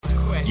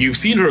You've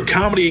seen her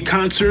comedy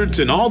concerts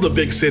in all the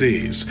big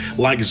cities,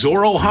 like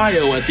Zorro,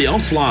 Ohio at the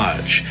Elks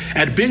Lodge,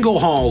 at bingo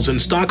halls in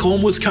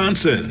Stockholm,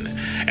 Wisconsin,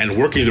 and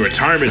working the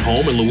retirement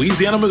home in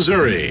Louisiana,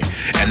 Missouri.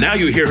 And now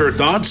you hear her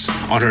thoughts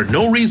on her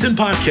No Reason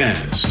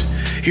podcast.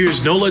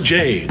 Here's Nola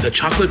J, the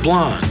Chocolate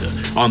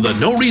Blonde, on the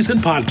No Reason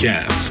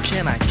podcast.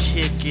 Can I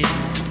kick it?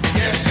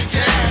 Yes, you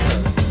can.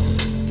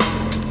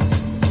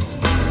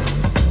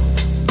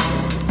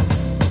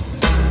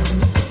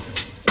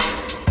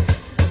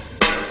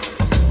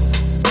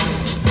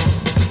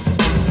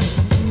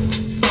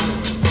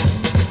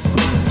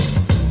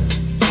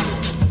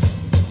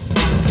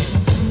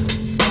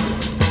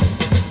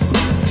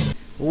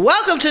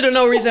 Welcome to the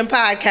No Reason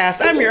Podcast.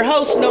 I'm your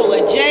host, Nola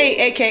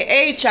J,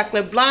 a.k.a.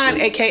 Chocolate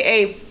Blonde,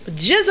 a.k.a.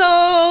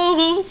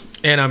 Jizzle.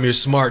 And I'm your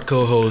smart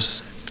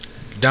co-host,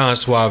 Don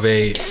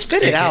Suave,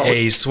 Spit it out.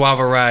 a.k.a.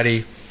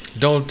 Suaverati.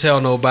 Don't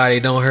tell nobody,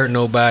 don't hurt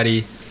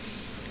nobody.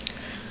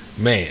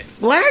 Man.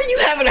 Why are you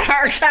having a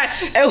hard time?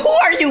 And who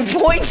are you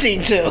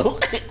pointing to?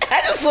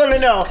 I just want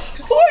to know.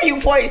 Who are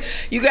you pointing?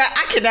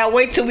 I cannot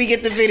wait till we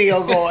get the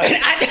video going.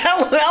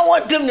 I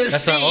want them to see.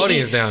 That's our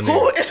audience down there.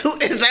 Who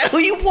is that? Who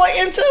you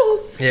pointing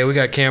to? Yeah, we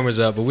got cameras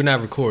up, but we're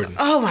not recording.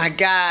 Oh my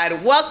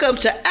God! Welcome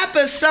to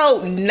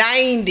episode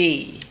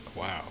 90.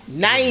 Wow.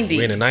 90.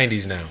 We're in the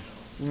 90s now.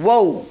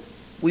 Whoa!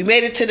 We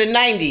made it to the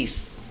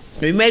 90s.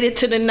 We made it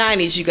to the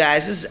 90s, you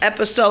guys. This is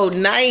episode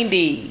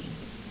 90.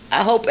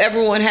 I hope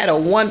everyone had a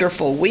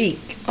wonderful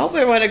week. I hope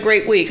everyone had a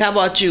great week. How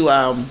about you,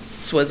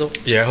 Swizzle?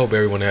 Yeah, I hope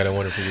everyone had a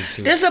wonderful week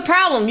too. There's a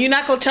problem. You're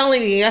not going to tell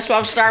anything. That's why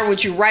I'm starting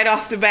with you right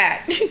off the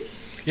bat.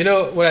 You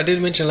know what I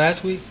did mention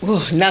last week?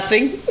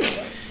 Nothing.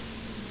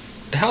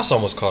 The house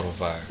almost caught on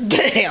fire.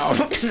 Damn.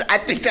 I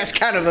think that's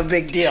kind of a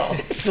big deal,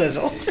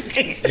 Swizzle.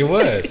 It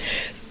was.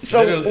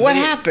 So what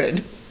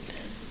happened?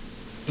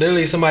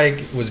 Literally,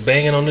 somebody was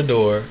banging on the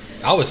door.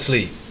 I was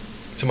asleep.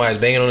 Somebody was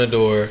banging on the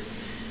door.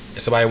 And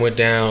somebody went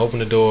down,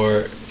 opened the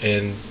door,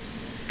 and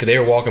because they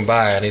were walking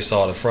by and they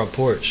saw the front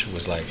porch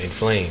was like in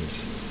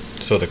flames.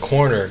 So the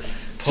corner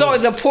post, So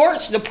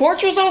the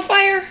porch was on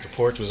fire? The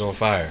porch was on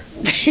fire.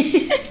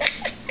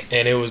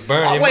 And it was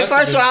burning. Oh, wait,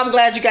 first of all, I'm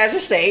glad you guys are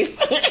safe.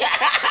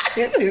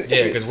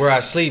 Yeah, because where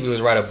I sleep, it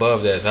was right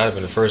above that, so I'd have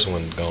been the first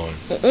one gone.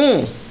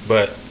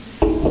 But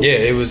yeah,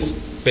 it was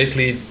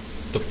basically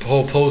the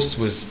whole post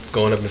was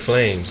going up in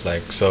flames.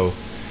 Like, so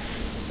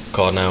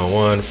called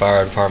 911,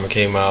 fire department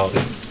came out,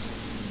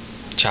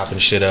 chopping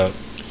shit up,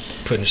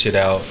 putting shit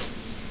out.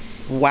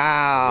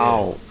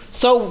 Wow. Yeah.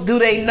 So do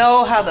they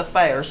know how the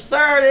fire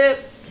started?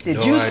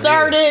 Did you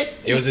start it?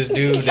 It was this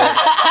dude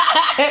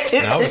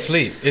that I was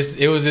asleep.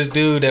 It was this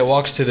dude that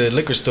walks to the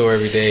liquor store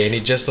every day, and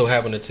he just so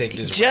happened to take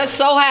this. Just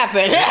so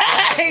happened.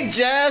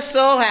 Just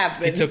so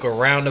happened. He took a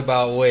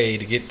roundabout way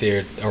to get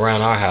there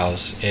around our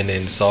house, and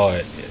then saw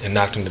it and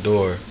knocked on the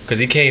door. Because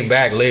he came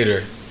back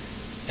later,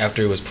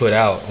 after it was put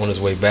out, on his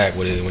way back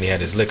with it when he had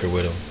his liquor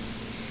with him.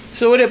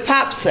 So what did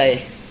Pops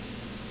say?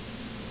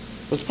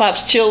 Was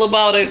Pops chill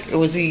about it, or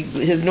was he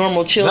his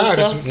normal chill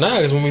self?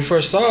 Because when we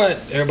first saw it,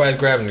 everybody's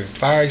grabbing the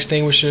fire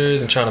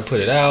extinguishers and trying to put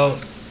it out.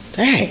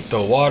 Dang.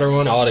 Throw water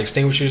on. All the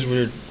extinguishers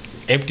were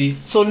empty.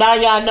 So now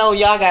y'all know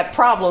y'all got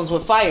problems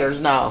with fires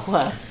now,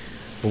 huh?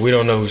 But we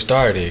don't know who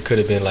started it. It could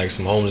have been like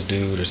some homeless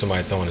dude or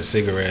somebody throwing a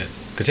cigarette.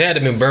 Because it had to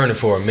have been burning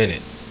for a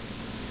minute.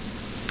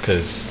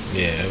 Because,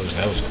 yeah,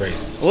 that was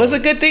crazy. Well, it's a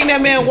good thing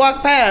that man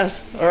walked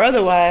past, or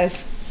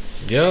otherwise.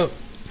 Yep.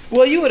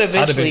 Well, you would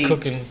eventually. I'd have been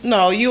cooking.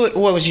 No, you would.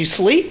 What was you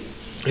asleep?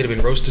 It'd have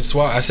been roasted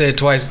swat. I said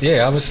twice.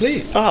 Yeah, I was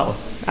asleep.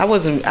 Oh, I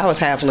wasn't. I was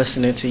half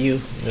listening to you.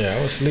 Yeah,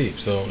 I was asleep.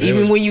 So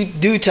even when you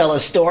do tell a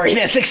story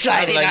that's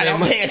exciting, I don't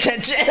pay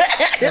attention.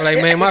 I'm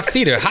like, man, my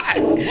feet are hot.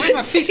 Why are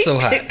my feet so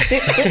hot?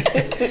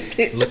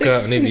 Look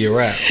up and it'd be a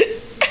wrap.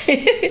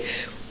 Okay,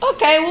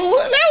 well,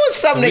 that was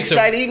something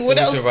exciting. What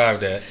else? We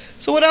survived that.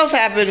 So what else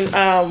happened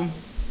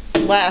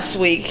last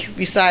week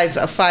besides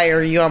a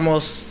fire? You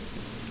almost.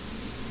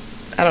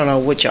 I don't know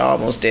what y'all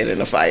almost did in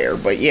the fire,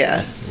 but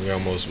yeah. We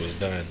almost was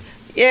done.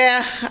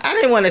 Yeah, I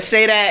didn't want to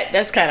say that.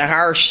 That's kind of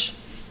harsh.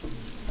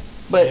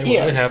 But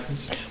yeah. It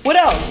happens. What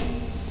else?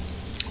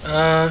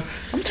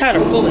 I'm tired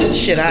of pulling this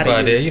shit out of you.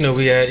 That's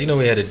about it.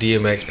 We had a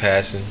DMX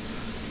passing.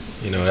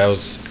 That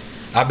was.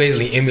 I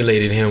basically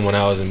emulated him when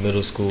I was in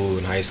middle school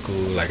and high school,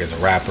 like as a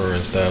rapper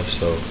and stuff.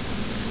 So,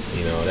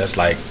 that's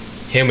like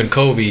him and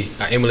Kobe.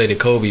 I emulated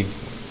Kobe.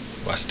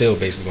 Well, I still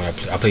basically when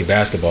I play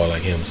basketball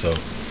like him. So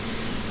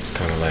it's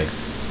kind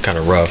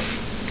of rough.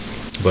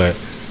 But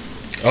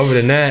other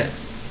than that,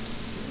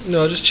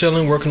 just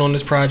chilling, working on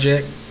this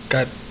project.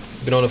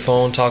 Been on the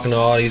phone talking to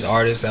all these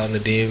artists out in the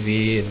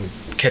DMV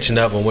and catching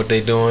up on what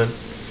they're doing.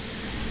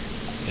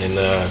 And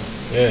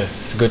yeah,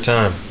 it's a good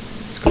time.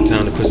 It's a good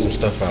time to put some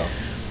stuff out.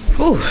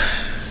 Whew,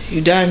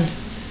 you done?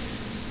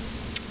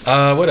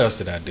 What else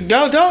did I do?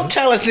 No, don't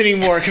tell us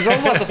anymore because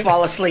I'm about to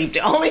fall asleep.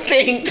 The only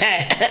thing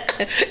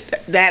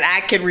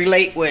that I can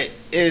relate with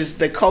is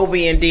the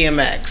Kobe and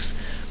DMX.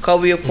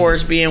 Kobe, of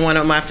course, being one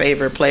of my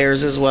favorite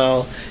players as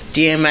well.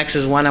 DMX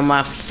is one of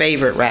my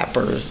favorite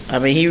rappers. I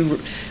mean,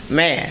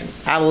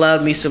 I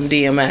love me some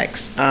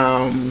DMX.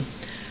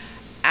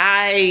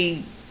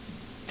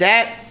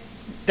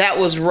 that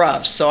was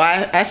rough. So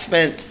I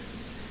spent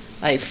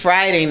like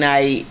Friday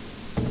night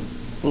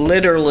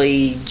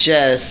literally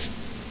just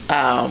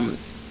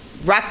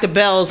Rock the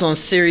Bells on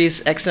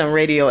Sirius XM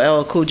Radio,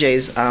 LL Cool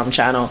J's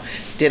channel,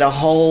 did a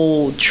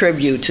whole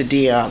tribute to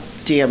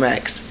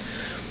DMX.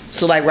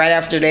 So like right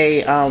after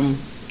they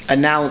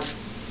announced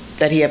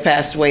that he had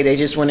passed away, they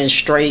just went in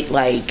straight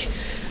like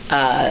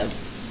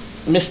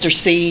Mr.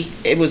 C.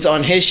 It was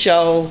on his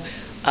show.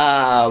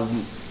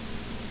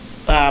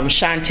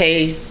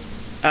 Shantae,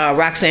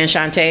 Roxanne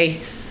Shantae,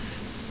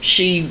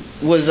 she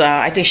was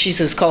I think she's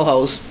his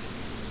co-host.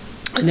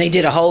 And they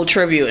did a whole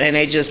tribute, and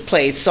they just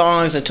played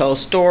songs and told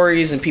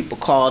stories, and people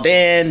called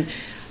in.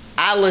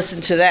 I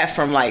listened to that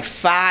from like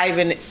 4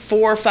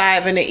 or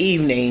 5 in the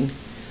evening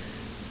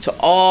to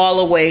all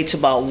the way to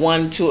about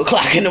 1, 2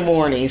 o'clock in the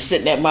morning,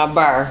 sitting at my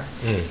bar,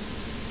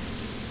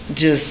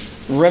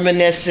 just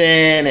reminiscing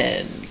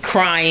and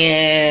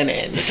crying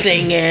and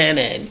singing,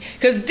 and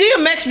because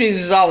DMX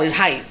music is always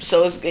hype,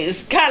 so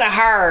it's kind of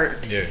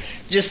hard. Yeah.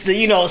 Just to,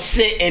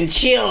 sit and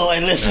chill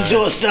and listen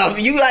to his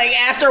stuff. You like,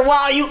 after a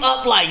while, you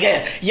up like,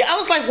 yeah. I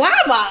was like, why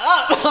am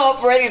I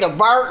up ready to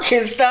bark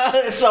and stuff?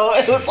 So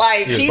it was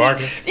like, he was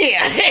barking?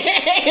 Yeah.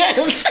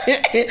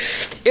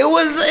 It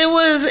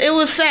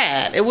was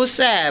sad. It was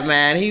sad,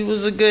 man. He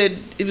was a good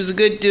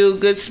dude,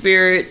 good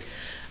spirit.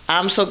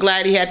 I'm so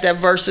glad he had that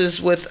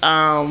versus with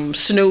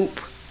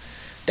Snoop.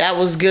 That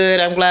was good.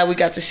 I'm glad we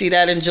got to see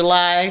that in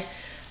July.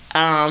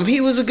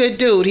 He was a good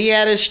dude. He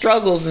had his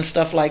struggles and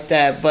stuff like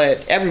that,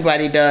 but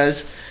everybody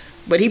does.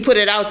 But he put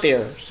it out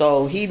there,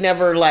 so he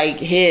never like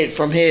hid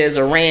from his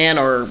or ran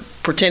or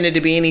pretended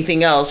to be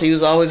anything else. He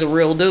was always a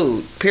real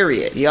dude.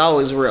 Period. He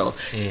always real.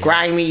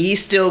 Grimy. He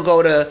still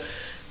go to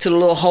the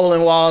little hole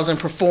in walls and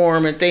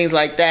perform and things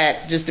like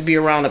that just to be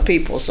around the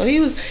people. So he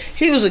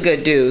was a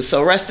good dude.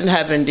 So rest in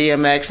heaven,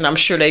 DMX, and I'm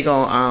sure they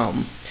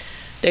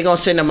gonna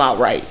send him out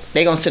right.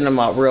 They gonna send him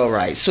out real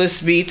right.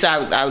 Swiss Beats,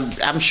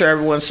 I'm sure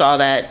everyone saw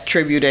that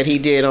tribute that he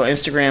did on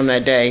Instagram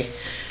that day.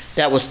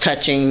 That was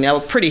touching.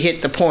 That pretty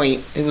hit the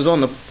point. It was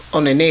on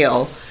the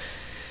nail.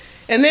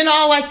 And then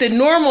all like the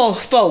normal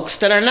folks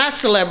that are not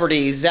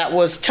celebrities that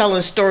was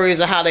telling stories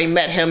of how they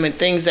met him and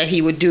things that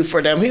he would do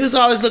for them. He was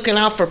always looking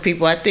out for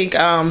people. I think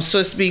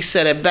Swiss Beats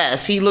said it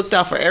best. He looked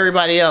out for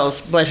everybody else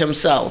but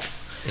himself.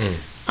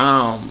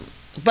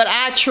 But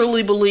I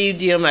truly believe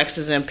DMX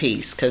is in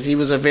peace because he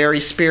was a very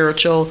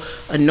spiritual,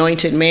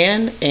 anointed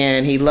man,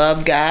 and he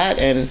loved God,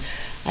 and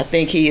I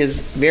think he is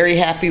very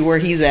happy where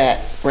he's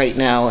at right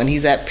now, and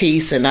he's at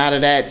peace and out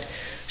of that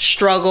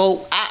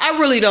struggle. I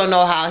really don't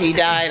know how he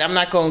died. I'm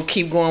not going to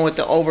keep going with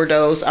the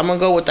overdose. I'm going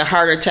to go with the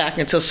heart attack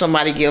until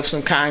somebody gives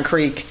some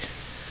concrete.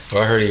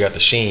 Well, I heard he got the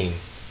sheen.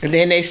 And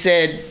then they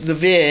said the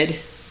vid.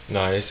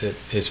 No, they said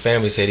his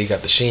family said he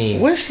got the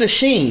sheen. What's the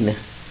sheen?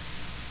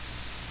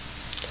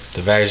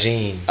 The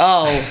vagine.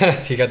 Oh.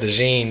 He got the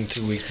gene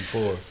 2 weeks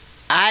before.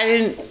 I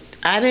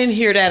didn't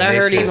hear that. I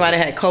heard he might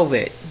have had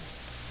COVID.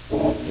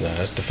 No,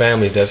 that's the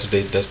family. That's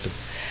what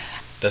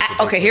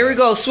okay, here we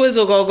go.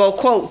 Swizzle go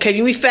quote. Can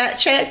you fact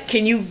check?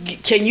 Can you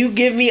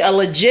give me a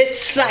legit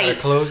site?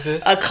 Close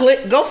this. A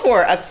click. Go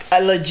for it.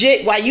 A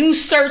legit. While you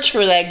search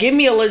for that, give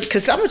me a legit.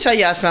 Because I'm gonna tell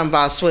y'all something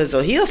about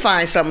Swizzle. He'll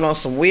find something on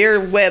some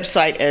weird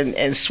website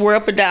and swear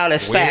up and down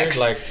as weird? facts.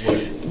 Like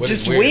what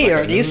just weird? weird.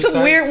 Like These some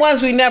site? weird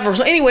ones we never.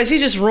 So anyways, he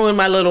just ruined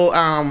my little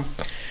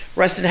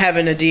rest in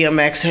heaven to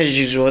DMX as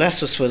usual.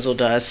 That's what Swizzle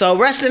does. So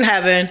rest in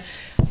heaven.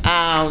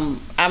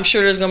 I'm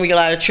sure there's gonna be a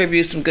lot of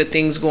tributes, some good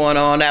things going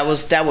on. That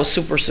was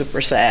super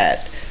sad,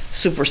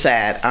 super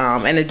sad.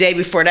 And the day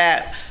before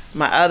that,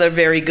 my other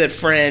very good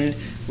friend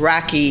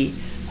Rocky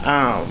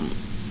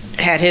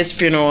had his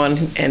funeral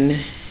and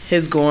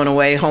his going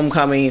away,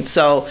 homecoming.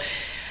 So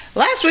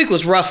last week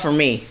was rough for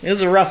me. It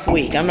was a rough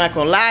week. I'm not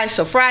gonna lie.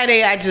 So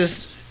Friday I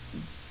just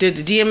did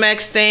the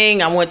DMX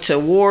thing. I went to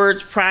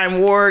Ward's Prime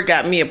Ward,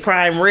 got me a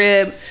prime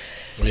rib.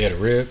 Oh, you had a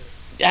rib?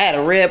 I had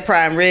a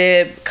prime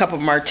rib, a couple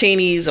of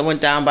martinis. I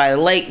went down by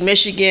Lake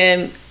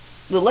Michigan.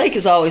 The lake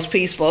is always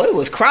peaceful. It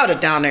was crowded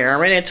down there. I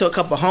ran into a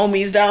couple of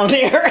homies down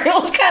there. It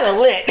was kind of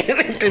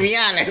lit, to be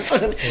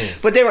honest.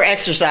 But they were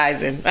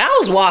exercising. I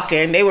was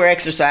walking. They were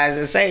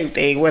exercising. Same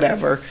thing,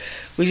 whatever.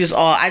 I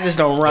just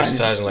don't run.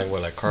 Exercising like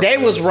what? Like cartwheels?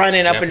 They was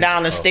running up and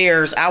down the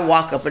stairs. I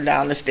walk up and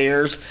down the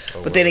stairs.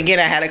 But then again,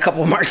 I had a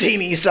couple of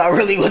martinis, so I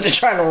really wasn't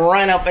trying to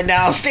run up and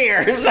down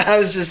stairs. I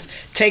was just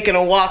taking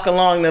a walk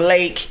along the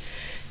lake.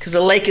 Because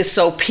the lake is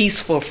so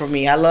peaceful for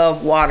me. I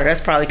love water.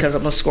 That's probably because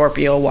I'm a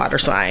Scorpio water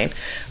sign.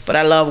 But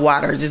I love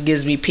water. It just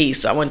gives me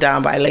peace. So I went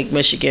down by Lake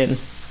Michigan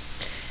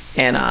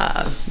and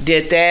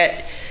did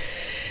that.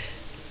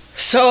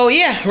 So,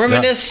 yeah,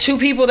 reminisce 2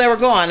 people that were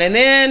gone. And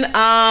then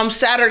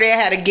Saturday I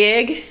had a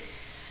gig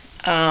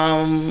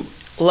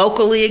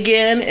locally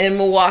again in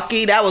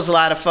Milwaukee. That was a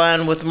lot of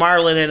fun with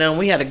Marlon and them.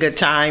 We had a good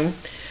time.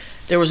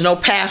 There was no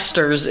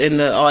pastors in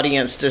the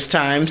audience this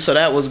time, so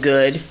that was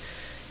good.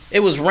 It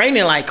was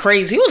raining like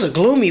crazy. It was a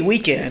gloomy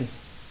weekend.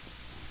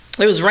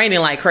 It was raining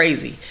like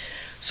crazy.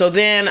 So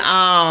then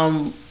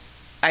I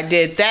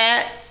did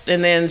that.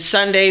 And then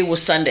Sunday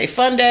was Sunday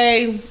Fun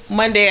Day.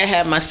 Monday I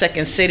had my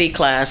second city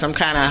class. I'm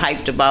kind of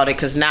hyped about it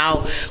because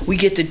now we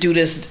get to do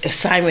this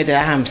assignment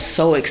that I'm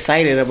so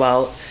excited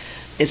about.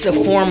 It's a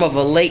form of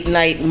a late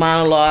night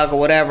monologue or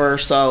whatever.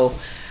 So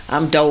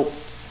I'm dope.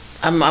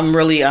 I'm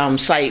really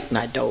psyched.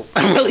 Not dope.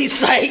 I'm really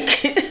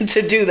psyched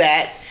to do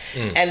that.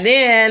 And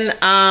then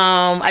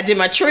I did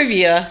my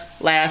trivia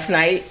last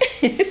night.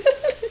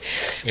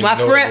 My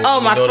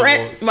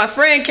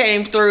friend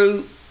came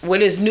through with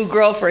his new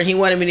girlfriend. He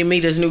wanted me to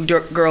meet his new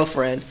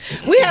girlfriend.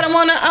 We had him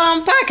on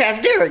a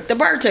podcast, Derek, the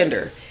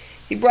bartender.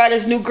 He brought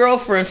his new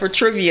girlfriend for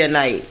trivia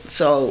night.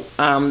 So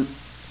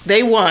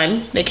they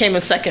won. They came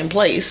in second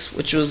place,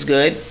 which was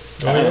good.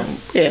 Yeah,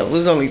 it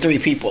was only 3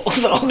 people.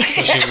 So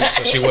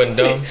she wasn't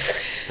dumb?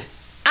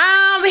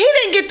 He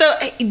didn't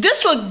get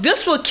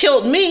this what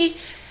killed me.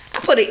 I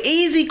put an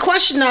easy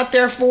question out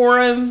there for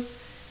him,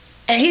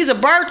 and he's a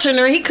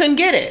bartender. He couldn't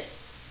get it.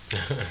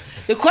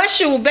 The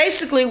question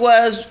basically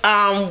was,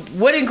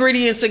 what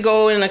ingredients to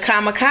go in a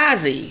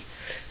kamikaze?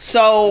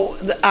 So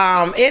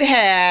it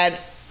had,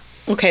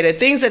 the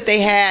things that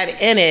they had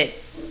in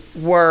it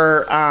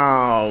were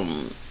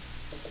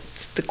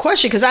the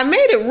question, because I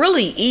made it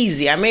really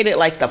easy. I made it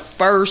like the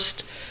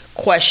first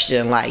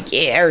question, like,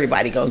 yeah,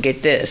 everybody gonna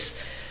get this.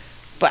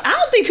 But I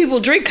don't think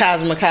people drink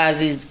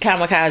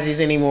kamikazes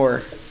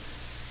anymore.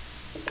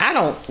 I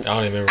don't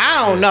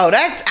know.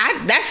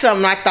 That's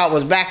something I thought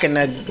was back in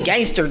the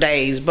gangster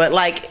days. But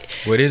like,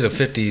 well, it is a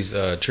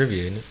 50s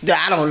trivia, isn't it?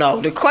 I don't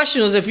know. The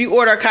question was, if you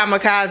order a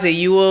kamikaze,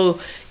 you will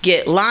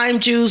get lime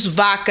juice,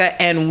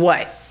 vodka, and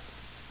what?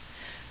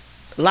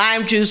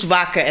 Lime juice,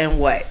 vodka, and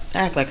what? I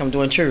act like I'm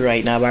doing trivia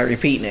right now by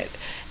repeating it.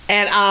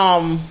 And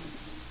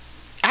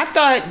I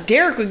thought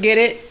Derek would get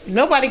it.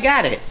 Nobody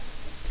got it.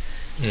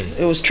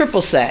 It was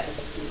triple set.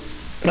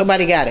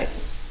 Nobody got it.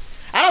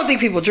 I don't think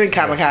people drink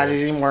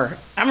kamikazes anymore.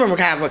 I remember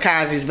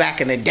kamikazes back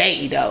in the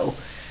day, though.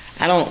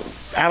 I don't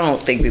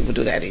think people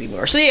do that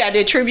anymore. So yeah, I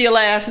did trivia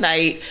last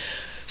night.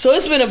 So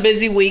it's been a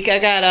busy week. I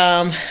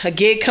got a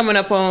gig coming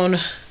up on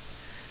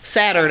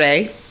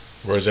Saturday.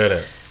 Where's that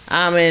at?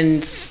 I'm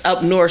in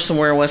up north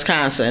somewhere in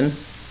Wisconsin.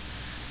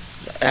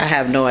 I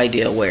have no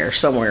idea where.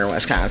 Somewhere in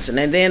Wisconsin.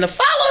 And then the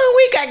following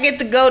week, I get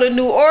to go to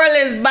New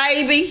Orleans,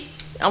 baby.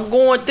 I'm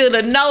going through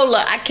the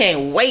NOLA. I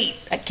can't wait.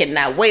 I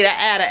cannot wait. I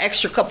add an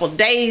extra couple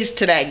days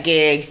to that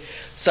gig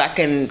so I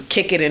can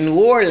kick it in New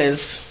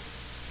Orleans.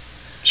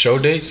 Show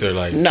dates or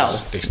like no,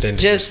 just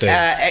extended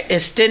stay?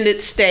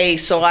 Extended stay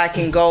so I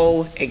can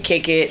go and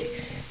kick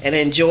it and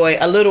enjoy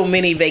a little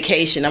mini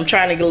vacation. I'm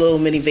trying to get a little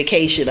mini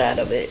vacation out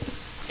of it.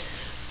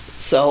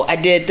 So I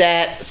did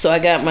that. So I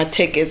got my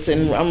tickets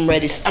and I'm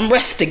ready. I'm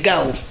ready to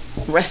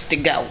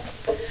go.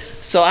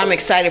 So I'm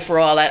excited for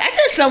all that. I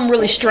did something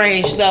really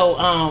strange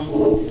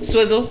though,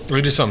 Swizzle.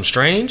 We did something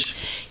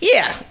strange?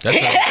 Yeah. That's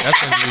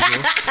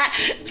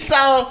unusual.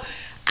 So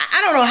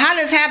I don't know how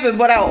this happened,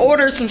 but I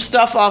ordered some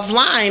stuff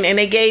offline and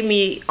they gave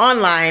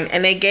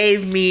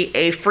me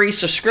a free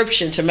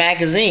subscription to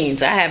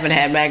magazines. I haven't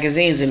had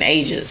magazines in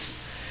ages.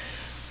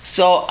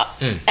 So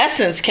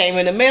Essence came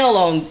in the mail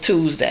on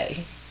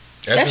Tuesday.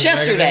 That's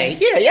yesterday.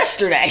 Magazine? Yeah,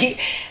 yesterday.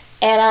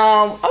 And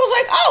I was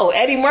like, oh,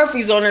 Eddie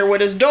Murphy's on there with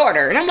his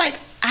daughter. And I'm like,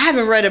 I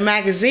haven't read a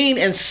magazine,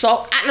 and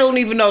so I don't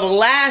even know the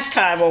last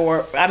time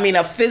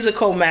a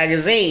physical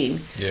magazine.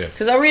 Yeah.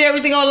 Because I read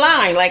everything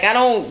online. Like, I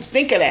don't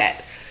think of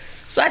that.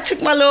 So I took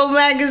my little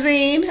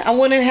magazine. I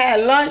went and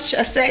had lunch.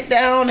 I sat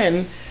down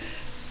and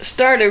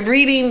started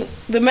reading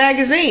the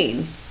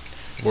magazine.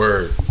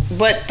 Word.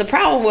 But the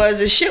problem was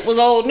the shit was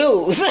old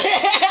news.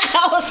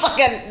 I was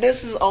like,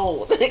 this is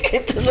old.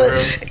 It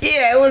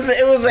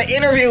was an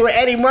interview with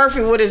Eddie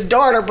Murphy with his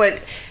daughter,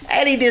 but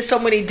Eddie did so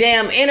many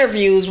damn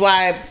interviews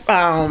while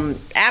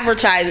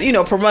advertising,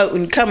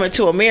 promoting Coming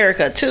to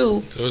America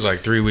too. So it was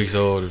like 3 weeks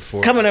old.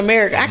 Coming to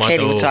America. I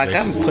can't even talk.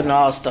 Basically. I'm putting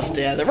all this stuff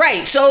together.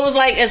 Right. So it was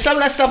like, and some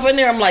of that stuff in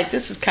there, I'm like,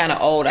 this is kind of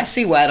old. I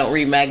see why I don't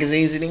read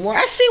magazines anymore.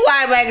 I see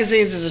why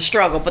magazines is a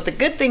struggle. But the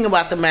good thing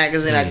about the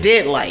magazine I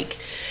did like,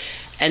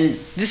 and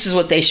this is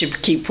what they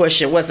should keep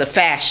pushing, was the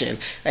fashion.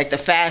 Like the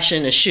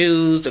fashion, the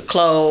shoes, the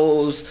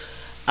clothes.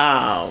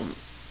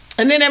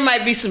 And then there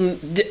might be some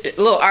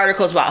little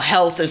articles about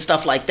health and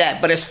stuff like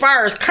that. But as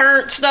far as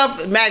current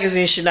stuff,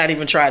 magazines should not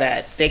even try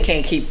that. They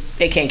can't keep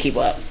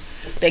up.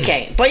 They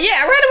can't. But yeah,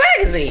 I read a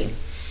magazine.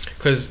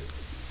 Because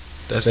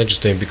that's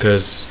interesting,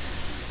 because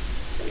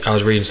I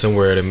was reading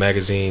somewhere that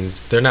magazines,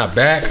 they're not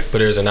back, but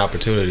there's an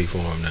opportunity for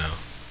them now.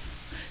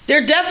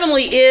 There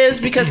definitely is,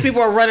 because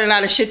people are running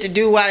out of shit to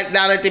do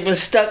now that they've been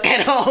stuck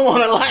at home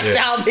on a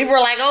lockdown. Yeah. People are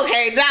like,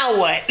 okay, now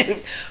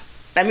what?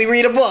 Let me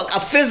read a book, a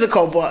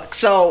physical book.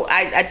 So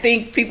I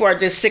think people are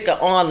just sick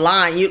of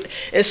online.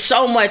 There's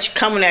so much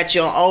coming at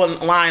you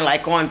online.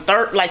 Like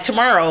like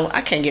tomorrow,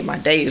 I can't get my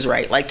days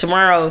right. Like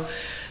tomorrow,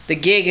 the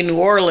gig in New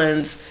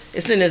Orleans,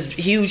 it's in this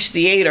huge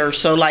theater.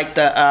 So like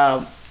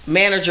the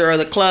manager of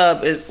the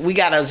club, we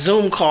got a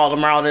Zoom call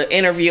tomorrow to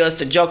interview us,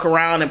 to joke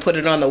around and put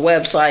it on the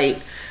website.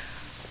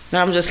 And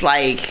I'm just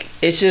like,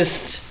 it's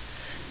just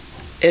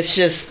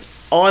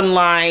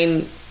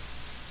online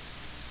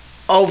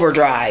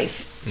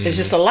overdrive. It's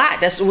just a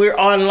lot. We're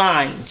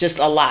online, just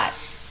a lot.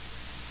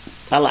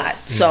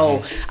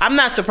 So I'm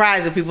not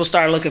surprised if people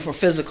start looking for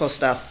physical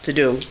stuff to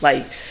do.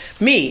 Like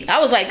me, I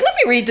was like, let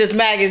me read this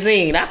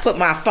magazine. I put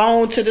my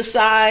phone to the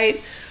side.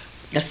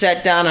 I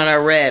sat down and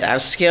I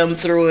skimmed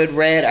through it,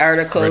 read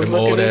articles. Read some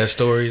old ass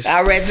stories.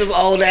 I read some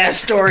old ass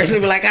stories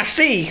and be like, I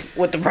see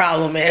what the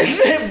problem is.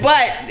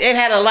 But it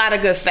had a lot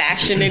of good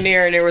fashion in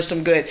there, and there was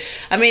some good.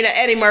 I mean,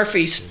 Eddie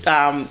Murphy's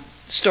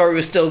story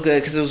was still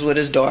good because it was with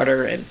his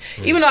daughter, and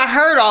even though I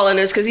heard all of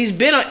this because he's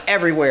been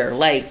everywhere,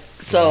 like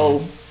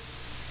so.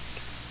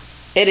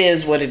 It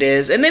is what it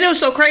is. And then it was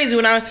so crazy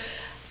when I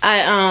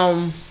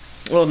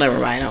well, never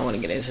mind. I don't want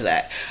to get into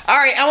that. All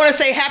right, I want to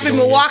say Happy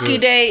Milwaukee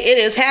Day. It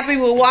is Happy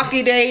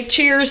Milwaukee Day.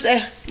 Cheers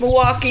to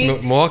Milwaukee.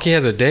 Milwaukee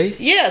has a day?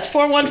 Yeah, it's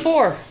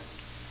 414.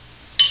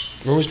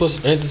 Ain't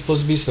there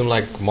supposed to be some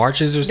like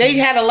marches or something? They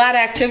had a lot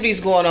of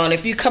activities going on.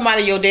 If you come out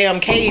of your damn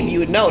cave, you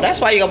would know.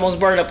 That's why you almost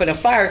burned up in a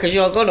fire, because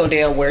you don't go no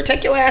damn where.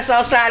 Take your ass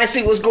outside and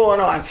see what's going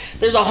on.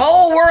 There's a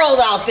whole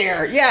world out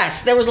there.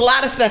 Yes, there was a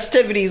lot of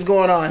festivities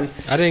going on.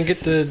 I didn't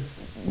get the...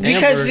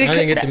 Because I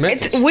didn't get the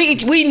message.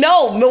 We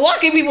know,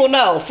 Milwaukee people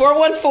know.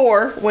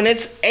 414, when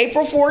it's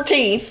April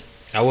 14th,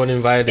 I wasn't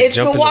invited to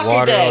jump Milwaukee in the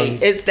water.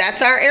 Day.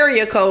 That's our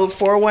area code,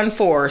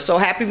 414. So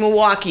happy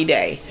Milwaukee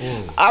Day.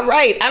 All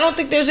right. I don't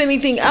think there's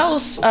anything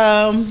else,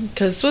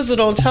 because Swizzle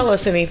don't tell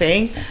us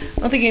anything. I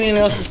don't think anything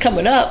else is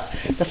coming up.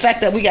 The fact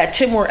that we got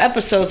 10 more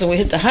episodes and we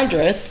hit the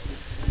 100th.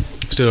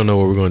 Still don't know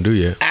what we're going to do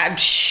yet. I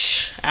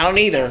don't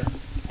either.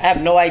 I have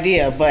no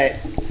idea, but...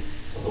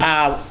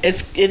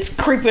 it's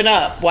creeping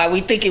up while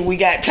we thinking we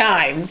got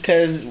time,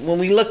 because when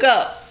we look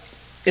up,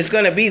 it's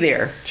going to be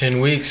there.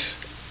 10 weeks,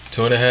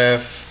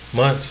 2.5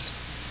 months.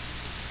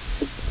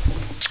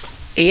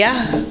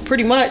 Yeah,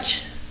 pretty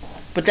much.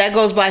 But that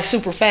goes by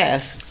super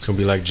fast. It's going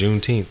to be like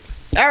Juneteenth.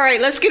 All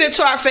right, let's get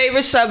into our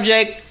favorite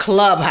subject,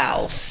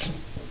 Clubhouse.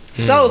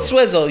 So,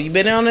 Swizzle, you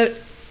been on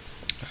it?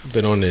 I've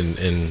been on it,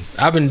 and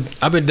I've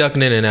been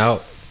ducking in and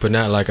out, but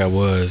not like I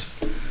was.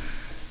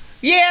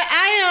 Yeah,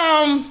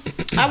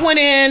 I went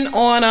in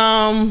on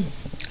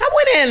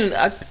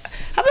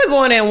I've been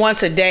going in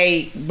once a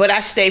day, but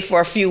I stay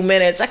for a few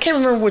minutes. I can't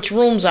remember which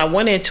rooms I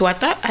went into. I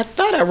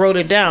thought I wrote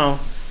it down.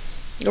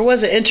 There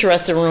was an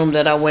interesting room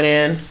that I went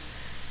in,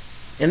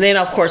 and then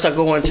of course I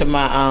go into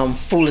my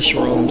foolish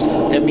rooms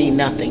that mean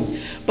nothing.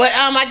 But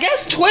I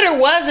guess Twitter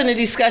was in a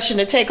discussion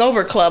to take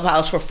over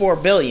Clubhouse for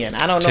 $4 billion.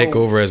 I don't know. Take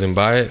over as in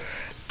buy it?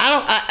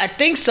 I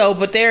think so,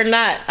 but they're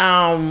not.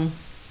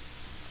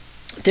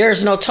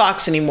 There's no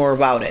talks anymore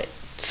about it.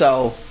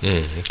 So,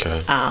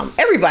 okay.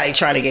 Everybody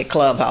trying to get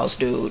Clubhouse,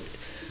 dude.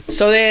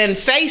 So then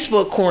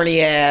Facebook,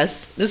 corny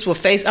ass. This is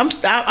what I'm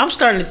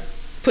starting to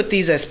put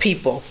these as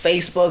people.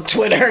 Facebook,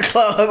 Twitter,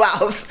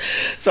 Clubhouse.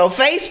 So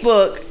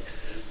Facebook,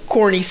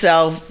 corny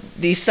self,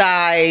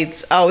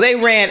 decides. Oh, they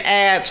ran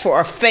ads for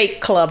a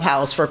fake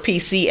Clubhouse for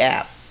PC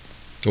app.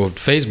 Well,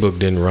 Facebook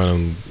didn't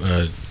run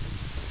them.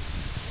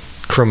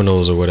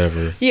 Criminals or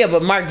whatever. Yeah,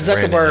 but Mark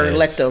Zuckerberg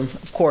let them.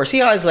 Of course,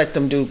 he always let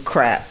them do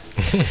crap.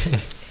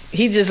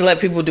 He just let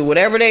people do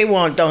whatever they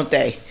want, don't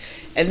they?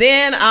 And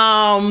then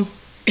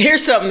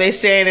here's something they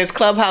saying is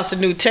Clubhouse a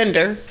new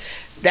Tinder.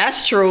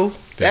 That's true.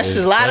 There's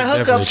a lot of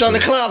hookups on the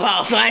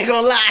Clubhouse. I ain't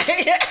gonna lie.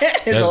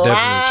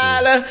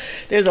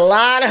 There's a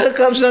lot of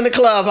hookups on the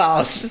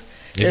Clubhouse.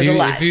 There's a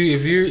lot.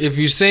 If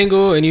you're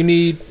single and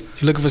you're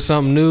looking for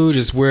something new,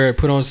 just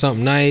put on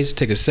something nice,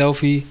 take a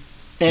selfie.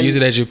 And use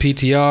it as your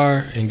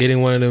PTR and get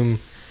in one of them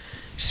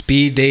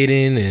speed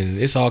dating, and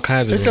it's all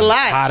kinds of. It's a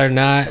lot. Hot or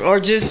not,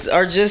 or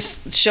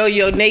just show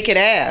your naked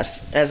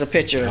ass as a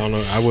picture. I don't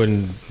know. I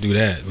wouldn't do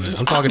that, but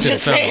I'm talking to the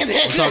fellas.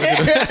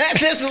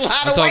 There's a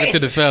lot of. I'm talking to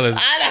the fellas.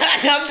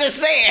 I'm just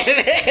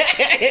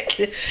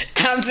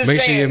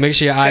saying. Make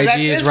sure your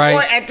ID is right.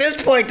 At this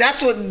point,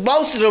 that's what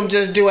most of them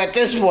just do. At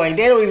this point,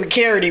 they don't even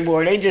care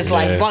anymore. They just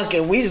like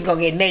bunking. We just gonna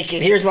get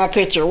naked. Here's my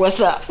picture.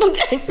 What's up?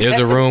 There's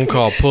a room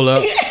called Pull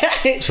Up.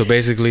 So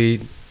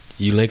basically,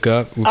 you link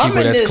up with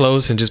people that's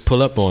close and just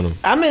pull up on them.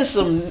 I'm in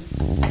some.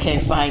 I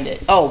can't find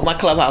it. Oh, my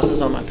Clubhouse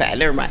is on my pad.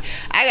 Never mind.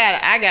 I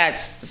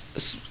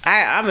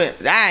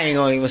ain't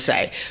gonna even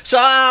say. So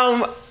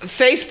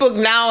Facebook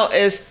now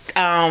is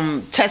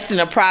testing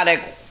a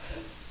product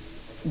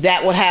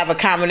that would have a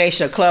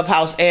combination of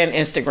Clubhouse and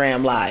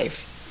Instagram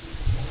Live.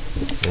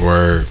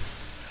 Word.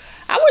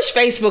 I wish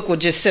Facebook would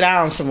just sit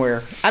down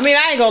somewhere. I mean,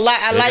 I ain't gonna lie.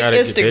 I like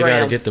Instagram. They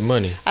gotta get the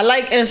money. I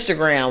like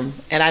Instagram,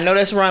 and I know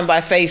that's run by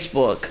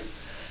Facebook,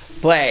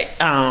 but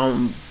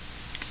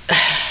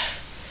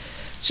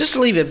just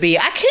leave it be.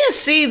 I can't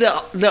see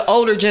the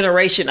older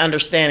generation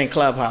understanding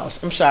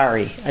Clubhouse. I'm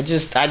sorry. I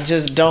just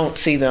don't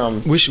see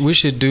them. We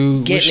should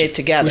do getting it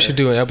together. We should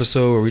do an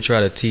episode where we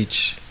try to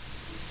teach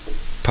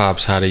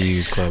Pops how to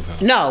use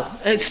Clubhouse. No,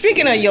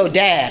 speaking of your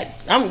dad,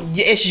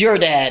 it's your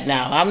dad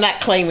now. I'm not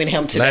claiming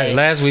him today.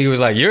 Last week it was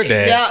like your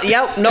dad.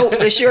 No,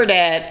 it's your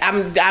dad.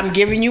 I'm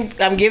giving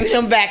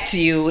him back to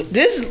you.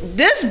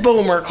 This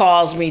boomer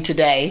calls me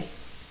today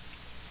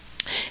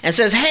and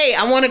says, "Hey,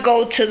 I want to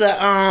go to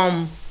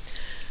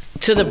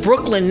to the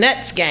Brooklyn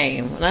Nets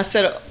game. And I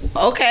said,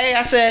 okay.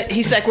 I said,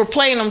 he's like, we're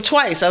playing them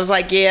twice. I was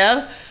like,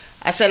 yeah.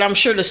 I said, I'm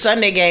sure the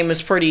Sunday game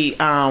is pretty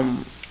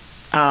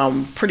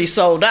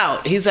sold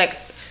out. He's like,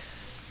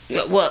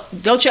 well,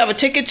 don't you have a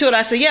ticket to it?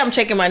 I said, yeah, I'm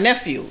taking my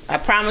nephew. I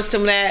promised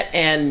him that,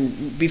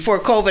 and before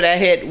COVID had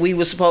hit, we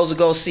were supposed to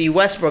go see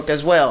Westbrook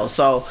as well.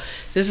 So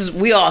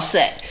we all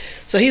set.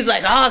 So he's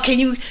like, oh, can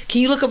you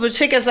look up a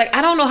ticket? It's like,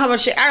 I don't know how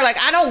much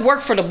I don't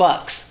work for the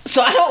Bucks,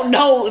 so I don't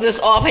know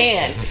this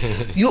offhand.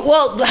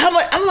 How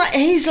much? I'm like,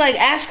 he's like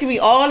asking me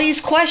all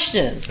these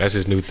questions. That's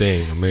his new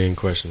thing, a million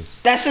questions.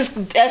 That's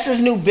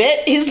his new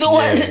bit. He's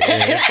doing. Yeah,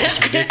 it's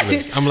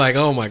ridiculous. I'm like,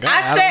 oh my God.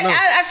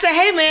 I said,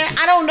 hey man,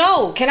 I don't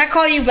know. Can I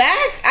call you back?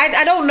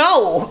 I don't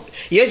know.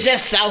 You're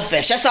just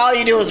selfish. That's all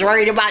you do is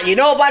worried about. You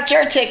know about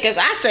your tickets.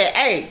 I said,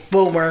 hey,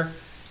 boomer.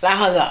 I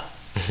hung up,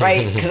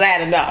 right? Because I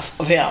had enough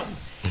of him.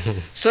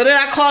 So then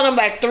I called him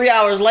back 3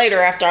 hours later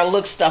after I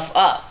looked stuff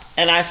up.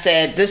 And I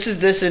said, this is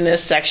this in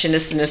this section,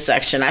 this in this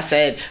section. I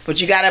said,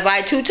 but you got to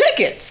buy 2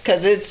 tickets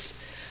because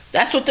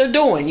that's what they're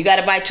doing. You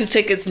got to buy 2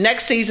 tickets.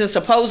 Next season,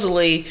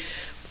 supposedly,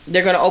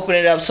 they're going to open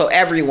it up so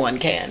everyone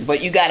can.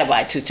 But you got to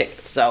buy 2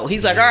 tickets. So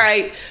he's like, all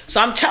right.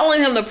 So I'm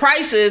telling him the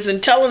prices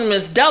and telling him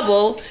it's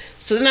double.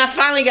 So then I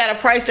finally got a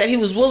price that he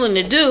was willing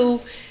to do.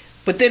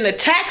 But then the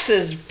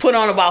taxes put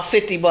on about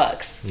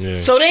 $50. Yeah.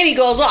 So then he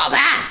goes off,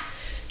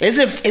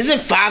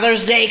 Isn't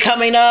Father's Day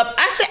coming up?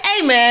 I said,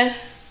 hey, man,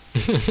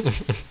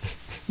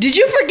 did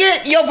you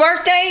forget your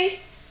birthday?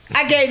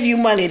 I gave you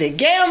money to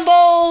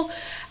gamble.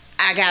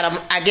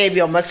 I gave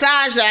you a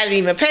massage that I didn't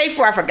even pay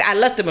for. I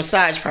left the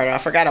massage part out. I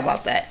forgot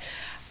about that.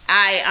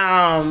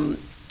 I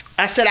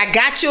said, I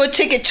got you a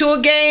ticket to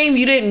a game.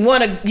 You didn't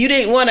want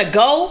to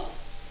go.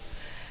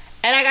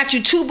 And I got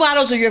you 2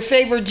 bottles of your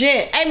favorite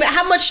gin. Hey, man,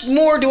 how much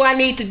more do I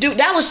need to do?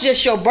 That was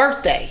just your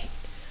birthday.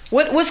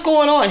 What's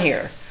going on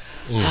here?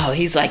 Oh,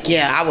 he's like,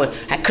 yeah,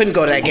 I couldn't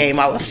go to that game.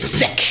 I was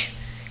sick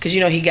because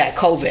he got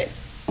COVID.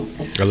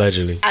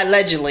 Allegedly,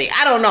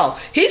 I don't know.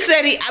 He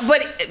said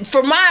but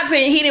for my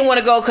opinion, he didn't want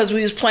to go because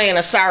we was playing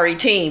a sorry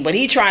team. But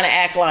he trying to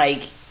act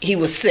like he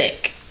was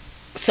sick.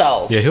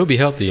 So yeah, he'll be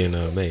healthy in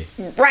May.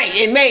 Right,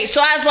 in May.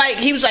 So I was like,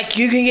 he was like,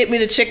 you can get me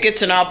the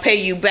tickets and I'll pay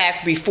you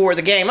back before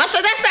the game. I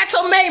said, that's not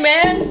till May,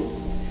 man.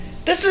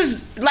 This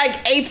is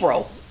like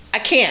April. I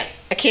can't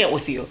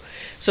with you.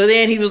 So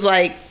then he was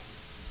like,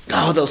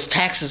 oh, those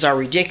taxes are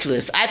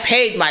ridiculous. I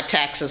paid my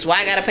taxes.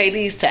 Why I got to pay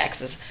these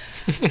taxes?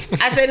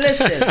 I said,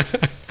 listen,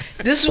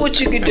 this is what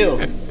you can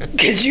do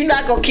because you're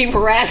not going to keep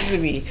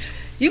harassing me.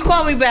 You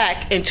call me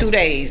back in 2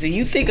 days and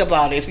you think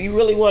about it if you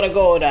really want to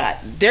go or not.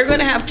 They're going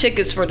to have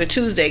tickets for the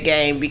Tuesday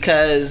game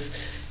because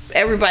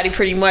everybody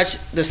pretty much,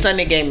 the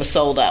Sunday game is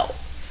sold out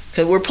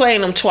because we're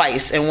playing them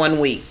twice in 1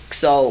 week.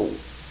 So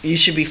you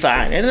should be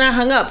fine. And then I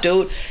hung up,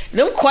 dude.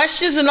 Them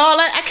questions and all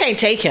that, I can't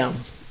take him.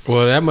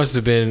 Well, that must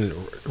have been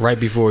right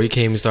before he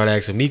came and started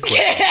asking me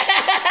questions.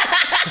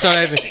 He started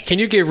asking, can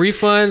you get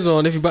refunds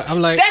on if you buy?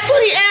 I'm like, that's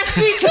what he asked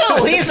me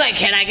too. He's like,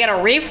 can I get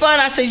a refund?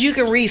 I said, you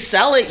can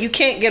resell it. You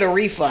can't get a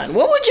refund.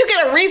 What would you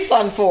get a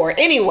refund for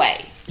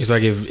anyway? It's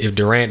like if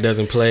Durant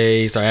doesn't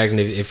play, start asking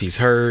if he's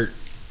hurt.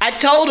 I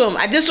told him,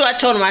 this is what I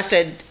told him. I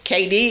said,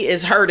 KD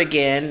is hurt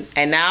again,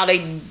 and now they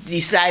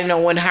decided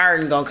on when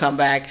Harden going to come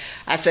back.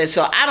 I said,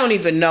 so I don't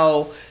even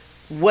know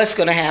what's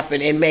going to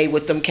happen in May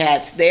with them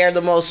cats. They're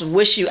the most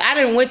I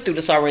didn't went through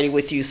this already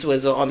with you,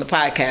 Swizzle, on the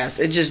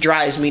podcast. It just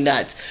drives me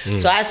nuts.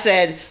 So I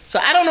said, so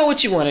I don't know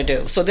what you want to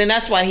do. So then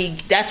that's when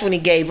he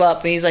gave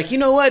up. And he's like, you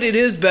know what? It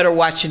is better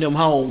watching them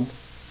home.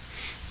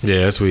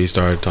 Yeah, that's what he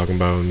started talking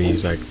about with me. He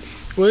was like,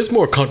 well, it's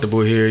more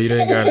comfortable here. You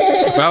ain't got it.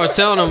 But I was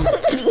telling him,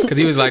 because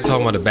he was like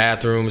talking about the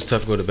bathroom. It's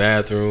tough to go to the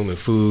bathroom and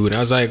food. And I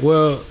was like,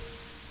 well,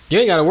 you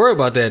ain't got to worry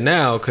about that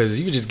now because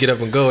you can just get up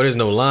and go. There's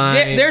no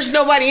line. There's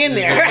nobody in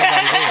there.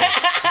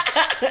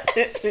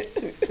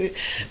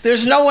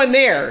 There's no one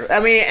there. I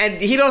mean,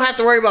 and he don't have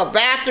to worry about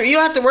bathroom. You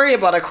don't have to worry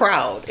about a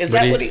crowd.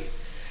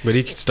 But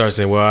he starts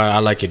saying, well, I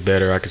like it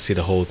better. I can see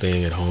the whole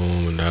thing at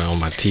home and not on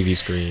my TV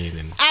screen.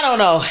 And I don't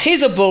know.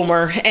 He's a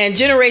boomer. And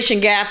Generation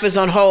Gap is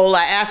on hold.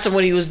 I asked him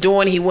what he was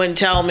doing. He wouldn't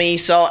tell me.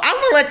 So I'm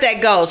going to let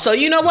that go. So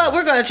you know what?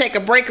 We're going to take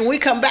a break. And when we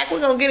come back, we're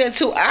going to get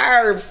into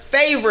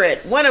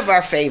one of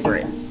our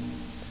favorite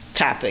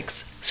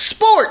topics,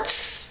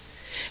 sports.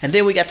 And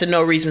then we got the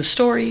No Reason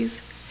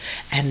stories.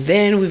 And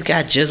then we've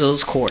got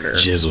Jizzle's Corner.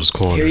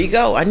 Here you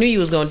go. I knew you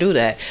was going to do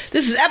that.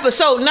 This is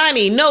episode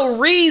 90, No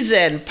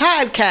Reason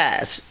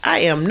Podcast. I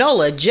am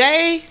Nola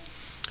J.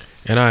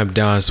 And I am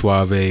Don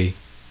Suave.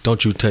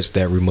 Don't you touch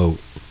that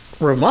remote.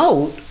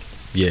 Remote?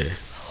 Yeah.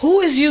 Who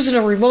is using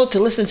a remote to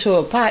listen to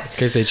a pod? In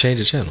case they change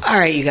the channel. All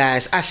right, you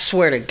guys. I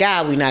swear to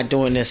God, we're not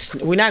doing this.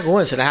 We're not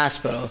going to the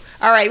hospital.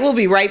 All right, we'll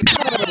be right back.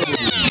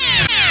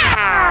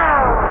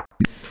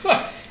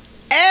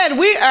 And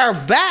we are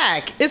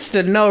back. It's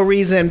the No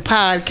Reason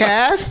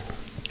Podcast,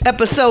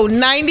 episode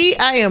 90.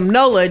 I am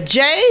Nola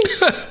J.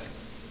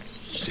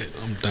 Shit,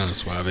 I'm Don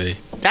Suave.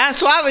 Don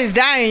Suave's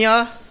dying,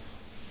 y'all.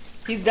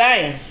 He's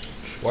dying.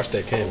 Watch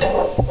that camera.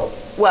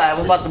 What?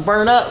 I'm about to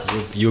burn up.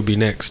 You'll be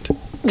next.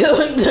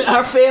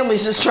 Our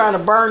family's just trying to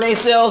burn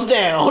themselves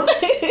down.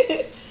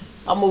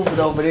 I'll move it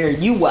over there.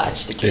 You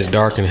watch the camera. It's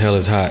dark and hell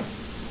is hot.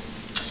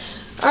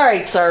 All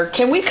right, sir.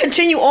 Can we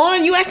continue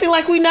on? You acting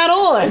like we not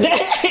on.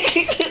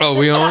 Oh,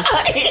 we on?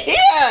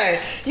 Yeah.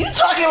 You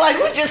talking like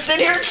we just sit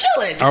here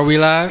chilling. Are we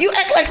live? You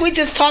act like we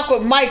just talk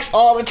with mics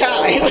all the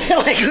time.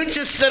 Like we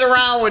just sit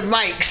around with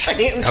mics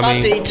and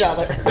talk to each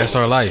other. That's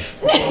our life.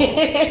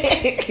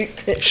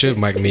 Should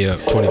mic me up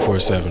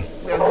 24/7.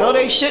 No,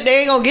 they should.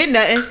 They ain't gonna get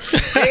nothing.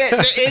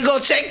 It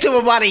gonna take them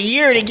about a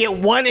year to get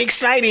one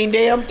exciting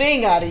damn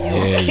thing out of you.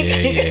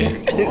 Yeah.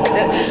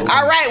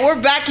 All right, we're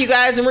back, you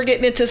guys, and we're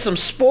getting into some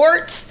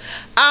sports.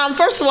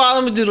 First of all,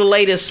 I'm gonna do the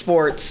latest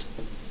sports.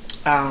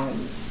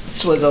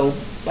 Swizzle,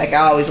 like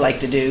I always like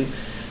to do.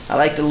 I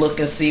like to look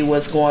and see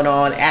what's going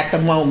on at the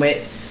moment.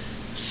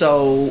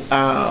 So,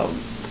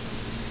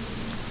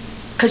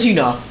 cause you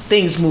know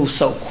things move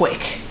so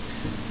quick,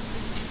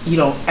 you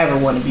don't ever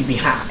want to be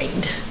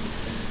behind.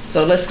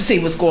 So let's see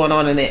what's going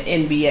on in the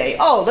NBA.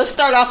 Oh, let's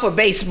start off with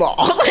baseball.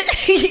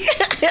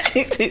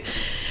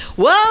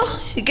 Well,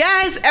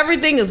 guys,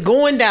 everything is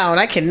going down.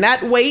 I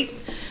cannot wait.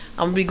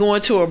 I'm going to be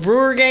going to a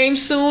Brewer game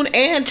soon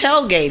and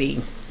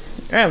tailgating.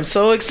 I'm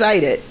so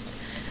excited.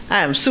 I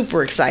am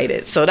super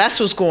excited. So that's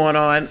what's going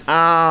on.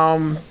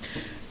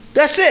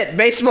 That's it.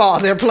 Baseball,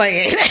 they're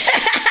playing.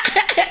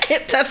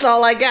 That's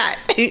all I got.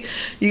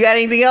 You got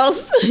anything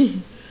else?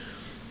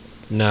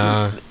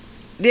 Nah.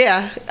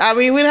 Yeah, I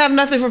mean, we don't have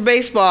nothing for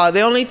baseball.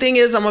 The only thing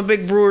is I'm a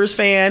big Brewers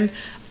fan.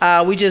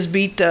 We just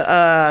beat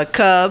the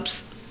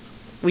Cubs.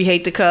 We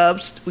hate the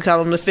Cubs. We call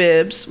them the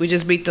Fibs. We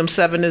just beat them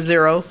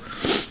 7-0.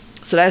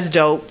 So that's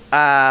dope.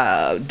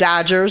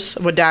 Dodgers.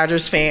 I'm a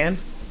Dodgers fan.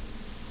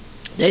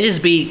 They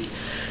just beat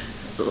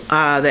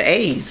the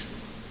A's.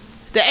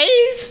 The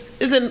A's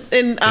is in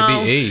They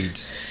beat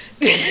AIDS.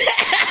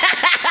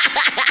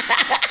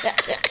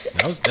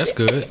 That's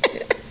good.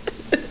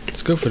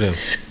 It's good for them.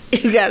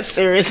 You guys,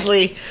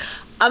 seriously,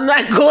 I'm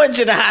not going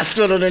to the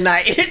hospital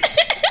tonight.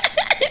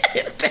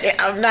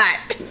 I'm not.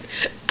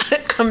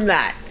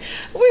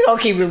 We're going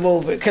to keep it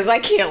moving because I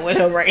can't with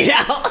him right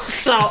now.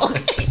 So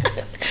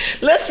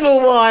let's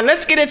move on.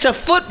 Let's get into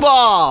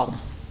football.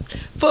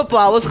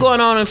 What's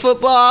going on in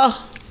football?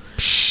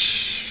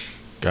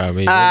 Got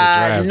me.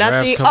 Draft.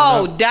 Nothing.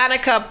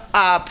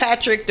 Danica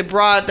Patrick, the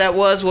broad that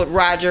was with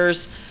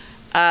Rodgers,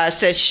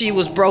 said she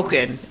was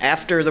broken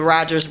after the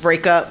Rodgers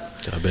breakup.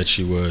 I bet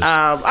she was.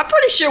 I'm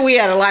pretty sure we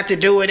had a lot to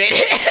do with it.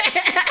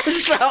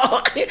 So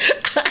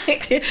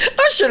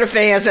I'm sure the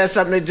fans had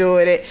something to do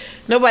with it.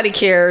 Nobody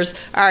cares.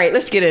 All right,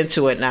 let's get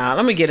into it now.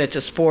 Let me get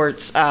into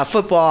sports,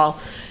 football,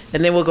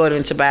 and then we'll go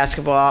into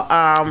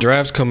basketball.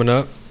 Draft's coming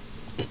up.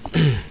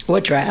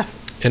 What draft?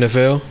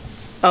 NFL.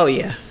 Oh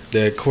yeah.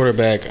 The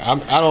quarterback.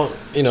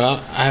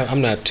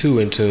 I'm not too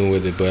in tune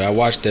with it, but I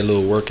watched that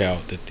little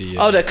workout that the.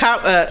 I was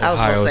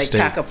going to say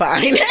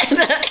cockapine.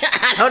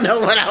 I don't know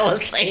what I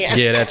was saying.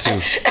 Yeah, that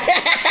too.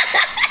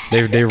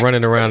 They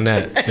running around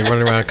that. They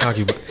running around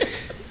cocky.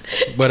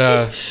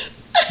 But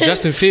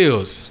Justin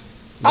Fields.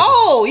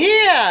 Oh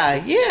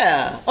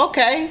yeah.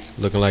 Okay.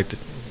 Looking like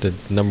the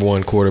number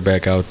one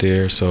quarterback out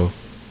there. So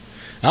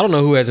I don't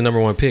know who has the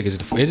number one pick. Is it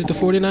the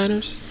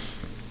 49ers?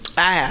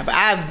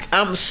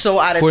 I'm so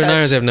out of touch.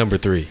 49ers have number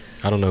 3.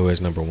 I don't know who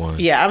has number 1.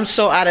 Yeah, I'm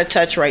so out of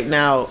touch right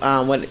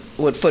now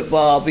with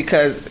football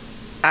because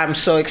I'm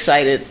so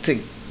excited to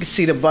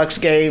see the Bucs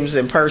games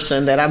in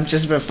person that I've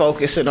just been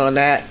focusing on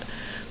that.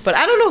 But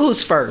I don't know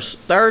who's first.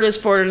 Third is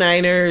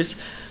 49ers.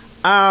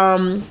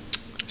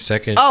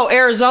 Second. Oh,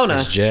 Arizona.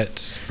 Is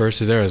Jets.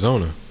 First is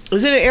Arizona.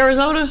 Is it in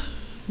Arizona?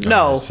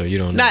 No. So you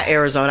don't know. Not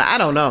Arizona. I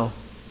don't know.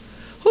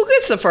 Who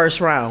gets the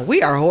first round?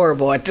 We are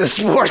horrible at this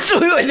sport, so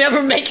we would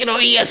never make it on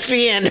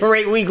ESPN the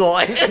rate we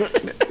going.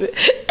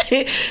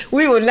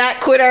 We will not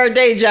quit our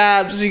day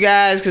jobs, you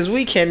guys, because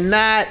we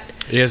cannot.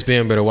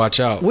 ESPN better watch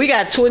out. We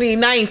got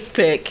 29th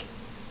pick.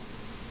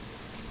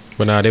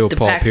 But nah, they will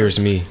Paul Pierce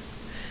me.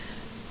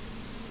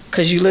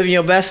 Because you living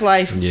your best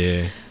life?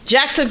 Yeah.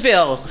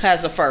 Jacksonville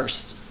has the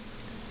first.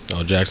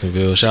 Oh,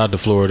 Jacksonville. Shout out to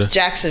Florida.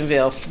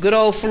 Jacksonville. Good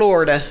old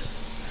Florida.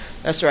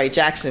 That's right,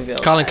 Jacksonville.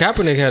 Colin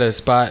Kaepernick had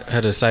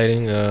a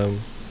sighting.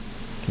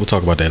 We'll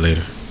talk about that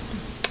later.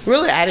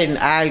 Really?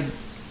 I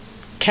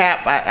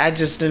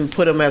just didn't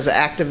put him as an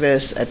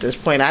activist at this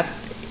point.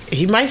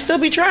 He might still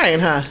be trying,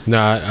 huh?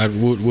 Nah,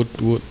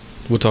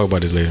 we'll talk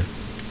about this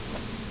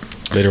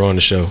later on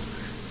the show.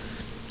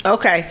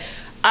 Okay.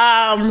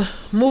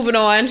 Moving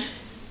on.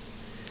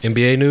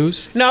 NBA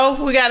news? No,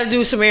 we got to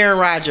do some Aaron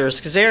Rodgers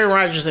because Aaron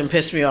Rodgers done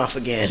pissed me off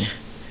again.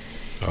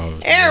 Oh,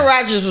 Aaron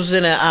Rodgers was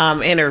in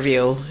an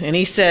interview, and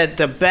he said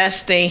the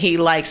best thing he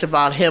likes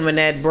about him and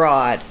Ed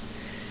Broad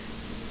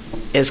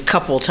is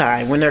couple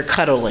time when they're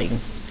cuddling.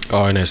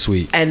 Oh, and that's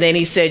sweet. And then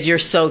he said, "You're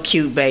so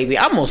cute, baby."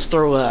 I almost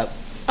threw up.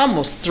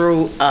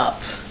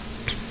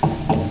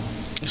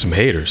 Some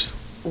haters.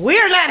 We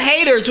are not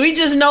haters. We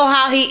just know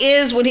how he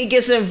is when he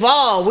gets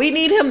involved. We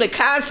need him to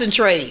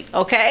concentrate,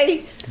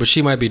 okay? But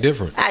she might be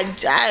different.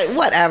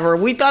 Whatever.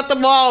 We thought the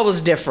ball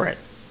was different.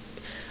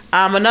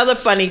 Another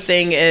funny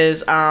thing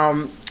is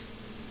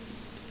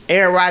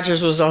Aaron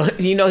Rodgers was on.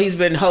 He's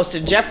been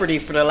hosting Jeopardy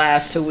for the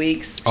last 2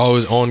 weeks. Oh,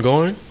 it's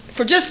ongoing?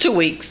 For just 2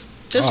 weeks.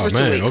 Just for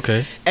 2 weeks.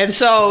 Okay. And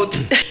so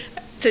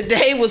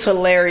today was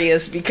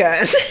hilarious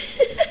because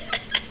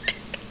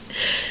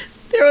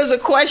there was a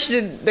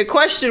question. The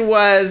question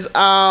was,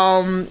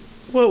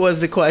 what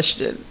was the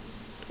question?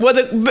 Well,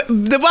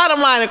 the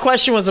bottom line, the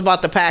question was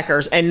about the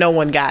Packers, and no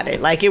one got it.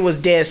 Like, it was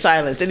dead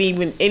silence.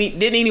 Didn't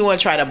anyone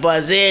try to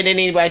buzz in? Didn't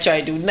anybody try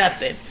to do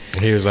nothing?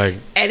 He was like,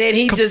 and then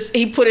he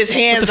put his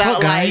hands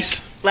out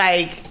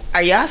like,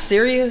 are y'all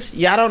serious?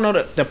 Y'all don't know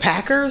the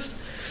Packers?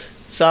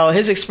 So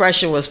his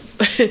expression was,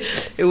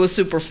 it was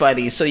super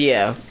funny. So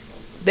yeah,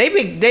 they've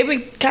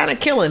been kind of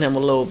killing him a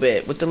little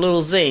bit with the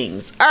little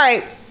zings. All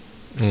right,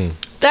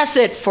 that's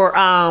it for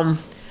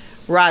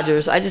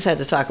Rodgers. I just had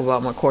to talk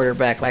about my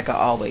quarterback like I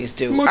always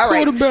do. My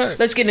quarterback.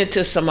 Let's get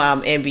into some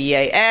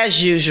NBA.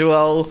 As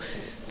usual,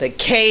 the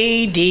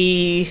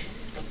KD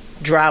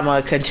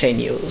drama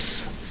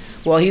continues.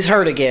 Well, he's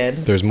hurt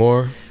again. There's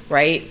more?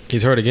 Right?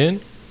 He's hurt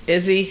again?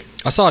 Is he?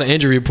 I saw the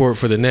injury report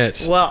for the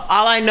Nets. Well,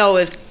 all I know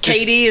is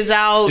KD is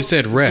out. It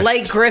said rest.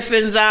 Blake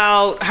Griffin's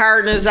out.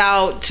 Harden is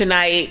out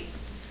tonight.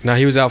 Now,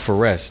 he was out for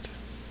rest.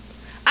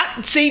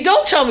 See,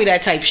 don't tell me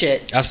that type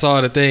shit. I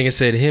saw the thing. It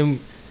said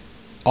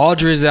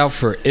Aldridge out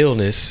for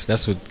illness.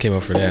 That's what came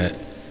up for that.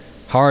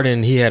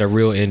 Harden, he had a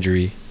real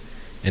injury.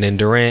 And then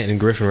Durant and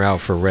Griffin were out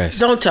for rest.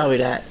 Don't tell me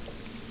that.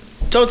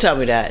 Don't tell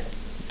me that.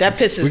 That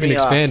pisses me off. We can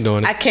expand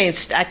on it. I can't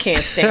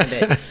stand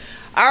it.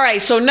 All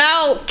right, so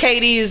now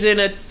KD is in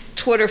a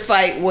Twitter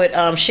fight with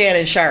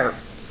Shannon Sharpe.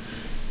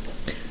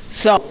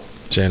 So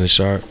Shannon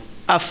Sharpe.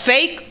 A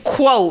fake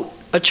quote,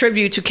 a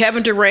tribute to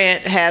Kevin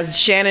Durant, has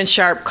Shannon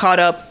Sharpe caught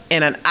up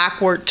in an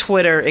awkward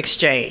Twitter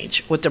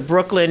exchange with the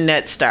Brooklyn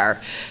Nets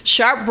star.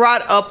 Sharpe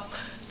brought up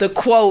the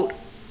quote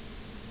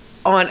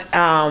on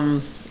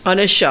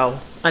his show,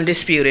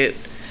 Undisputed,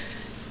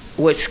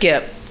 with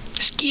Skip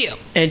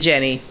and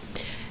Jenny.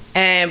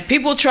 And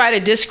people try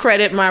to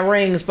discredit my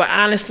rings, but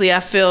honestly,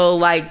 I feel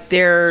like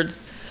they're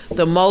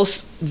the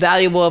most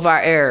valuable of our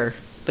era.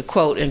 The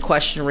quote in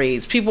question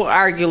reads, people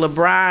argue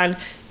LeBron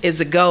is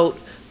the GOAT,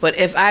 but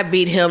if I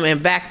beat him in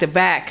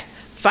back-to-back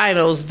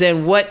finals,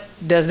 then what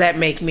does that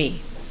make me?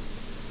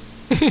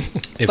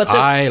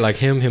 I like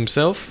him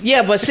himself?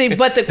 Yeah, but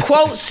the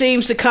quote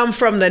seems to come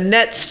from the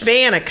Nets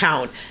fan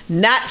account,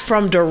 not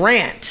from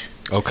Durant.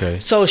 Okay.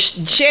 So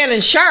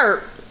Shannon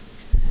Sharpe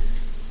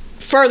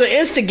further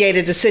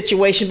instigated the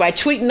situation by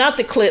tweeting out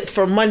the clip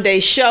from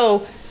Monday's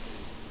show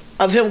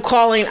of him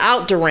calling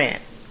out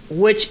Durant,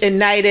 which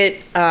ignited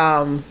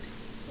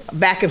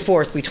back and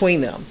forth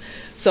between them.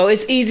 So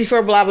it's easy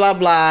for blah, blah,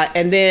 blah.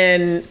 And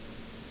then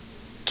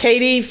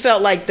KD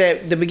felt like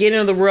the beginning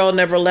of the world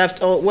never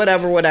left,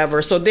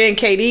 whatever. So then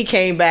KD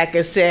came back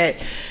and said,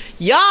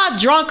 y'all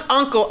drunk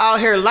uncle out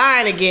here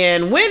lying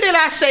again. When did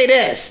I say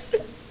this?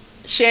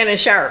 Shannon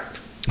Sharpe.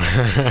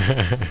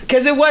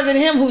 Because it wasn't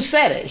him who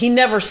said it. He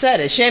never said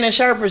it. Shannon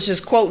Sharpe was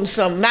just quoting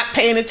not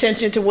paying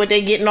attention to what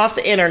they getting off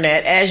the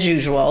internet as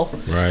usual,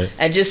 right?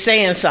 And just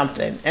saying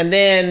something. And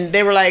then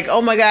they were like,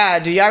 "Oh my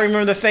God, do y'all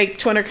remember the fake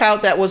Twitter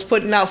account that was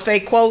putting out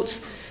fake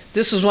quotes?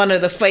 This was one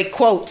of the fake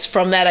quotes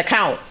from that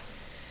account."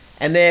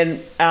 And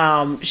then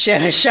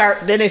Shannon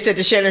Sharpe. Then they said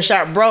to Shannon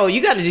Sharpe, "Bro, you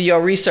got to do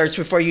your research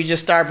before you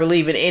just start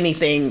believing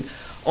anything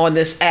on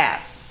this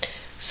app."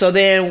 So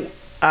then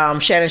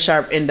Shannon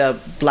Sharpe ended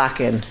up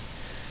blocking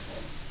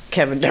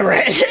Kevin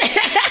Durant.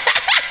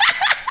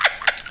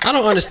 I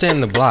don't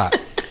understand the block.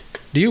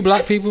 Do you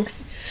block people?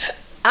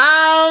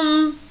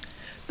 That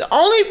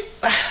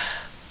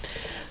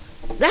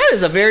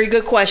is a very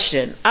good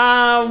question.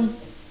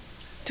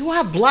 Do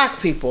I block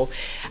people?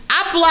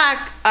 I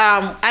block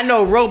I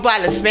know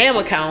robot and spam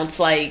accounts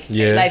like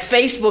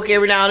Facebook.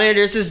 Every now and then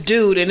there's this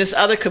dude and this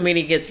other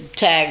comedian gets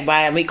tagged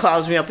by him. He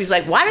calls me up. He's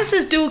like, why does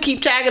this dude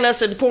keep tagging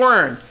us in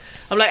porn?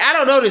 I'm like, I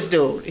don't know this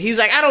dude. He's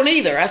like, I don't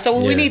either. I said,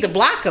 well, we need to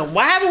block him.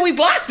 Why haven't we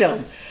blocked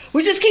him?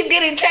 We just keep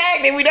getting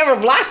tagged and we never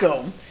block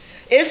him.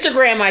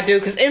 Instagram I do,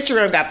 because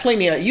Instagram got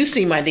plenty of, you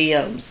see my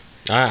DMs.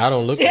 I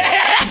don't look at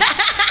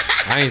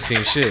it. I ain't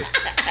seen shit.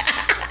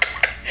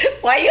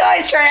 Why you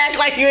always try to act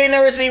like you ain't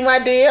never seen my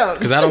DMs?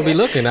 Because I don't be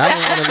looking. I don't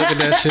want to look at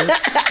that shit.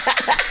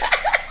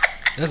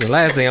 That's the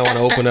last thing I want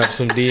to open up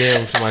some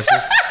DMs for my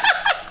sister.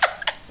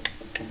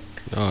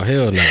 Oh,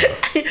 hell no.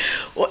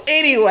 Well,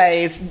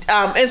 anyways,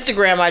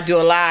 Instagram, I do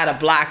a lot of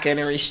blocking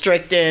and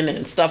restricting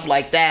and stuff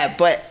like that.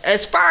 But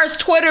as far as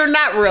Twitter,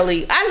 not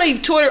really. I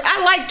leave Twitter.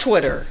 I like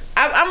Twitter.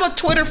 I'm a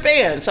Twitter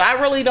fan, so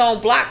I really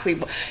don't block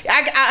people.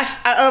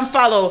 I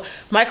unfollow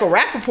Michael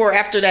Rappaport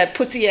after that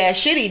pussy ass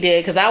shit he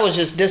did because I was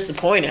just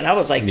disappointed. I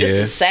was like, this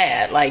is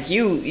sad. Like,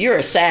 you're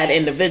a sad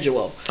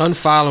individual.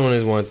 Unfollowing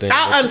is one thing.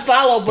 I'll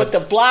unfollow, but the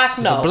block,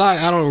 no. The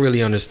block, I don't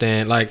really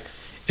understand. Like,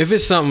 if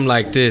it's something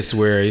like this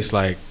where it's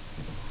like,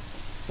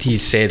 he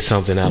said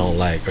something I don't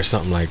like or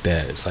something like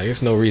that. It's like,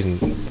 it's no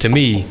reason. To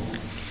me,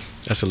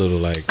 that's a little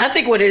like... I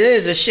think what it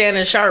is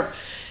Shannon Sharpe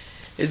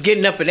is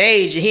getting up in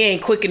age and he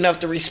ain't quick enough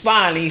to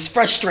respond. And he's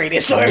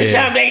frustrated. So every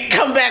time they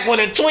come back with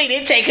a tweet,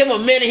 it take him a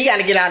minute. He got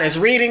to get out his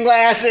reading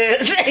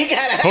glasses.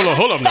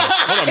 Hold up now.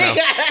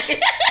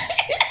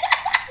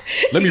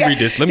 Let me read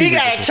this. He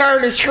got to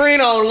turn the screen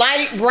on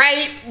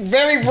bright,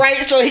 very bright,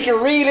 so he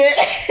can read it.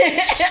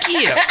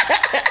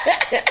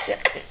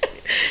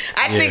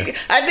 I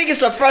think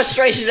it's a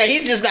frustration that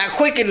he's just not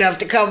quick enough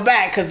to come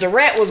back because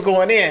Durant was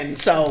going in.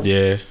 So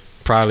yeah,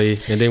 probably,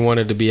 and they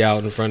wanted to be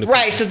out in front of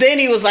right. people. So then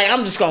he was like,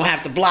 "I'm just gonna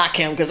have to block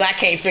him because I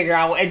can't figure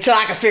out until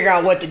I can figure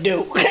out what to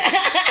do."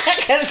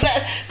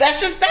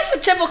 that's a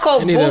typical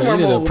boomer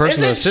move.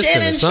 Isn't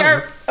Shannon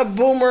Sharp a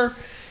boomer?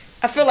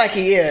 I feel like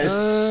he is.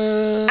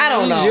 I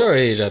don't know. He's your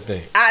age, I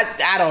think.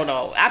 I don't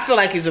know. I feel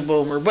like he's a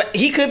boomer, but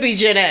he could be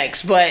Gen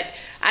X. But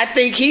I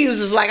think he was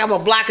just like, I'm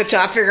gonna block it till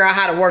I figure out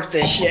how to work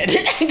this shit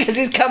because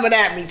he's coming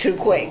at me too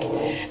quick.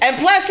 And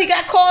plus, he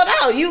got called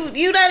out.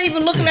 You not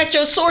even looking at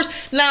your source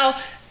now.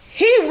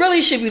 He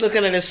really should be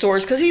looking at his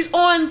source because he's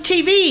on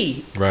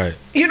TV. Right.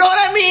 You know what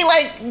I mean?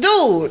 Like,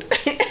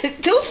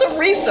 dude, do some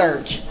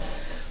research.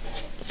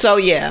 So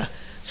yeah.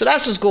 So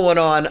that's what's going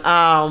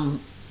on.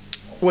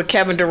 With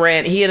Kevin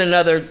Durant, he had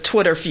another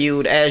Twitter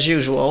feud as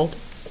usual.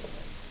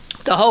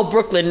 The whole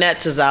Brooklyn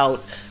Nets is out,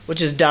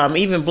 which is dumb.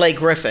 Even Blake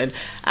Griffin,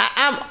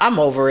 I'm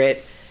over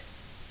it.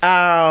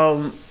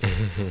 Are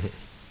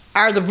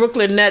the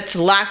Brooklyn Nets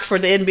locked for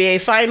the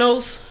NBA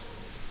Finals?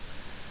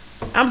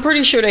 I'm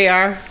pretty sure they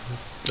are.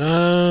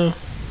 I'm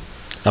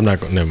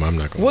not going. Never mind. I'm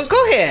not going. Well,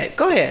 go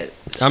ahead.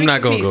 I'm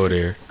not going to go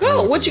there.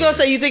 Go. What you gonna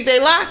say? You think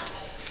they locked?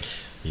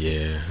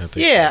 Yeah, I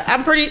think yeah, so.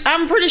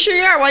 I'm pretty sure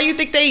you are. Why you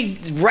think they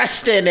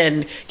resting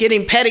and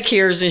getting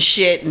pedicures and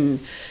shit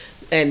and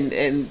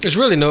it's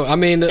really no. I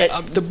mean,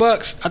 the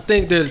Bucks. I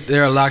think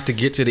they're locked to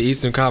get to the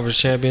Eastern Conference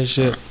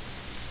Championship.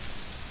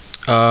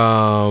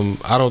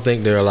 I don't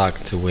think they're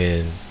locked to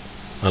win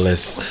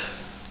unless.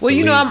 Well,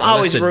 you know, I'm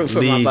always rooting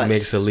for my Bucks.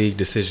 Makes a league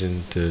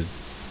decision to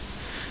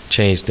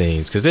change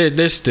things because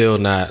they're still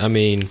not. I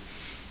mean,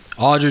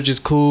 Aldridge is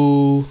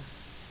cool.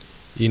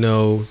 You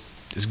know.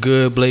 It's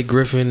good. Blake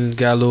Griffin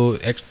got a little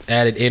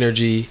added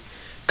energy.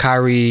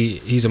 Kyrie,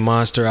 he's a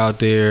monster out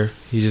there.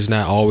 He's just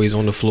not always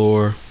on the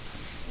floor.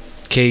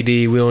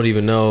 KD, we don't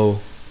even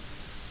know.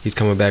 He's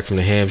coming back from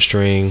the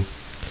hamstring.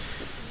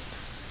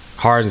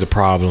 Harden's a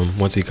problem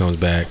once he comes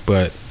back,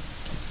 but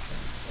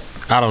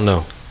I don't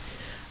know.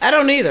 I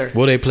don't either.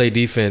 Will they play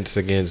defense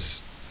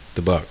against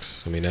the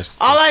Bucks? I mean, that's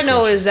all I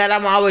know is that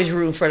I'm always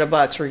rooting for the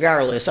Bucks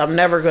regardless. I'm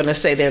never going to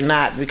say they're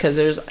not because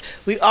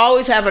we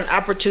always have an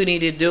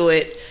opportunity to do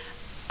it.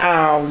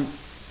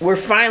 We're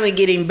finally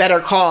getting better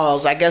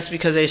calls, I guess,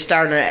 because they're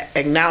starting to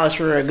acknowledge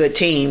we're a good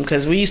team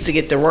because we used to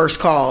get the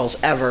worst calls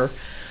ever.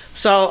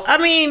 So, I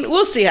mean,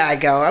 we'll see how it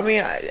go. I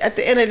mean, at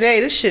the end of the day,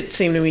 this shit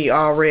seemed to me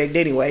all rigged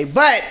anyway,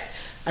 but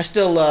I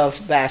still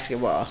love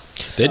basketball.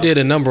 So. They did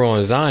a number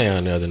on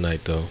Zion the other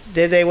night, though.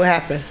 Did they? What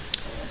happened?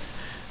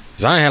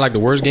 Zion had like the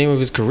worst game of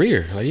his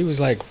career. Like he was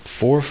like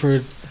 4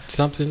 for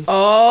something.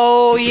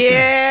 Oh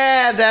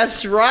yeah,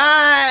 that's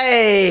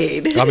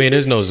right. I mean,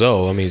 there's no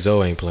Zoe. I mean,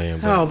 Zoe ain't playing.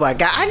 But. Oh my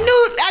God, I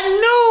knew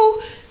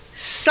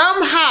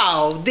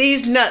somehow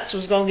these nuts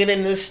was gonna get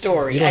in this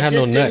story. You don't have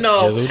no nuts,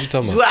 Jezza. What you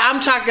talking about? Well,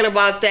 I'm talking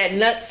about that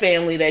nut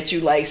family that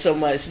you like so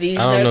much. These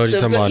I don't nuts, know what you're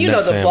talking about. You know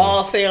nut the family.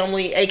 Ball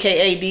family,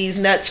 aka these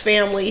nuts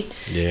family.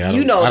 Yeah,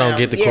 I don't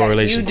get the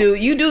correlation.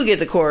 You do get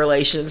the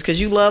correlations because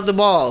you love the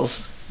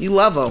Balls. You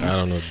love them. I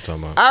don't know what you're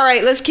talking about. All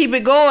right, let's keep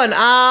it going.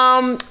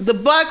 The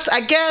Bucks,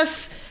 I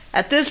guess.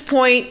 At this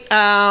point,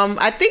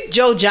 I think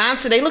Joe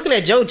Johnson. They looking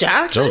at Joe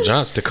Johnson. Joe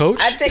Johnson, the coach.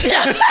 I think.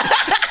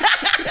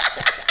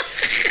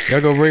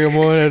 Y'all gonna bring him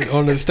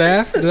on the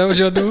staff? Is that what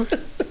y'all doing?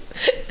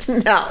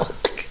 No.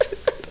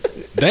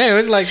 Damn,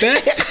 it's like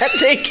that. I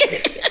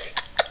think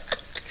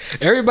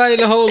everybody in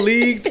the whole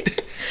league.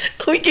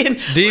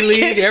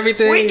 D-League,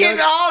 everything. We get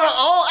all the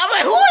old. I'm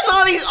like, who is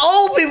all these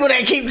old people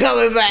that keep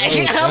coming back?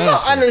 I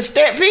don't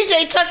understand.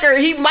 PJ Tucker,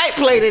 he might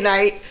play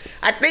tonight.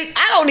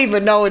 I don't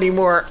even know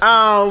anymore.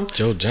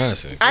 Joe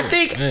Johnson. I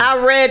think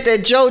I read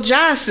that Joe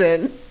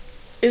Johnson.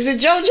 Is it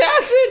Joe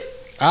Johnson?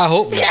 I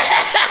hope not.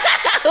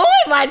 Who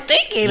am I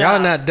thinking Y'all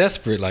of? not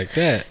desperate like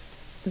that.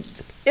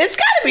 It's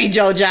got to be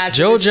Joe Johnson.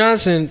 Joe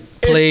Johnson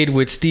played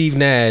with Steve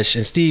Nash,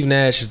 and Steve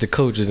Nash is the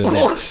coach of the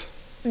Nets.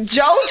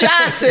 Joe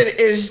Johnson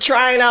is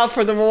trying out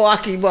for the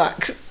Milwaukee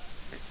Bucks.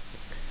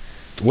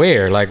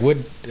 Where? Like what?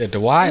 At the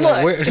Y? Look,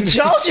 like where?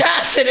 Joe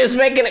Johnson is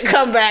making a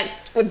comeback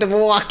with the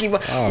Milwaukee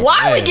Bucks. Oh, why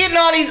man. are we getting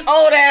all these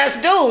old ass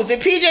dudes?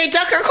 Did PJ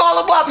Tucker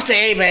call him up and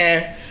say, "Hey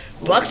man,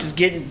 Bucks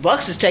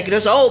is taking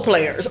us old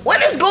players"?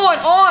 What is going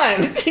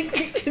on?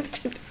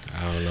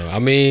 I don't know. I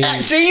mean,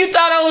 see, you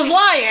thought I was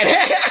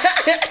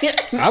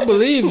lying. I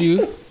believe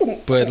you,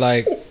 but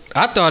like,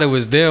 I thought it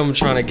was them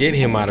trying to get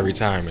him out of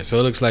retirement. So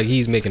it looks like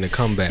he's making a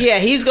comeback. Yeah,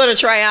 he's gonna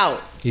try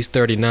out. He's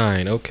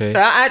 39. Okay.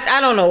 I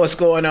don't know what's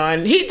going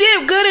on. He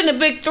did good in the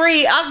Big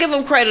Three. I'll give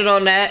him credit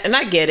on that, and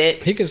I get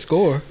it. He can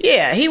score.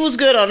 Yeah, he was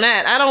good on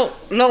that. I don't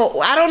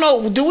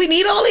know. Do we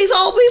need all these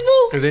old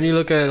people? And then you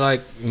look at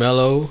like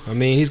Melo. I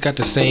mean, he's got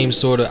the same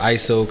sort of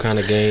ISO kind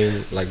of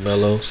game like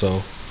Melo.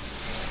 So,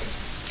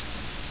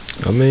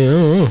 I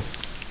mean,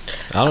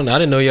 I don't know. I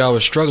didn't know y'all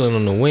was struggling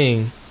on the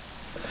wing.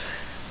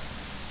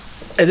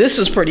 This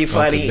was pretty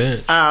funny.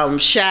 bench.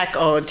 Shaq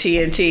on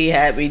TNT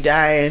had me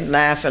dying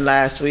laughing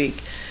last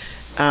week.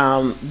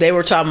 They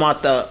were talking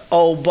about the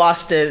old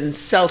Boston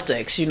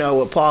Celtics,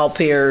 with Paul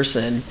Pierce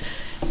and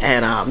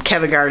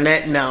Kevin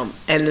Garnett and them.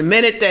 And the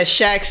minute that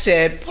Shaq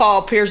said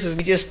Paul Pierce,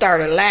 he just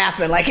started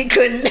laughing like he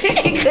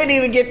couldn't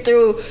even get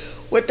through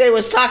what they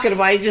was talking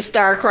about. He just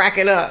started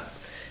cracking up.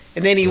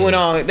 And then he went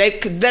on.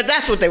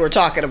 That's what they were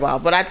talking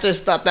about. But I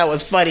just thought that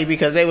was funny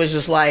because they was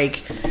just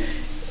like,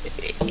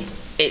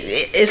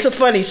 it's a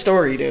funny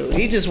story, dude.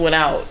 He just went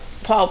out.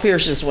 Paul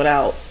Pierce just went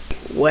out.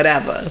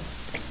 Whatever.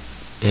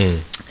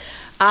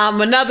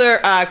 Another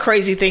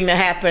crazy thing that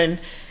happened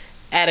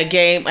at a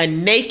game, a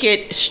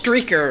naked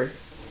streaker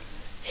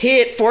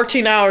hid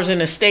 14 hours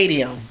in a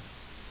stadium,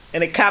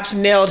 and the cops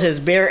nailed his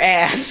bare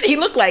ass. He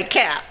looked like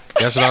Cap.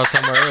 That's what I was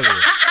talking about earlier.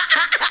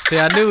 See,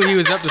 I knew he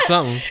was up to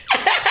something.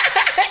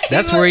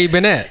 That's where he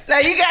been at. Now,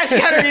 you guys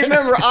got to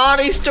remember, all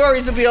these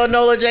stories will be on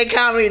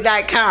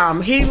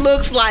NolaJComedy.com. He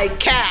looks like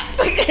Cap.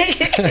 When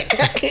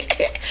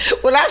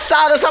I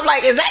saw this, I'm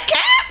like, is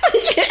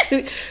that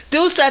Cap?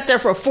 Dude sat there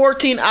for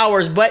 14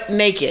 hours butt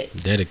naked.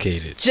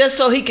 Dedicated. Just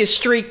so he could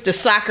streak the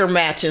soccer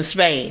match in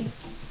Spain.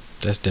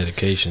 That's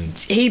dedication.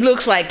 He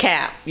looks like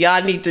Cap.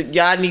 Y'all need to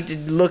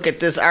look at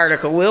this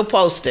article. We'll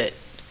post it.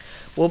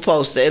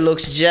 It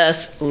looks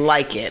just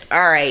like it.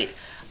 All right.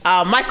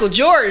 Michael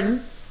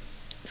Jordan.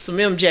 Some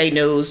MJ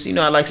news.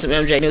 I like some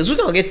MJ news. We're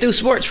going to get through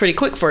sports pretty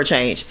quick for a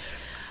change.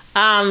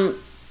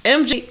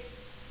 MJ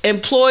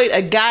employed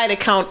a guy to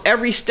count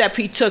every step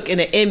he took in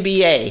the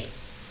NBA.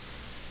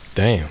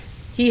 Damn.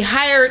 He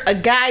hired a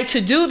guy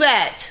to do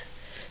that.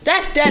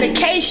 That's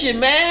dedication,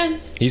 man.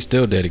 He's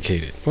still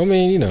dedicated. I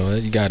mean,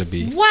 you got to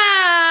be.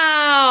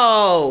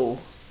 Wow.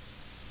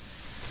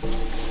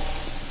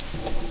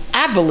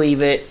 I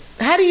believe it.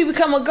 How do you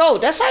become a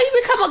GOAT? That's how you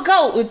become a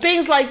GOAT, with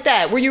things like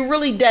that, where you're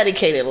really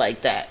dedicated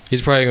like that. He's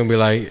probably going to be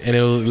like, and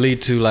it'll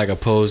lead to like a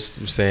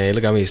post saying,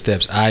 look how many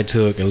steps I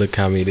took and look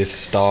how many this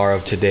star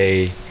of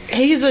today.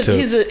 He's a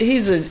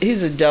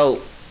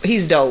dope.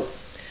 He's dope.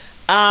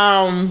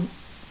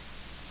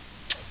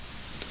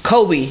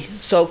 Kobe.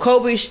 So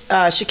Kobe,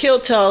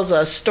 Shaquille tells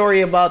a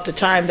story about the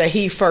time that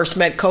he first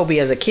met Kobe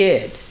as a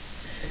kid.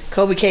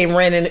 Kobe came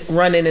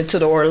running into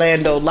the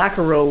Orlando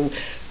locker room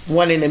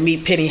wanting to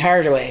meet Penny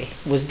Hardaway,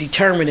 was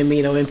determined to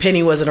meet him, and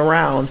Penny wasn't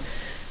around.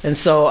 And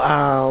so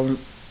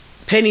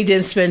Penny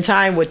didn't spend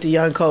time with the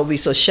young Kobe,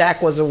 so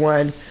Shaq was the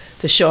one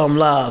to show him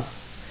love.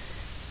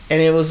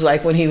 And it was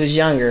like when he was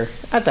younger.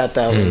 I thought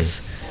that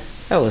was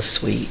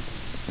sweet.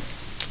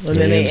 And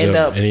then they end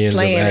up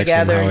playing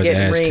together and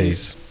getting rings.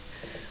 Tastes.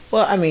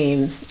 Well, I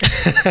mean,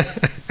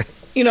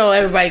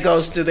 everybody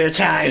goes through their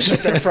times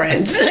with their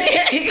friends.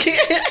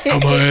 How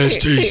my ass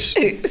tastes.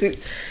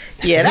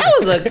 Yeah,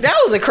 that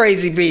was a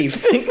crazy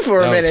beef for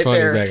a minute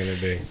there. Back in the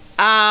day.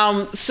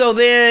 So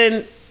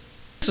then,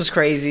 this was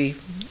crazy.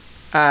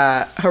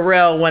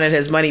 Harrell wanted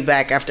his money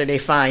back after they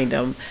fined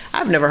him.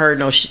 I've never heard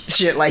no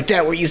shit like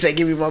that where you say,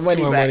 "Give me my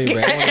money back."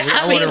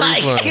 I mean,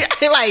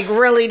 like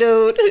really,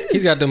 dude.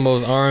 He's got the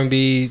most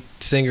R&B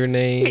singer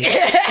name.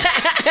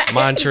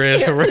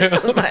 Montrez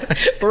Harrell.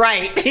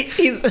 Right.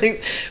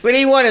 But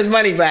he want his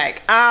money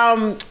back.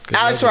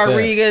 Alex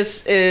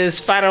Rodriguez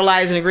is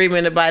finalizing an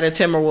agreement to buy the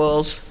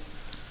Timberwolves.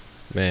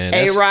 Man,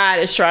 A-Rod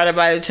is trying to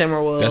buy the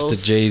Timberwolves. That's the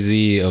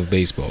Jay-Z of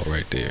baseball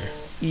right there.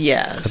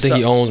 Yeah. I think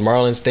he owns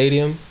Marlins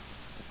Stadium.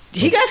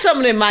 He got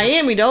something in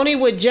Miami, don't he,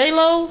 with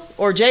J-Lo?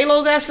 Or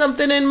J-Lo got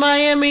something in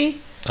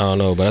Miami? I don't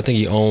know, but I think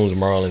he owns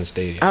Marlins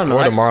Stadium. I don't know.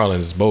 Or the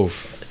Marlins,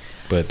 both.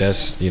 But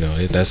that's.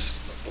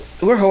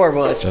 We're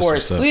horrible at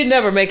sports. We'd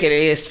never make it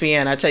at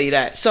ESPN, I tell you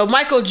that. So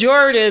Michael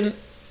Jordan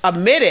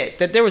admitted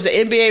that there was an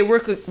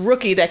NBA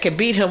rookie that could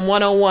beat him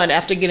one-on-one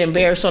after getting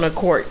embarrassed on a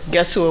court.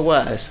 Guess who it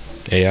was?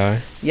 AI?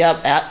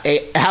 Yep,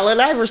 Allen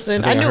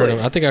Iverson. I knew it.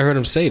 I think I heard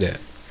him say that.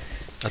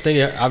 I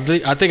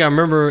think I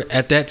remember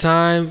at that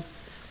time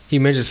he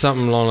mentioned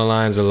something along the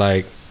lines of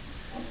like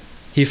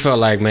he felt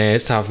like, man,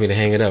 it's time for me to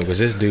hang it up because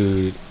this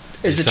dude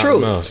is the something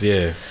truth. else.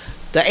 Yeah,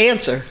 the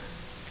answer.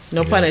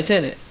 No pun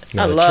intended.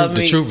 No,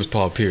 the truth was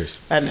Paul Pierce.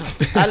 I know.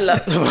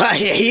 Yeah,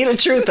 he the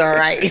truth, all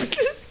right.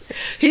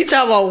 He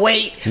talking about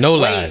wait. No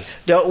lies.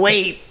 Don't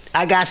wait.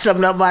 I got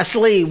something up my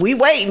sleeve. We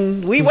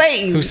waiting.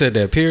 Who said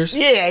that, Pierce?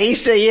 Yeah, he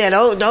said, yeah,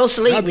 don't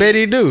sleep. I bet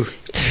he do.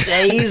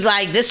 And he's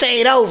like, this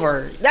ain't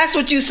over. That's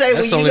what you say.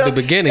 That's when only the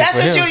beginning for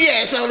him.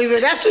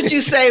 That's what you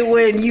say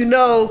when you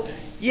know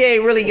you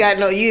ain't really got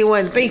you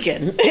wasn't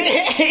thinking.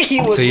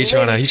 So he's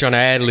trying to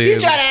ad lib. He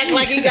trying to act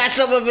like he got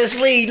something up his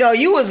sleeve. No,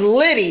 you was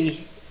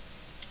litty.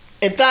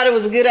 and thought it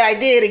was a good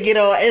idea to get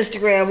on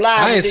Instagram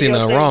Live. I ain't seen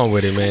nothing wrong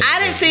with it, man. I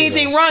didn't see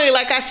anything wrong.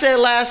 Like I said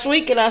last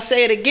week, and I'll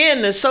say it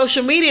again, the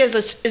social media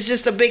is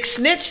just a big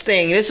snitch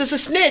thing. It's just a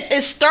snitch.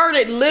 It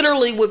started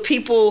literally with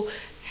people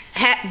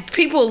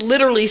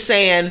literally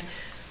saying,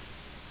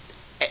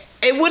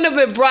 it wouldn't have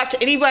been brought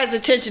to anybody's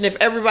attention if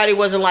everybody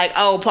wasn't like,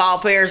 oh, Paul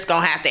Pierce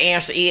going to have to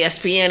answer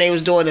ESPN. They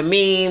was doing the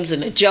memes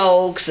and the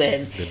jokes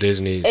and the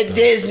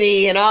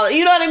Disney and all.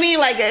 You know what I mean?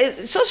 Like,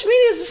 social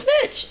media is a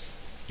snitch.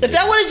 If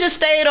that would have just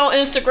stayed on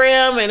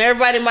Instagram and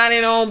everybody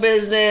minding their own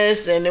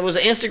business and it was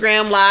an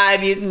Instagram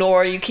Live, you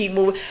ignore it, you keep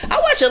moving. I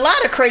watch a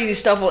lot of crazy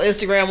stuff on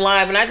Instagram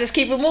Live and I just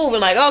keep it moving.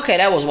 Like, okay,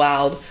 that was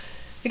wild.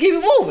 You keep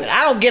it moving.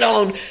 I don't get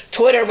on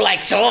Twitter and be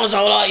like,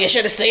 so-and-so, you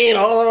should have seen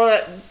all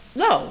that.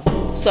 No.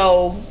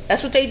 So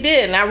that's what they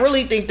did, and I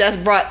really think that's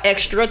brought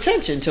extra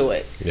attention to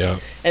it. Yeah.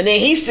 And then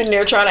he's sitting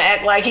there trying to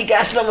act like he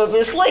got some of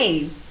his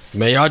sleeve.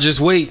 Man, y'all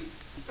just wait.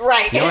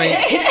 Right.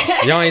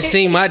 Y'all ain't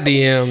seen my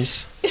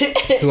DMs.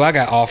 Who I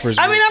got offers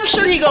with. I mean, I'm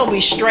sure he gonna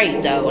be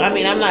straight though. I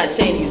mean, I'm not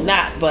saying he's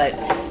not, but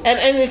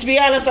and to be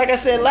honest, like I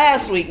said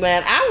last week,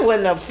 man, I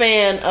wasn't a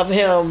fan of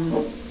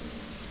him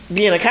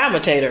being a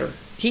commentator.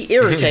 He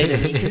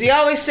irritated me because he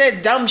always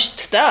said dumb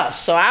stuff.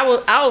 So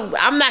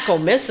I'm not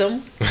gonna miss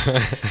him. How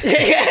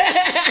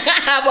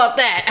about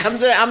that?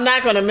 I'm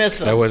not gonna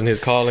miss him. That wasn't his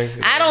calling.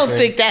 I don't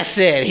think that's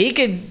it. He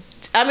could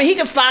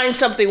find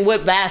something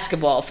with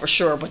basketball for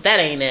sure, but that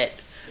ain't it.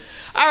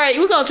 All right,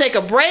 we're gonna take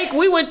a break.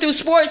 We went through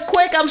sports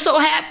quick. I'm so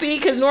happy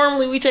because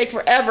normally we take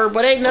forever,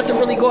 but ain't nothing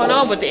really going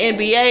on. But the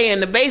NBA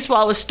and the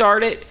baseball has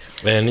started.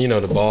 And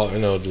the ball,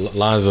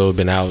 Lonzo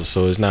been out,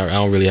 so it's not. I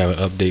don't really have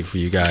an update for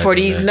you guys for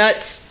these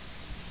nuts.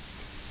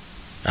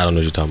 I don't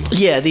know what you're talking about.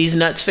 Yeah, these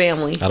nuts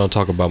family. I don't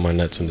talk about my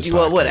nuts in this podcast.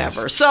 Well,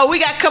 whatever. So we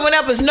got coming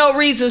up is No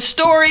Reason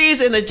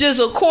Stories in the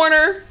Jizzle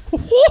Corner.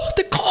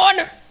 The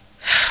corner.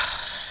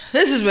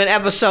 This has been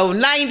episode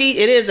 90.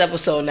 It is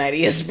episode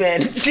 90. It's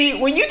been. See,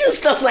 when you do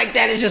stuff like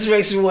that, it just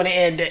makes me want to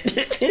end it.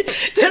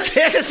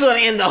 I just want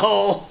to end the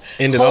whole.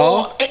 End it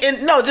all?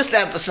 No, just the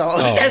episode.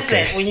 Oh, that's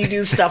okay. it. When you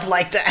do stuff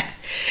like that.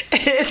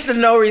 It's the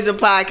No Reason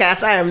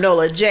Podcast. I am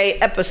Nola J,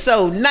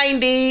 episode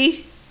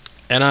 90.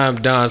 And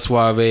I'm Don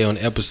Suave on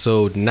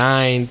episode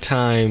 9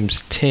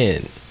 times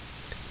 10.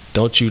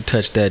 Don't you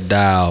touch that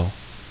dial.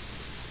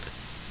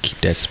 Keep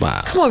that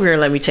smile. Come over here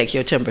and let me take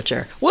your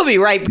temperature. We'll be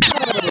right back.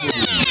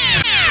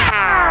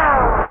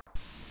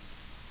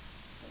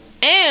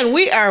 And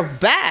we are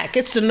back.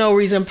 It's the No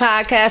Reason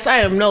Podcast. I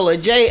am Nola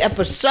J,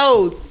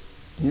 episode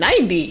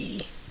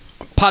 90.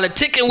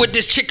 Politicking with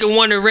this chicken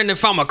wondering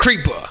if I'm a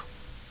creeper.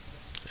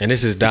 And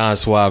this is Don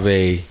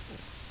Suave.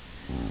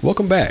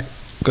 Welcome back.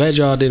 Glad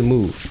y'all didn't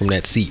move from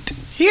that seat.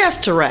 He has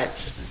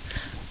Tourette's.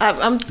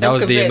 I'm that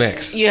was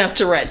convinced. DMX. You have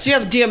Tourette's. You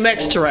have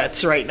DMX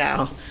Tourette's right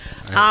now.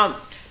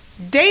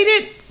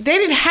 They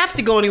didn't have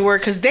to go anywhere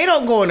because they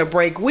don't go on a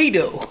break. We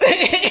do.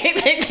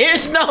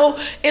 There's no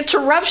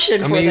interruption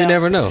for them. I mean, you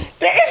never know.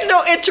 There is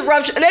no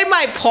interruption. They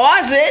might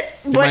pause it.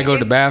 They might go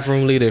to the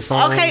bathroom, leave their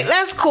phone. Okay,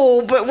 that's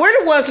cool. But we're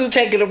the ones who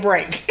taking a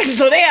break.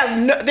 So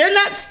they're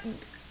not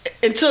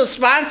until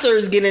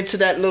sponsors get into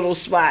that little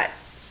spot.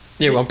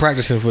 Yeah, well, I'm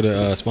practicing for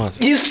the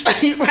sponsor. You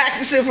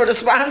practicing for the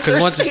sponsors?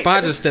 Because once the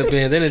sponsors step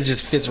in, then it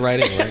just fits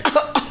right in, right?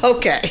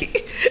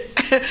 Okay.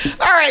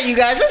 All right, you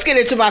guys, let's get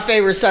into my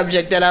favorite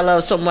subject that I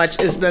love so much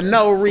is the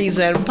No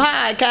Reason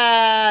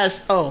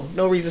Podcast. Oh,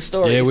 No Reason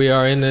Stories. Yeah, we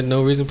are in the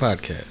No Reason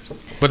Podcast.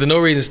 But the No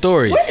Reason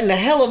Stories. What in the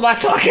hell am I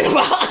talking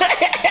about?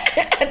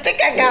 I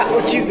think I got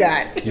what you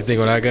got. You think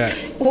what I got?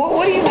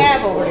 What do you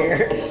have over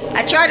there?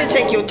 I tried to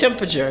take your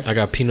temperature. I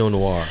got Pinot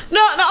Noir.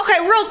 No,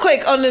 okay, real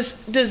quick on this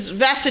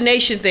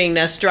vaccination thing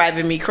that's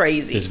driving me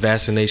crazy. This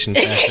vaccination.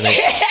 Are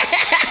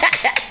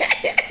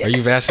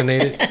you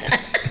vaccinated?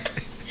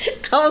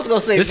 I was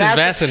gonna say this is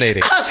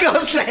fascinating. I was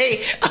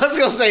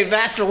gonna say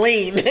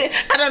Vaseline.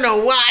 I don't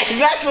know why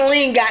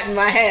Vaseline got in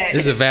my head.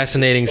 This is a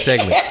fascinating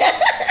segment.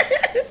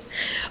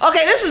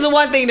 Okay, this is the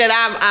one thing that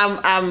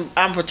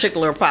I'm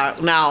particular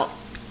about. Now,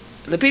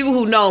 the people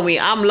who know me,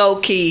 I'm low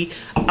key.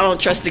 I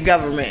don't trust the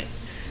government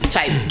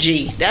type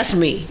G. That's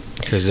me.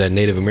 Because that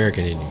Native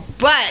American in you.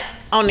 But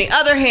on the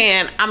other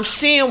hand, I'm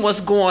seeing what's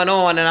going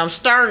on, and I'm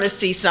starting to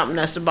see something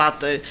that's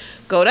about to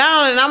go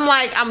down, and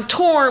I'm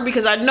torn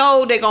because I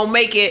know they're gonna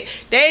make it.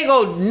 They ain't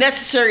gonna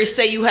necessarily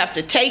say you have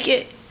to take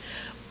it,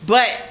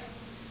 but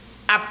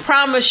I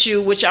promise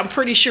you, which I'm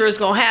pretty sure is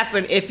gonna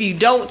happen, if you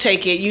don't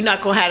take it, you're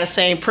not gonna have the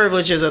same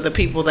privileges of the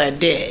people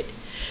that did.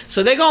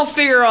 So they're gonna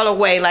figure out a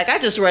way. Like I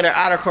just read an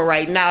article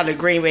right now, the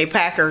Green Bay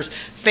Packers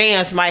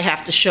fans might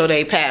have to show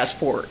their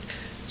passport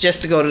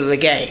just to go to the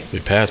game.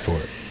 Your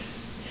passport.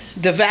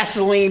 The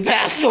Vaseline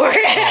passport.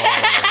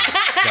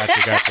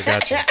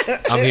 Gotcha.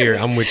 I'm here.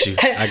 I'm with you.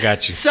 I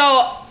got you.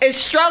 So it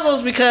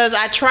struggles because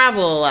I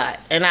travel a lot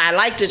and I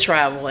like to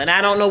travel and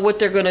I don't know what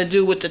they're going to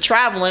do with the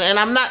traveling, and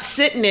I'm not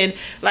sitting in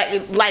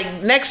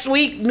like next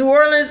week, New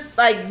Orleans,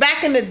 like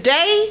back in the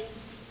day.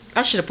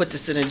 I should have put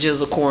this in a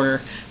Jizzle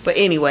Corner. But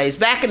anyways,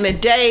 back in the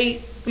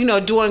day,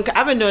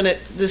 I've been doing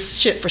this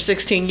shit for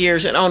 16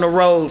 years and on the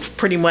road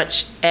pretty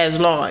much as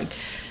long.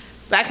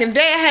 Back in the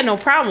day, I had no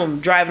problem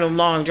driving them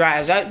long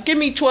drives. Give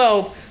me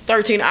 12,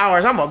 13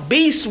 hours. I'm a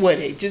beast with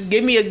it. Just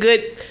give me a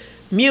good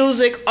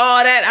music,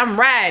 all that. I'm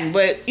riding.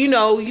 But, you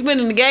know, you've been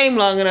in the game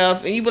long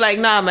enough, and you be like,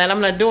 nah, man,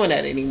 I'm not doing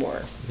that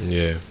anymore.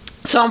 Yeah.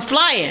 So I'm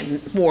flying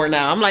more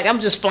now.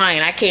 I'm just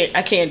flying. I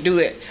can't do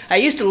it. I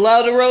used to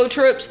love the road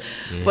trips,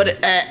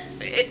 but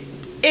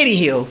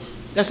anywho,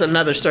 that's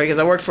another story because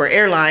I worked for an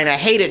airline. I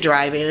hated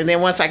driving, and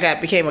then once I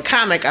became a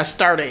comic, I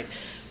started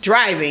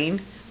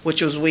driving,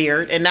 which was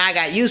weird, and now I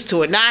got used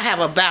to it. Now I have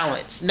a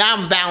balance. Now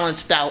I'm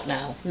balanced out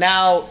now.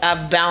 Now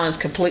I've balanced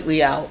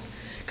completely out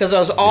because I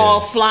was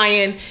all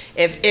flying.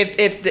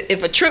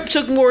 If a trip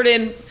took more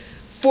than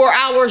 4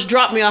 hours,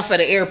 drop me off at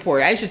the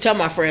airport. I used to tell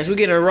my friends, we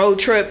get on a road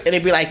trip and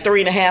it'd be like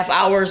 3.5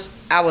 hours.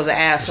 I was an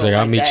asshole. Like,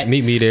 I'll meet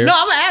me there. No,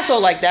 I'm an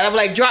asshole like that. I'm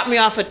like, drop me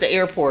off at the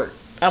airport.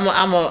 I'm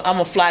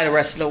a fly the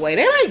rest of the way.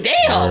 They're like,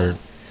 damn. Word.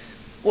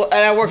 Well, and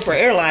I work for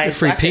airlines.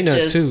 Free so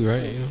peanuts too,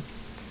 right? You know?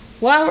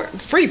 Well,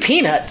 free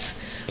peanuts.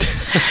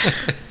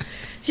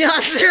 You know,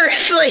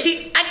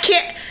 seriously, I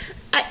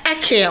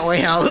can't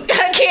win.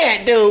 I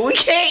can't, dude. We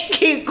can't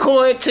keep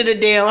going to the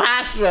damn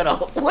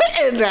hospital. What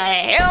in the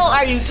hell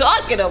are you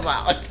talking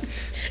about?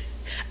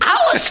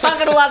 I was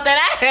talking about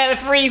that I had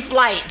free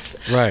flights.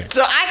 Right.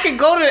 So I could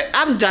go to,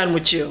 I'm done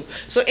with you.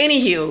 So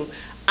anywho,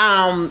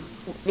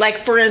 like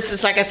for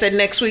instance, like I said,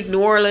 next week,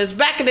 New Orleans.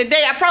 Back in the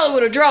day, I probably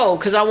would have drove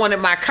because I wanted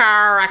my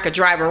car. I could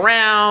drive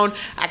around.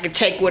 I could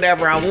take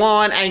whatever I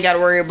want. I ain't got to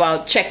worry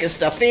about checking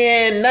stuff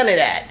in. None of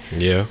that.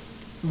 Yeah.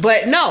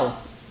 But no,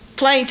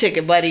 plane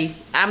ticket, buddy.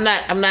 I'm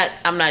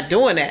not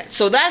doing that.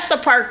 So that's the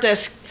part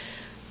that's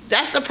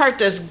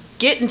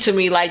getting to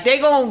me. Like they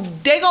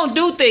gonna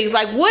do things.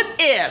 Like what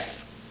if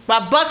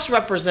my Bucks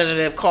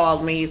representative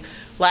called me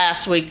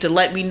last week to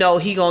let me know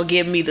he gonna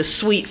give me the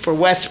suite for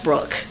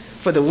Westbrook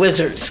for the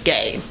Wizards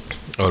game.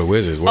 Oh, the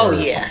Wizards. Word.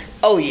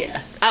 Oh yeah.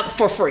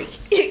 For free.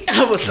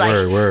 I was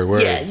like,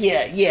 word.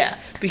 Yeah.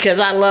 Because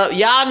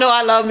y'all know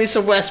I love me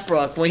some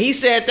Westbrook. When he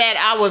said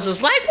that, I was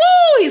just like,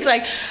 woo. He's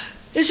like,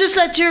 it's just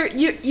that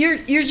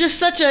you're just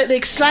such an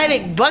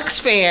excited Bucks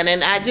fan,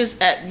 and I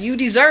just you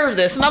deserve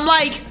this. And I'm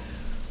like,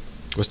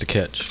 what's the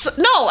catch?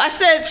 No, I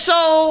said,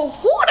 so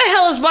who the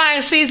hell is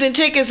buying season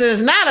tickets and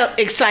is not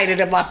excited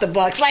about the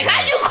Bucks? Like,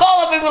 how you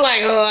call up and be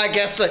like, oh, I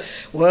guess,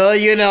 well,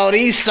 you know,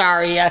 he's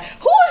sorry.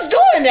 Who is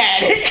doing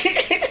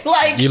that?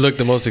 Like, you look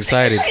the most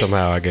excited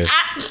somehow, I guess.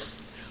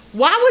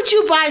 Why would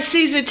you buy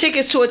season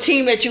tickets to a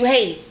team that you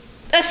hate?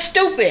 That's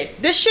stupid.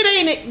 This shit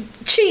ain't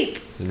cheap.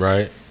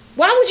 Right.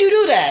 Why would you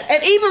do that?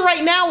 And even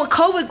right now with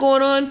COVID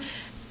going on,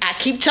 I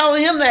keep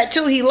telling him that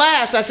too. He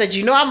laughs. I said,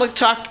 you know, I'm gonna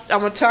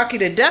talk you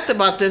to death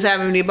about this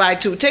having me buy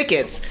 2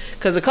 tickets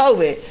because of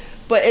COVID.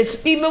 But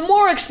it's even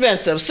more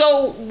expensive.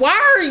 So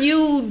why are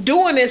you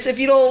doing this if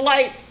you don't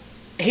like?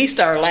 He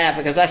started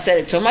laughing because I said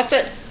it to him. I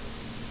said,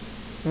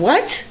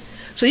 what?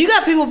 So you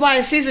got people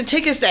buying season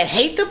tickets that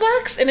hate the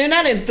Bucks and they're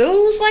not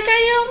enthused like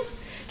I am?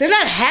 They're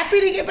not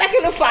happy to get back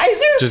into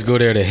Pfizer? Just go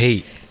there to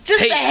hate.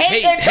 Just to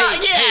hate and talk.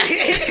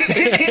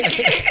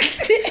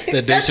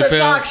 Yeah. That's to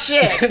talk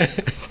shit.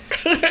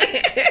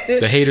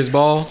 The haters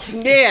ball.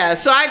 Yeah,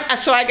 so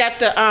I got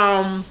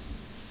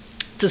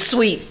the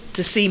suite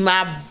to see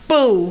my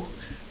boo.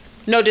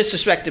 No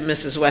disrespect to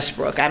Mrs.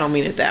 Westbrook. I don't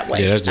mean it that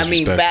way. Yeah, that's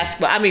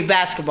disrespectful. I mean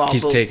basketball.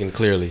 He's boo. taken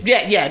clearly.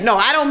 Yeah. No,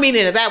 I don't mean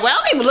it that way. I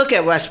don't even look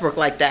at Westbrook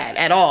like that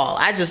at all.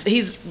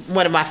 He's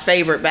one of my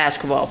favorite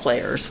basketball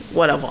players.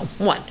 One of them.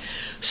 One.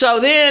 So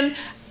then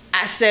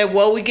I said,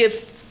 well, we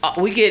get.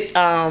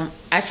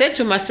 I said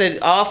to him, I said,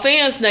 all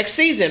fans next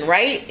season,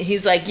 right?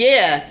 He's like,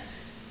 yeah.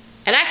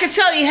 And I could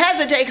tell he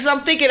hesitated because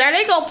I'm thinking, are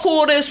they going to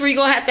pull this where you're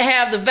going to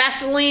have the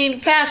Vaseline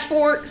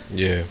passport?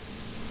 Yeah.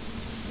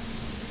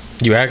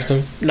 You asked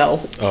him?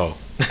 No. Oh.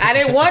 I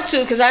didn't want to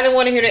because I didn't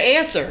want to hear the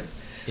answer.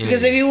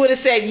 Because if you would have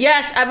said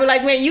yes, I'd be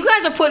like, man, you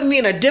guys are putting me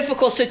in a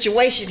difficult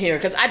situation here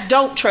because I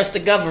don't trust the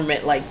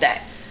government like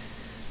that.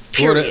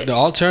 Period. Well, the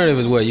alternative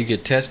is what? You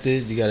get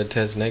tested, you got to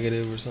test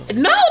negative or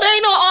something? No, there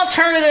ain't no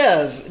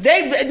alternative.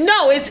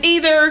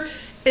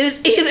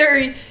 It's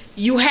either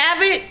you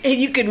have it and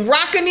you can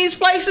rock in these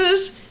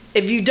places.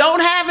 If you don't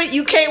have it,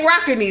 you can't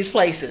rock in these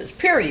places.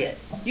 Period.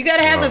 You got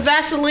to have the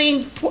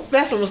Vaseline. That's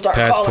what I'm gonna start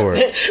calling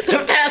it. The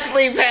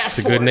Vaseline passport. It's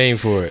a good name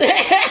for it.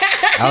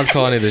 I was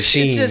calling it a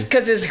sheen. It's just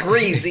because it's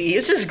greasy.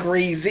 It's just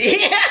greasy.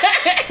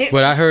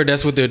 But I heard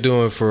that's what they're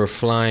doing for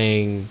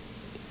flying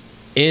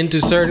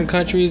into certain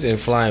countries and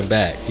flying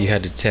back. You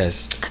had to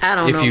test. I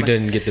don't know. If you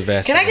didn't get the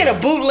Vaseline. Can I get a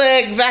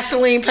bootleg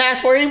Vaseline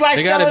passport?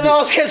 Anybody selling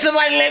those? Can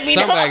somebody let me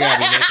know? Somebody got to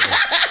be making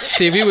it.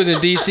 See, if he was in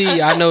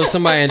D.C., I know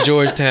somebody in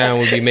Georgetown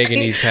would be making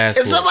these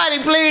passports. If somebody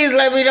please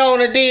let me know on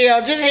the deal,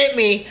 just hit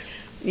me.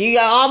 You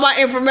got all my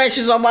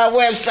information on my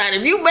website.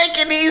 If you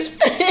making these...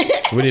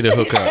 We need a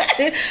hookup.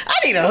 I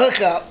need a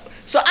hookup.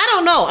 So I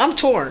don't know. I'm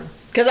torn.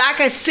 Because I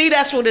can see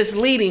that's what it's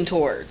leading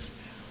towards.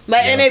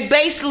 Like, yeah. And it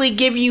basically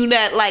give you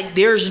that, like,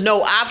 there's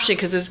no option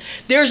because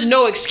there's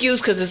no excuse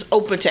because it's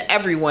open to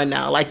everyone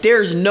now. Like,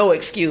 there's no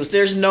excuse.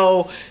 There's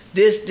no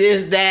this,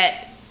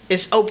 that.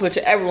 it's open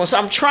to everyone. So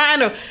I'm trying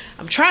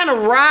to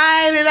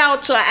ride it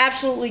out so I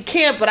absolutely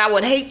can't, but I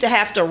would hate to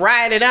have to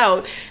ride it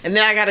out and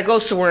then I got to go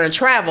somewhere and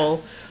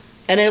travel.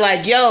 And they're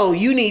like, "Yo,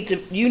 you need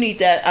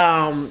that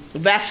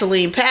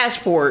Vaseline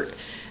passport."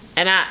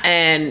 And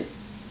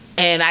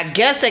I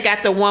guess they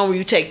got the one where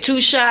you take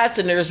 2 shots,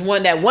 and there's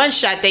one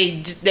shot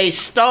they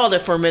stalled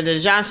it for a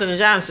minute, Johnson &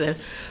 Johnson.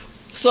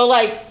 So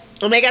like,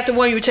 and they got the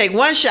one you take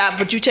 1 shot,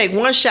 but you take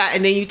 1 shot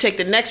and then you take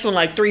the next one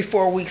like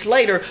 3-4 weeks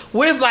later.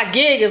 What if my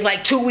gig is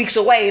like 2 weeks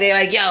away? They're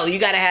like, "Yo, you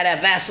got to have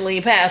that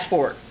Vaseline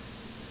passport."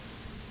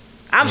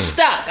 I'm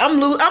stuck.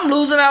 I'm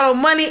losing out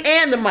on money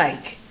and the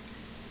mic.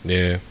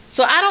 Yeah.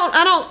 So I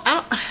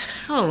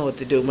don't know what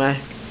to do, man.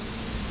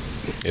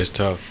 It's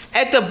tough.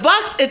 At the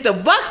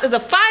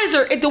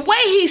Pfizer, the way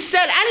he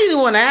said, I didn't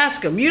even want to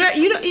ask him. You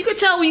could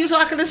tell when you're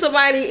talking to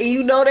somebody and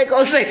you know they're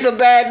gonna say some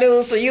bad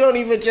news, so you don't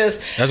even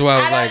just. That's why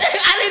I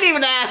didn't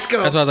even ask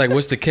him. That's why I was like,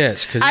 "What's the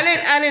catch?"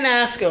 I didn't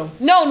ask him.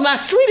 No, my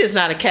sweet is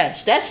not a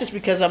catch. That's just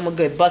because I'm a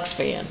good Bucks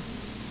fan.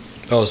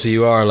 Oh, so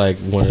you are like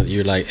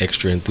you're like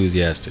extra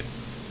enthusiastic,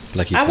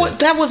 like you said.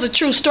 That was a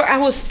true story.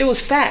 It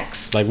was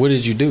facts. Like, what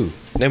did you do?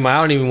 Never mind.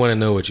 I don't even want to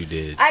know what you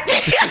did.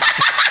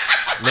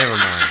 Never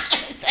mind.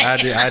 I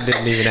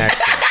didn't even ask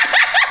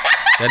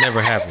that. That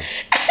never happened.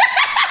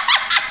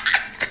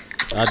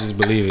 I just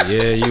believe it.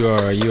 Yeah,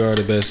 you are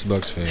the best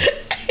Bucks fan.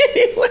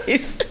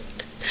 Anyways,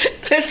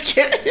 let's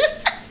get it.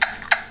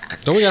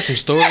 Don't we got some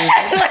stories?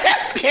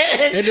 Let's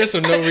get it. Ain't there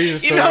some no reason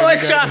stories? You know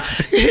what, y'all?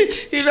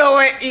 You know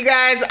what, you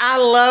guys? I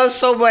love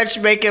so much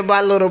making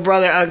my little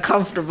brother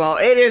uncomfortable.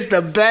 It is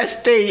the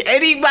best thing.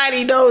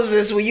 Anybody knows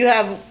this when you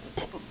have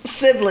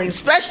siblings,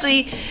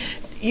 especially,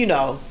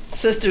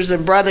 sisters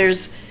and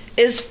brothers.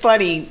 It's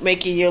funny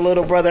making your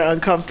little brother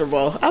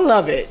uncomfortable. I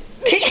love it.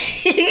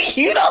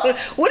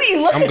 What are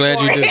you looking for? I'm glad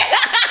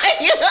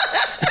you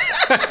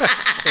do.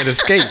 An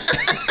escape.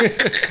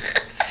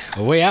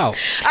 A way out.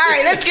 All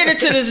right, let's get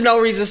into this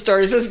no reason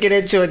stories. Let's get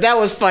into it. That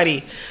was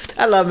funny.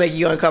 I love making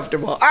you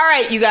uncomfortable. All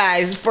right, you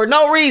guys. For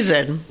no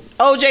reason,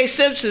 O.J.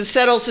 Simpson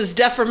settles his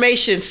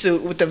defamation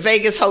suit with the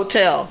Vegas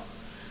hotel.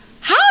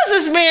 How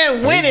is this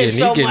man winning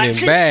so much? He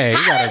getting bag.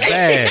 He got a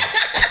bag.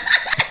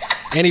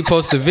 And he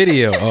posted a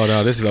video. Oh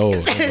no, this is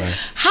old.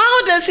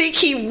 How does he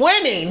keep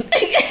winning?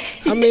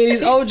 I mean,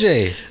 he's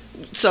OJ.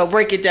 So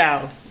break it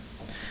down.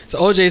 So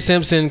OJ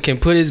Simpson can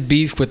put his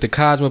beef with the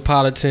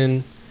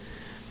Cosmopolitan,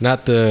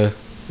 not the,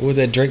 what was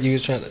that drink you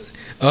was trying to?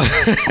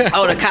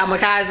 The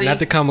kamikaze. Not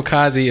the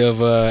kamikaze of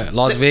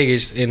Las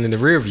Vegas in the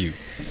rear view,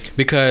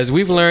 because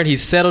we've learned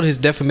he's settled his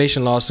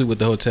defamation lawsuit with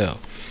the hotel.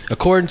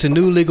 According to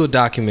new legal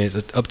documents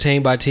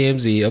obtained by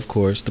TMZ, of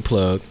course, the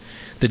plug,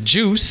 the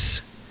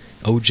Juice.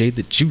 OJ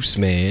the Juice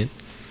Man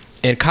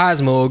and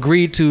Cosmo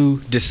agreed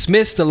to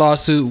dismiss the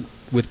lawsuit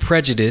with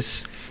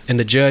prejudice, and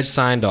the judge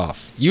signed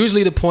off.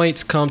 Usually the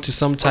points come to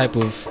some type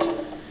of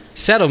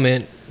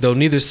settlement, though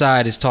neither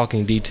side is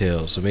talking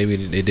details, so maybe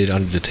they did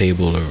under the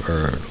table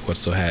or what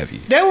so have you.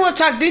 They don't want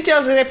to talk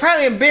details because they're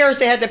probably embarrassed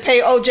they had to pay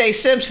OJ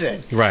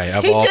Simpson. Right,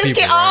 of all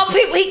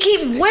people. He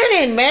keep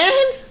winning, man.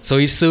 So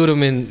he sued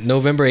him in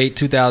November 8,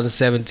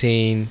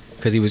 2017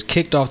 because he was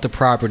kicked off the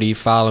property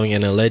following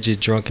an alleged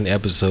drunken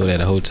episode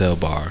at a hotel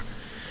bar.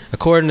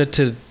 According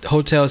to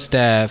hotel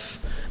staff,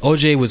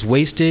 OJ was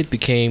wasted,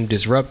 became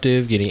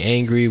disruptive, getting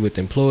angry with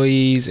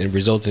employees, and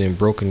resulted in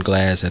broken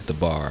glass at the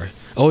bar.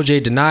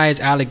 OJ denies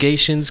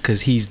allegations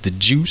because he's the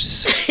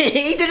Juice.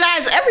 He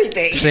denies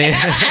everything. Saying,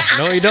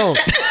 no, he don't.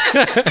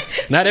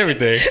 Not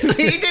everything.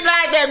 He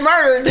denied that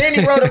murder, then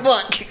he wrote a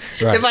book.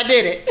 Right. If I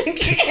did it.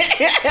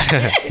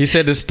 He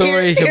said the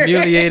story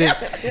humiliated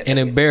and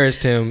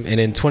embarrassed him, and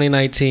in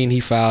 2019 he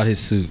filed his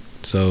suit.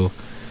 So,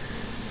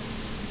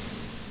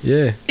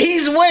 yeah.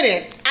 He's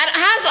winning.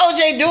 How's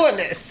OJ doing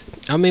this?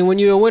 I mean, when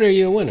you're a winner,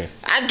 you're a winner.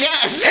 I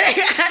guess.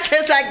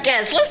 I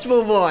guess. Let's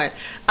move on.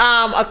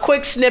 A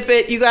quick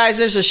snippet. You guys,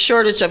 there's a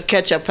shortage of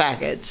ketchup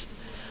packets.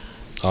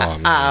 Oh,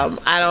 man.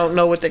 I don't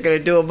know what they're going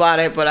to do about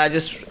it, but I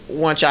just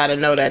want y'all to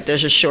know that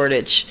there's a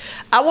shortage.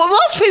 Well,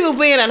 most people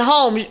being at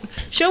home,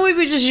 shouldn't we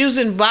be just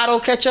using bottle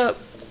ketchup?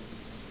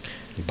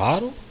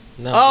 Bottle?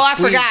 No, I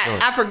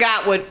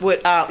forgot what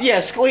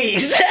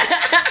Squeeze.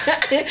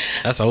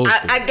 That's old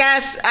school.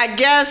 I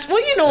guess.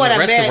 Well, you know what I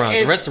meant.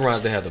 The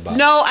restaurants, they have the bottle.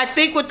 No, I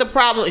think what the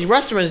problem,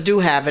 restaurants do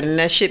have it, and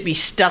that shit be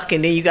stuck,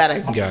 and then you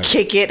gotta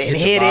kick it and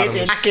hit it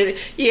and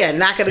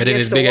knock it and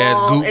against the big wall, ass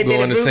goop and go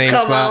then in the the goop same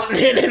come spot. out, and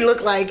then it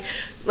look like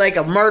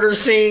a murder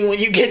scene when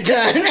you get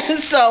done.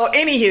 So,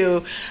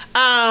 anywho,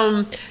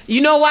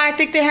 you know why I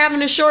think they're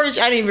having a shortage?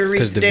 I didn't even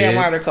read the damn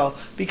article.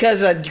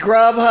 Because of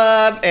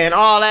Grubhub and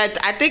all that.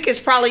 I think it's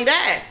probably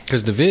that.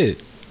 Because the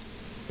vid.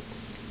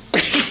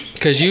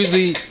 Because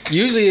usually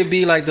it'd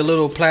be like the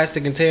little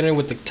plastic container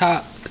with the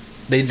top.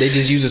 They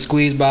just use a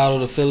squeeze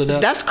bottle to fill it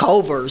up. That's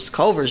Culver's.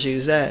 Culver's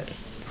use that.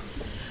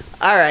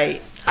 All right.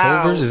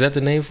 Culver's? Is that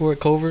the name for it?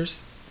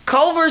 Culver's?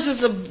 Culver's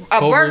is a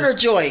burger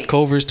joint.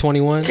 Culver's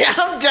 21.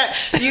 I'm done.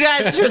 You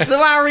guys, for some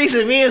odd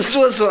reason, me and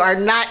Swizzle are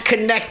not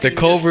connected. The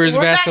Culver's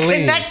Vaseline.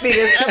 We're not connected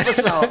this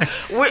episode.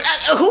 What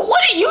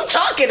are you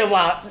talking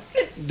about?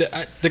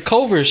 The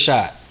Culver's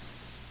shot.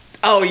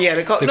 Oh yeah,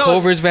 the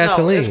Culver's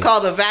Vaseline. No, it's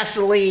called the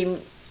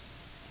Vaseline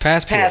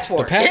Passport.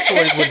 The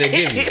passport is what they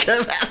give you.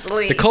 The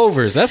Vaseline. The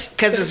Culver's. That's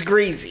because it's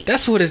greasy.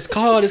 That's what it's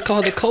called. It's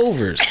called the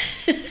Culver's.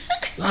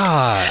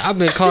 I've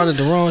been calling it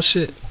the wrong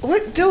shit.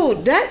 What,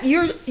 dude? You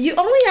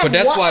only have. But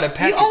that's why the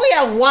package. You only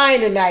have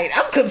wine tonight.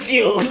 I'm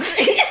confused.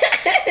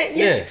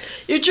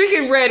 You're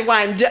drinking red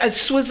wine.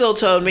 Swizzle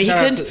told me he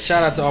couldn't.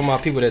 Shout out to all my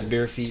people that's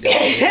barefoot.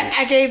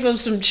 I gave him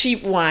some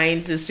cheap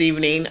wine this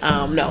evening.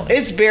 No,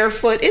 it's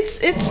barefoot. It's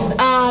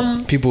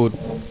people.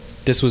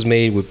 This was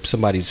made with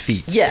somebody's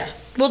feet. Yeah.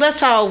 Well, that's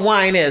how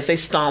wine is. They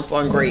stomp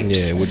on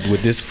grapes. Yeah,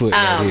 with this foot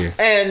right here.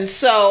 And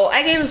so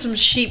I gave him some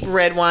cheap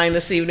red wine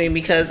this evening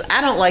because I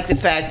don't like the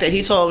fact that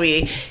he told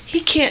me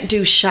he can't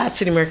do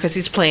shots anymore because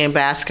he's playing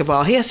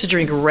basketball. He has to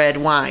drink red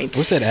wine.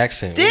 What's that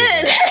accent?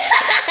 Then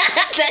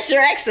that's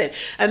your accent.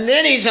 And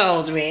then he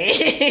told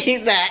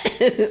me that.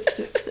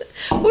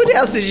 What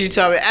else did you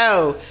tell me?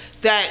 Oh,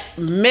 that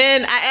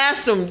men. I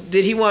asked him,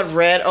 did he want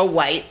red or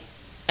white?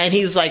 And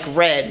he was like,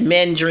 red.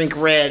 Men drink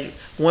red.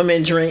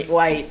 Women drink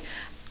white.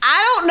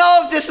 I don't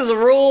know if this is a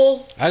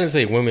rule. I didn't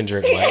say women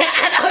drink white.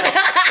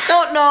 I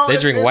don't know. They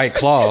drink White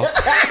Claw.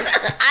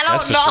 I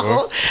don't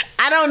know. Sure.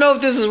 I don't know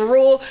if this is a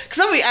rule. Because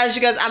let me ask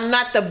you guys, I'm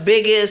not the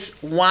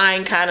biggest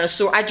wine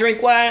connoisseur. I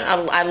drink wine.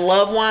 I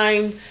love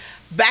wine.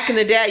 Back in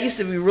the day, I used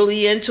to be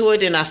really into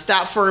it, and I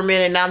stopped for a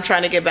minute. Now I'm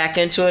trying to get back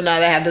into it. Now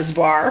that I have this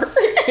bar,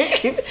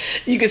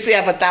 you can see I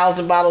have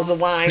 1,000 bottles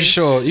of wine. You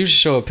should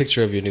show a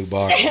picture of your new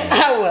bar.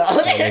 I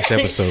will. Next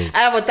episode. I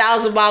have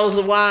 1,000 bottles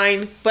of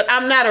wine, but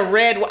I'm not a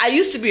red. I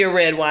used to be a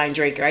red wine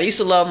drinker. I used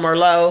to love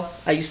Merlot.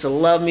 I used to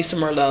love me some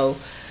Merlot.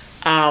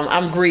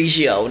 I'm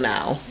Grigio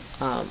now.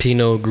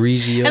 Pinot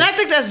Grigio. And I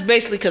think that's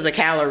basically because of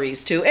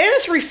calories too. And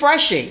it's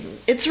refreshing.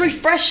 It's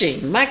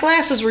refreshing. My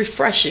glass is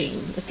refreshing.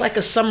 It's like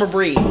a summer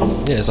breeze.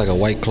 Yeah, it's like a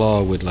White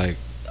Claw with like.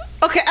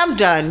 Okay, I'm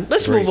done.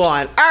 Let's grapes. move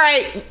on. All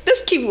right,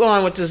 let's keep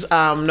going with this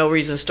no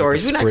reason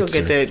stories. We're not gonna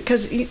get there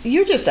because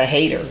you're just a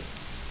hater.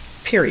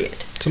 Period.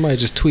 Somebody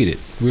just tweeted.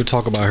 We'll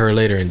talk about her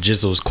later in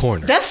Jizzle's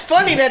corner. That's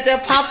funny that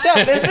popped up,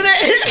 isn't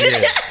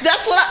it? Yeah.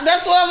 That's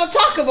what I'm gonna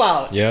talk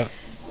about. Yeah.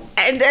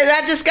 And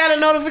I just got a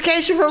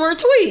notification from her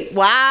tweet.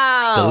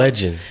 Wow.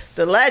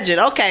 The legend.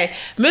 Okay.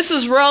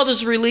 Mrs. World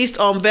is released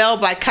on bail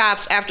by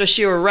cops after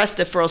she was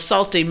arrested for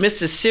assaulting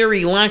Mrs.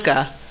 Sri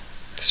Lanka.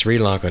 Sri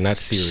Lanka, not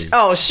Siri.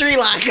 Oh, Sri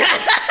Lanka.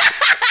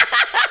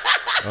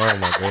 Oh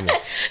my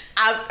goodness.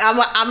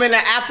 I'm in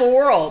an Apple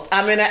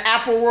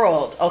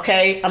world.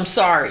 Okay. I'm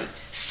sorry.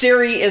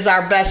 Siri is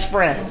our best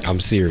friend.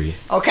 I'm Siri.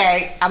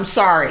 Okay. I'm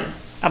sorry,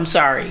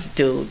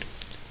 dude.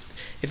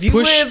 If you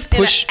live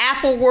in an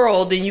Apple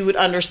world, then you would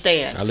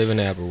understand. I live in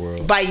the Apple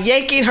world. By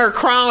yanking her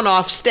crown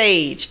off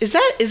stage. Is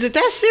it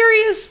that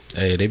serious?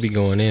 Hey, they be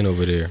going in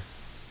over there.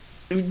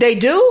 They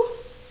do?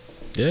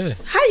 Yeah.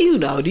 How do you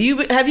know?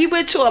 Have you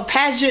been to a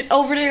pageant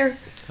over there?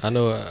 I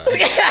know.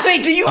 I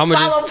mean, do you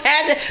follow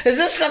pageant? Is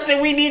this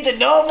something we need to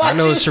know about? I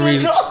know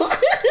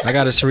I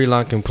got a Sri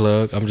Lankan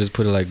plug. I'm just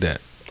put it like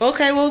that.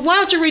 Okay, well, why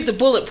don't you read the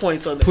bullet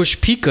points on this?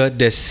 Pushpika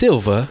De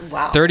Silva,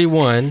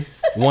 31,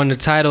 won the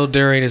title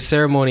during a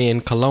ceremony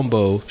in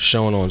Colombo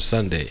shown on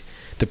Sunday.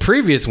 The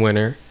previous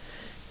winner,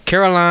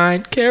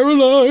 Caroline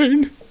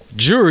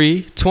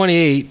Jury,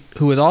 28,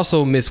 who is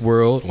also Miss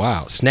World,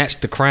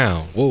 snatched the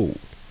crown. Whoa.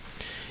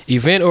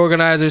 Event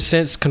organizers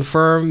since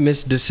confirmed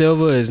Miss De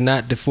Silva is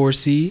not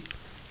divorcee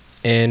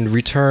and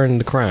returned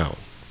the crown.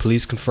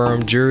 Police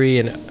confirmed Jury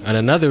and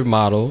another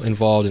model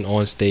involved in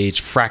on-stage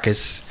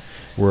fracas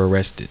were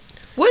arrested.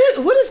 What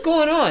is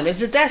going on?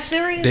 Is it that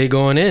serious? They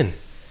going in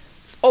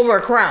over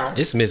a crown.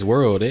 It's Miss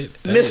World.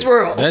 Miss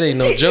World. That ain't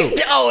no joke.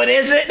 Oh, it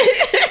isn't.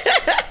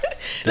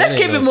 Let's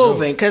keep it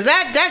moving because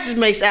that just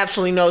makes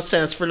absolutely no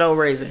sense for no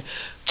reason.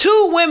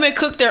 2 women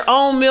cooked their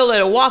own meal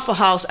at a Waffle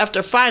House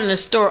after finding the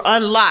store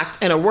unlocked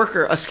and a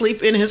worker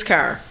asleep in his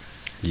car.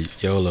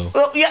 YOLO.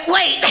 Oh, yeah,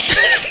 wait.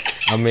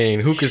 I mean,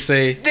 who could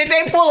say? Did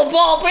they pull a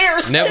Paul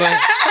Pierce?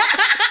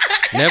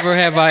 Never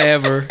have I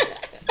ever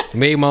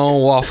made my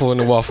own waffle in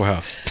the Waffle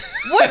House.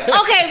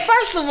 Okay,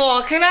 first of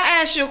all, can I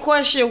ask you a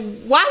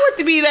question? Why would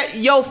it be that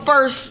your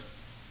first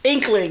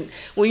inkling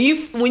when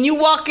you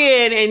walk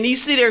in and you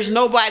see there's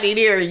nobody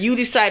there and you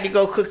decide to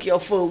go cook your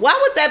food? Why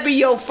would that be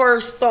your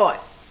first thought?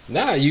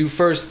 Nah, you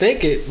first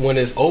think it when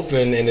it's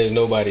open and there's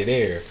nobody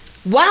there.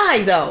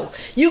 Why though?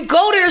 You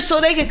go there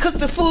so they can cook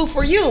the food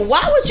for you.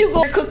 Why would you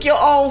go cook your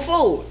own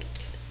food?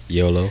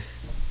 YOLO.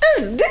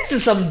 This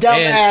is some dumb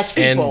ass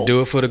people. And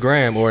do it for the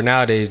gram, or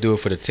nowadays do it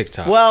for the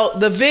TikTok. Well,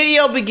 the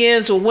video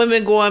begins with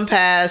women going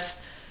past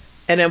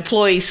an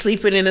employee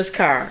sleeping in his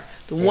car.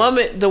 The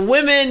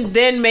women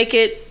then make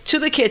it to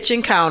the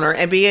kitchen counter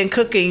and began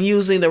cooking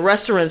using the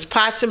restaurant's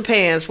pots and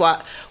pans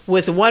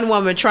with one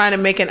woman trying to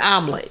make an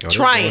omelet. That's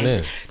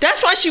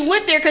why she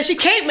went there, because she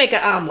can't make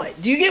an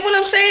omelet. Do you get what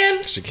I'm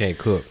saying? She can't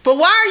cook. But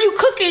why are you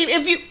cooking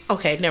if you...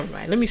 Okay, never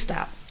mind. Let me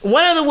stop.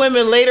 One of the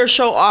women later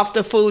show off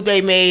the food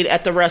they made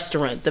at the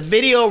restaurant. The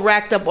video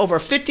racked up over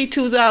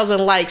 52,000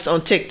 likes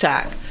on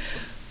TikTok.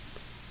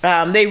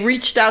 They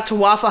reached out to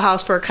Waffle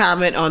House for a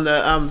comment on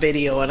the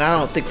video, and I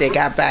don't think they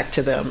got back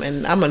to them.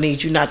 And I'm going to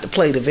need you not to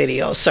play the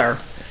video, sir.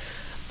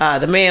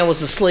 The man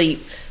was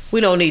asleep. We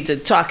don't need to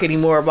talk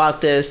anymore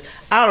about this.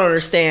 I don't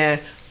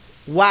understand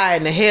why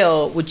in the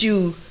hell would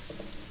you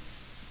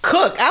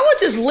cook. I would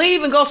just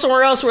leave and go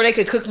somewhere else where they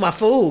could cook my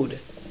food.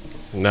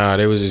 Nah,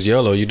 they was just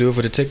YOLO. You do it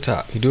for the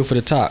TikTok. You do it for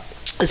the top.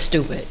 It's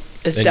stupid.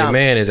 It's and dumb. your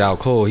man is out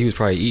cold. He was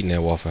probably eating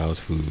that Waffle House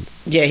food.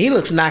 Yeah, he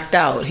looks knocked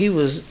out.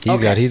 He's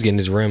getting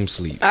his REM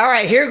sleep. All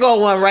right, here go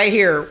one right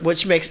here,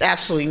 which makes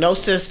absolutely no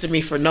sense to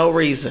me for no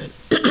reason.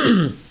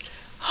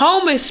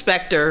 Home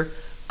inspector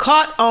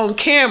caught on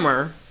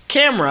camera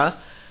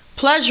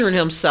pleasuring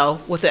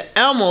himself with an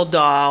Elmo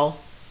doll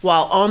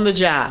while on the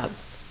job.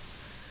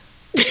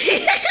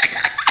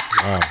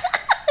 Wow.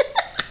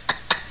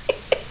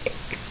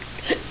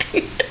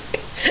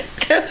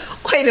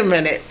 Wait a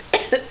minute.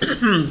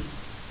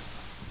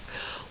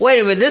 Wait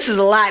a minute. This is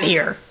a lot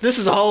here. This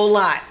is a whole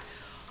lot.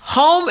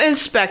 Home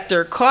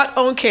inspector caught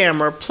on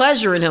camera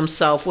pleasuring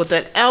himself with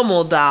an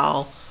Elmo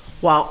doll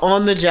while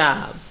on the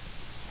job.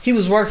 He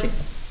was working.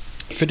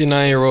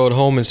 59-year-old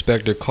home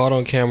inspector caught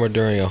on camera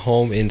during a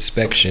home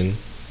inspection,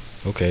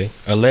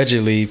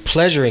 allegedly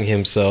pleasuring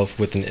himself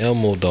with an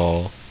Elmo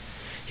doll.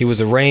 He was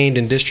arraigned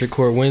in district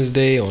court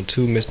Wednesday on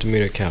 2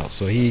 misdemeanor counts.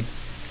 So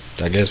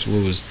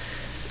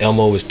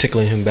Elmo was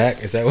tickling him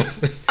back? Is that what?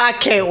 I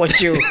can't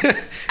with you.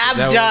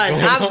 I'm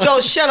done.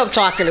 Don't shut up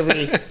talking to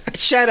me.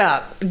 Shut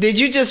up. Did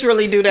you just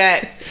really do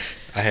that?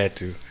 I had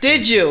to.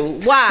 Did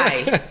you?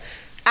 Why?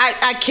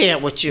 I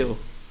can't with you.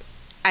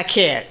 I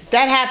can't.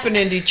 That happened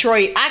in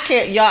Detroit. I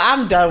can't, y'all.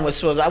 I'm done with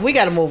Swills. We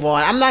got to move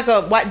on. I'm not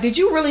going to. What? Did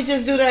you really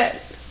just do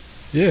that?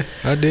 Yeah,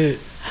 I did.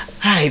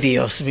 Ay,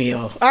 Dios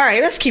mío. All right,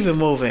 let's keep it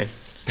moving.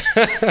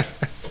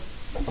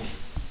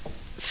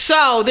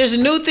 So, there's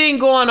a new thing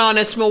going on.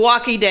 It's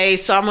Milwaukee Day,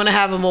 so I'm going to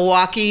have a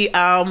Milwaukee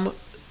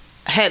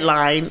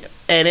headline,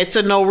 and it's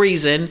a no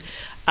reason.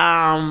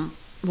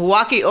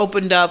 Milwaukee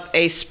opened up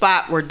a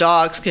spot where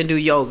dogs can do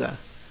yoga.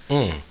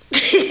 Yeah,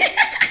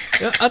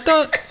 I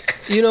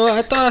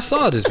thought I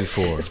saw this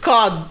before. It's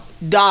called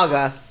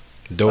Doga.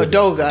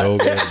 Doga.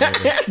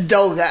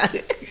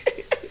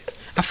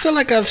 I feel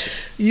like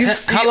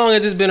how long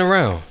has this been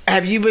around?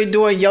 Have you been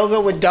doing yoga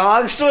with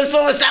dogs? So is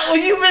that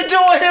what you've been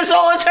doing this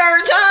whole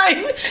entire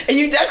time?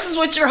 And this is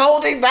what you're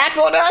holding back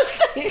on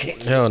us?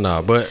 Hell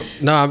no. But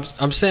no,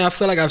 I'm saying I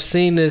feel like I've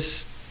seen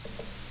this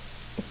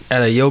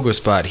at a yoga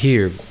spot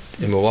here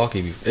in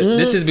Milwaukee. Mm-hmm.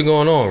 This has been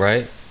going on,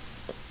 right?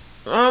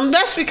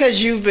 That's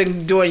because you've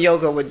been doing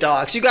yoga with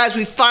dogs. You guys,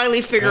 we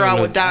finally figure out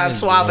what Don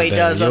Suave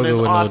does on his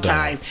off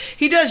time.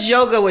 He does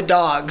yoga with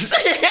dogs.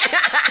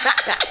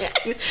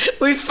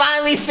 We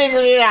finally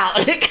figured it out.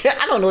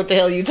 I don't know what the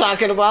hell you're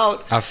talking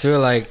about. I feel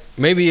like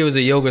maybe it was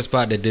a yoga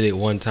spot that did it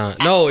one time.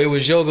 No, it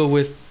was yoga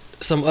with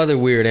some other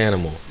weird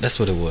animal. That's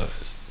what it was.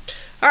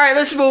 All right,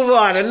 let's move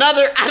on. I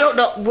don't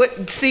know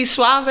what. See,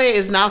 Suave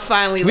is now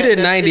finally. We did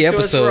 90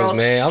 episodes,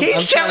 man. I'm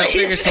trying to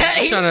figure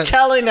something. He's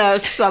telling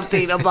us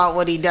something about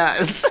what he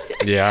does.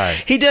 Yeah, all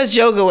right. He does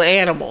yoga with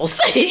animals.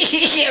 He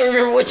can't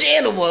remember which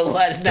animal it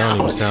was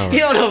now. He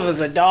don't know if it was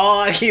a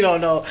dog. He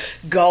don't know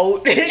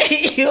goat.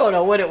 He don't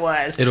know what it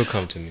was. It'll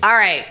come to me. All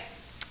right.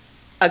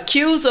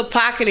 Accused of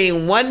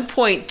pocketing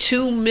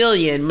 $1.2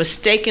 million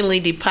mistakenly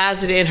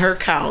deposited in her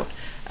account.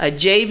 A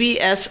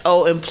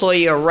JBSO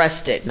employee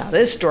arrested. Now,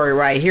 this story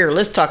right here,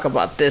 let's talk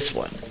about this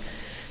one.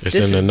 It's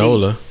in the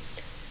NOLA.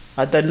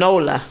 The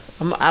NOLA.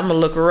 I'm going to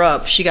look her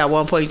up. She got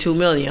 $1.2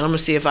 million. I'm going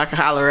to see if I can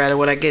holler at her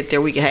when I get there.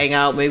 We can hang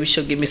out. Maybe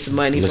she'll give me some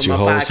money for my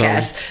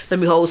podcast. Let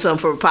me hold some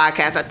for a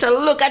podcast. I tell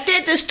her, look, I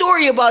did this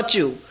story about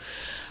you.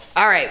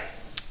 All right.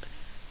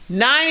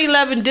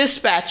 9/11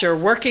 dispatcher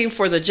working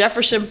for the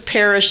Jefferson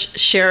Parish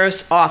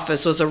Sheriff's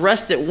Office was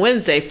arrested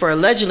Wednesday for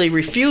allegedly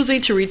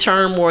refusing to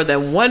return more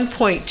than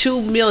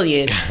 $1.2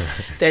 million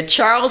that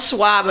Charles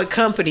Schwab and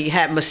Company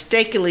had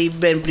mistakenly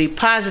been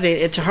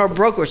deposited into her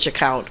brokerage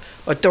account,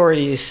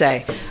 authorities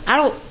say. I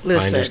don't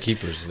Finders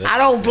keepers. I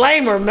don't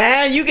blame her,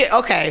 man.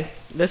 Okay.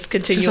 Let's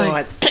continue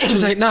on.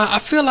 She's like, nah, I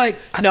feel like...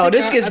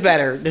 This gets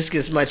better. This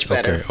gets much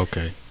better.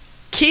 Okay.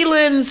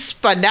 Keelan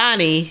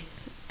Spadani,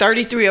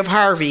 33 of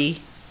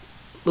Harvey,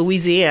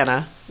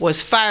 Louisiana,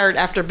 was fired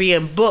after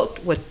being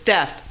booked with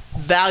theft,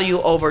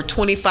 value over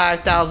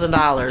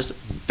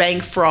 $25,000,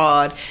 bank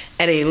fraud,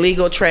 and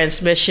illegal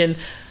transmission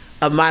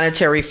of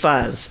monetary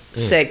funds,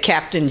 said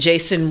Captain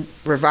Jason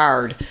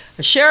Rivard.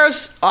 A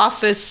sheriff's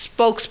office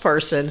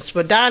spokesperson,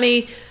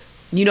 Spadani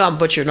you know I'm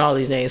butchering all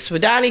these names.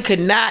 Spadani could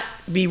not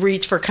be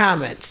reached for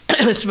comments.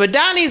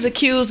 Spadani is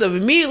accused of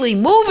immediately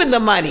moving the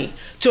money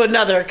to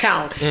another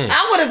account.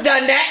 I would have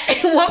done that.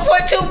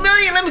 1.2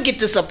 million. Let me get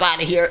this up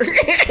out of here.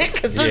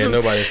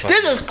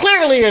 This is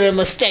clearly a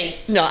mistake.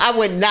 No, I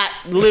would not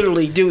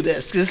literally do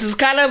this. This is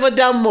kind of a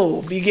dumb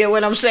move. You get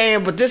what I'm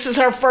saying? But this is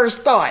her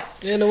first thought.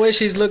 And the way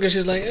she's looking,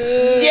 she's like,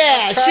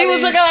 yeah, she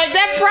was looking like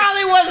that.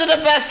 Probably wasn't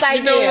the best idea.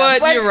 You know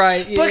what? But, you're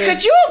right. Yeah. But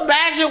could you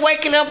imagine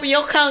waking up and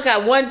your account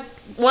got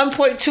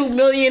 1.2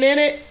 million in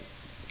it?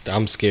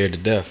 I'm scared to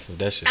death of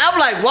that shit. I'm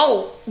like,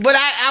 whoa. But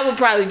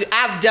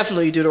I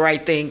definitely do the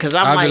right thing because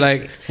I'd be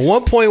like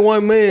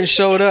 1.1 million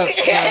showed up.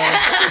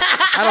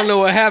 I don't know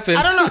what happened.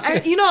 I don't know.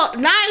 You know,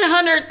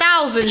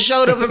 900,000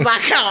 showed up in my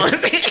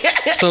account.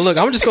 So look,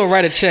 I'm just gonna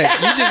write a check.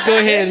 You just go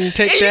ahead and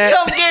take that. You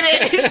come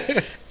get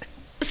it.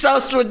 So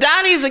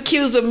Spadani is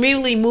accused of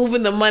immediately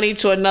moving the money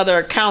to another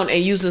account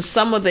and using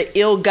some of the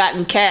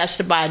ill-gotten cash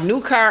to buy a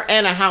new car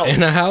and a house.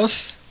 And a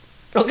house?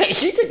 Okay,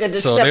 she took it a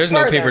so step there's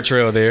further. No paper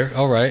trail there.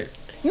 All right.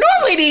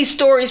 Normally these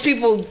stories,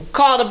 people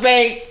call the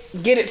bank,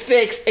 get it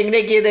fixed, and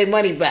they give their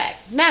money back.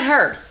 Not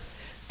her.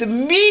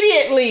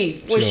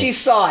 Immediately when she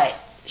saw it,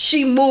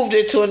 she moved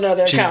it to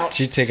another account.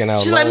 She taking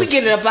out. She let me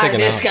get it up out of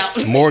this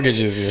account.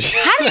 Mortgages and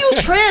shit. How do you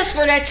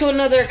transfer that to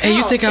another account? Hey,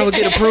 you think I would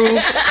get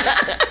approved?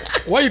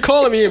 Why are you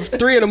calling me at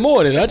 3 a.m?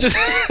 I just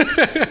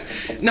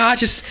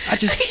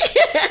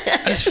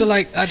feel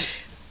like I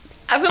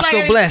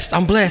feel blessed.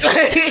 I'm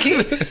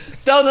blessed.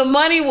 Though the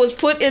money was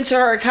put into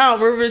her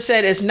account, Rivers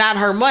said it's not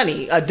her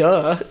money.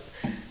 Duh.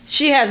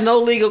 She has no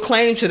legal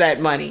claim to that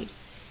money.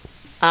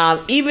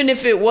 Even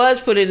if it was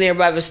put in there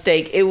by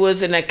mistake, it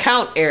was an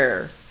account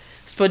error.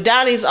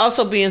 Spadani is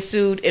also being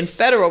sued in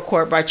federal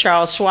court by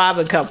Charles Schwab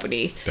and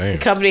Company. Damn.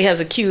 The company has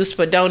accused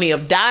Spadoni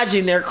of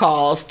dodging their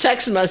calls,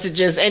 text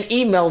messages, and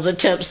emails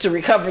attempts to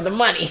recover the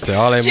money. So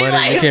all that money,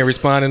 like, you can't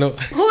respond to no.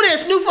 Who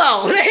this? New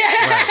phone. Right.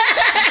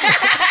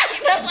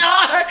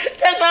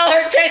 That's all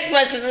her text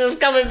messages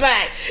coming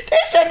back. They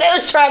said they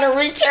was trying to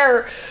reach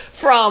her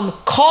from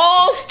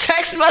calls,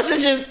 text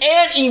messages,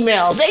 and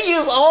emails. They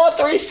use all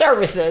three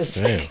services.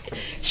 Damn.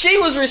 She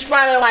was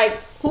responding like,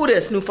 who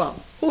this? New phone.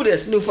 Who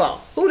this? New phone.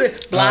 Who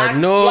this? Block,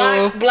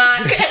 no.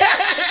 block.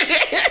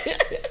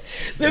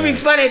 It'd be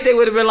funny if they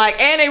would have been like,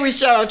 and they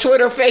reached out on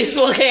Twitter,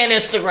 Facebook, and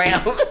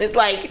Instagram. It's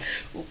like,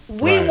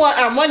 we want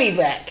our money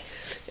back.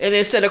 And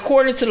it said,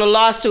 according to the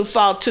lawsuit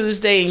filed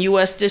Tuesday in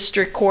U.S.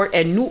 District Court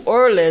in New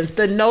Orleans,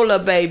 the NOLA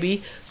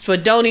baby,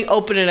 Spadoni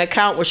opened an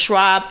account with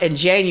Schwab in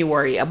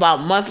January. About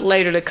a month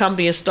later, the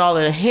company installed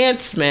an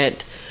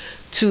enhancement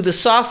to the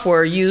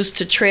software used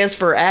to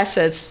transfer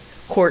assets,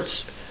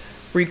 court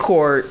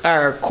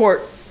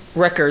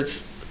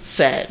records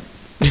said.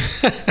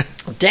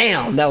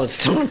 Damn, that was a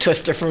tongue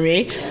twister for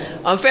me.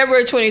 On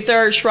February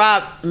 23rd,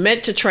 Schwab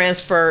meant to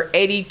transfer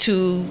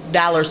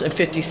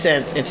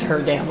 $82.50 into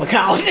her damn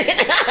account.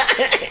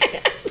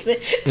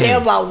 They're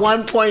about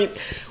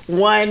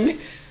 1.1.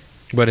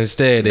 But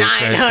instead, they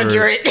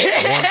 900.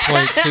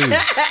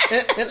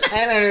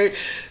 1.2.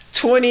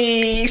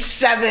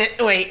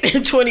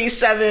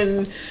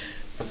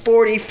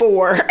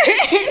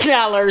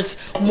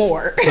 27.44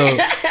 more.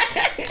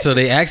 So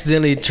they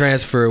accidentally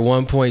transferred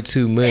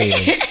 1.2 million.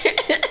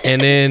 And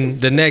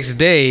then the next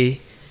day,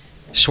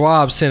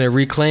 Schwab sent a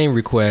reclaim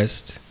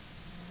request,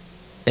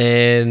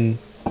 and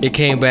it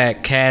came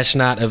back, cash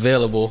not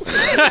available.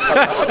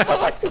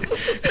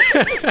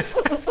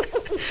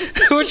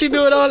 What you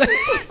doing all that?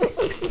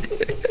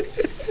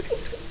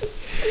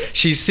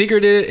 She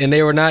secreted it, and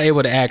they were not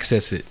able to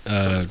access it.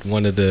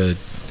 One of the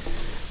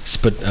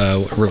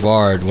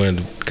Rivard, one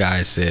of the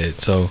guys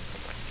said. So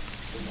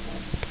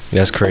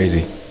that's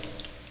crazy.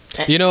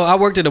 You know, I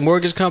worked at a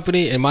mortgage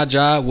company, and my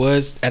job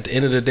was, at the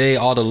end of the day,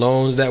 all the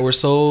loans that were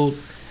sold,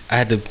 I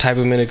had to type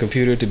them in a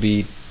computer to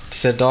be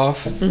sent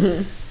off.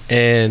 Mm-hmm.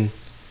 And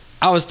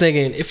I was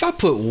thinking, if I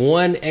put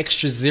one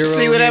extra zero,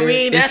 see what I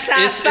mean? That's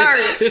how it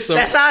starts.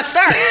 That's how it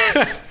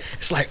starts.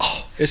 It's like,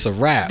 oh, it's a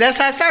wrap. That's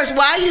how it starts.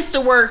 Well,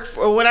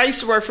 when I used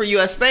to work for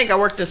U.S. Bank, I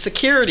worked in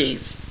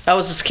securities. I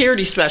was a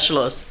security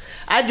specialist.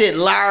 I did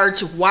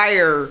large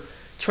wire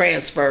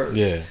transfers.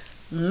 Yeah.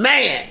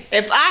 Man,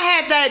 if I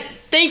had that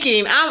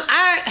thinking,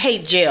 I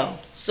hate jail.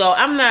 So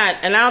I'm not,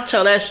 and I'll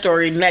tell that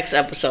story next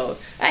episode.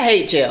 I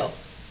hate jail.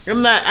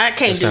 I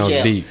can't do jail.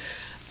 Sounds deep.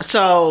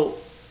 So,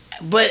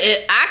 but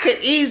I could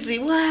easily,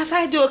 well, if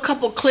I do a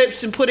couple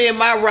clips and put in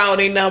my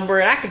routing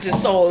number, I could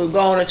just go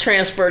on and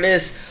transfer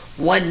this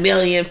 1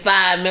 million,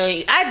 5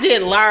 million. I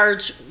did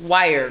large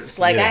wires.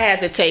 Like I had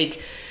to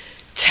take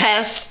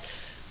tests,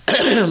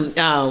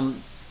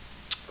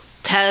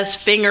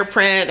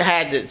 fingerprint,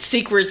 had the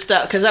secret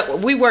stuff, because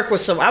we work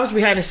with I was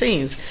behind the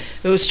scenes.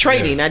 It was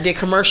trading. I did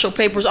commercial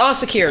papers, all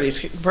securities,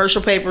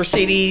 commercial papers,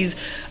 CDs.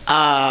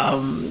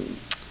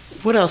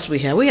 What else we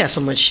had? We had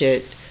so much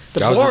shit.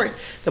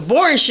 The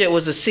boring shit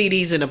was the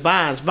CDs and the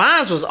bonds.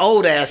 Bonds was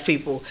old ass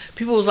people.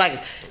 People was like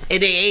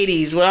in the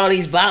 80s with all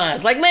these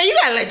bonds. Like, man, you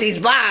gotta let these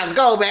bonds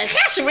go, man.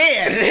 Cash them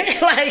in.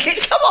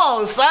 Like, come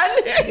on, son.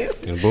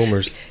 And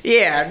boomers.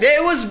 Yeah,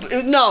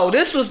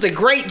 this was the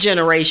great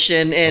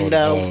generation and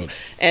the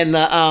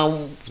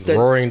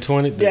Roaring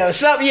 20.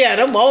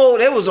 Them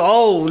old. It was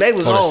old. They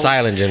was old. The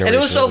silent generation. And it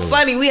was so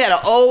funny. We had an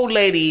old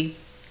lady.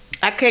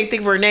 I can't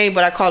think of her name,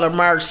 but I call her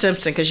Marge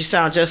Simpson because she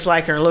sounds just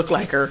like her and looked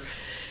like her.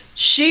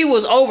 She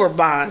was over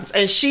bonds,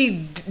 and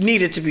she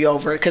needed to be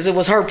over it because it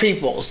was her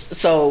people's.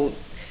 So,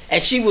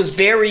 and she was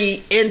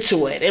very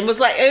into it. It was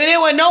like, and there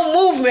was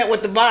no movement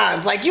with the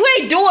bonds. Like, you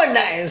ain't doing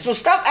nothing. So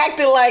stop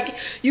acting like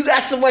you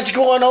got so much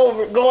going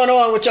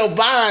on with your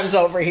bonds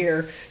over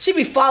here. She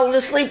be falling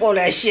asleep on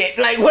that shit.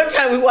 Like, one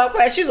time we walked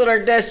past, she's on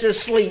her desk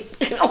just sleep.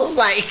 I was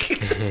like,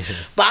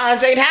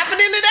 bonds ain't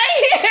happening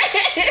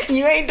today.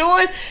 You ain't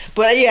doing.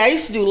 But yeah, I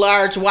used to do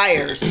large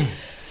wires,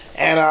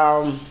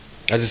 and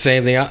that's the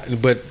same thing.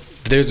 But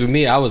there's with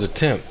me, I was a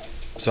temp,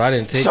 so I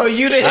didn't take. So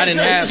you didn't. I didn't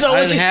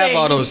have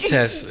all those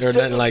tests or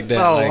nothing like that.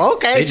 Oh, like,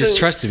 okay. They just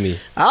trusted me.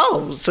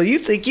 Oh, so you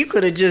think you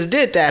could have just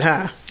did that,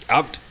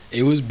 huh?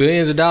 It was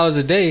billions of dollars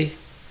a day,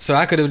 so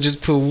I could have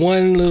just put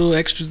one little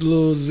extra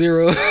little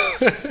zero.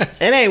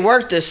 It ain't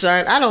worth it,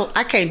 son.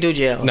 I can't do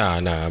jail. Nah.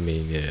 I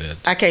mean, yeah.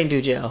 I can't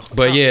do jail.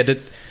 But yeah,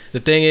 the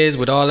thing is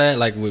with all that,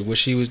 like with what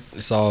she was,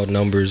 it's all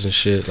numbers and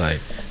shit. Like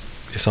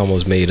it's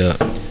almost made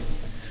up.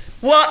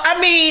 Well, I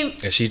mean,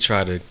 and she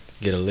tried to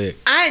get a lick.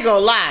 I ain't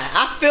gonna lie.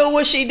 I feel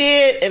what she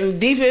did, and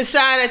deep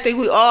inside, I think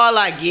we all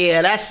like,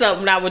 yeah, that's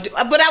something I would do.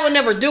 But I would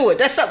never do it.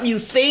 That's something you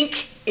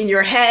think in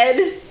your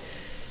head.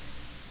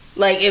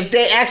 Like if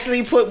they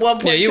actually put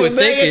 1.2 million,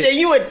 then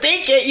you would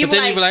think it. But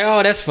then you'd be like,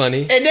 oh, that's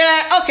funny. And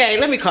then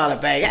let me call it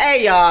back.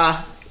 Hey,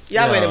 y'all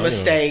made a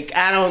mistake.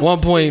 I don't.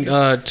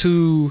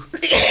 1.2.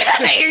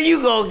 Here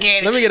you go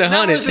again. Let me get 100.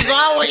 Numbers is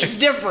always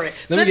different.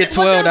 Let me get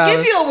 $12. They'll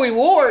give you a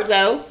reward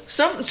though.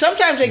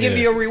 Sometimes they give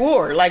you a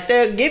reward. Like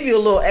they'll give you a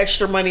little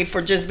extra money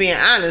for just being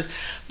honest.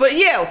 But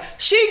yeah,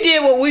 she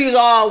did what we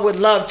all would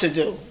love to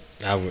do.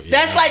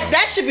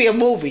 That should be a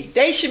movie.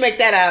 They should make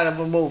that out of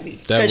a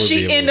movie. Because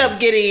she ended up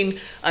getting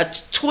a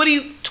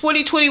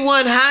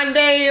 2021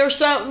 Hyundai or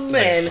something,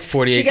 like and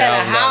she got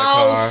a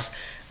house.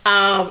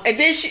 Car. And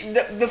then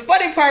the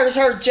funny part is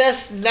her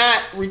just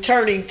not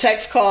returning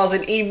text calls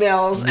and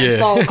emails and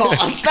phone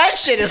calls. That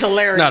shit is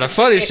hilarious. No, the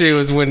funny shit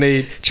was when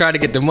they tried to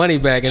get the money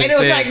back and it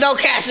was like no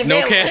cash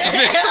available. No cash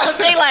available.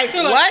 They like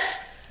what?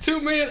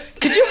 $2 million.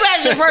 Could you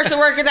imagine a person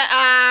working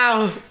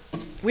that?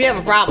 We have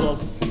a problem.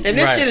 And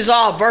this shit is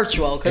all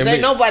virtual because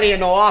ain't nobody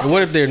in no office.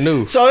 What if they're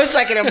new? So it's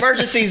like an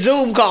emergency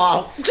Zoom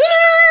call.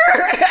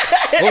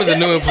 What was a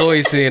new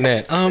employee seeing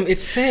that?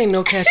 It's saying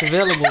no cash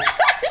available.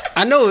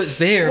 I know it's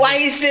there. Why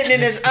he's sitting in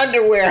his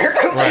underwear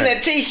in a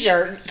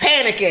t-shirt,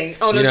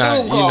 panicking on a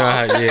Zoom call.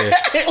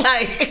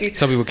 Like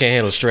some people can't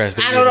handle stress.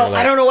 I don't know.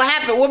 I don't know what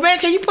happened. Well, man,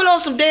 can you put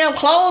on some damn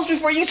clothes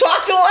before you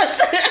talk to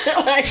us?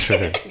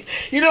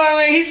 You know what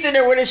I mean? He's sitting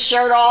there with his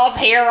shirt off,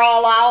 hair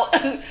all out.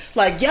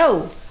 Like,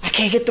 yo, I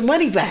can't get the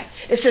money back.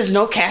 It says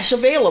no cash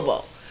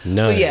available.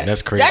 None. Yeah,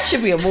 that's crazy. That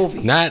should be a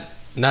movie. Not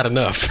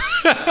enough.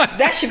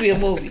 That should be a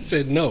movie. I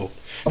said no.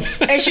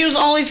 And she was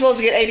only supposed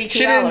to get $82. She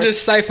didn't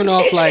just siphon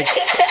off like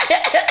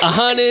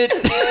 100.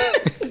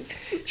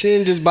 She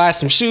didn't just buy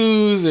some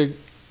shoes or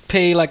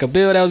pay like a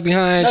bill that was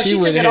behind. No, she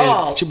took it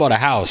all. She bought a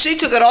house. She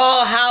took it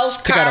all, house,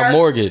 car. Took out a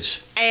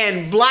mortgage.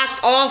 And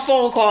blocked all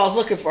phone calls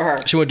looking for her.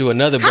 She went to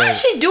another bank. How did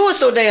she do it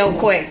so damn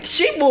quick?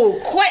 She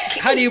moved quick.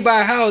 How do you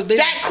buy a house?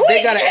 That quick?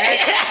 They gotta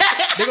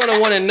ask. They're gonna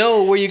want to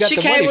know where you got the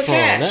money from.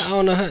 Cash. I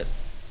don't know how.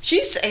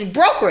 She's a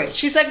brokerage.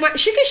 She's like,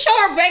 she can show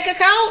her bank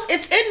account.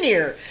 It's in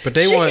there. But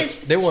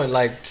they want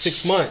like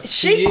 6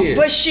 months, 2 years.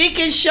 But she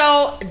can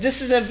show this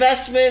is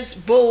investments.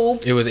 Boom.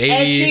 It was 80.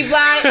 And she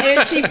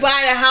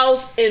buy the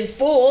house in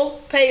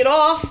full, paid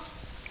off.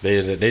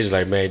 They just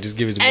like, man, just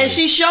give us the money. And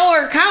she show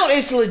her account.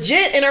 It's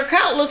legit, and her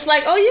account looks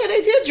like, oh yeah,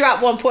 they did drop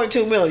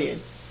 1.2 million.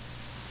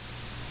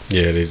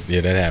 Yeah,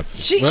 that happened.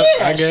 She did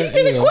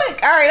it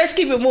quick. All right, let's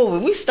keep it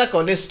moving. We stuck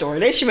on this story.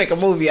 They should make a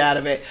movie out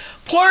of it.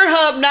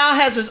 Pornhub now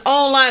has its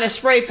own line of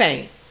spray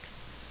paint.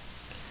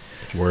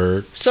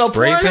 Word. So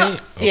spray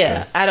paint? Okay.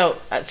 Yeah,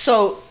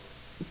 so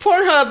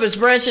Pornhub is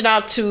branching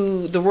out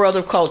to the world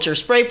of culture.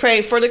 Spray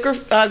paint for the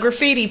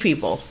graffiti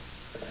people.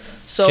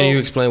 So can you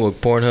explain what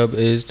Pornhub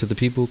is to the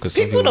people? Because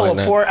people know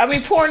what porn. I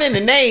mean, porn in the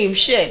name.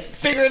 Shit,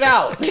 figure it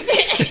out.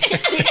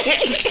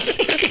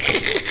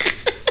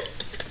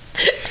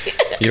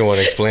 You don't want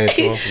to explain it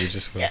to them? You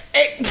just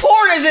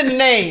porn is in the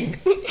name.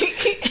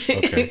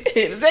 Okay.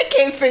 If they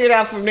can't figure it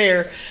out from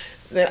there,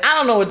 then I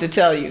don't know what to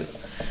tell you.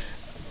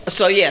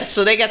 So yeah,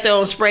 so they got their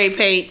own spray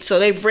paint. So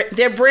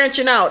they're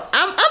branching out.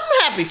 I'm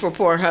happy for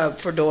Pornhub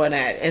for doing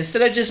that.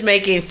 Instead of just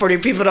making, for the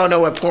people who don't know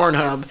what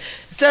Pornhub,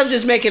 instead of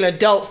just making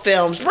adult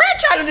films,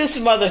 branch out and do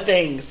some other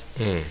things.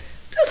 Do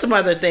some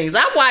other things.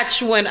 I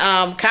watched when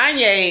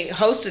Kanye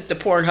hosted the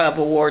Pornhub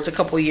Awards a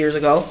couple years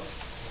ago.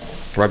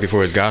 Right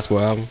before his gospel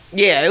album.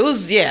 Yeah, it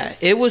was. Yeah,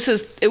 it was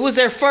his. It was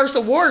their first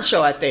award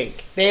show I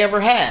think they ever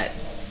had.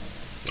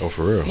 Oh,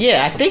 for real?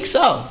 Yeah, I think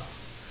so.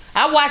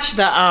 I watched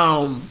the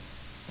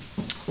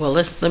Well,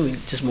 let me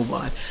just move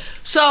on.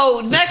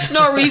 So next,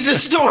 no reason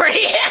story.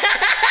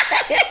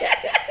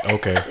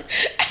 Okay.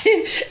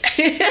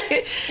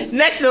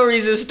 Next, no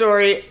reason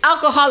story.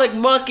 Alcoholic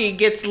monkey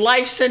gets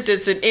life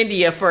sentence in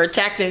India for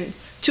attacking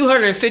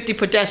 250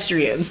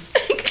 pedestrians.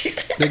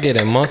 They get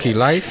a monkey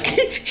life.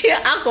 Yeah,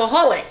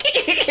 alcoholic.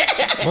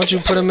 Why don't you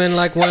put him in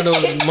like one of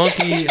those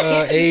monkey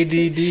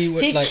ADD?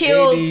 With like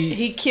AD,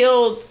 he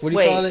killed. what do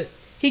you call it?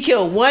 He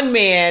killed one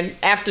man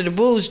after the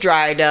booze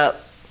dried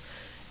up,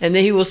 and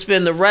then he will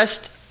spend the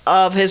rest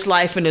of his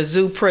life in a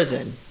zoo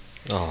prison.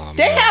 Oh,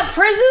 They man. have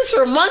prisons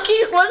for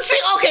monkeys? Let's see.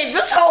 Okay,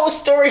 this whole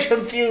story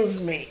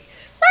confused me.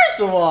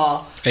 First of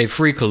all, Hey,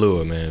 free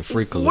Kahlua, man.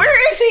 Free Kahlua.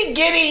 where is he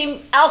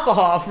getting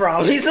alcohol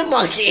from? He's a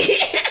monkey.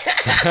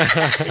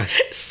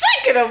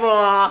 Second of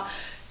all,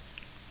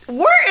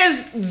 where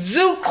is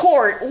zoo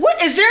court?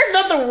 What is there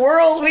another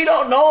world we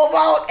don't know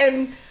about?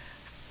 And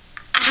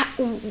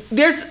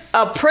there's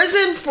a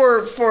prison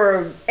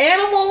for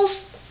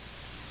animals.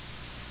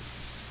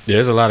 Yeah,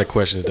 there's a lot of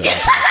questions to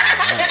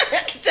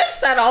unpack.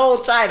 Just that whole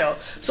title.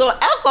 So,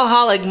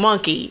 alcoholic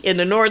monkey in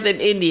the northern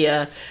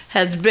India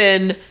has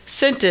been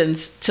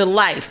sentenced to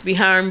life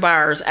behind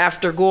bars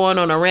after going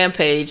on a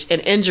rampage and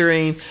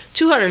injuring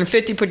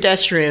 250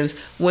 pedestrians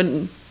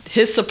when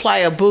his supply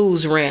of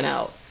booze ran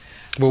out.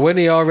 But wasn't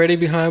he already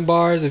behind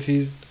bars if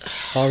he's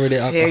already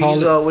There you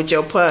alcoholic? go with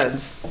your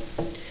puns.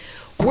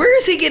 Where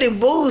is he getting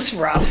booze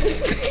from?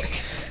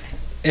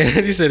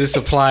 And you said his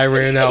supply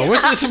ran out.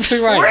 What's the supply?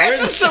 Right.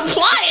 Where's the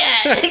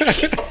supply at?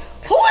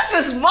 Who is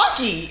this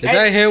monkey? Is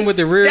that him with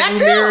the rear That's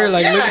view mirror? him.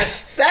 Like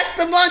Yes, that's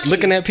the monkey.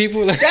 looking at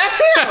people?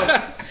 That's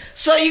him.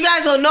 So you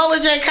guys on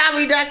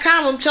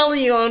NolaJComedy.com, I'm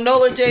telling you, on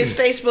Nola J's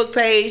Facebook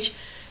page,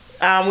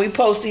 we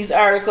post these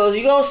articles.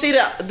 You're going to see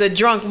the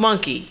drunk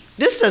monkey.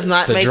 This does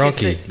not The make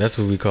drunkie. it. That's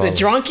what we call The him.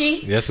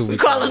 drunkie? That's what we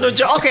call call him. The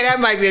drunk. Okay, that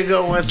might be a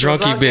good one.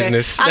 Drunkie okay.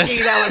 business. I'll give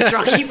you that one,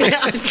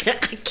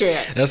 drunkie. I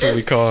can't. That's what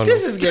we call him.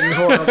 This is getting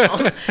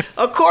horrible.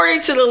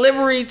 According to the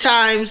Liberty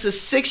Times, the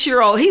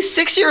 6-year-old, he's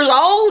 6 years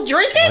old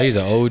drinking? Oh, he's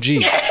an OG.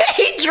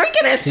 He's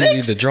drinking at 6?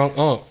 He's the drunk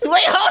unc.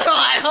 Wait,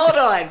 hold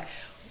on.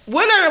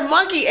 What are the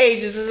monkey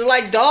ages? Is it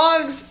like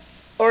dogs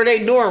or are they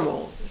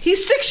normal?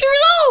 He's 6 years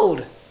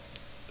old.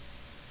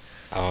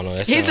 I don't know.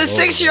 That He's a sounds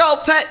older.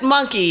 6-year-old pet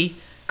monkey,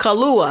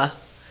 Kahlua,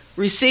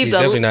 He's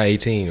definitely not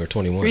 18 or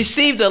 21.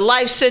 received a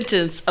life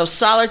sentence of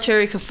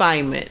solitary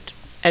confinement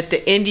at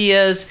the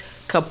India's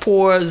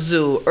Kapur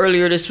Zoo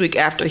earlier this week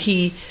after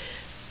he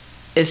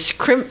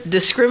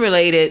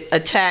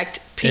attacked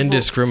people.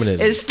 Indiscriminate.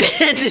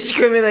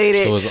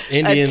 Indiscriminated. So it's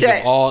Indians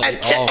of all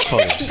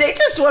colors. They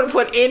just want to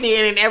put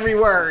Indian in every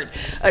word.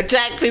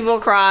 Attack people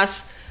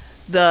across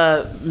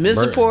the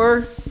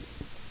Mirzapur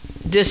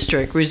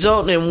district,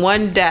 resulting in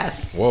one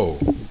death. Whoa.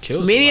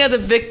 Kills Many somebody. of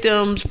the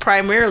victims,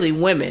 primarily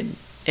women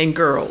and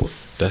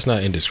girls. That's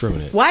not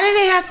indiscriminate. Why do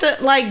they have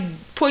to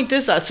point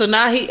this out? So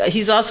now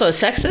he's also a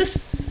sexist?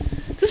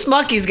 This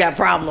monkey's got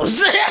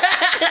problems.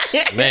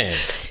 Man.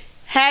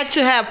 Had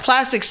to have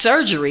plastic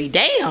surgery,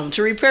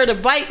 to repair the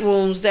bite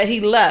wounds that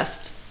he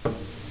left.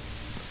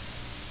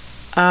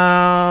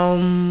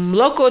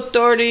 Local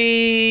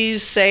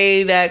authorities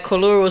say that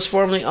Kahlua was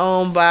formerly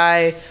owned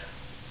by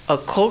a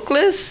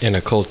occultist, An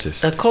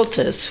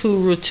occultist.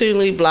 who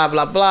routinely blah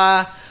blah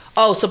blah.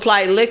 Oh,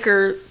 supplied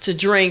liquor to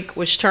drink,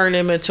 which turned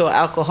him into an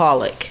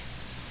alcoholic.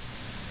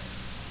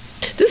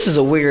 This is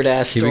a weird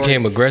ass He story.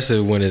 became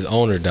aggressive when his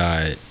owner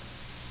died,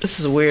 This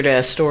is a weird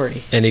ass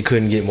story. and he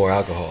couldn't get more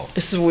alcohol.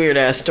 This is a weird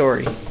ass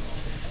story.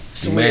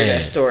 It's a weird Man.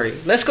 ass story.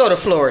 Let's go to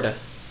Florida.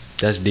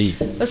 That's deep.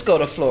 Let's go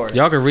to Florida.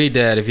 Y'all can read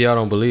that if y'all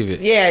don't believe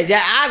it. Yeah,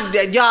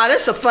 y'all,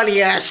 that's a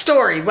funny ass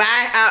story. But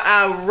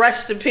I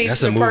rest in peace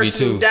That's to a the movie,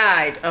 person who too.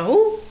 died.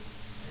 Who?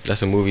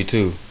 That's a movie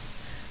too.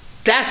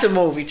 That's a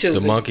movie too. The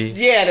monkey?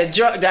 Yeah,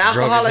 the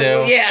alcoholic.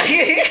 hell?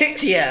 Yeah,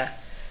 yeah.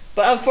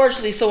 But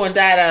unfortunately, someone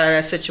died out of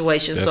that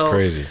situation. That's so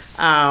crazy.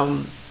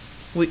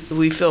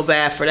 we feel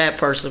bad for that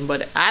person.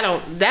 But I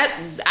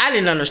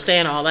didn't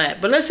understand all that.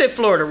 But let's hit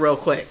Florida real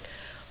quick.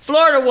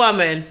 Florida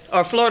woman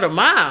or Florida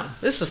mom.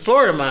 This is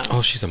Florida mom.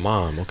 Oh, she's a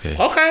mom. Okay.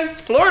 Okay,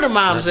 Florida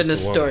mom's not in this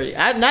just a story.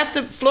 Not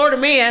the Florida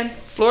man.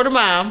 Florida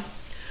mom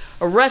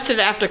arrested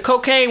after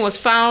cocaine was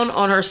found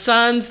on her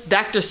son's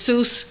Dr.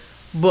 Seuss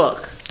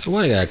book. So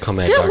why they gotta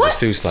come at Yeah, Dr. what?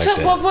 Seuss like So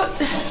that? what-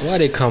 Why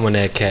they coming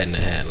at Cat in the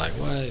Hat? Like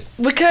why?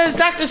 Because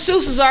Dr.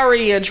 Seuss is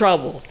already in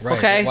trouble. Right.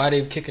 Okay. Why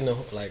they kicking the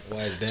why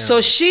it's down?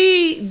 So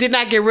she did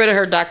not get rid of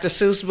her Dr.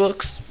 Seuss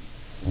books.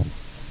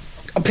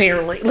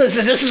 Apparently,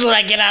 listen. This is what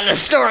I get out of the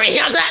story.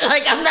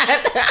 I'm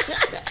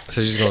not.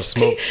 So she's gonna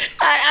smoke.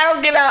 I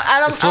don't get out. I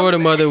don't. The Florida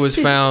mother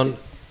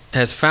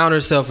has found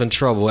herself in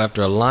trouble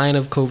after a line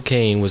of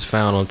cocaine was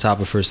found on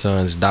top of her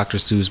son's Dr.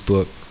 Seuss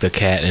book, The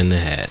Cat in the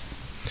Hat.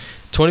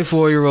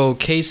 24-year-old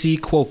Casey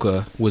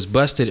Quokka was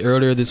busted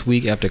earlier this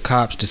week after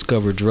cops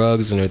discovered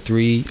drugs in her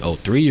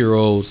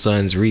 3-year-old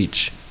son's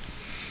reach.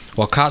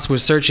 While cops were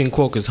searching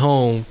Quokka's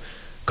home,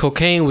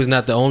 cocaine was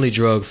not the only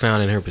drug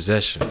found in her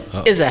possession.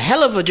 It's a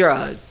hell of a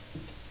drug.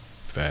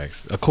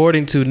 Facts.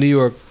 According to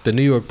the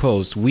New York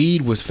Post,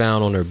 weed was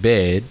found on her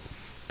bed.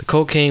 The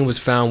cocaine was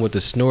found with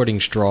a snorting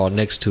straw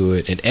next to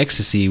it, and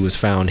ecstasy was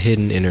found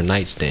hidden in her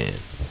nightstand.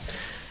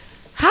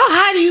 How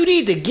high do you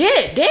need to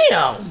get?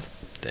 Damn.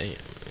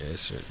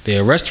 Yes, sir. The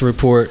arrest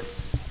report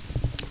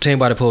obtained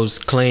by the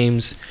Post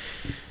claims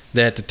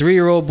that the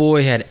 3-year-old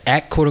boy had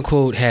quote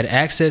unquote had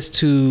access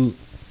to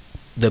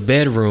the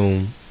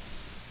bedroom,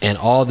 and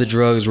all the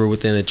drugs were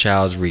within the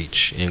child's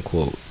reach, end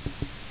quote.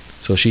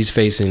 So she's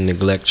facing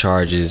neglect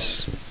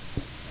charges,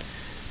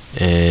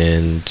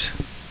 and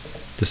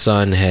the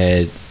son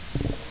had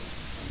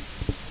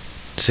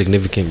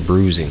significant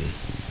bruising.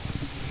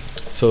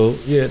 So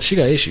yeah, she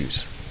got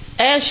issues.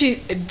 And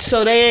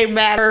so they ain't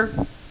mad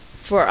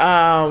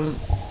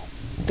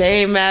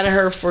at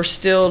her for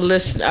still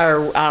listening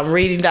or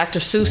reading Dr.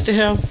 Seuss to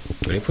him.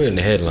 But they put it in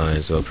the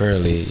headline, so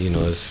apparently,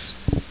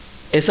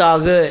 it's all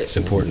good. It's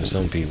important to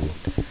some people.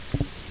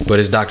 But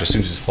it's Dr.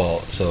 Seuss's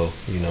fault, so,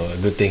 a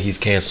good thing he's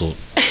canceled.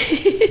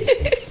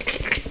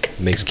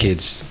 Makes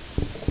kids,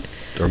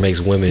 or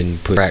makes women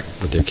put crack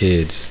with their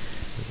kids.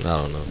 I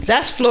don't know.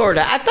 That's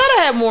Florida. I thought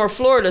I had more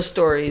Florida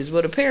stories,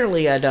 but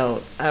apparently I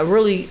don't.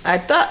 I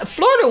thought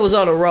Florida was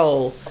on a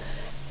roll.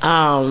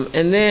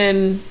 And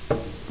then,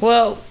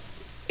 well,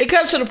 it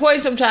comes to the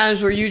point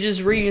sometimes where you're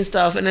just reading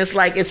stuff and it's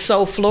like, it's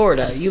so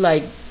Florida.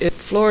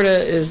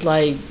 Florida is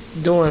like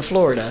doing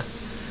Florida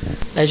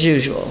as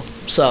usual.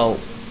 So,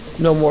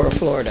 no more of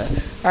Florida.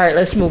 All right,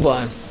 let's move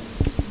on.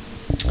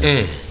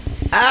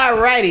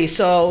 Alrighty,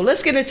 so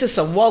let's get into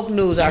some woke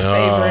news, our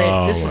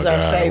favorite. This is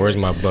our favorite. Where's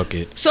my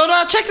bucket? So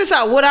now check this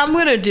out. What I'm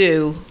going to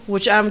do,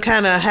 which I'm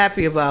kind of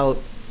happy about,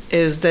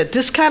 is that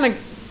this kind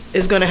of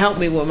is going to help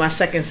me with my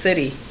Second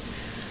City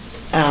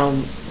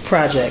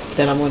project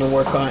that I'm going to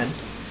work on.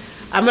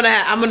 I'm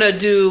gonna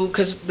do,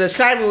 because the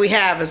assignment we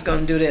have is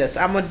going to do this.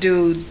 I'm going to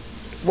do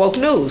woke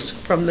news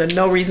from the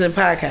No Reason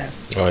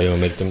podcast. Oh, you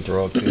going to make them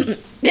throw up too?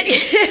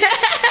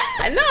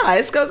 No,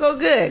 it's going to go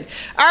good.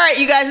 All right,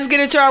 you guys, let's get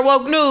into our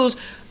woke news.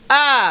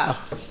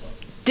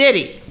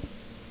 Diddy.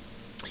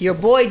 Your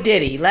boy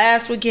Diddy.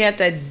 Last week he had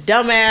that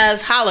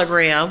dumbass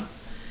hologram.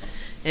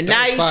 And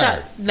now you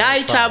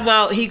talking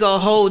about he going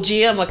to hold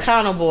GM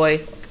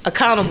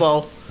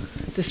accountable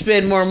to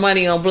spend more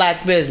money on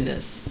black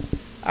business.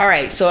 All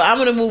right, so I'm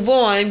going to move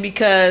on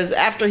because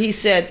after he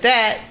said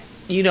that,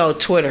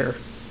 Twitter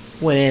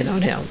went in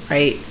on him,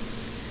 right?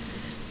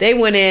 They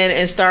went in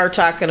and started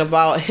talking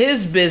about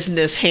his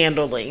business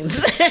handlings.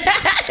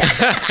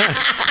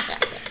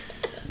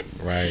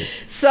 Right.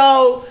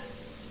 So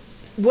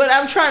what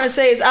I'm trying to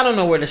say is I don't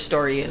know where the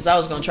story is. I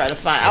was going to try to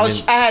find.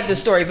 I had the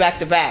story back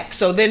to back.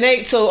 So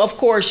of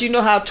course, you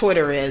know how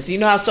Twitter is. You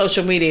know how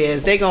social media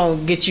is. They're going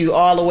to get you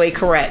all the way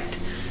correct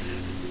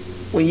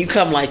when you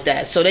come like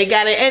that. So they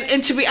got it.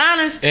 And to be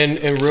honest.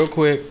 And real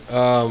quick,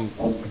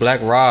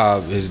 Black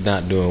Rob is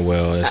not doing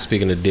well.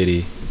 Speaking of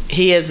Diddy.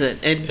 He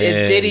isn't. And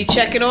is Diddy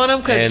checking on him?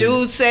 Because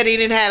dude said he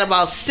didn't had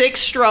about 6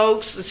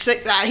 strokes.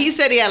 He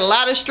said he had a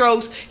lot of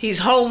strokes. He's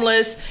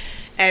homeless.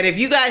 And if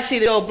you guys see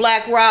the old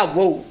Black Rob,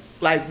 whoa.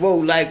 Like, whoa,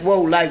 like,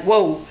 whoa, like,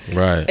 whoa.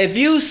 Right. If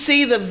you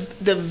see the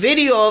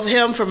video of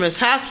him from his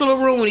hospital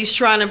room when he's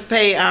trying to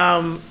pay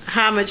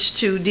homage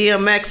to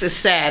DMX, it's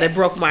sad. It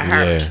broke my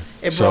heart. Yeah.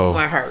 It broke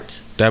my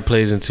heart. That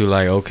plays into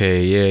like,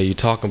 okay, yeah, you're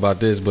talking about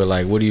this, but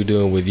like, what are you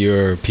doing with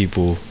your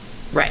people?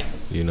 Right.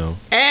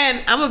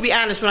 And I'm going to be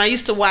honest, when I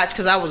used to watch,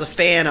 because I was a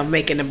fan of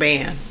Making the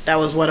Band. That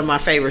was one of my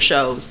favorite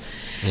shows.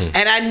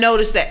 And I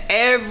noticed that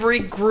every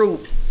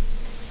group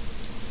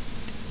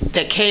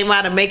that came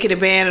out of Making the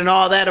Band and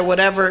all that or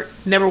whatever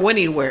never went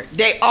anywhere.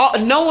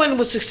 No one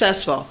was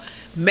successful.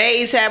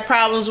 Maze had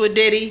problems with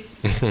Diddy.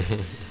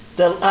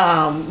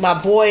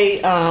 My boy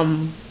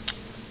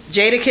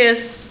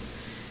Jadakiss,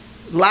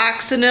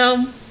 Locks and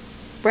them,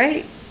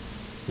 right?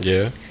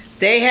 Yeah.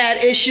 They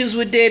had issues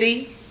with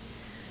Diddy.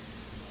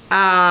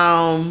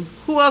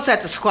 Who else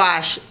had to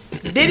squash?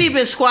 Diddy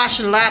been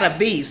squashing a lot of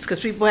beefs because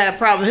people had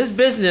problems. His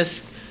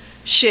business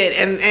shit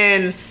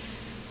and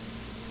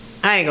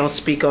I ain't gonna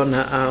speak on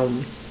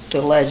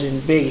the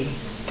legend Biggie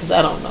because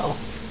I don't know.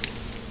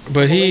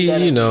 But he,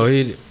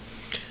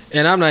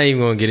 and I'm not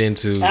even gonna get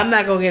into. I'm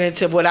not gonna get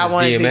into what I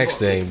want to do. DMX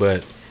thing,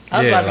 but I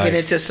was about to get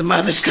into some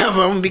other stuff.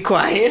 I'm gonna be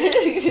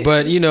quiet.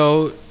 But it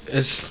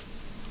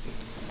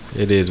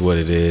is what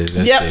it is.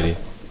 That's Diddy.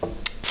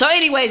 So,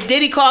 anyways,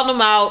 Diddy called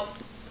him out.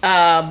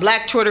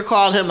 Black Twitter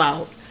called him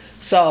out.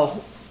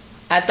 So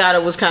I thought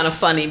it was kind of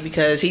funny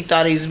because he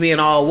thought he was being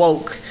all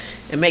woke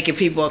and making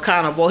people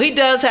accountable. He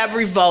does have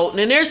revolt,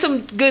 and there's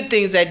some good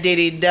things that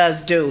Diddy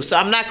does do. So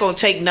I'm not going to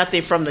take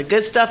nothing from the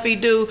good stuff he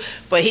do,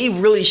 but he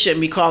really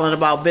shouldn't be calling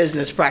about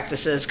business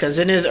practices because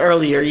in his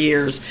earlier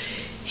years,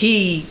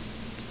 he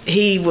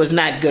was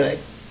not good.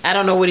 I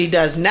don't know what he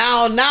does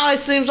now. Now it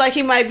seems like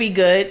he might be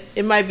good.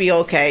 It might be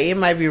okay. It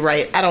might be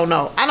right. I don't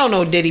know. I don't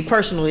know Diddy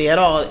personally at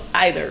all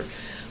either.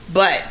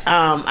 But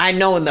I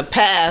know in the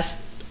past,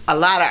 a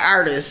lot of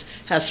artists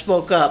have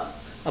spoke up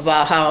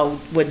about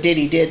what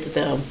Diddy did to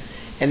them,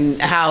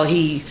 and how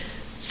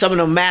some of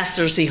the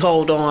masters he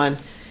hold on,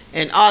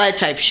 and all that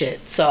type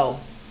shit. So,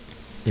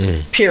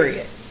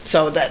 period.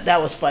 So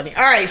that was funny.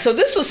 All right, so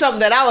this was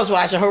something that I was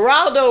watching.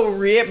 Geraldo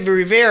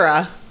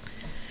Rivera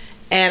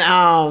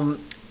and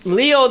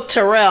Leo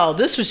Terrell.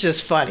 This was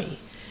just funny,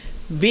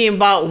 being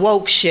about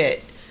woke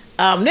shit.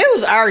 They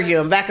was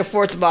arguing back and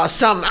forth about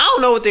something. I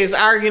don't know what they was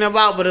arguing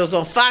about, but it was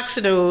on Fox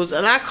News,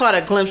 and I caught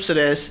a glimpse of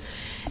this.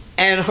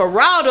 And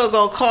Geraldo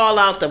gonna call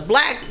out the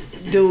black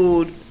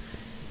dude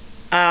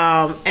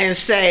and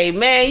say,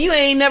 "Man, you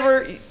ain't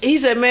never." He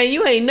said, "Man,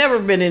 you ain't never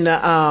been in the."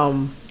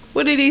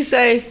 What did he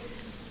say?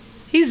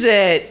 He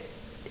said,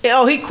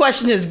 "Oh, he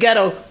questioned his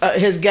ghetto."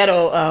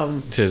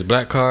 His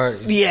black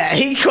card. Yeah,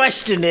 he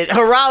questioned it.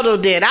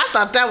 Geraldo did. I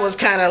thought that was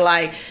kind of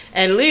like.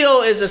 And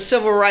Leo is a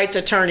civil rights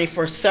attorney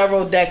for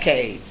several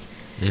decades.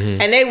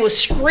 And they was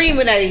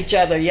screaming at each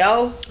other,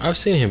 yo. I've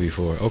seen him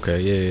before.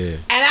 Okay, yeah.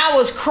 And I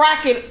was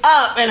cracking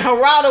up, and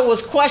Geraldo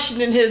was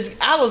questioning his.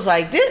 I was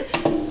like, this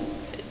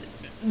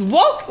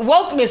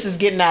wokeness is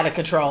getting out of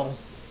control.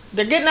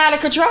 They're getting out of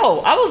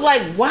control. I was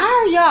like, why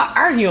are y'all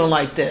arguing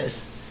like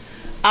this?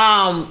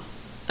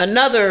 In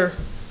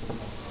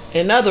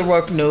other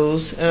work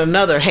news,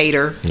 another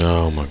hater.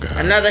 Oh my God.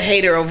 Another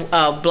hater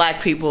of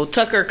black people.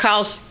 Tucker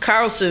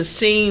Carlson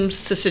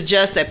seems to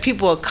suggest that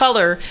people of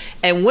color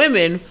and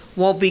women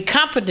won't be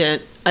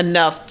competent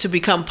enough to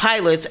become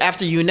pilots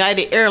after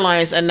United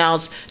Airlines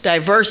announced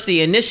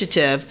diversity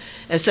initiative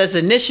and says the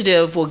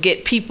initiative will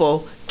get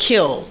people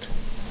killed.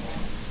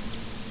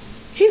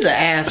 He's an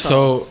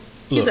asshole. So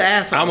he's an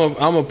asshole. I'm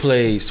gonna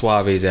play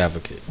Suave's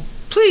advocate.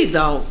 Please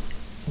don't.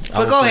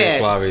 But go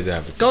ahead. Suave's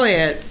advocate. Go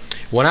ahead.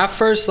 When I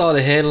first saw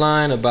the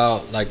headline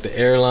about like the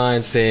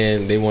airline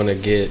saying they want to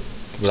get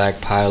black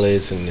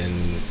pilots and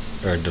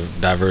or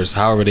diverse,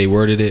 however they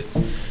worded it,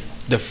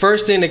 the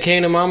first thing that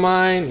came to my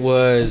mind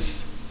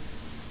was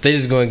they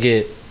just gonna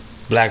get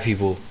black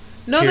people.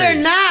 No, period.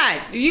 They're not.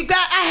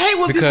 I hate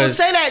when people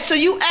say that. So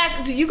you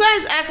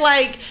guys act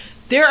like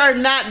there are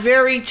not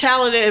very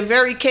talented and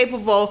very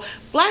capable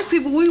black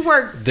people. We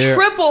work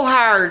triple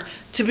hard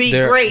to be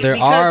great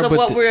because of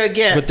what we're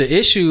against. But the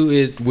issue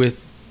is with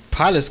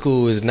pilot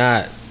school is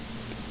not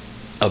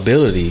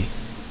ability.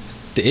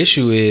 The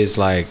issue is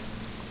like,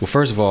 well,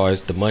 first of all,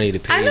 it's the money to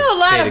pay. I know a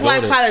lot of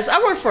black pilots.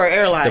 I work for an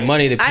airline. The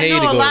money to pay to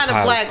go to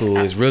pilot school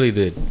is really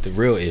the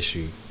real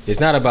issue. It's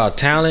not about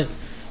talent,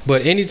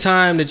 but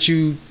anytime that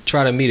you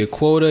try to meet a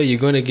quota, you're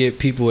going to get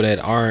people that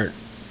aren't.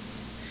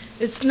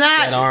 It's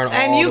not,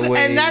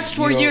 and that's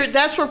where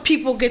that's where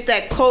people get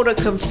that quota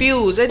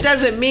confused. It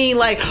doesn't mean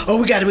like,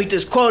 oh, we got to meet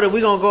this quota.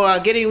 We're gonna go out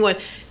and get anyone.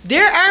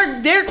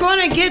 They're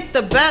going to get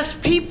the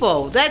best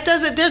people.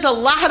 There's a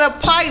lot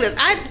of pilots.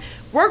 I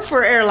work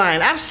for an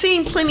airline. I've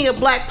seen plenty of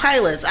black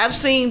pilots. I've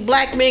seen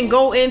black men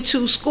go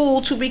into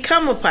school to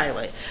become a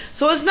pilot.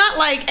 So it's not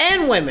like,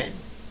 and women,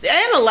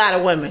 and a lot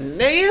of women.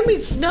 Let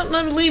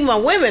me leave my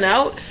women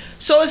out.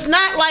 So it's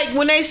not like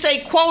when they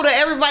say quota,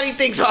 everybody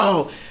thinks,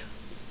 oh,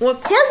 when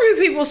corporate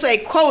people say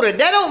quota,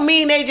 that don't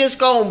mean they just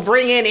gonna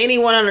bring in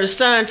anyone under the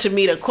sun to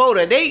meet a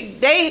quota.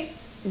 They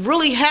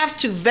really have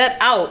to vet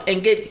out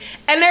and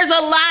there's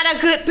a lot of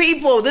good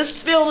people. This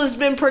field has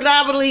been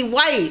predominantly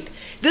white.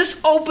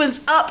 This opens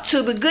up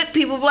to the good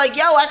people like,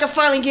 yo, I can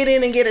finally get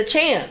in and get a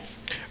chance.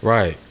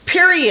 Right.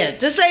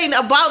 Period. This ain't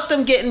about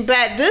them getting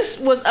bad. This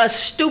was a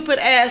stupid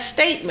ass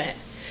statement.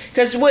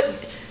 Because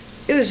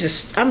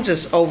I'm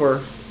over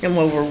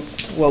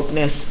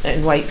wokeness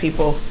and white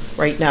people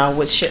right now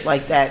with shit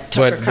like that.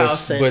 Tucker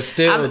Carlson. But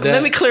still,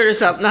 let me clear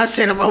this up. I'm not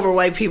saying I'm over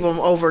white people. I'm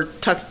over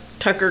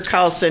Tucker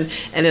Carlson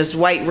and his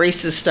white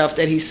racist stuff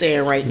that he's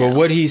saying right now. But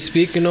what he's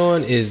speaking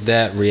on is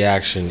that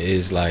reaction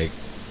is like,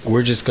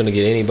 we're just going to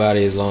get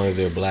anybody as long as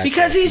they're black.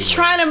 Because he's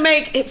trying to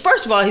make,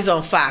 first of all, he's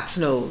on Fox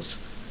News.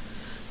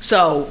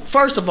 So,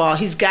 first of all,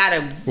 he's got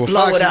to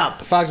blow it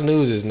up. Fox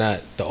News is not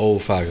the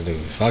old Fox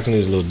News. Fox News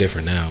is a little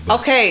different now.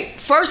 Okay,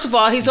 first of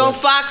all, he's on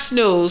Fox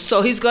News,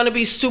 so he's going to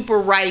be super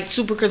right,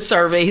 super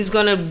conservative. He's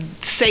going to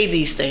say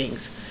these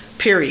things,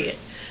 period.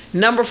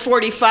 Number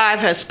 45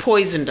 has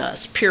poisoned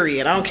us,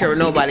 period. I don't care what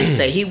nobody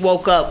say. He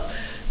woke up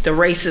the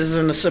racists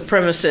and the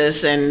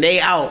supremacists, and they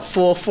out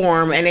full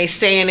form, and they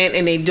saying it,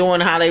 and they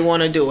doing how they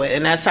want to do it.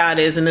 And that's how it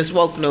is in this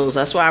woke news.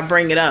 That's why I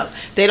bring it up.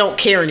 They don't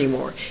care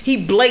anymore.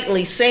 He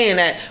blatantly saying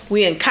that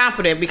we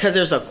incompetent because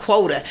there's a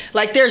quota.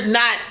 Like, there's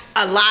not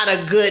a lot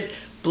of good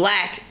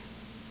black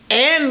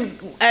and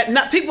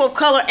people of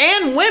color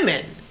and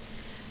women.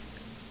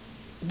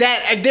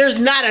 That there's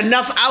not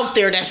enough out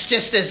there that's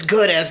just as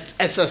good as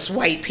us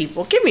white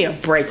people. Give me a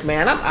break,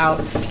 man. I'm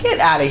out. Get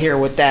out of here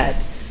with that.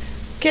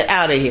 Get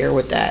out of here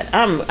with that.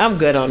 I'm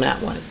good on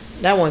that one.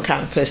 That one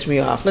kind of pissed me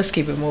off. Let's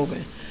keep it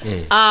moving.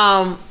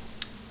 A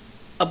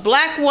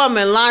black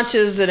woman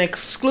launches an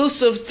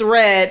exclusive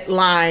thread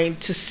line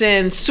to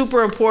send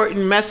super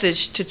important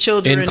message to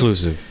children.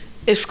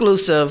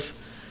 Exclusive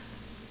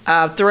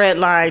thread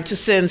line to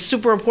send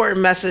super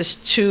important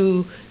message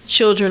to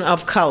children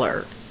of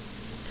color.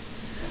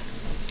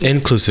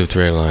 Inclusive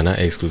thread line, not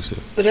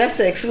exclusive. But that's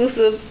the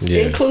exclusive.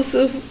 Yeah.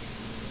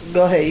 Inclusive.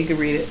 Go ahead, you can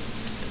read it.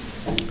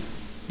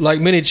 Like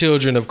many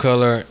children of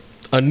color,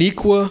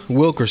 Aniqua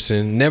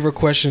Wilkerson never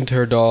questioned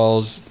her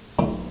dolls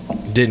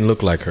didn't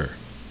look like her.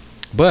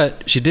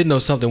 But she did know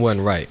something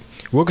wasn't right.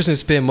 Wilkerson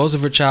spent most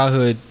of her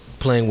childhood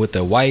playing with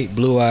a white,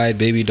 blue-eyed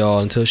baby doll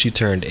until she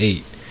turned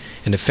 8,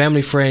 and a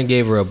family friend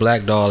gave her a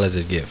black doll as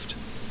a gift.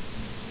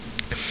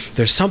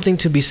 There's something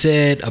to be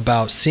said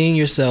about seeing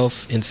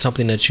yourself in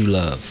something that you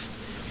love,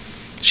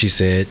 she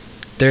said.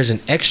 There's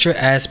an extra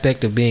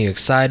aspect of being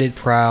excited,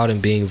 proud,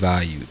 and being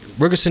valued.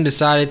 Wilkerson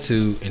decided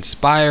to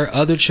inspire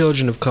other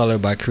children of color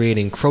by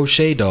creating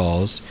crochet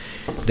dolls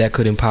that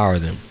could empower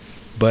them.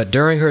 But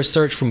during her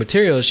search for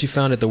materials, she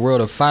found that the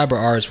world of fiber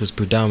arts was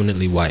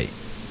predominantly white.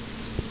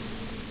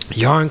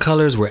 Yarn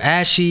colors were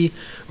ashy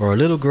or a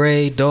little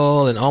gray,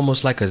 dull, and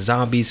almost like a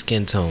zombie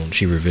skin tone,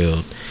 she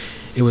revealed.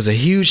 It was a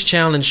huge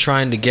challenge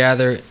trying to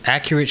gather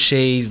accurate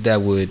shades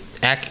that would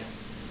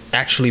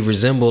actually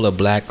resemble a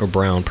black or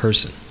brown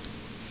person.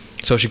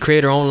 So she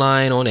created her own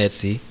line on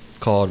Etsy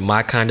called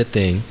My Kinda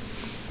Thing,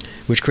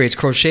 which creates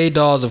crochet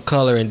dolls of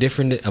color in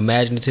different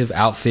imaginative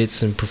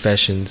outfits and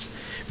professions,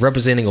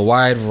 representing a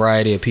wide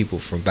variety of people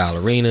from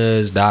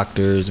ballerinas,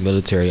 doctors,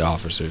 military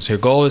officers. Her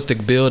goal is to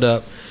build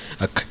up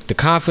the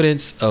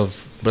confidence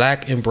of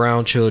black and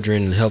brown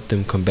children and help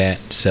them combat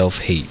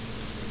self-hate.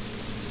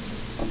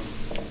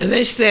 And then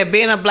she said,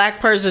 being a black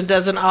person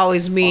doesn't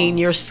always mean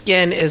your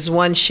skin is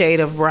one shade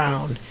of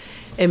brown.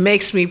 It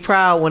makes me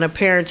proud when a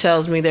parent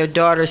tells me their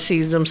daughter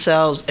sees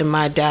themselves in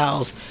my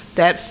dolls.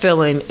 That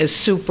feeling is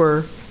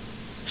super,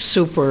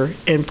 super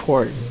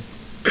important.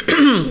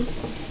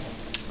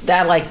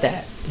 I like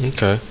that.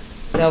 Okay.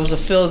 That was a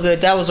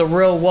feel-good, that was a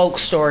real woke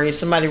story.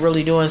 Somebody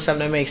really doing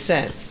something that makes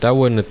sense. That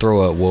wasn't a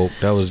throw-up woke.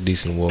 That was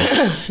decent woke.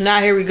 Now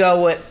here we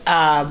go with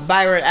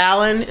Byron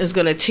Allen is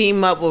going to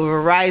team up with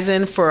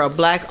Verizon for a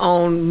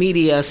black-owned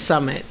media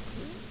summit.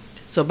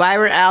 So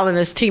Byron Allen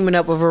is teaming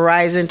up with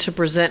Verizon to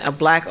present a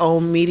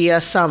black-owned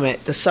media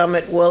summit. The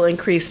summit will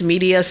increase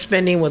media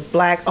spending with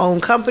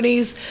black-owned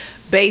companies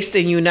based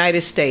in the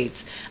United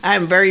States. I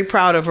am very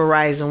proud of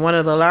Verizon, one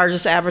of the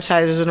largest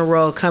advertisers in the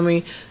world,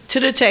 coming to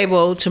the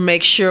table to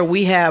make sure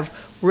we have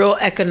real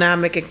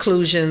economic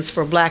inclusions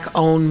for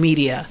black-owned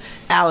media,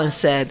 Allen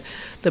said.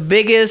 The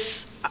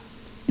biggest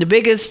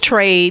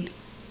trade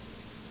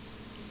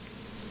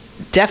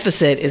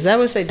deficit, is that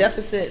what it say,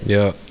 deficit?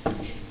 Yeah.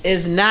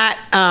 Is not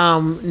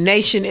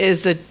nation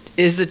is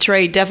the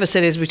trade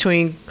deficit is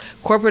between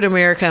corporate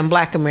America and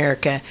black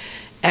America,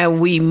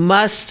 and we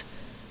must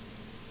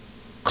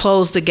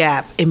close the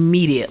gap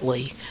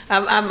immediately.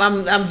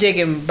 I'm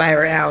digging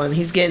Byron Allen.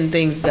 He's getting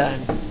things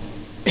done.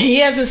 He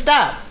hasn't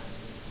stopped.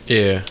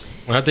 Yeah.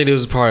 Well, I think it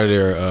was part of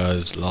their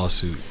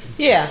lawsuit.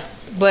 Yeah,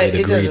 but they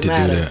it doesn't agreed to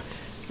matter. do that.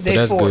 But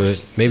that's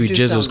good. Maybe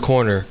Jizzle's something.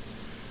 Corner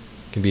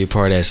can be a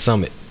part of that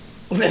summit.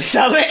 The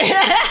summit.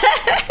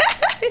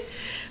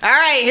 All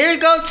right, here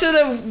go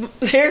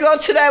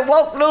to that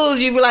woke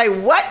news. You be like,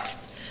 what?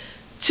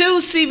 2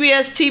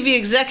 CBS TV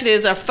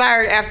executives are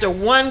fired after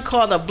one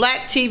called a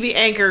black TV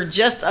anchor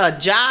just a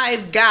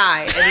jive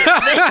guy.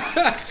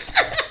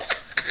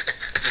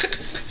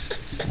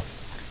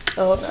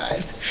 Hold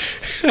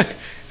on.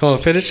 Hold on,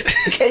 finish.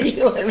 Can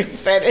you let me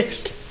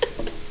finish?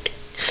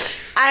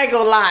 I ain't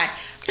gonna lie.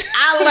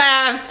 I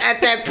laughed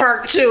at that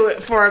perk too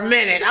for a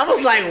minute. I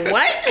was like,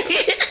 what?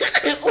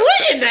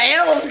 What in the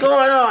hell is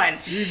going on?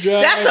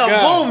 That's a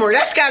boomer.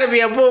 That's got to be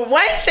a boomer.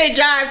 Why did he say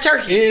jive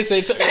turkey? He didn't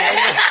say turkey.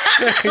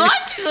 Why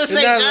did you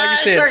say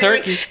jive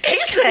turkey? He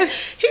said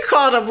he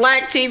called a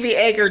black TV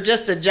anchor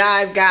just a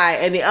jive guy,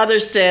 and the other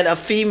said a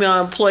female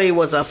employee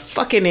was a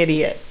fucking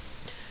idiot.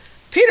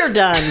 Peter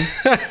Dunn,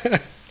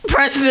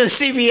 president of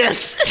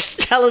CBS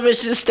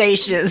television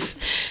stations,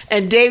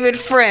 and David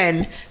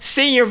Friend,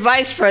 senior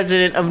vice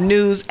president of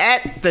news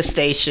at the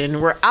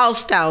station, were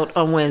ousted out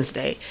on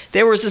Wednesday.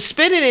 They were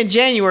suspended in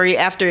January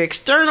after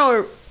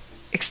external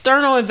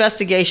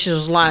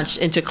investigations launched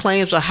into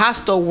claims of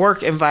hostile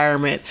work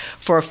environment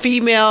for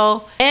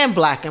female and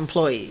black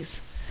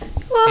employees.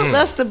 Well,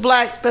 that's the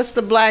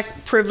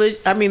black privilege.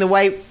 I mean, the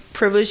white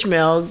privileged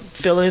male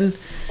feeling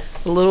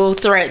a little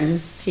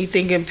threatened. He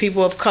thinking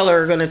people of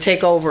color are going to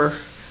take over.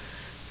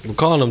 We're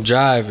calling them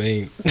jive,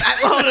 ain't?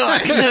 Hold on.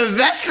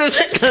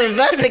 The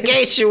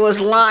investigation was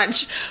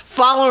launched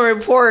following a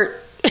report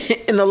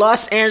in the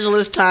Los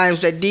Angeles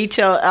Times that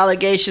detailed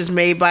allegations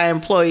made by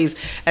employees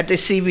at the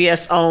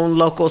CBS-owned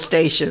local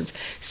stations.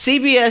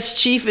 CBS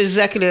chief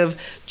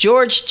executive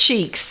George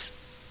Cheeks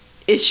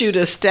issued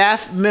a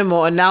staff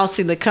memo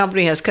announcing the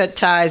company has cut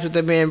ties with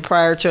the men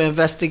prior to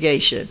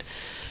investigation.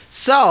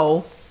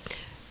 So,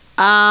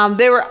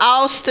 they were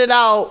ousted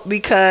out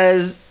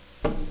because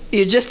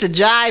you're just a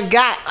jive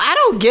guy. I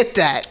don't get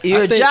that.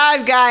 You're a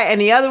jive guy, and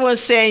the other one's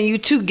saying you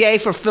too gay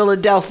for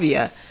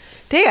Philadelphia.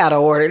 They out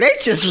of order. They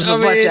just was a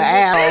bunch of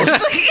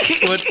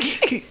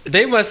assholes.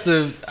 They must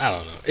have. I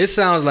don't know. It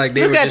sounds like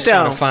they were just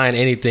trying to find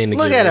anything to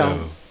look get at rid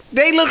them. of.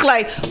 They look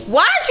like.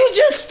 Why'd you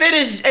just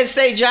finish and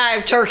say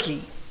jive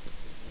turkey?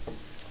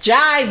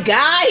 Jive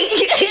guy.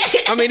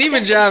 I mean,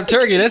 even Jive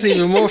Turkey, that's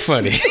even more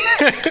funny.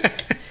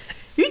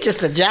 You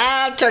just a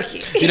jive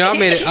turkey. You know,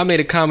 I made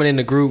a comment in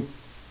the group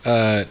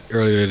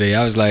earlier today.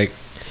 I was like,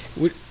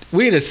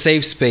 we need a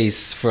safe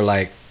space for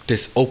like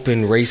this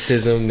open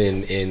racism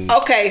and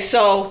okay,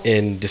 so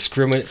and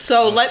discriminate.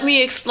 So let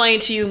me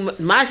explain to you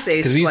my safe space.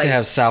 Because we used to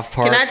have South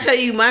Park. Can I tell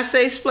you my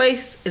safe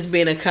place is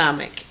being a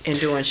comic and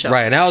doing shows.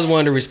 Right, and that was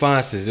one of the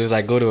responses. It was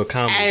like, go to a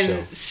comedy show.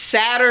 And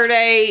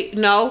Saturday,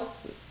 no,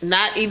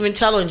 not even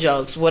telling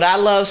jokes. What I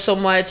love so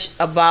much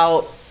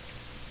about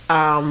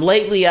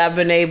lately,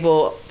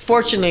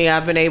 fortunately,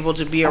 I've been able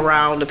to be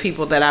around the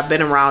people that I've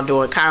been around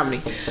doing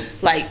comedy.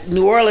 Like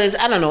New Orleans,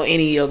 I don't know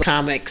any of the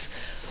comics,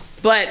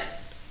 but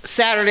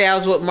Saturday I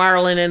was with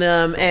Marlon and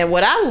them, and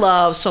what I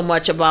love so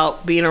much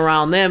about being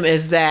around them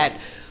is that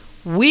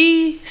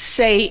we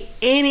say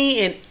any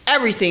and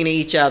everything to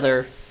each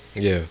other.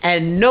 Yeah.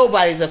 And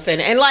nobody's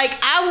offended. And like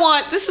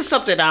this is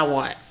something I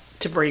want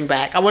to bring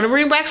back. I want to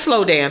bring back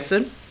slow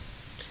dancing.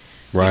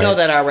 Right. You know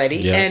that already.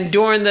 Yeah. And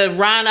during the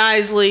Ron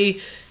Isley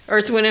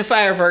Earth, Wind, and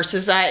Fire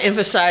verses, I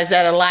emphasized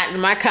that a lot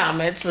in my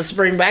comments. Let's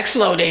bring back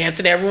slow dance.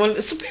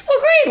 And some people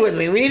agreed with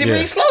me. We need to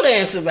bring slow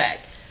dancing back.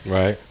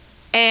 Right.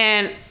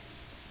 And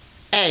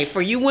hey,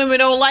 for you women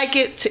don't like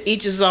it, to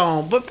each his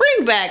own. But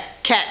bring back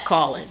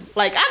catcalling.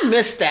 Like, I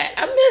miss that.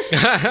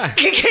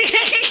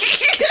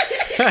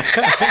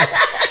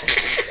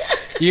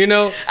 You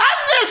know,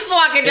 I miss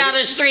walking down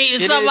the street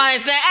and somebody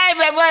say, "Hey,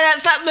 man,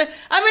 what something?"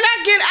 I mean,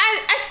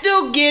 I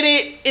still get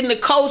it in the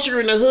culture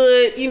in the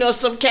hood. You know,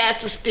 some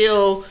cats will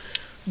still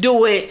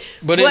do it,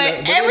 but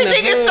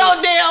everything is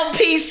so damn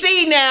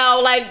PC now.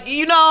 Like,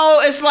 you know,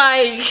 it's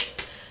like,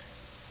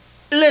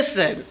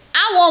 listen,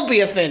 I won't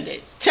be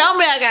offended. Tell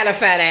me I got a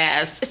fat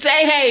ass.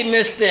 Say, hey,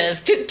 miss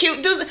this.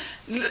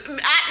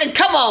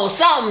 Come on,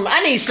 something.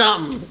 I need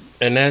something.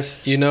 And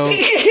that's, you know,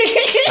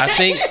 I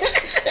think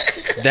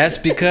that's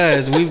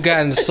because we've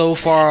gotten so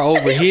far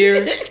over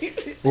here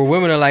where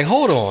women are like,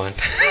 hold on.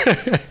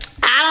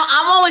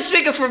 I'm only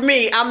speaking for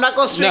me. I'm not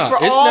going to speak for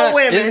all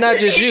women. It's not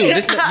just you.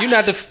 You're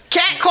not the...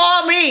 Cat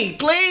call me,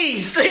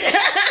 please.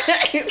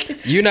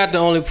 You're not the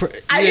only...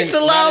 I used to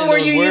love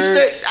when they get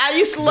mad.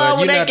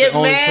 You're not the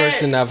only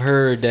person I've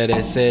heard that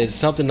has said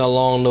something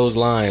along those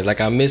lines. Like,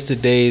 I miss the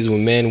days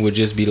when men would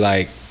just be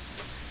like,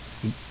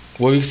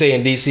 what we say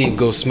in DC,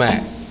 go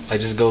smack. Like,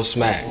 just go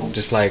smack.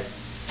 Just like,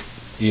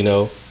 you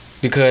know,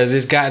 because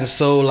it's gotten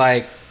so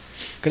like...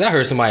 Because I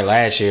heard somebody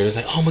last year, it was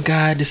like, oh my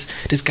God,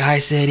 this guy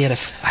said I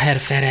had a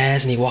fat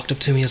ass, and he walked up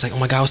to me, he was like, oh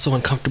my God, I was so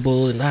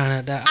uncomfortable, and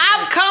I'm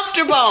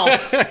comfortable.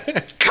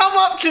 Come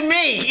up to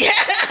me.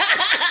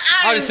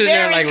 I was sitting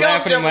there like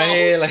laughing in my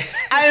head. Like,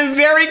 I am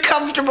very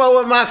comfortable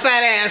with my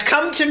fat ass.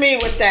 Come to me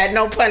with that,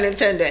 no pun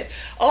intended.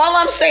 All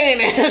I'm saying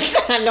is,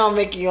 I know I'm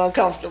making you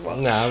uncomfortable.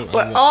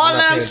 But all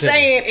I'm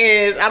saying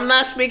is, I'm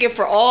not speaking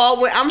for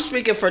all, I'm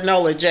speaking for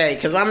Nola J,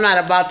 because I'm not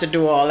about to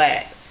do all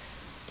that.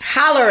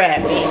 Holler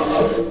at me.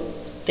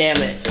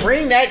 Damn it.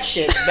 Bring that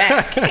shit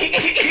back.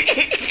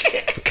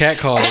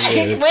 Catcalling.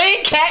 Yeah.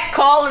 Bring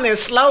catcalling and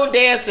slow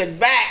dancing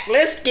back.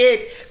 Let's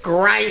get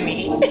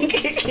grimy.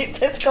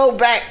 Let's go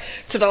back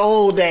to the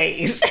old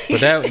days.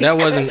 But that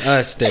wasn't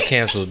us that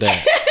canceled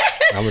that.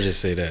 I'm going to just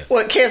say that.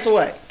 What? Cancel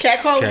what?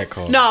 Catcalling?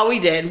 Catcalling. No, we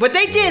didn't. But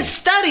they did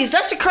studies.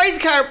 That's the crazy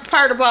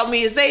part about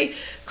me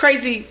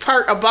crazy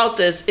part about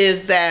this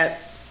is that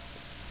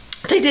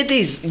they did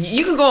these.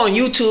 You can go on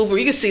YouTube or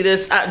you can see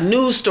this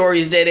news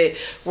stories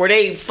where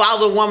they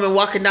followed a woman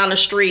walking down the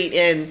street,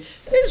 and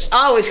it's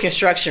always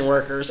construction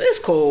workers. It's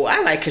cool.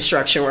 I like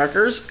construction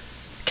workers.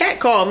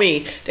 Catcall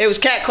me. They was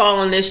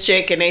catcalling this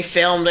chick, and they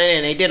filmed it,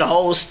 and they did a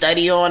whole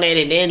study on it,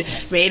 and then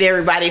made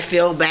everybody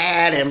feel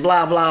bad and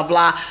blah blah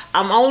blah.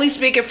 I'm only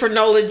speaking for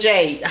Nola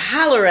J.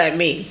 Holler at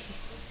me.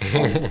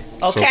 Okay.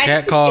 So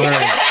catcall her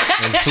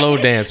and slow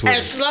dance with her.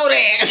 And slow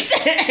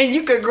dance. And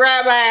you could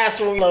grab my ass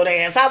with slow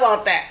dance. How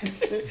about that?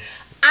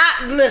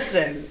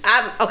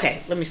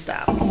 Okay, let me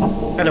stop.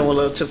 I know we're a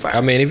little too far. I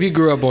mean, if you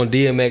grew up on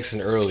DMX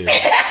and earlier.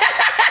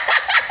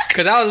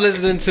 Because I was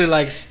listening to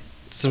like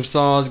some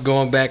songs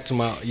going back to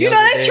my they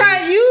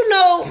tried,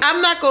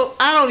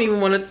 I don't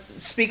even want to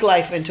speak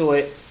life into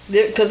it.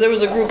 Because there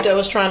was a group that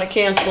was trying to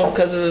cancel him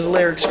because of his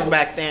lyrics from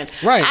back then.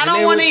 Right. I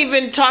don't want to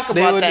even talk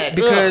about that.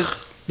 Because...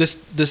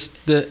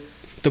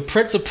 The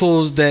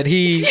principles that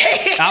he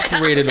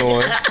operated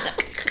on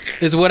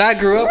is what I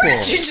grew up on.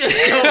 You just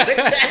go with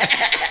that?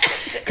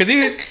 Because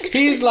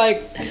he's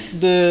like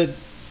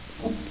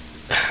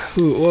what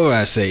would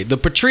I say? The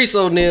Patrice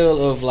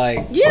O'Neal of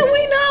like we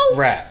know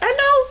rap. I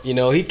know. You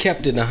know, he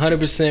kept it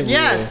 100% real.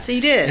 Yes,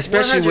 he did.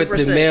 Especially 100%.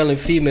 With the male and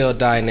female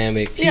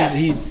dynamic. Yes.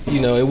 He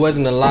it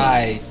wasn't a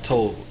lie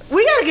told.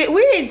 We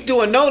ain't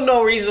doing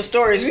no reason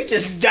stories. We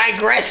just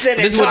digressing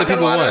and talking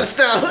about other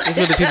stuff. This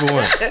is what the people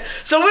want.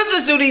 So we'll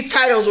just do these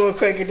titles real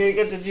quick and then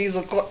get the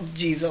Jeezy.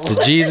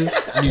 The Jesus?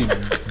 You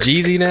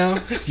Jeezy now?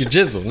 You're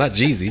Jizzle, not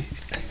Jeezy.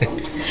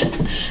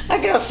 I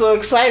guess so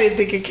excited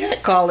thinking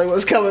catcalling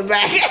was coming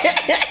back.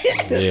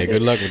 Yeah,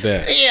 good luck with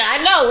that. Yeah,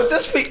 I know. With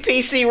this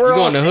PC world.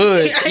 You go in the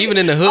hood, even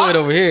in the hood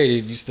over here,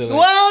 you still.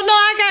 Well, no,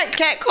 I got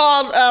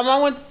catcalled.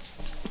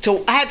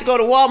 I had to go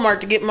to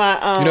Walmart to get my.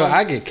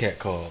 I get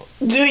catcalled.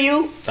 Do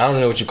you? I don't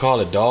know what you call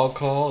it, dog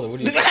call? Or what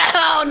do you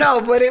I don't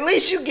know, but at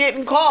least you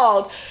getting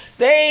called.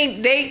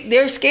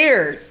 They're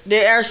scared.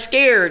 They are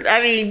scared.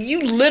 I mean, you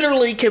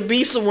literally can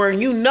be somewhere and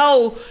dude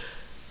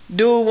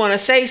want to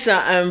say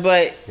something,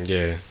 but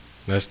yeah,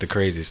 that's the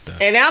crazy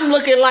stuff. And I'm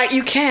looking like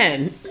you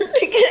can,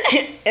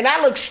 and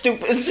I look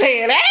stupid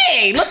saying,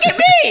 "Hey, look at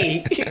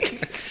me!"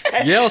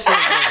 Yell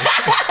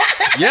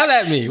something. Yell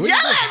at me. Yell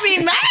at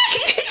me, man.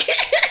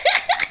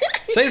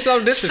 Say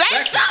something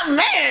disrespectful. Say something,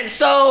 man.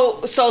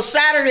 So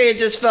Saturday it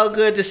just felt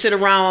good to sit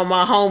around with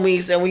my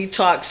homies and we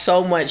talked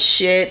so much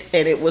shit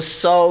and it was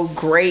so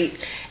great.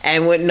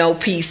 And with no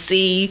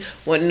PC,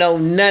 with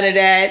none of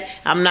that.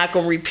 I'm not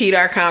gonna repeat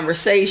our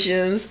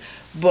conversations,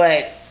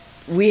 but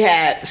we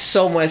had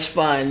so much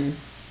fun,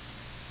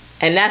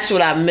 and that's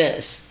what I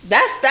miss.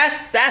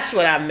 That's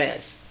what I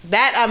miss.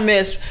 That I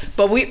miss.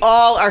 But we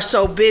all are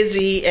so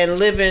busy and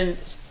living,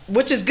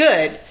 which is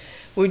good.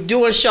 We're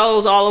doing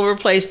shows all over the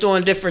place,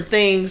 doing different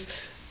things.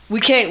 We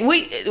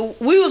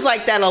was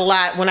like that a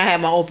lot when I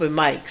had my open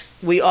mics.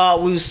 We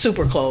was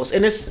super close,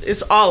 and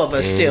it's all of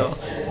us still,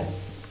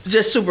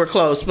 just super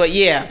close. But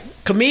yeah,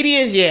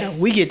 comedians, yeah,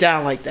 we get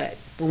down like that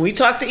when we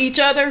talk to each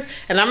other.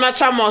 And I'm not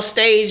talking about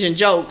stage and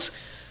jokes.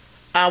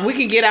 We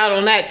can get out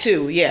on that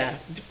too, yeah,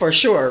 for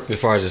sure. As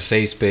far as a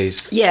safe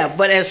space. Yeah,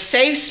 but as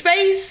safe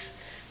space,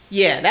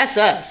 yeah, that's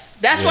us.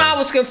 That's why I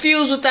was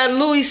confused with that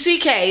Louis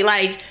C.K.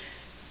 Like.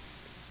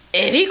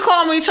 And he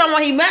called me talking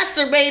about he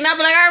masturbating. I'd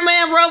be like, all right,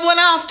 man, rub one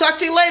off. Talk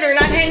to you later. And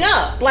I'd hang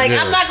up. Like,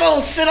 I'm not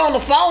going to sit on the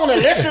phone and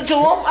listen to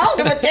him. I don't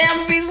give a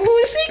damn if he's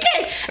Louis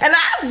C.K. And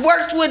I've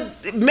worked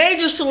with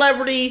major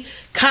celebrity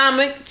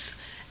comics.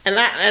 And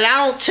I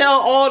don't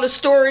tell all the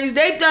stories.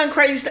 They've done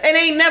crazy stuff. It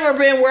ain't never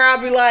been where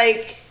I'll be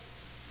like,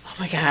 oh,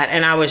 my God.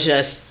 And I was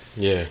just...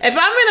 Yeah. If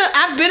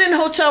I've been in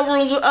hotel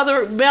rooms with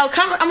other male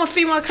comics. I'm a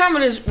female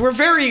comic. There's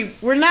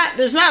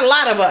not a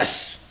lot of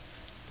us.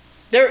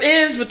 There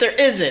is, but there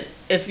isn't,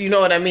 if you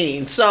know what I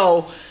mean.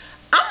 So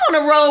I'm on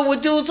the road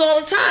with dudes all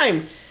the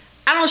time.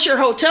 I don't share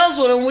hotels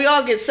with them. We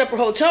all get separate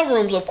hotel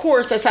rooms, of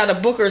course. That's how the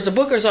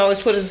bookers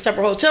always put us in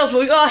separate hotels.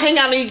 But we all hang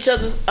out in each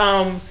other's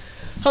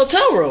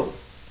hotel room.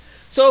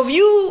 So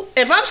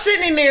if I'm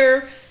sitting in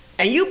there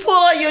and you pull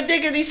out your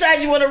dick and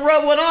decide you want to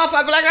rub one off,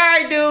 I'd be like, all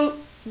right, dude,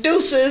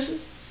 deuces.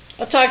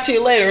 I'll talk to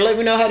you later. Let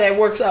me know how that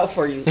works out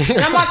for you. And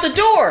I'm out the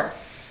door.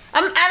 I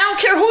don't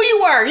care who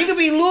you are. You could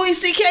be Louis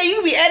C.K. You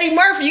could be Eddie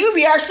Murphy. You could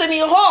be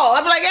Arsenio Hall.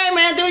 I'd be like, hey,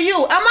 man, do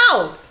you. I'm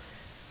out.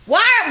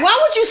 Why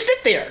would you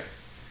sit there?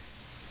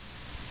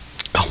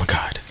 Oh, my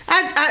God.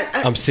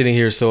 I'm sitting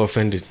here so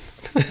offended.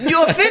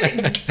 You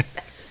offended?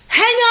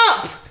 Hang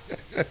up.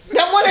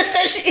 That one that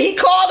said he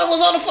called and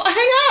was on the phone.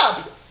 Hang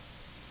up.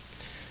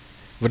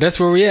 But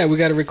that's where we at. We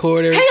got to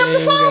record everything. Hang up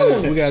the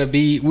phone.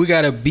 We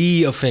gotta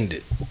be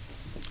offended.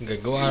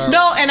 Go out.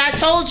 No, and I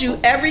told you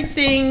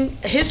everything.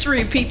 History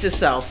repeats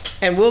itself,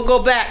 and we'll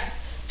go back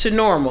to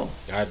normal.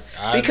 I'm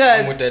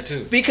with that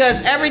too.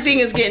 Because everything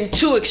is getting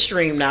too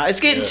extreme now. It's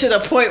getting to the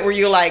point where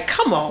you're like,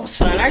 "Come on,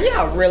 son, are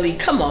y'all really?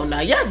 Come on now,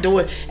 y'all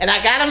doing?" And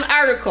I got an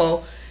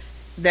article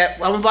that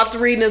I'm about to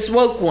read in this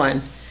woke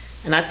one,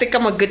 and I think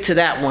I'm gonna get to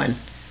that one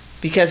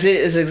because it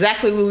is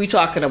exactly what we're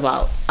talking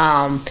about.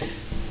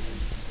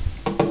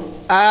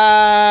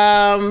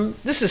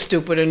 This is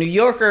stupid. A New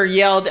Yorker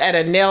yelled at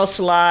a nail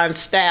salon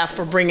staff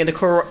for bringing the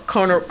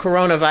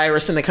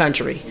coronavirus in the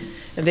country.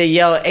 And they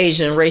yell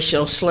Asian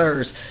racial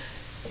slurs.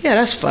 Yeah,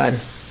 that's fun.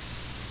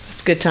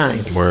 That's a good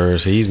time.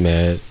 Worse, he's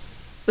mad.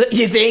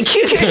 You think?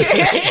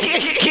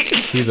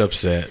 He's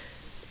upset.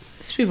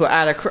 These people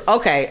out of...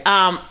 Okay,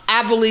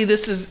 I believe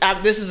this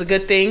is a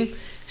good thing.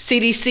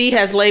 CDC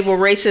has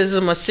labeled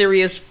racism a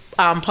serious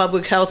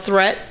public health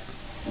threat.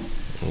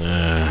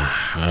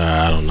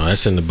 I don't know.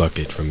 That's in the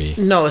bucket for me.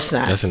 No, it's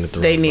not. That's in the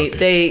bucket.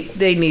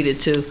 They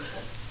needed to.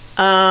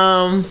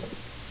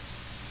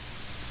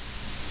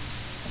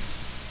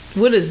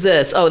 What is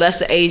this? Oh, that's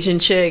the Asian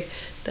chick.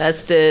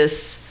 That's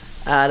this.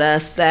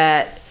 That's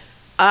that.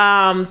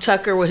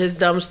 Tucker with his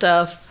dumb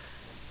stuff.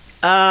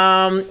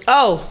 In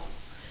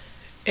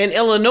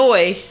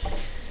Illinois.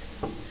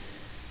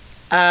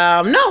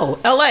 No,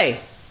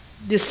 L.A.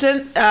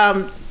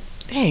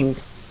 Dang,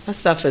 that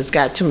stuff has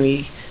got too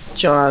many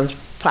Johns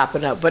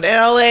popping up. But in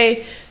LA,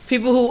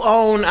 people who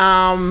own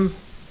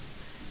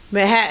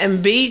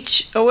Manhattan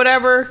Beach or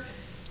whatever,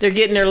 they're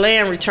getting their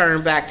land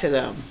returned back to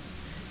them.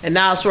 And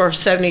now it's worth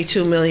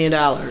 $72 million.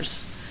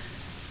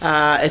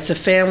 It's a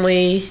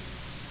family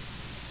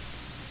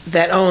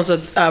that owns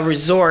a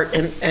resort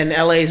in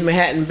LA's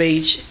Manhattan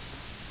Beach.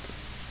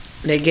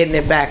 They're getting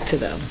it back to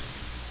them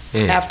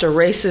after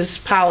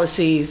racist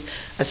policies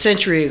a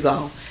century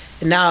ago.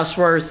 And now it's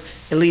worth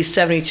at least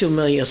 $72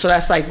 million. So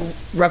that's like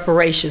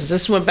reparations.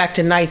 This went back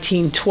to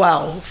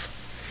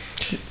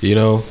 1912. You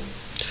know,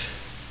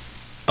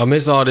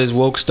 amidst all this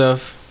woke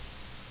stuff,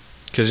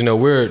 because you know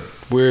we're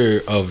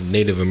we're of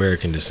Native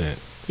American descent.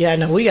 Yeah, I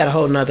know. We got a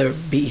whole nother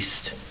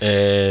beast.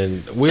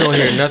 And we don't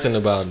hear nothing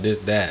about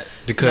that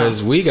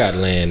because we got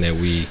land that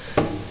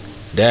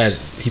Dad,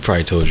 he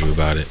probably told you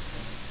about it.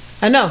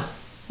 I know.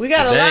 We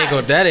got a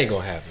lot. That ain't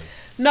gonna happen.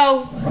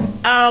 No,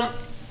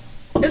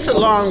 it's a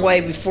long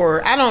way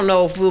before. I don't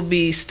know if we'll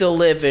be still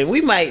living.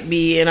 We might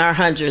be in our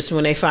hundreds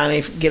when they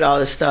finally get all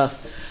this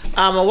stuff.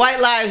 A White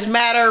Lives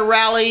Matter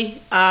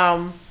rally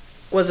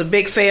was a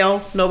big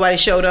fail. Nobody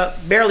showed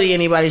up. Barely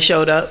anybody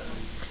showed up.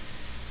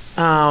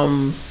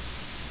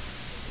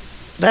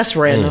 That's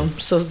random.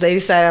 So they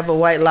decided to have a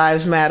White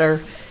Lives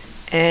Matter,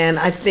 and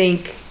I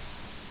think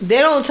they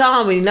don't tell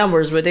how many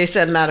numbers, but they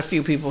said not a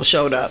few people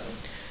showed up.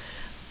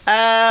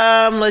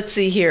 Let's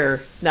see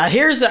here. Now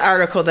here's the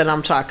article that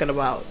I'm talking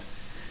about.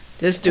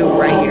 This dude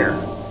right here.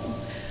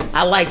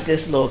 I like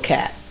this little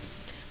cat.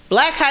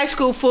 Black high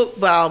school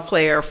football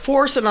player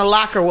forced in a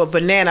locker with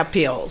banana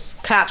peels.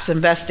 Cops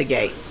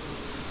investigate.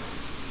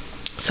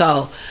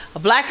 So, a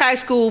black high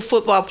school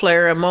football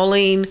player in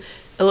Moline,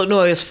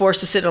 Illinois, was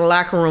forced to sit in a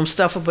locker room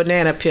stuffed with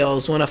banana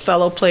peels when a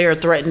fellow player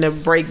threatened to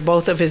break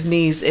both of his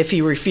knees if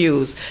he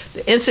refused.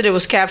 The incident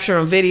was captured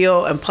on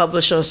video and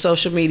published on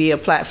social media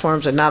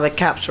platforms, and now the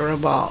cops are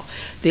involved.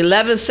 The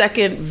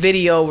 11-second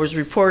video was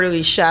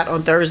reportedly shot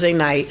on Thursday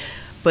night,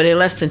 but in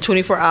less than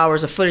 24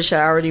 hours, the footage had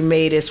already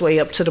made its way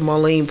up to the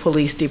Moline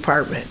Police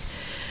Department.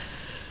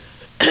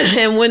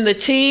 And when the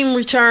team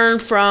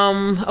returned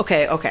from...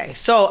 Okay.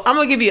 So I'm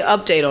going to give you an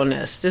update on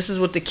this. This is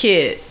what the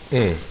kid...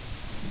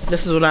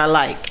 This is what I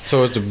like.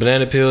 So it's the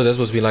banana peels? That's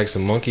supposed to be like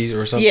some monkeys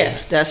or something?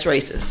 Yeah, that's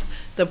racist.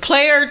 The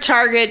player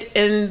target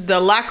in the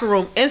locker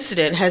room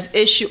incident has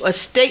issued a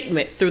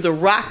statement through the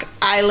Rock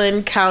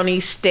Island County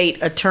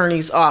State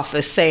Attorney's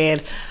Office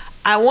saying,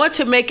 "I want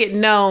to make it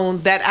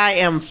known that I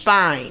am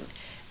fine.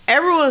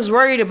 Everyone's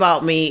worried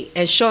about me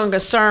and showing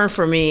concern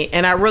for me,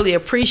 and I really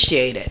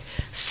appreciate it.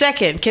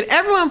 Second, can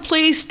everyone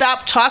please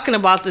stop talking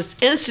about this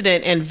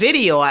incident and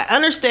video? I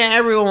understand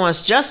everyone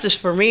wants justice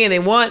for me and they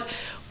want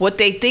what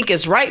they think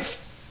is right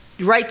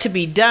to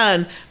be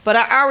done, but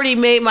I already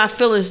made my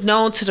feelings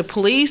known to the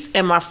police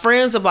and my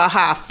friends about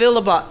how I feel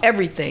about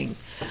everything.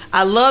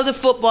 I love the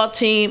football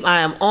team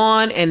I am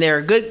on, and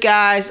they're good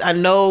guys. I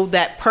know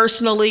that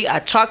personally. I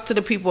talked to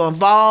the people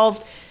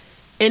involved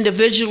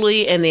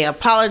individually, and they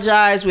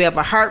apologized. We have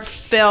a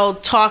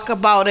heartfelt talk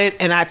about it,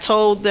 and I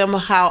told them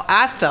how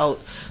I felt.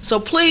 So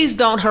please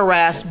don't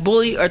harass,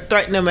 bully, or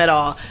threaten them at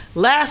all.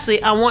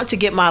 Lastly, I want to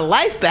get my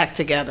life back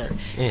together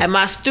and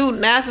my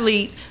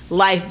student-athlete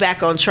life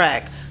back on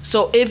track.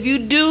 So if you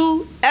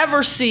do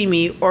ever see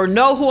me or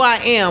know who I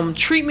am,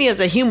 treat me as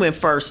a human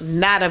first,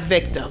 not a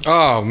victim."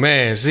 Oh,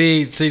 man.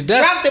 See,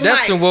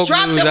 that's some woke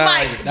news. Drop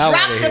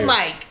the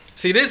mic.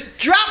 See, this...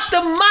 Drop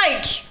the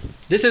mic.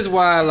 This is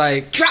why I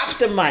like... Drop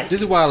the mic.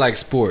 This is why I like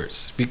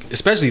sports,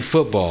 especially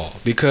football,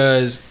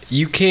 because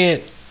you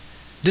can't...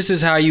 This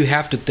is how you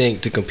have to think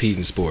to compete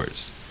in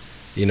sports.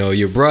 You know,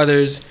 your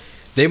brothers,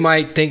 they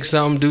might think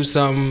something, do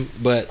something,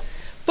 but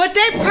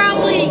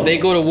they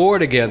go to war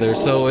together,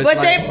 so it's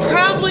they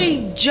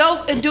probably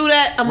joke and do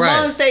that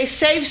amongst their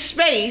safe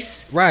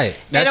space. Right.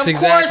 That's and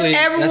of course,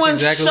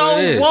 everyone's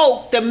so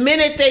woke. The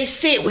minute they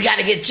see it, we got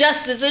to get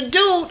justice. And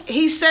dude,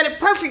 he said it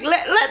perfect.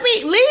 Let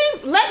me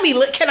leave. Let me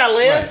live. Can I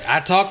live? Right. I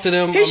talked to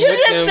them. He should have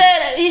just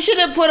said. He should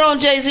have put on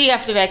Jay-Z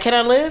after that. Can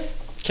I live?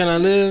 Can I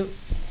live?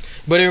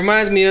 But it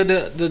reminds me of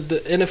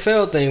the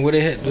NFL thing where they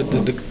had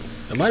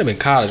it might have been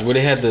college where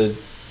they had the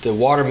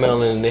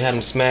watermelon. They had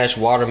them smash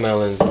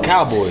watermelons. The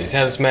Cowboys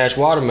had them smash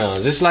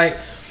watermelons. It's like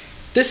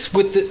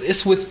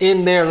it's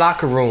within their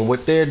locker room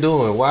what they're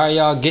doing. Why are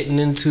y'all getting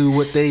into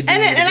what they do?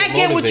 And I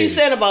get what you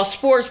said about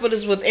sports, but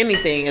it's with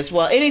anything as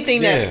well.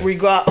 Anything that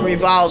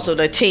revolves with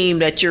a team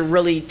that you're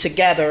really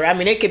together. I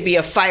mean, it could be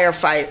a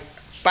firefighter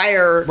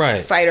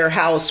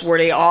house where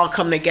they all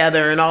come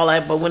together and all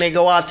that, but when they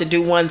go out to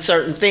do one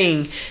certain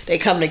thing, they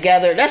come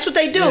together. That's what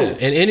they do. Yeah.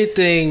 And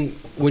anything,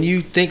 when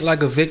you think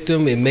like a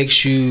victim, it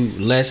makes you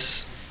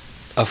less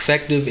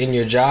effective in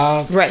your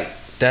job. Right.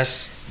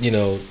 That's, you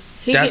know,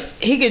 that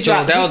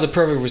was a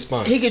perfect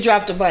response. He could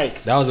drop the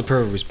mic. That was a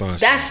perfect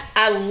response.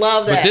 I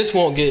love that. But this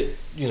won't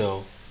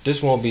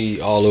this won't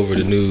be all over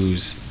the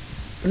news.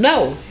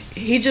 No.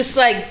 He just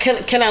like,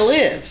 can I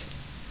live?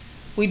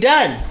 We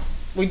done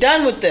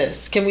with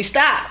this. Can we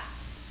stop?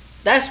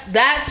 That's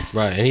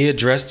right. And he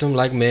addressed him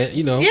like, man,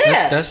 you know.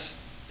 Yeah. That's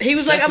he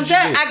was like, I'm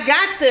done. I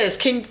got this.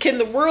 Can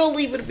the world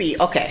leave it be?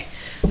 Okay.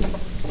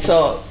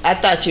 So I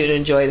thought you'd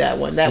enjoy that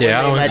one. That made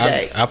my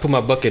day. I put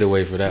my bucket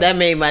away for that. That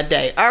made my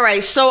day. All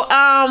right. So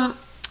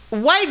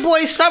White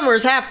Boy Summer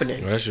is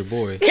happening. Oh, that's your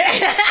boy.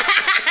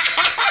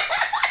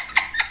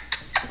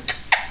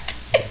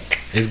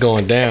 It's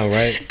going down,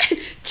 right?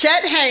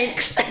 Chet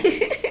Hanks.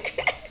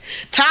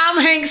 Tom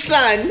Hanks'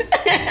 son.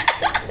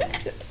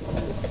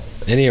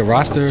 Ain't he a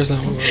roster or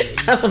something?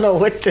 I don't know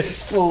what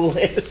this fool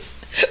is,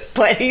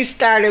 but he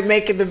started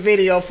making the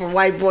video for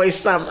White Boy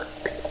Summer.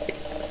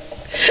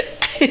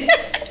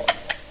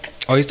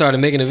 Oh, he started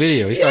making a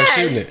video. He started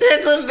shooting it.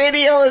 the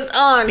video is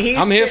on.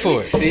 I'm here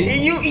for it.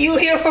 See, you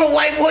here for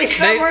White Boy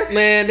Summer?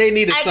 They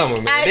need a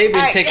summer, man. They've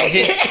been taking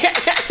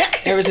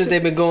hits ever since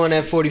they've been going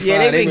at 45.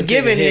 Yeah, they've been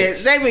giving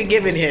hits. They've been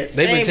giving hits.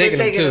 They've been taking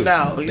them too.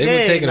 They've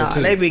been taking them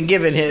too. They've been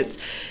giving hits.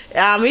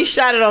 He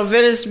shot it on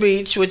Venice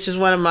Beach, which is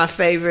one of my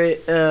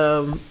favorite.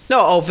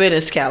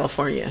 Venice,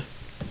 California.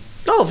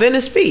 No,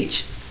 Venice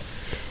Beach.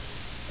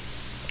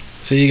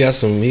 So you got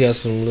some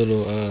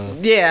little.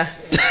 Yeah,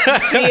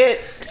 see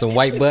it. Some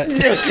white butt.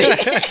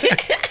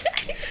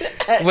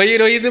 Well,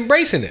 he's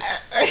embracing it.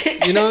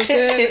 You know what I'm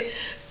saying?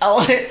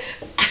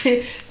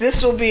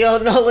 This will be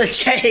on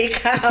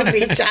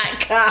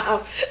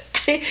NolaJComedy.com.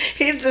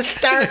 He's the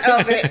start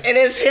of it, and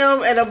it's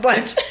him and a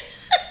bunch.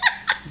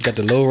 Got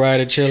the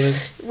lowrider chilling.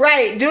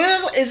 Right, dude.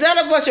 Is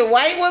that a bunch of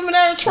white women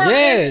that are twerking?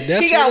 Yeah,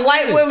 that's. He got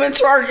white women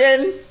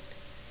twerking.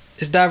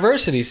 It's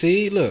diversity.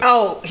 See, look.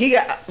 Oh, he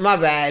got. My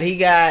bad. He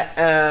got.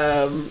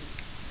 Got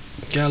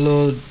a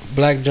little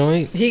black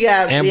joint. He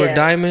got Amber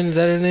Diamond. Is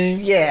that her name?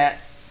 Yeah.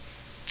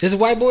 It's a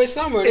white boy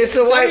summer. It's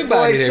a white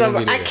boy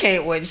summer. I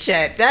can't wait,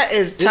 Chat. That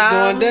is Tom. It's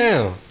going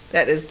down.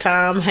 That is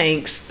Tom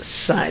Hanks'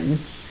 son.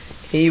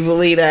 Can you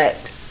believe that?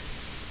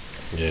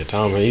 Yeah,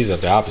 Tom. He's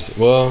at the opposite.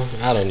 Well,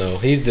 I don't know.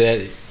 He's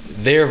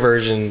their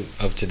version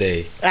of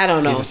today. I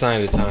don't know. He's a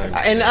sign of the times.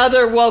 In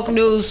other woke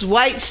news,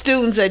 white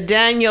students at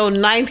Daniel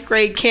 9th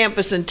grade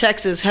campus in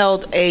Texas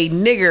held a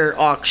nigger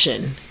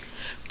auction,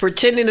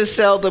 pretending to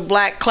sell the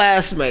black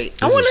classmate.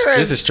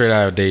 This is straight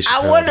out of Dave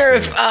Chappelle. I wonder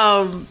if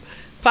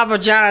Papa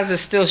John's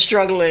is still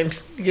struggling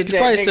to get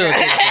that nigger.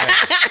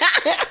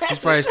 He's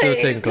probably still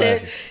taking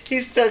classes.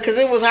 He's still, because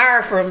it was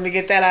hard for him to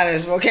get that out of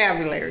his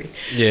vocabulary.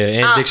 Yeah,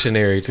 and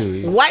dictionary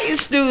too. White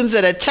students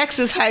at a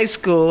Texas high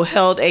school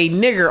held a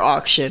nigger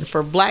auction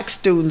for black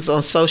students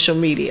on social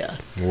media.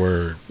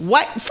 Word.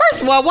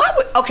 First of all, I'm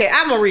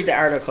going to read the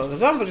article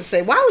because I'm going to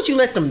say, why would you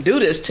let them do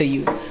this to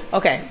you?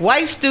 Okay.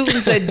 White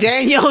students at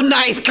Daniel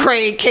 9th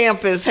grade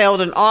campus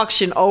held an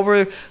auction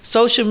over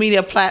social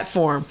media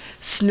platform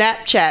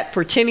Snapchat,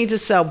 pretending to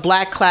sell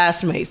black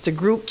classmates. The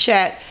group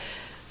chat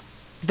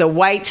the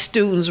white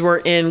students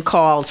were in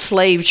called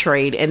Slave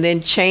Trade, and then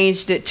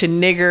changed it to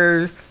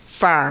Nigger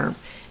Farm.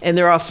 In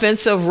their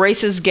offensive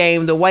racist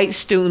game, the white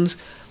students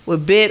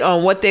would bid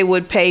on what they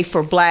would pay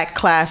for black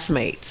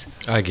classmates.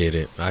 I get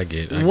it.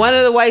 One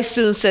of the white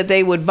students said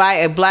they would buy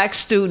a black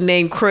student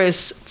named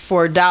Chris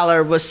for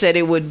 $1, but said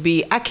it would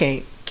be, I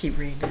can't keep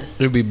reading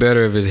this. It would be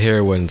better if his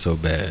hair wasn't so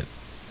bad.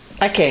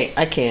 I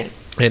can't.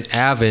 And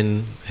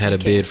Avon had a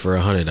bid for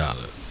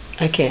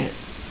 $100. I can't.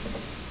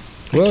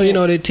 Well,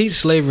 they teach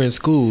slavery in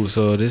school,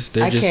 so they're just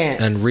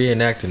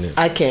reenacting it.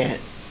 I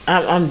can't.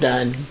 I'm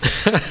done.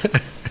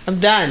 I'm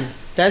done.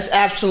 That's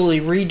absolutely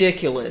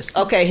ridiculous.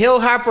 Okay,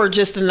 Hill Harper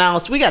just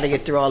announced, we got to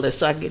get through all this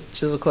so I can get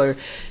to the quarter.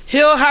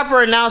 Hill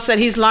Harper announced that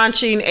he's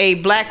launching a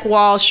Black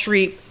Wall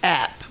Street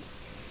app.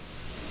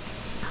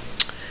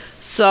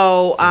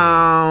 So,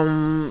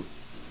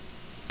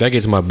 that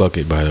gets my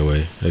bucket, by the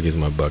way.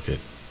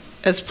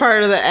 As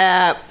part of the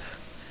app,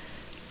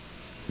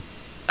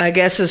 I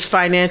guess it's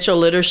financial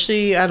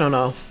literacy. I don't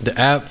know. The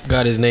app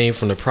got its name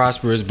from the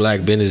prosperous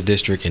black business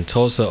district in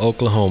Tulsa,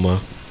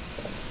 Oklahoma.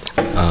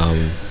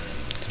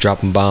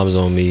 Dropping bombs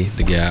on me,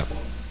 the Gap.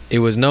 It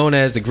was known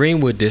as the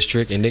Greenwood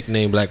District and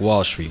nicknamed Black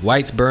Wall Street.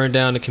 Whites burned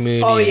down the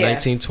community in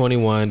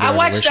 1921 during I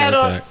watched the that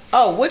on. attack.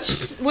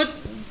 What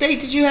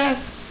date did you have?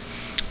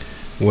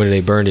 When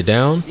they burned it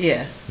down?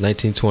 Yeah.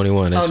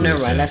 1921. That's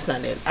never mind. That's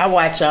not it. I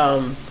watch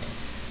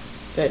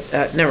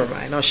never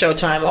mind. On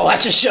Showtime, I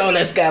watch a show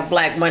that's got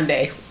Black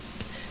Monday.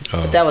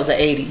 Oh. But that was the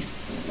 80s.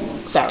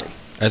 Sorry.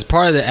 As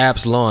part of the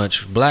app's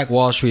launch, Black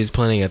Wall Street is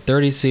planning a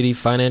 30-city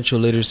financial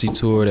literacy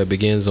tour that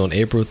begins on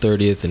April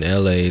 30th in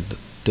LA.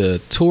 The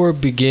tour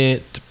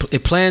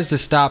plans to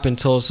stop in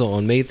Tulsa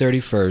on May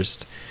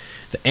 31st,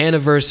 the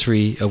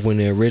anniversary of when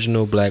the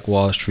original Black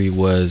Wall Street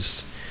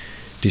was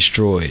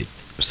destroyed.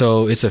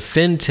 So it's a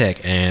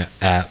fintech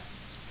app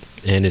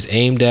and is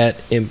aimed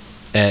at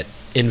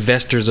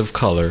investors of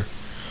color.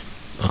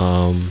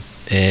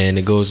 And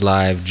it goes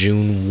live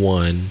June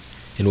 1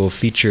 and will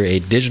feature a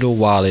digital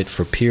wallet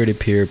for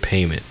peer-to-peer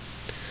payment,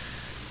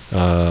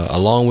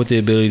 along with the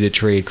ability to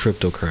trade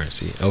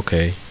cryptocurrency.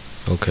 Okay.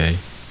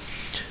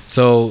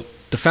 So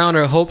the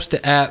founder hopes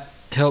the app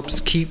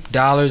helps keep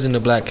dollars in the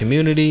black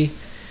community,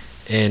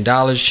 and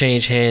dollars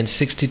change hands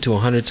 60 to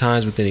 100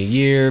 times within a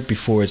year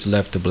before it's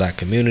left the black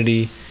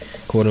community,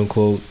 quote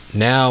unquote.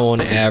 Now, on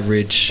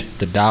average,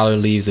 the dollar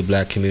leaves the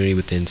black community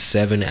within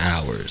 7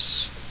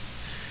 hours.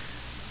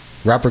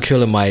 Rapper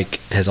Killer Mike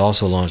has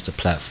also launched a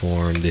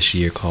platform this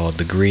year called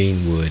the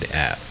Greenwood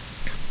app.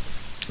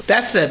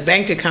 That's the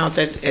bank account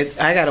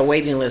I got a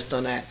waiting list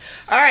on that.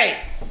 All right,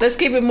 let's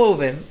keep it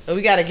moving.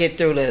 We got to get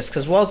through this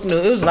because woke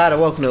news. It was a lot of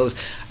woke news.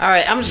 All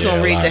right, I'm just going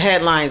to read the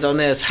headlines on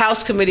this.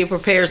 House committee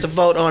prepares to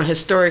vote on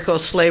historical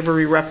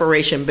slavery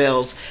reparation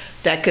bills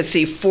that could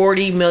see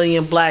 40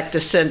 million black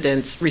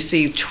descendants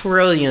receive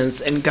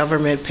trillions in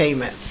government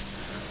payments.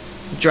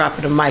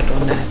 Dropping the mic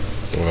on that.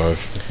 Well,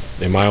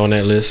 am I on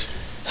that list?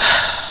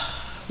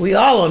 We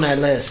all on that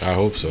list. I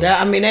hope so.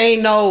 I mean, there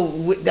ain't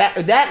no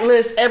that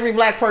list. Every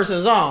black person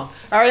is on. All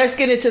right, let's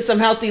get into some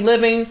healthy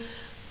living.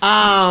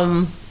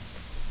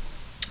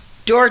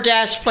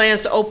 DoorDash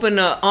plans to open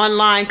an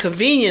online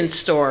convenience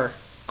store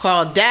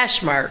called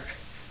Dashmark.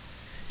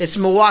 It's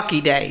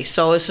Milwaukee Day,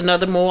 so it's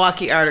another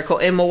Milwaukee article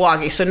in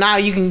Milwaukee. So now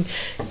you can,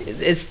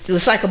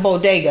 it's like a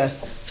bodega.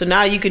 So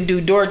now you can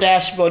do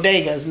DoorDash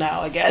bodegas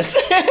now, I guess.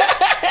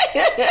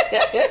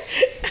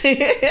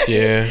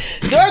 Yeah.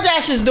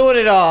 DoorDash is doing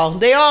it all.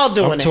 They all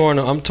doing it.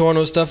 I'm torn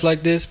on stuff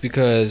like this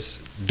because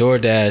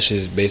DoorDash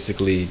is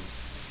basically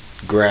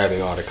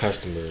grabbing all the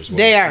customers. When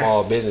They a are.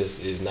 small business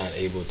is not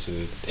able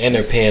to, and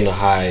they're paying the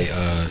high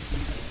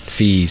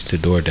fees to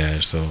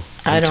DoorDash. So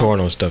I'm torn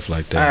on stuff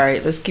like that. All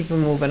right, let's keep it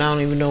moving. I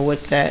don't even know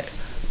what that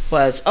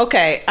was.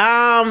 Okay,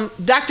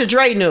 Dr.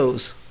 Dre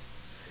news.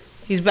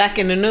 He's back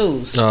in the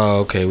news.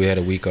 Oh, okay. We had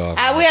a week off.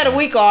 We had a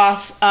week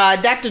off.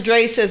 Dr.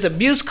 Dre says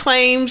abuse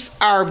claims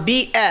are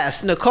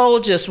BS. Nicole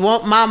just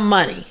want my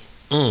money.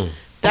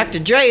 Dr.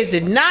 Dre is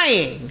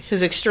denying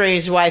his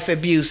estranged wife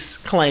abuse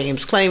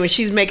claims, claiming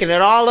she's making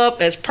it all up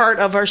as part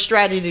of her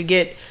strategy to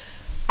get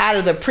out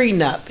of the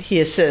prenup he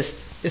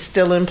insists is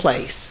still in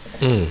place.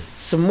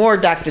 Some more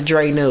Dr.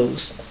 Dre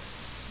news.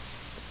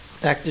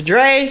 Dr.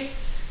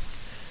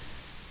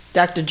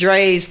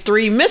 Dre's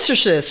 3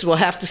 mistresses will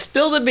have to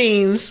spill the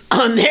beans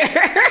on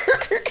their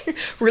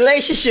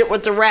relationship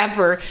with the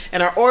rapper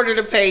and are ordered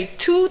to pay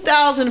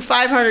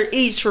 $2,500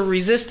 each for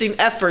resisting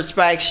efforts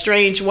by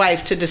estranged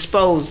wife to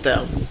dispose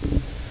them.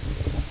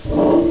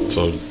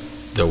 So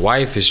the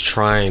wife is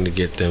trying to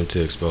get them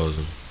to expose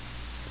him.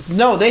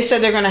 No, they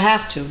said they're going to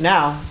have to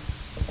now.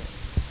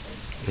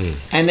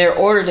 And they're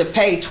ordered to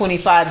pay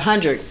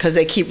 $2,500 because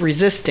they keep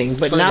resisting.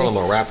 But It's funny now, they call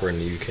him a rapper in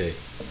the UK.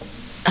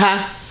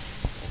 huh?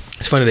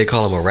 It's funny they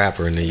call him a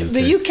rapper in the UK.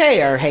 The UK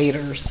are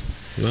haters.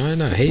 No, they're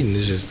not hating.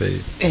 It's just they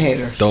They're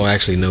haters. don't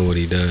actually know what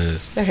he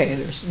does. They're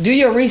haters. Do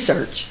your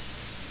research.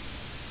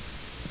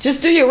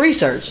 Just do your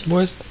research.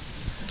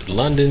 What's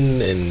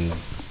London and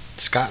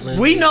Scotland?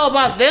 We know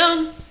about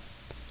them.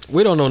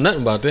 We don't know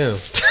nothing about them.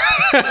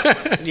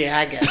 Yeah,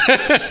 I guess.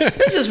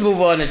 Let's just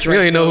move on to Drake. We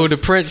don't even know who news. the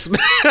prince.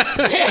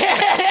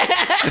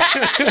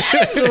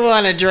 Let's move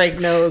on to Drake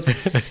news.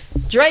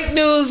 Drake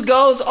news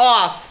goes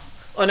off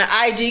on an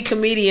IG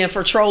comedian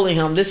for trolling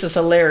him. This is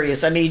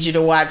hilarious. I need you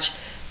to watch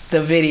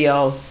the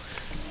video.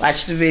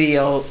 Watch the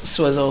video,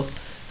 Swizzle.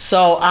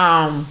 So,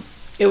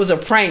 it was a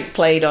prank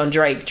played on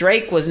Drake.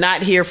 Drake was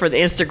not here for the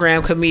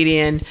Instagram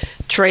comedian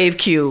Trave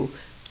Q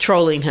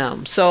trolling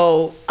him.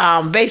 So,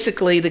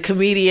 basically, the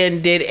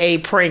comedian did a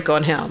prank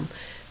on him.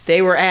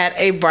 They were at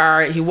a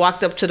bar. He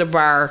walked up to the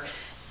bar,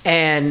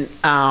 and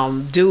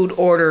dude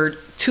ordered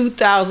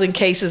 2,000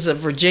 cases of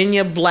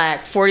Virginia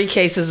Black, 40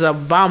 cases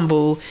of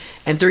Bamboo,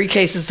 and 3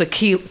 cases of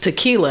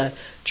tequila.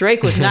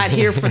 Drake was not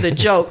here for the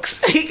jokes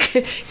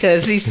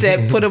because he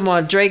said put him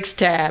on Drake's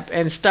tab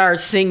and start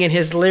singing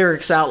his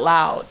lyrics out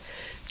loud.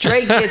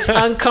 Drake gets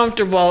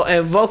uncomfortable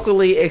and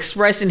vocally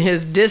expressing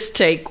his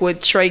distaste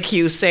with Trey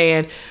Q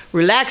saying,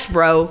 "Relax,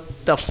 bro,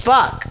 the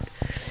fuck."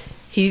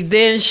 He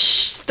then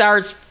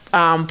starts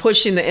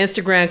pushing the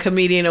Instagram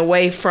comedian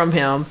away from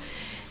him.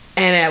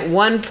 And at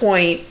one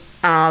point,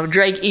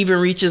 Drake even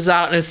reaches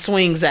out and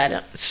swings at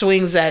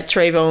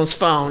Trayvon's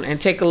phone. And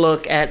take a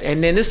look at,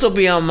 and then this will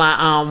be on my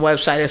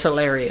website. It's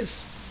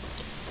hilarious.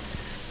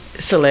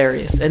 It's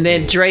hilarious. And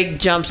then Drake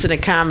jumps in the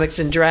comics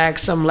and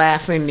drags some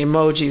laughing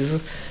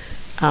emojis.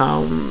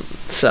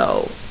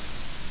 So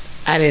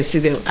I didn't see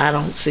them. I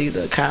don't see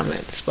the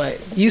comments, but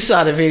you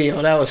saw the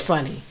video. That was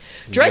funny.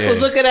 Drake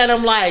was looking at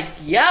him like,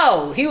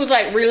 yo, he was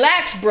like,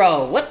 relax,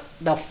 bro. What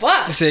the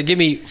fuck? He said, give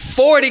me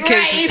 40 cases.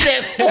 Right, he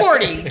said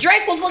 40.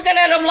 Drake was looking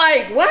at him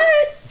like,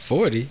 what?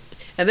 40?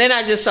 And then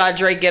I just saw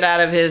Drake get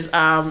out of his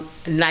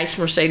nice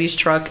Mercedes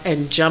truck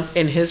and jump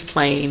in his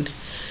plane.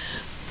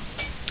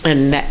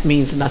 And that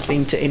means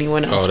nothing to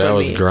anyone else. Oh, that but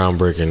was me.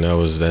 groundbreaking. That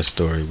was that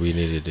story we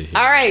needed to hear.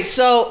 All right,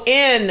 so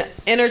in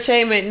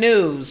entertainment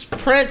news,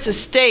 Prince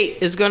Estate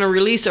is going to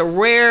release a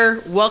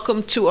rare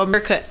Welcome to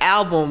America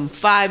album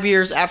 5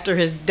 years after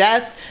his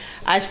death.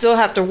 I still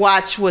have to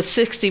watch what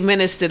 60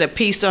 Minutes did a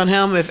piece on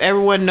him. If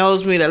everyone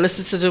knows me that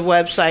listens to the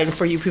website, and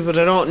for you people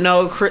that don't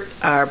know,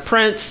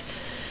 Prince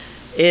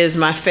is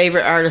my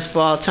favorite artist of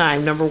all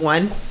time. Number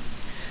one.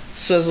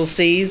 Swizzle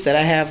sees that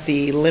I have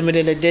the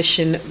limited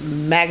edition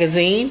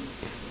magazine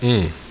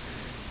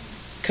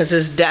because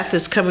his death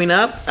is coming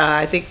up.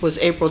 I think it was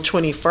April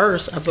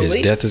 21st, I believe.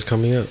 His death is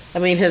coming up? I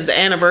mean, the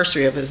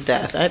anniversary of his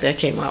death. That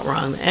came out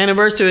wrong. The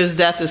anniversary of his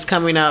death is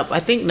coming up, I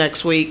think,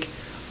 next week.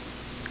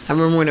 I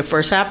remember when it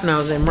first happened, I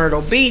was in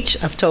Myrtle Beach.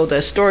 I've told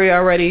that story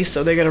already,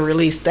 so they're going to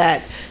release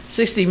that.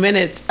 60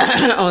 Minutes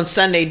on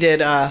Sunday did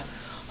a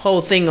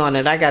whole thing on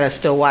it. I got to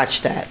still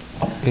watch that.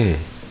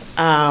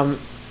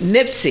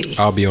 Nipsey.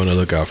 I'll be on the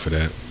lookout for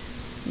that.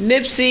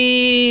 Nas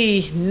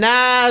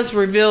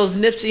reveals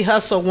Nipsey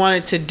Hussle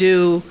wanted to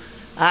do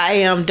I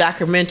Am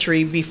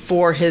documentary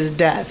before his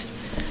death.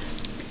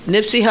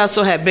 Nipsey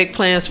Hussle had big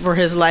plans for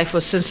his life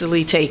was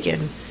sincerely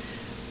taken.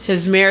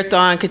 His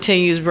Marathon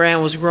Continues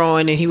brand was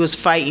growing, and he was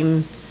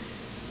fighting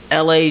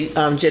LA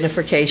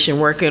gentrification,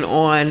 working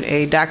on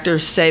a Dr.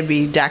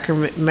 Sebi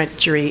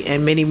documentary,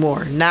 and many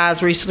more.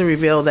 Nas recently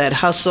revealed that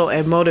Hustle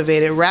and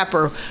Motivated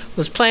rapper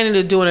was planning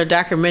to do a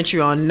documentary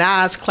on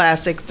Nas'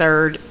 classic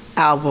third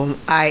album,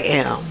 I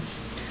Am.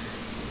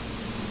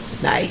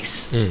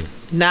 Nice.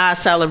 Nas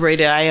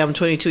celebrated I Am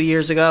 22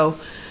 years ago.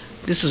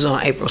 This was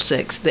on April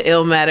 6th. The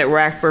Illmatic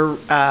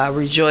rapper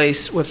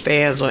rejoiced with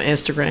fans on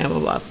Instagram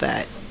about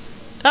that.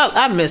 Oh,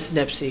 I miss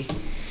Nipsey.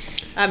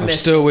 I'm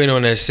still waiting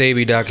on that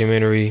Sabi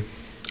documentary.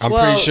 I'm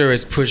pretty sure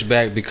it's pushed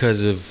back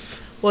because of.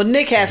 Well,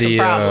 Nick has some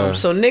problems,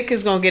 so Nick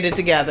is gonna get it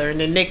together, and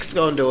then Nick's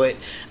gonna do it.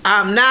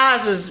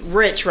 Nas is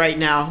rich right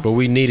now, but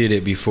we needed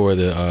it before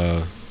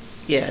the.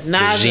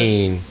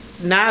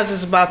 Nas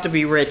is about to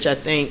be rich, I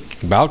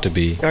think. About to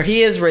be. Or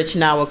he is rich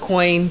now with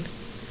Coinbase.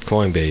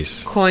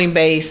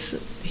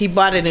 He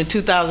bought it in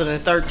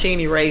 2013.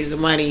 He raised the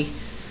money.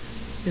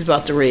 He's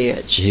about to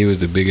rich. He was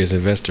the biggest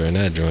investor in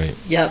that joint.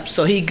 Yep,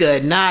 so he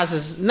good. Nas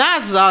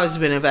has always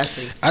been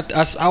investing.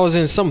 I was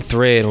in some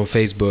thread on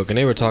Facebook, and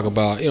they were talking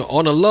about,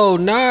 on the low,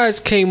 Nas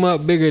came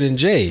up bigger than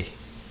Jay.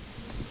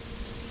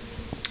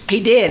 He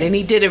did, and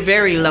he did it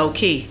very low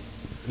key.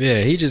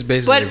 Yeah, he just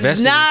basically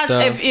invested in stuff.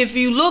 But Nas, if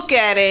you look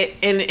at it,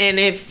 and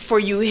if for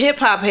you hip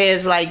hop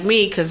heads like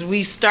me, because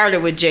we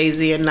started with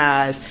Jay-Z and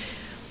Nas,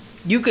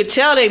 you could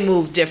tell they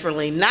moved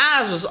differently.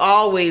 Nas was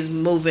always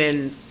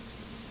moving.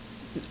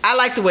 I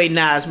like the way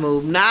Nas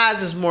moved.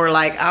 Nas is more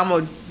like, I'm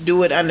going to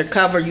do it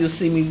undercover. You'll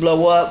see me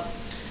blow up.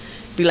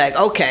 Be like,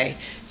 okay.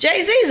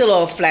 Jay-Z's a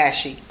little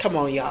flashy. Come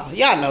on, y'all.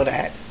 Y'all know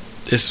that.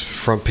 It's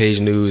front page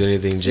news,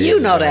 anything Jay-Z. You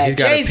know that. He's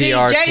got a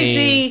PR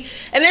team.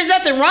 And there's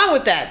nothing wrong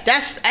with that.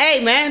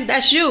 Hey, man,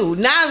 that's you.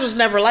 Nas was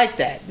never like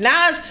that.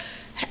 Nas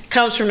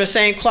comes from the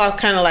same cloth,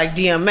 kind of like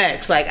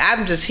DMX. Like,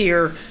 I'm just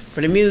here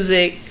for the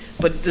music.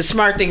 But the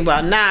smart thing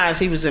about Nas,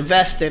 he was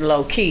investing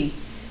low key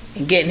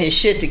and getting his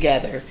shit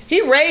together.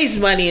 He raised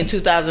money in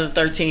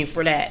 2013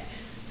 for that.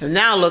 And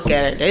now look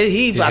at it.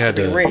 He about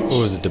to be rich.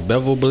 What was it, the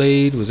Bevel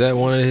Blade? Was that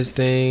one of his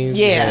things?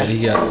 Yeah.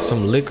 He got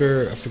some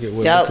liquor. I forget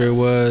what liquor it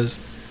was.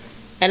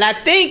 And I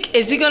think,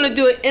 is he going to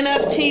do an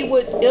NFT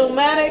with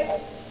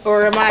Illmatic?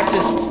 Or am I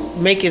just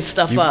making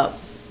stuff up?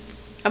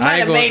 I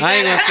ain't gonna say you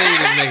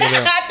didn't make it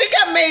up. I think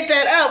I made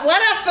that up. Why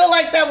do I feel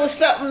like that was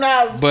something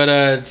now?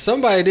 But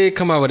somebody did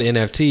come out with an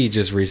NFT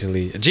just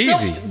recently.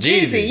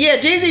 Jeezy. Yeah,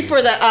 Jeezy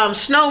for the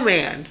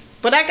snowman.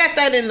 But I got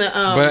that in the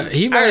but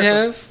he might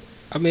have.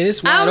 I mean,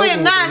 it's wide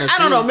open. I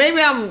don't know. Maybe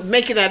I'm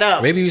making that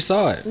up. Maybe you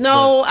saw it.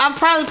 No, I'm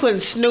probably putting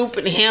Snoop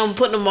and him,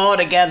 putting them all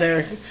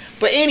together.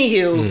 But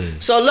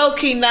anywho, so low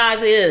key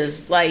Nas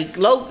is like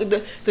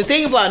the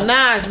thing about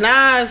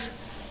Nas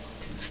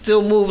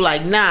still move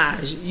like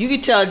Nas. You can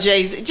tell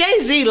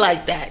Jay-Z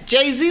like that.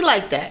 Jay-Z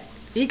like that.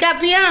 He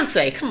got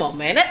Beyonce. Come on,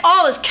 man. That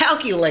all is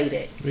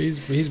calculated.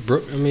 He's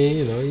broke. I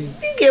mean, you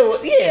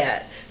get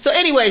yeah. So,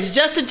 anyways,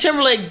 Justin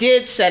Timberlake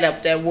did set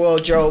up that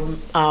wardrobe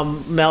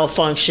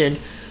malfunction.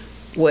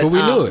 But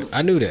we knew it.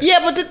 I knew that.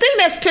 Yeah, but the thing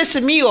that's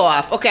pissing me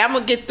off. Okay, I'm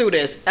gonna get through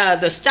this.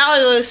 The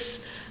stylist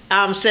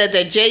said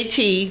that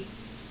JT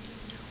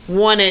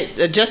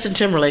wanted Justin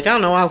Timberlake. I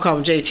don't know why I'm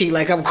calling him JT.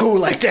 Like I'm cool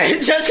like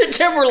that. Justin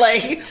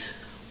Timberlake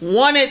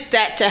wanted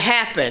that to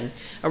happen.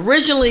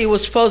 Originally, it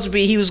was supposed to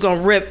be he was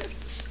gonna rip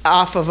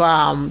off of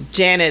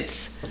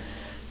Janet's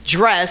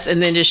dress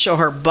and then just show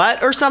her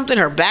butt or something,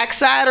 her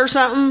backside or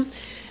something.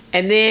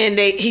 And then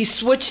he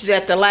switched it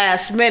at the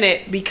last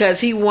minute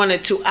because he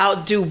wanted to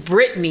outdo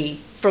Britney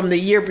from the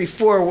year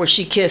before where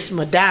she kissed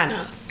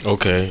Madonna.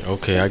 Okay,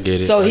 I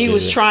get it. So he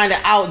was trying to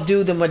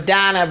outdo the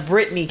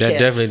Madonna-Britney kiss. That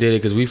definitely did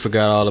it because we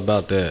forgot all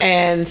about that.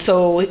 And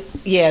so,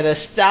 yeah, the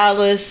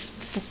stylist,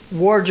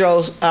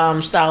 wardrobe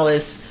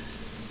stylist,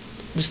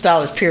 the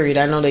stylist period,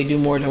 I know they do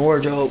more than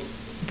wardrobe,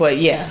 but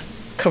yeah,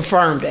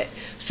 confirmed it.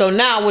 So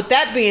now, with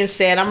that being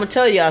said, I'm going to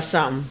tell y'all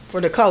something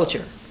for the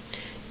culture.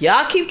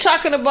 Y'all keep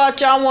talking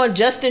about y'all want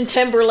Justin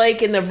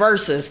Timberlake in the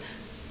verses.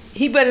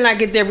 He better not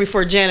get there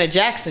before Janet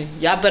Jackson.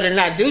 Y'all better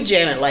not do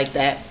Janet like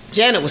that.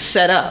 Janet was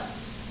set up.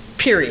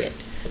 Period.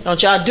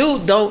 Don't have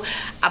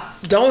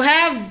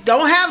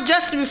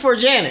Justin before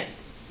Janet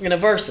in the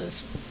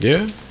verses.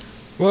 Yeah.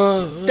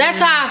 Well, that's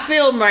how I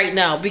feel right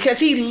now because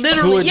he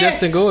literally. Who would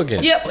Justin go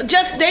against? Yeah,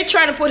 they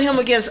trying to put him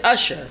against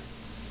Usher.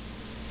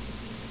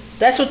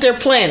 That's what they're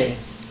planning.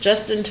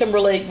 Justin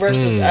Timberlake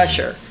versus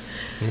Usher.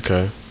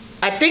 Okay.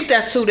 I think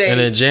that's who they. And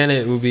then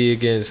Janet would be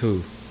against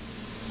who?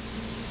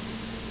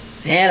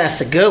 Yeah, that's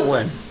a good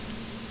one.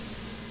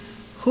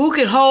 Who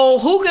could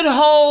hold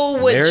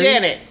with Mary?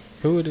 Janet?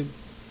 Who would it?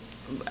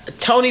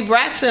 Toni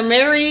Braxton,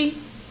 Mary.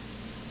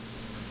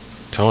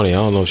 Toni, I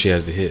don't know if she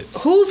has the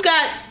hits. Who's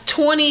got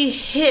 20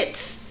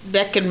 hits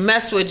that can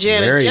mess with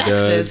Janet Mary Jackson?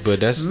 Mary does, but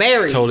that's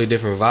Mary. Totally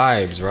different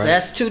vibes, right?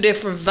 That's two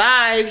different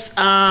vibes.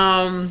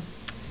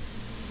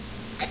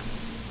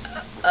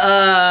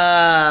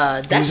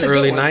 That's Who's a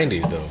early good one.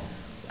 90s though?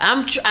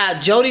 I'm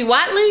Jody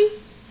Watley.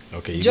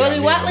 Okay, you Jolie got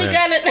me Watley on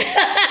got that.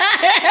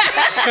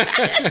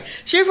 it.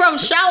 She from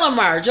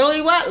Shalimar.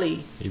 Jolie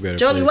Watley. You better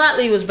Jolie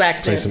Watley was back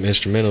play then. some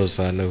instrumentals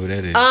so I know who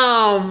that is.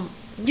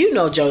 You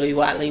know Jolie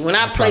Watley. When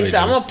I play probably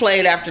some, I'm do. gonna play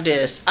it after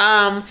this.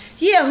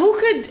 Yeah, who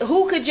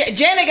could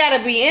Janet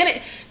gotta be in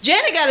it.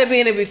 Janet gotta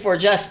be in it before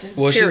Justin.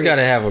 Well, she's period. got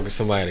to have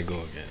somebody to go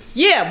against.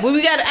 Yeah, but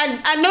we got.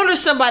 I know there's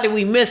somebody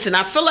we missing.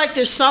 I feel like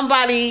there's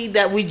somebody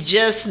that we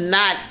just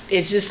not.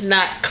 It's just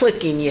not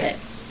clicking yet.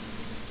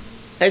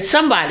 It's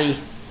somebody.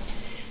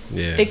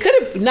 Yeah. It could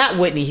have not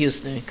Whitney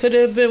Houston. Could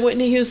have been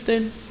Whitney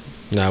Houston.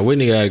 Nah,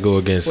 Whitney got to go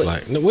against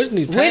Whitney.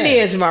 Whitney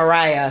is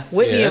Mariah.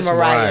 Whitney yeah, and that's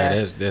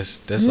Mariah.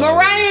 That's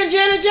Mariah and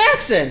Janet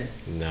Jackson.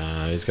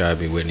 Nah, it's got to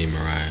be Whitney and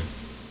Mariah.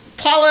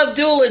 Paula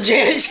Abdul and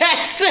Janet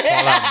Jackson.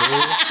 Paula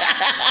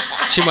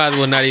Abdul? She might as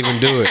well not even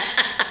do it.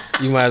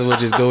 You might as well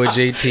just go with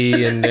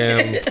JT and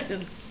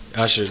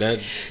Usher. That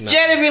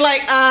Janet be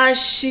like,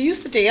 she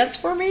used to dance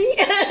for me.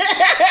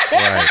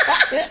 right.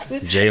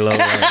 J-Lo.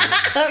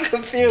 I'm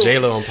confused.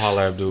 J-Lo and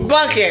Paula Abdul.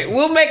 Bucket.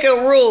 We'll make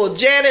a rule.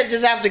 Janet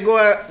just have to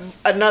go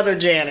another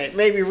Janet.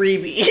 Maybe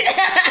Reby.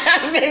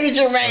 Maybe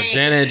Jermaine.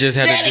 Janet just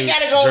had Janet to do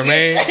gotta go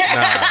Jermaine. against-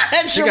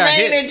 Nah, she got Jermaine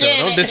hits and though.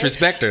 Janet. Don't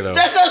disrespect her though.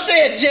 That's what I'm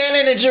saying.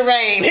 Janet and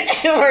Jermaine.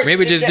 versus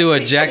Maybe just do a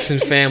Jackson.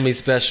 Jackson family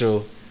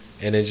special,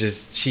 and then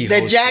just she. The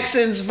hosts it.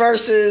 Jacksons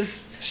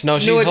versus No,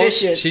 she New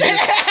hosts- Edition. She just,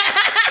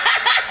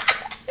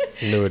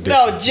 New Edition.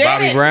 No,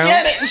 Janet. Bobby Brown.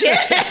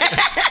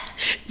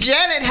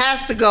 Janet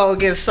has to go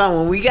against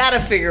someone. We got to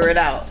figure it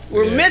out.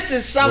 We're Yeah. missing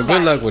Well, somebody.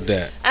 good luck with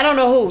that. I don't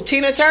know who.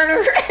 Tina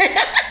Turner.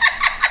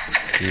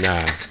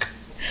 Nah.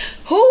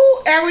 Who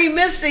are we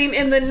missing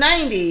in the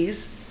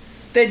 90s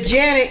that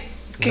Janet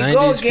can go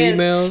 90s against?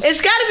 females?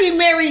 It's got to be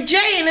Mary J.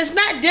 And it's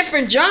not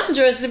different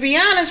genres, to be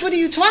honest. What are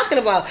you talking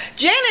about?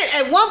 Janet,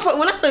 at one point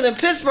when I lived in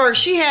Pittsburgh,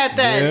 she had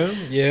that.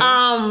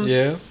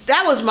 Yeah.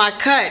 That was my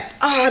cut.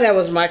 Oh, that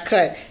was my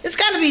cut. It's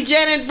got to be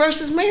Janet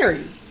versus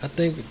Mary. I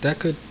think that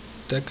could.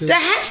 That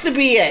has to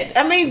be it.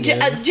 I mean,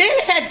 Yeah.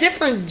 Janet had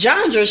different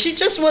genres. She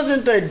just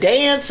wasn't the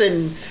dance,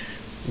 and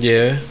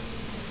Yeah.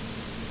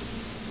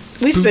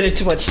 we spending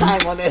too much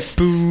time on this.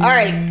 All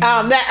right,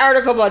 that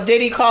article about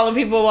Diddy calling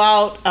people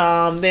out,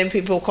 then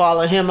people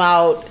calling him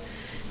out,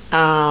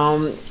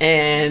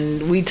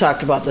 and we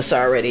talked about this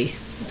already,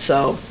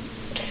 so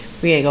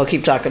we ain't gonna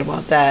keep talking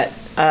about that.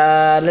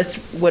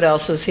 What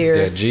else is here?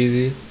 Yeah,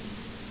 Jeezy.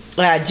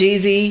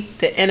 Jeezy,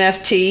 the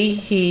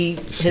NFT,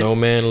 The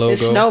snowman logo. his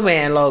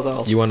snowman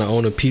logo. You want to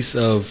own a piece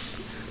of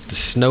the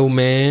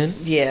snowman?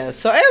 Yeah,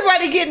 so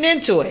everybody getting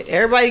into it.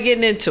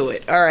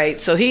 All right,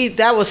 so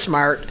that was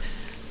smart.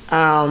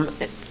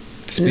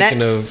 Speaking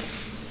Next.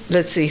 of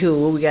Let's see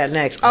what we got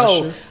next.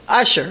 Usher? Oh,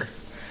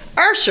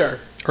 Usher,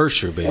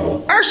 Usher,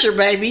 baby. Usher,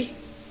 baby,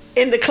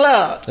 in the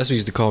club, That's what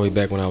used to call me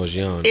back when I was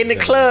young. in the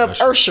Yeah, club.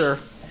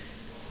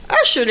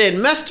 Usher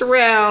then messed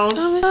around,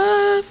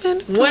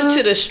 went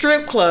to the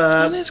strip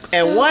club,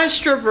 and one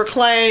stripper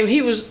claimed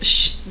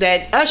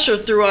that Usher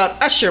threw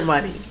out Usher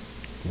money.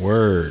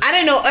 Word. I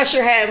didn't know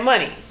Usher had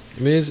money.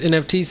 I mean, it's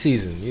NFT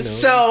season, you know.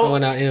 So,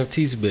 going out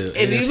NFTs bill.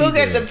 If you look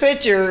at the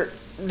picture,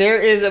 there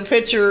is a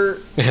picture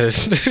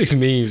these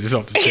memes is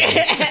off the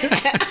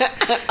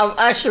chain. of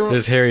Usher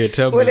There's Harriet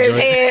Tubman with his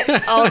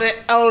joint. hand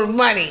on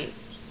money.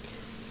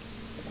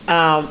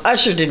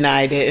 Usher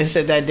denied it and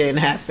said that didn't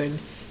happen.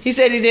 He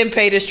said he didn't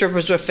pay the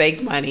strippers with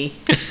fake money,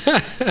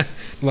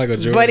 Michael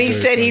Jordan. but he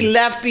said he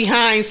left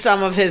behind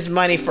some of his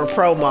money for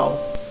promo.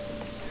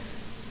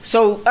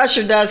 So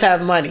Usher does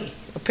have money,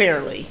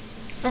 apparently.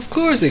 Of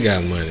course he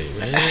got money,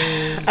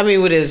 man. I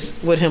mean,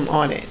 with him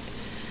on it.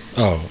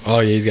 Oh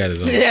yeah, he's got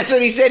his own. That's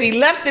what he said. He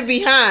left it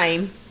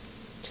behind.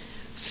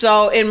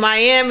 So in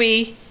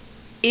Miami,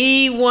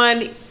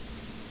 E1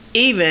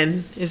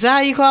 Even, is that how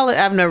you call it?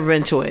 I've never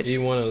been to it.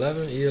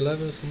 E111,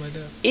 E11, something like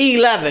that.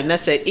 E11,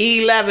 that's it.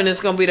 E11 is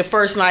going to be the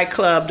first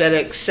nightclub that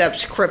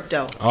accepts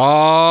crypto.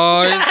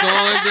 Oh,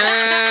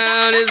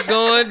 it's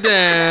going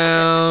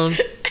down.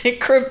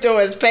 Crypto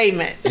as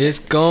payment. It's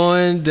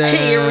going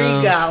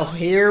down.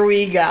 Here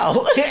we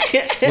go.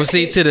 Well,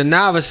 see, to the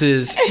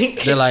novices,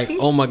 they're like,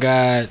 oh my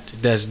God,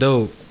 that's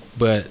dope.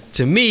 But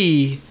to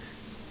me,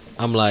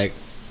 I'm like,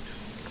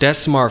 that's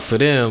smart for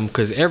them,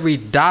 because every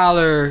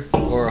 $1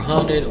 or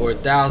 $100 or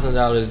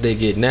 $1,000 they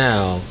get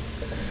now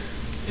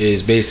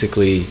is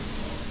basically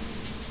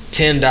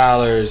 $10,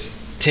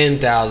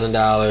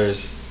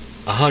 $10,000,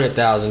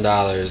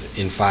 $100,000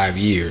 in 5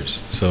 years.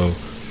 So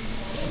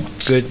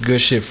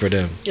good shit for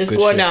them. It's Good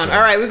going shit down. for All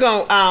them. right, we're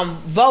going to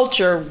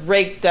Vulture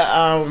rate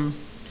the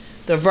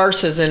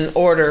verses in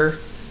order.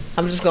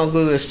 I'm just going to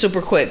Google it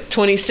super quick.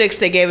 26,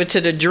 they gave it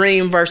to The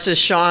Dream versus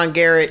Sean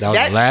Garrett. That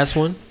was the last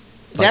one?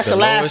 That's the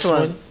last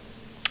lowest one.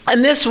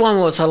 And this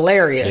one was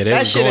hilarious. Yeah, they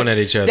was going at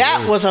each other.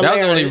 That was That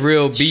hilarious. was the only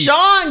real beef.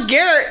 Sean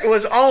Garrett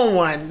was on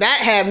one. That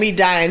had me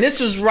dying. This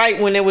was right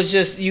when it was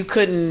just, you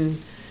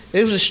couldn't,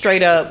 it was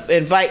straight up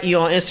invite you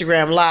on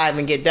Instagram Live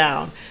and get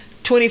down.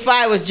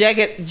 25 was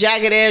Jagged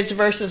Edge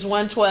versus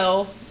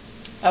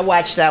 112. I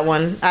watched that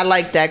one. I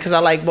like that because I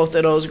like both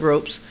of those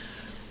groups.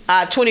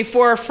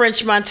 24,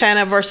 French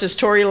Montana versus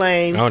Tory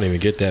Lanez. I don't even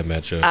get that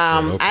matchup.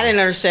 I didn't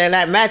understand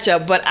that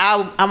matchup, but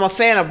I'm a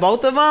fan of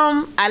both of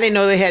them. I didn't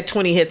know they had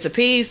 20 hits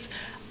apiece.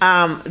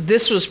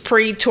 This was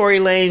pre-Tory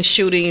Lanez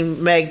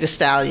shooting Meg Thee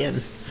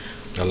Stallion.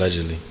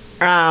 Allegedly.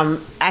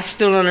 I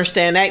still don't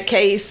understand that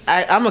case.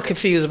 I'm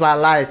confused about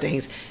a lot of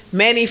things.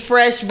 Manny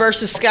Fresh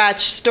versus Scott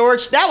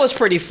Storch. That was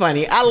pretty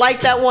funny. I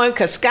like that one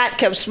because Scott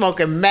kept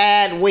smoking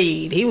mad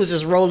weed. He was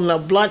just rolling the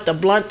blunt.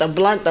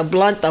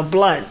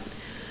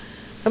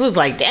 I was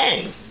like,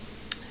 dang.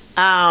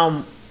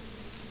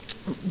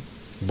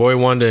 Boy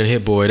Wonder and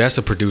Hit Boy. That's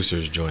a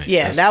producer's joint.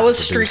 Yeah, that was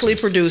strictly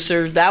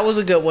producer. That was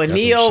a good one.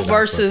 That's Neo some shit I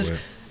versus. fuck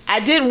with. I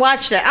didn't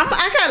watch that.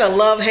 I got a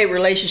love-hate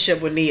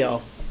relationship with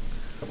Neo.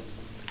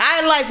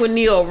 I like when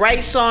Neo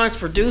writes songs,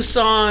 produce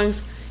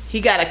songs. He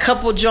got a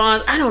couple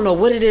joints. I don't know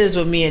what it is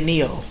with me and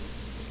Neo.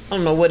 I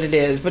don't know what it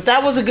is, but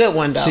that was a good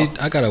one though. See,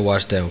 I gotta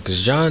watch that one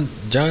because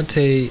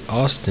Jonte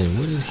Austin.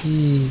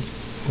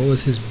 What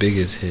was his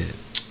biggest hit?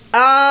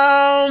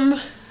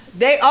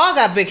 They all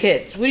got big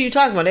hits. What are you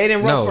talking about? They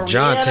didn't run for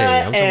Jonte.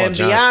 Rihanna I'm and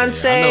talking about Jonte.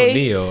 Beyonce. I know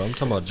Neo. I'm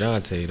talking about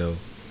Jonte though.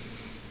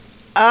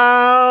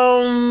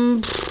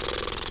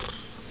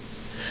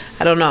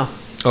 I don't know.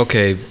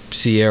 Okay,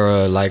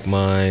 Sierra, Like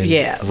Mine.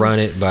 Yeah. Run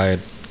It by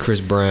Chris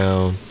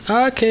Brown.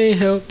 I can't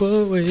help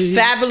but wait.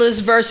 Fabulous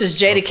versus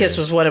Jadakiss Okay.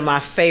 was one of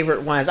my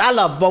favorite ones. I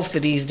love both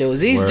of these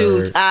dudes. These Word.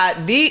 dudes,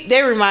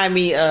 they remind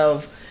me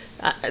of.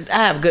 I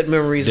have good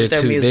memories with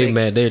their music.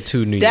 They're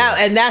too New York.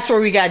 And that's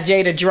where we got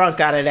Jada drunk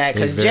out of that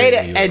because They're Jada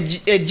very New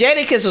York. and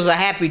Jadakiss was a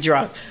happy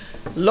drunk.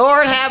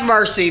 Lord have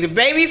mercy, the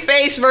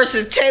Babyface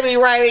versus Teddy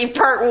Riley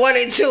part 1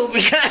 and 2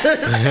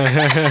 because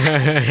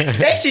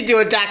they should do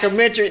a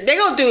documentary. They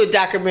gonna do a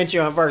documentary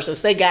on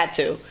Versus. They got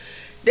to.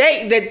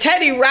 The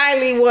Teddy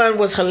Riley one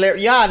was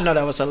hilarious. Y'all know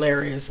that was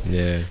hilarious.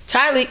 Yeah.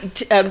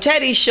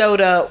 Teddy showed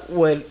up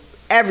with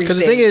everything. Because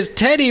the thing is,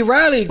 Teddy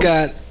Riley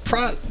got.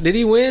 Did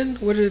he win?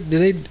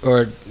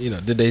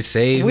 Did they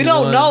say we who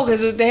don't won? know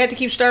because they had to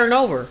keep starting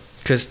over.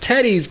 Because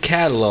Teddy's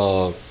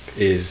catalog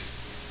is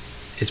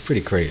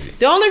pretty crazy.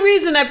 The only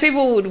reason that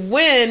people would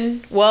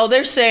win, well,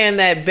 they're saying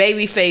that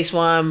Babyface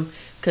won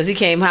because he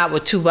came out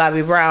with 2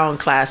 Bobby Brown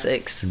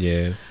classics.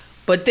 Yeah.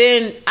 But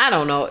then I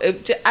don't know.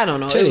 I don't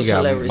know. Teddy It was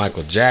got hilarious.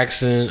 Michael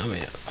Jackson. I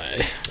mean,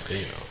 you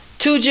know.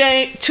 2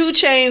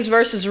 Chainz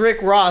versus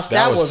Rick Ross.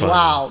 That was funny.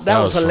 wild. That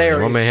was funny.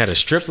 hilarious. My man had a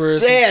stripper. Or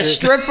some Yeah, shit.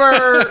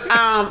 stripper.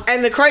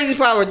 And the crazy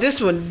part with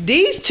this one,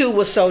 these two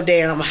was so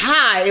damn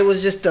high. It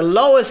was just the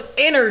lowest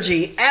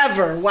energy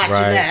ever watching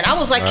Right. that. I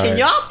was like, can Right.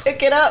 y'all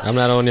pick it up? I'm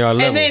not on y'all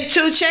level. And then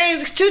 2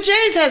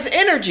 Chainz has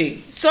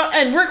energy. So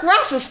and Rick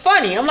Ross is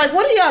funny. I'm like,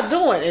 what are y'all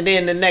doing? And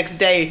then the next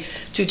day,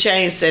 2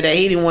 Chainz said that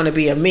he didn't want to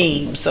be a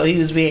meme, so he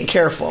was being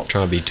careful.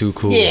 Trying to be too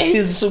cool. Yeah, he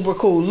was super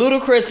cool.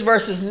 Ludacris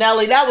versus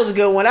Nelly. That was a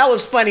good one. That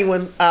was funny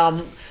when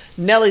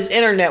Nelly's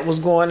internet was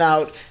going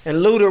out and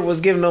Luda was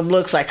giving them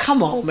looks like,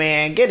 come on,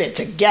 man, get it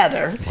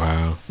together.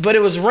 Wow. But it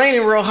was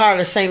raining real hard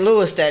in St.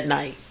 Louis that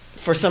night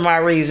for some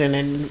odd reason,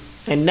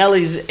 and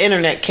Nelly's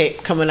internet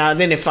kept coming out.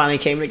 Then it finally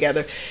came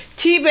together.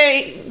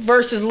 T-Bane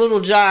versus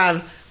Little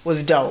John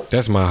was dope.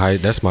 That's my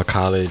height. That's my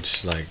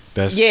college. Like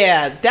that's.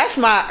 Yeah, that's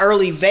my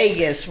early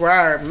Vegas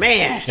where,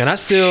 man. And I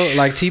still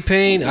like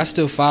T-Pain. I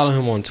still follow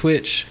him on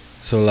Twitch.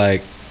 So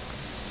like,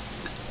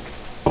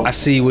 I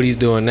see what he's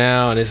doing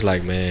now, and it's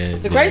like,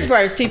 man. The crazy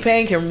part is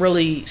T-Pain can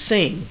really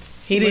sing.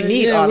 He didn't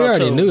need yeah,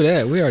 auto-tune.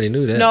 We already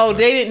knew that. No,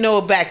 they didn't know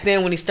it back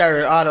then when he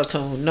started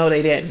auto-tune. No,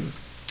 they didn't.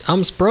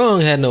 I'm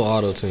Sprung had no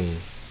auto tune.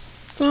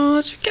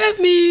 Don't you get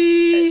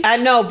me? I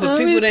know, but Let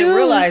me people didn't do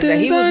realize that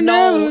he things I was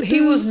never known. He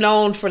do. was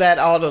known for that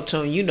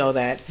auto-tune. You know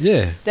that.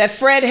 Yeah. That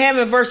Fred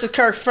Hammond versus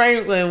Kirk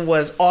Franklin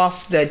was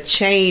off the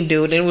chain,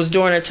 dude. And it was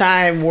during a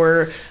time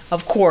where,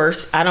 of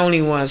course, I don't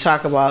even want to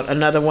talk about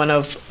another one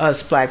of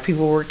us black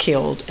people were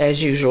killed,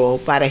 as usual,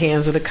 by the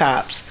hands of the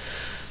cops.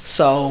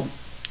 So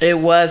it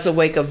was the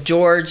wake of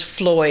George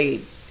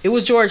Floyd. It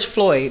was George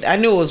Floyd. I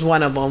knew it was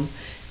one of them.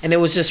 And it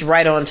was just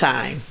right on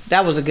time.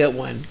 That was a good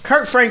one.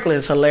 Kirk Franklin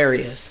is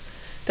hilarious.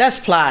 That's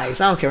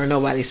Plies. I don't care what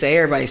nobody say.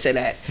 Everybody say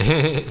that.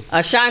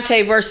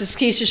 Ashanti versus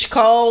Keisha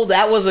Cole.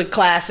 That was a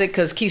classic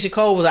because Keisha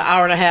Cole was an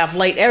hour and a half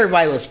late.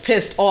 Everybody was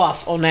pissed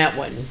off on that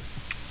one.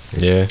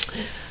 Yeah.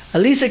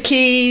 Alicia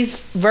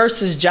Keys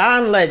versus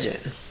John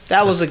Legend.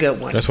 That was a good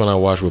one. That's when I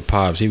watched with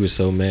Pops. He was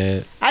so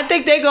mad. I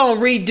think they're going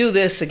to redo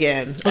this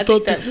again. I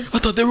thought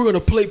they were gonna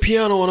play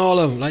piano on all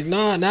of them. Like,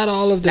 nah, not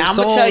all of them. Now I'm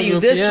going to tell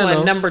you this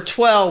one, number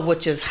 12,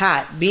 which is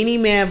hot.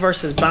 Beanie Man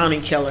versus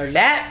Bounty Killer.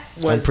 That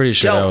was I'm pretty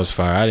sure dope. that was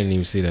fire. I didn't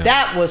even see that.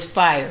 That was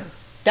fire.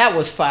 That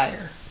was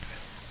fire.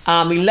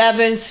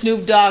 11,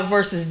 Snoop Dogg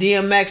versus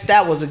DMX.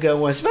 That was a good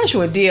one,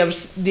 especially when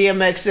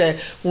DMX said,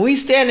 when we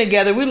stand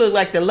together, we look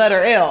like the letter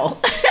L.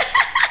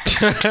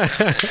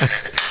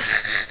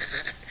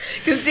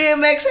 Because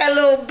DMX had a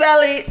little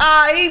belly.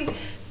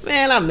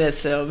 Man, I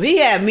miss him. He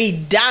had me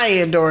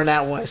dying during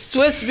that one.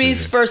 Swiss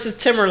Beats versus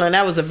Timberland.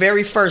 That was the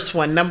very first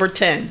one, number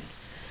 10.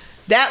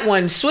 That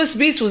one, Swiss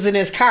Beats was in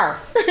his car.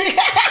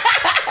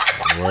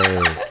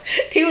 Word.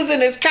 He was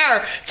in his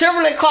car.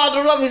 Timberlake called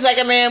him up. He's like,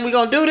 "Hey, man, we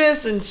gonna do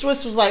this?" And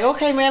Swiss was like,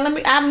 "Okay,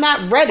 man, I'm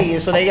not ready."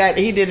 And so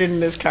he did it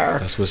in his car.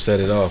 That's what set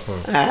it off,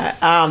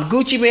 huh?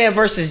 Gucci Man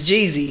versus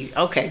Jeezy.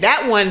 Okay,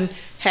 that one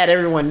had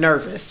everyone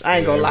nervous. I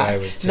ain't gonna lie.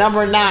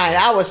 Number 9,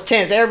 I was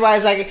tense.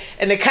 Everybody's like,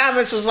 in the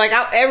comments was like,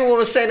 everyone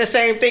was saying the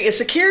same thing. Is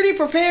security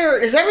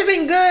prepared? Is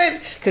everything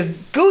good? Because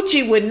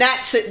Gucci would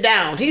not sit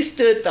down. He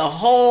stood the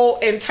whole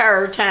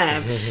entire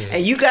time.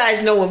 And you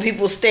guys know when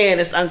people stand,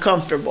 it's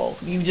uncomfortable.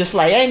 You just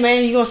like, hey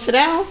man, you gonna sit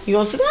down? You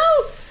gonna sit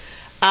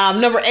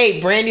down? Number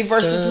 8, Brandy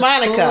versus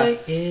Monica.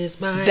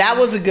 That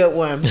was a good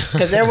one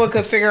because everyone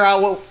could figure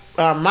out what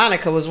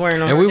Monica was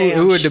wearing on her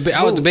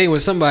I was debating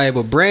with somebody,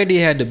 but Brandy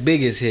had the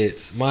biggest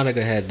hits.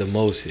 Monica had the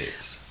most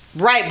hits.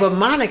 Right, but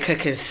Monica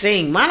can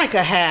sing. Monica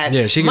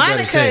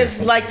is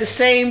like the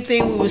same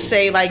thing we would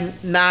say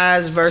like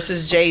Nas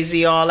versus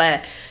Jay-Z, all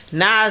that.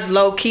 Nas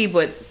low key,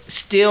 but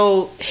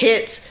still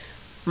hits.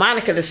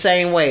 Monica the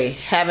same way,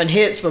 having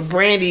hits, but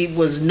Brandy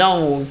was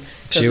known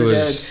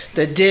because of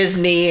the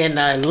Disney and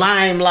the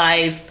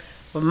Limelight.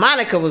 But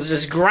Monica was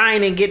just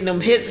grinding, getting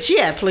them hits. She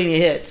had plenty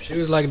of hits. She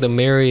was like the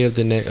Mary of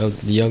the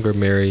younger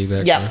Mary back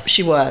then. Yep,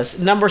 she was.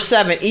 Number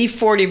 7,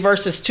 E40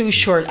 versus Too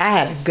Short. I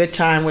had a good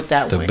time with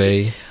that one. The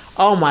Bay.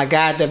 Oh my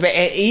God, the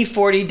Bay.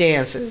 E40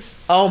 dances.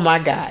 Oh my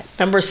God.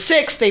 Number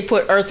 6, they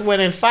put Earth,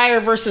 Wind, and Fire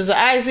versus the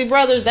Isley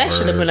Brothers. That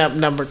should have been up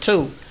number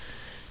 2.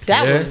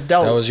 That was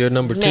dope. That was your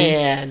number 2?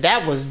 Man,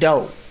 that was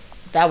dope.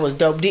 That was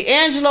dope.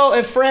 D'Angelo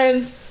and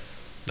Friends.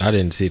 I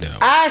didn't see that one.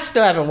 I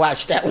still haven't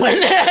watched that one.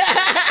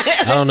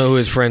 I don't know who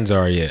his friends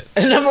are yet.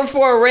 Number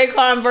 4,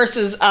 Raycon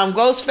versus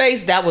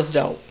Ghostface. That was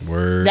dope.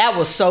 Word. That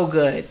was so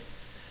good.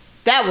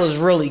 That was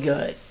really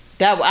good.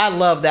 I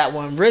love that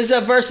one.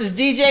 RZA versus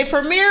DJ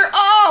Premier.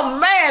 Oh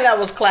man, that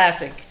was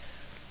classic.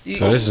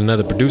 So this is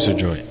another producer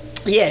joint.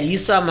 Yeah, you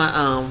saw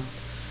my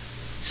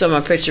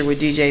picture with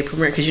DJ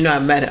Premier because you know I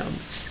met him,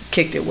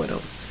 kicked it with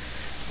him.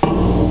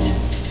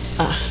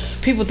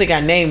 People think I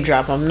name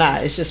drop. I'm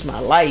not. It's just my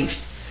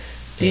life.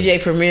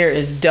 DJ Premier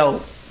is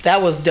dope.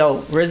 That was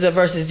dope. RZA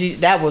versus DJ.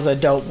 That was a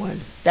dope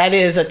one. That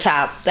is a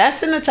top.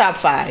 That's in the top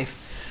 5.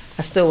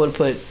 I still would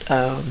put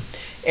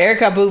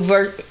Erykah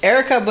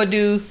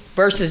Badu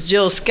versus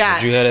Jill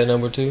Scott. Did you have that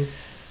number 2?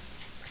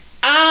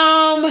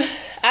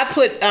 I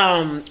put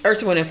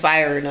Earth, Wind, and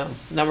Fire in them,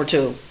 number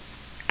 2.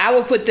 I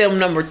would put them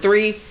number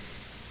 3.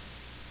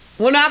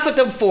 Well, no, I put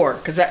them 4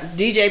 because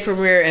DJ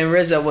Premier and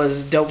RZA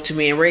was dope to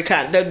me, and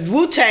Raycon, the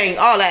Wu-Tang,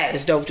 all that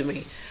is dope to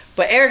me.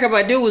 But Erykah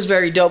Badu was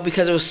very dope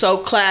because it was so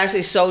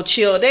classy, so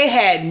chill. They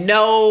had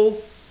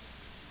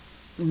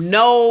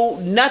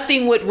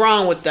nothing went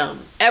wrong with them.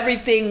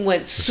 Everything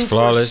went super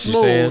flawless,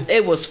 smooth.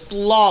 It was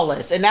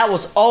flawless, and that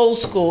was old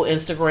school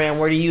Instagram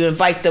where you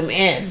invite them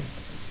in,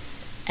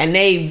 and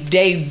they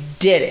did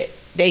it.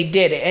 They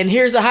did it. And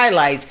here's the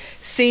highlights: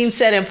 scene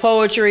set in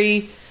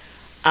poetry.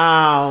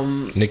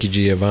 Nikki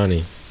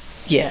Giovanni.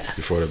 Yeah.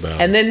 Before the battle.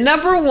 And then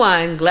number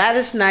 1,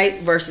 Gladys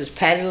Knight versus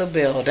Patti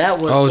LaBelle. That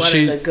was one of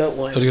the good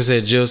ones. I was gonna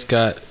say Jill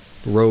Scott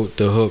wrote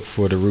the hook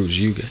for the Roots.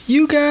 You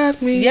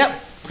got me.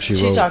 Yep. She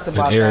talked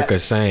about and Erykah that.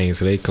 sang,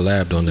 so they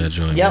collabed on that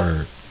joint. Yep.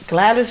 Word.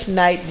 Gladys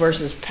Knight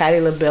versus Patti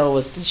LaBelle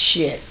was the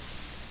shit.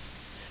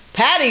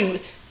 Patti,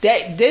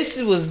 this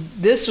was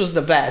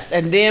the best.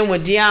 And then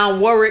when Dionne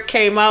Warwick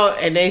came out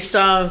and they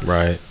sung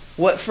Right.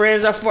 What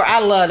Friends Are For, I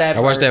love that. I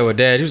watched that with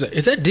Dad. He was like,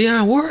 "Is that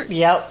Dionne Warwick?"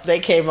 Yep, they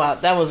came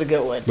out. That was a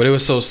good one. But it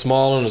was so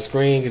small on the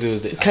screen because it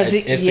was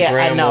the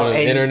Instagram on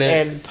the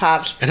internet. And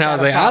Pops. And I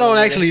was like, I don't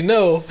actually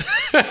know.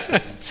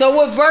 So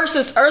with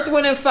versus Earth,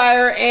 Wind, and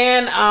Fire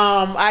and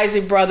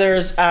Isley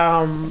Brothers,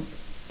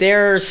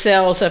 their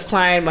sales have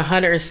climbed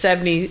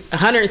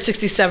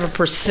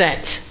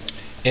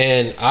 167%.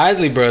 And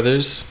Isley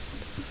Brothers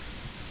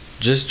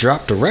just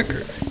dropped a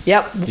record.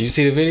 Yep. Did you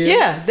see the video?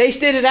 Yeah, they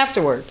did it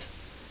afterwards.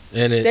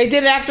 And they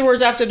did it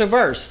afterwards after the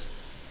verse.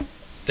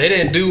 They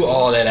didn't do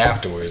all that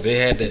afterwards. They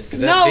had that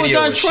because No, it was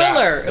on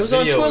Triller. It was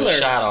on Video Triller. was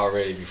shot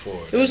already before.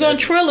 It was on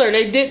Triller.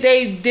 They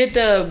did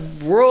the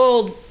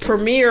world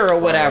premiere or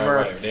whatever.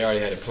 Right. They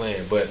already had it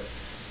planned. But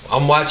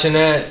I'm watching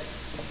that.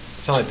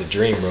 It's not like The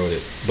Dream wrote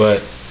it,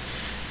 but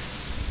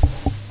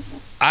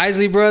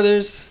Isley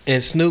Brothers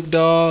and Snoop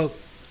Dogg,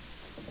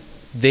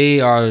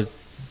 they are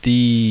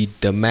the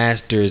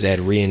masters at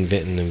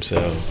reinventing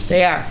themselves.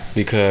 They are,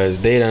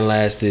 because they done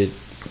lasted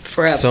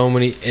forever. So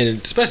many,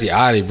 and especially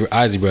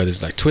Isley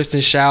Brothers, like Twist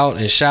and Shout,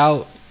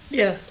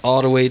 yeah,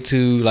 all the way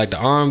to like the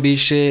R&B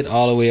shit,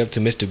 all the way up to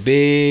Mr.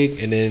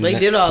 Big, and then they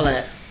did all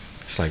that.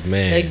 It's like,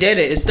 man, they did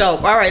it. It's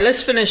dope. All right,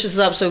 let's finish this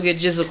up so we get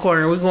just a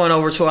corner. We're going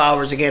over 2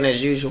 hours again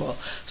as usual.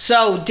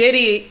 So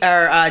Diddy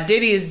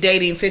is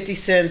dating 50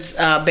 Cent's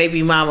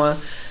baby mama.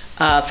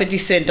 50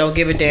 Cent don't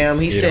give a damn.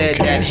 He said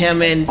that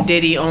him and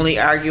Diddy only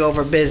argue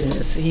over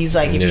business. He's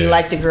like, if he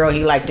liked the girl,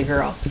 he liked the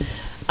girl.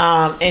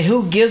 And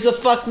who gives a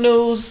fuck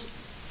news?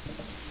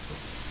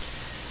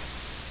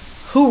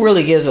 Who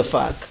really gives a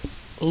fuck?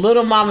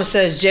 Little Mama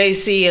says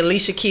JC and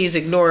Alicia Keys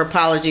ignore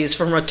apologies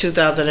from her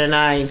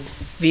 2009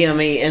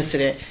 VME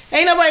incident.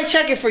 Ain't nobody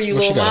checking for you,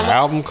 Well, little she got mama. an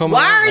album coming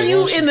Why out? are Like,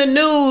 you what in the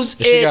news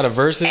she got a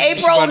verse?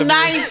 April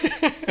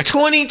 9th,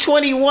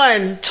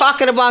 2021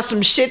 talking about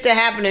some shit that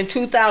happened in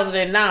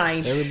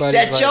 2009 Everybody's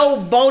that like- your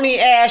bony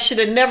ass should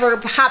have never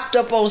hopped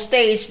up on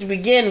stage to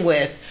begin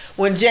with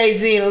when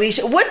Jay-Z and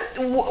Alicia...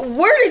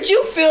 Where did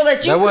you feel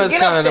that you That could was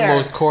get kind up of the there?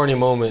 most corny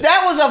moment.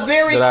 That was a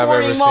very that I've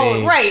corny ever moment,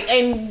 seen. right?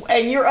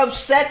 And you're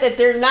upset that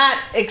they're not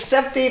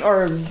accepting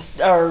or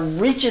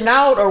reaching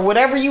out or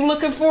whatever you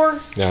looking for.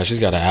 Nah, she's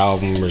got an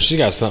album or she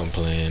got something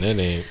playing. That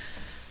ain't.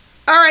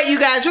 All right, you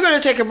guys, we're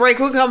gonna take a break.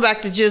 We'll come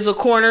back to Jizzle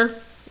Corner.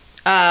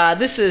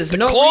 This is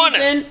No Corner.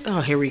 Reason.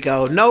 Oh, here we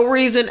go. No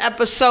Reason,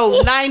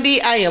 episode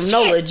 90. I am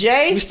Nola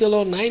J. We still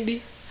on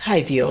 90?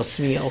 Hi, Dios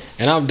mío.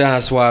 And I'm Don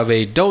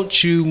Suave.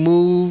 Don't you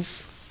move.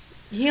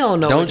 You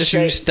don't know. what Don't to you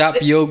say. stop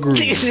your groove.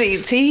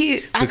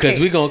 See, I Because can't-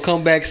 we gonna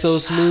come back so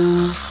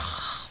smooth.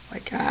 Oh my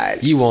God.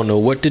 You won't know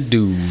what to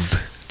do.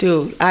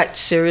 Dude,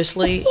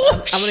 seriously,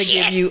 I'm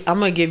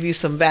gonna give you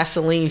some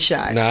Vaseline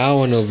shot. Nah, I don't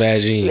want no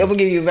vagine. I'm gonna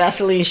give you a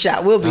Vaseline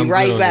shot. We'll be I'm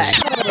right good on back.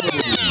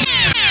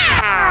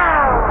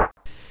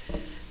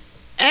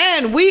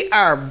 And we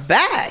are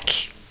back.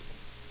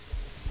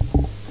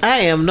 I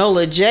am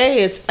Nola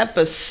J. It's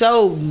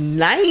episode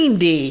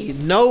 90.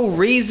 No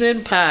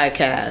Reason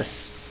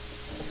podcast.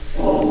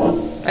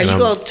 Are you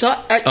gonna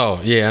talk?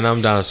 Oh, yeah, and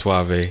I'm Don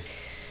Suave.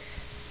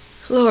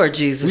 Lord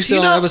Jesus. We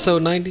still on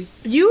episode 90?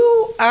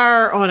 You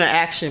are on an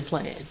action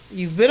plan.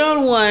 You've been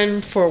on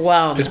one for a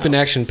while now. It's been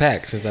action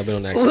packed since I've been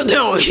on action. Well,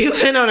 no,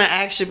 you've been on an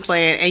action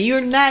plan, and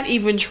you're not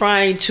even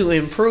trying to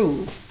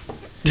improve.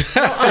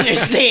 I don't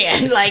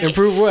understand. Like,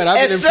 Improve what?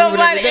 I've been improving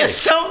every day. if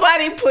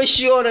somebody pushed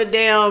you on a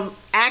damn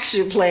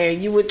action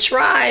plan, you would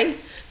try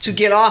to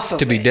get off of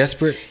To it. be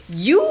desperate?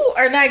 You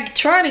are not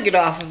trying to get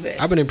off of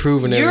it. I've been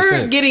improving ever You're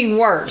since. getting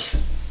worse.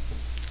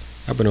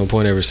 I've been on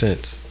point ever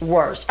since.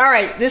 Worse. All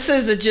right, this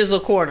is the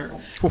Jizzle Corner.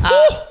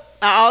 I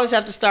always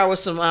have to start with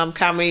some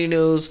comedy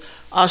news.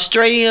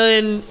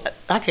 Australian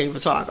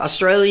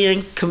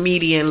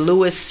comedian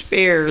Louis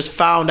Spears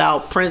found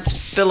out Prince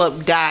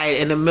Philip died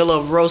in the middle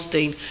of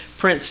roasting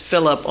Prince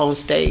Philip on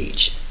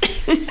stage.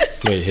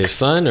 Wait, his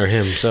son or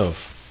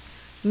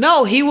himself?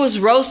 No, he was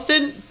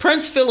roasting.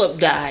 Prince Philip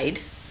died,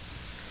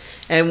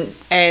 and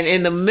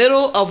in the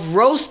middle of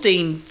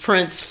roasting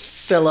Prince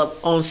Philip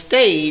on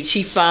stage,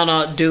 he found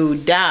out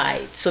dude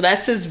died. So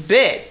that's his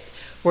bit,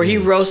 where he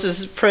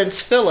roasts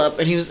Prince Philip,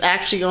 and he was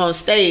actually on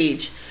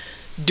stage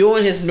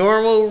doing his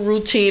normal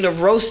routine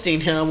of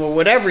roasting him or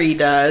whatever he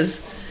does,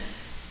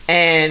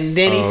 and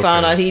then he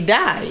found out he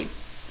died.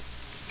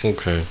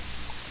 Okay.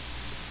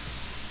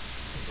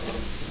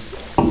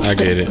 I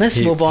get it. Let's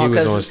move on. He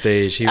was 'cause on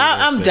stage.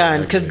 I'm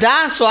done because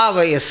Don Suave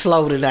is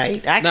slow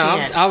tonight. I No,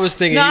 can't. I was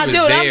thinking No, he was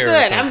dude, there I'm or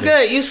good. I'm something.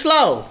 good. You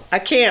slow. I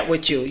can't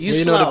with you. You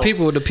Well, slow. know,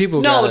 the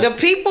people. No, gotta- the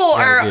people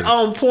gotta are get it.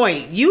 on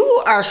point. You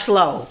are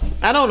slow.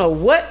 I don't know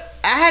what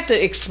I had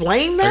to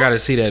explain that. I gotta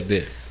see that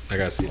bit. I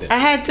gotta see that. I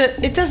had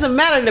to. It doesn't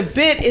matter the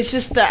bit. It's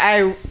just the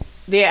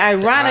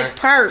ironic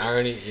part.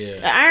 Irony, yeah.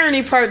 The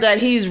irony part that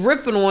he's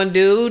ripping one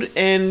dude,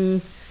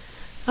 and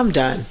I'm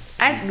done.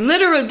 I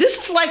literally. This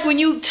is like when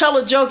you tell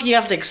a joke, you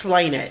have to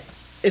explain it.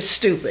 It's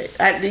stupid.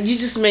 You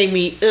just made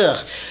me ugh.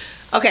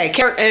 Okay,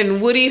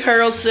 and Woody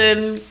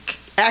Harrelson,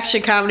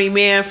 action comedy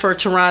man for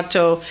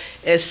Toronto,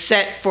 is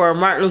set for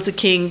Martin Luther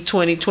King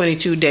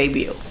 2022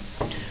 debut.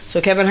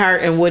 So Kevin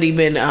Hart and Woody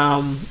been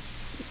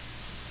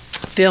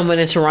filming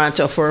in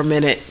Toronto for a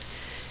minute,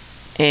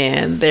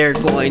 and they're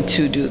going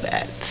to do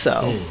that.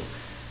 So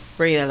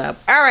bring it up.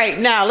 All right,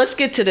 now let's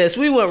get to this.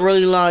 We went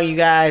really long, you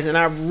guys, and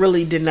I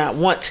really did not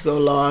want to go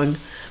long,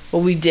 but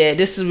we did.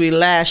 This is the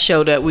last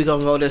show that we're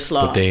gonna go this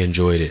long. But they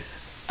enjoyed it.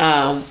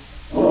 I'm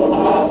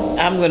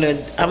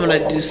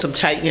gonna do some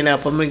tightening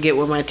up. I'm gonna get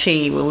with my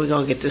team and we're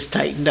gonna get this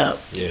tightened up.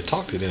 Yeah,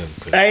 talk to them.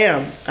 I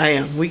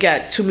am. We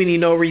got too many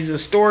no reason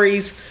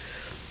stories.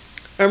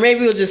 Or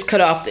maybe we'll just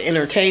cut off the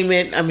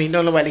entertainment. I mean,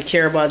 don't nobody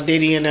care about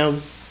Diddy and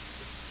them.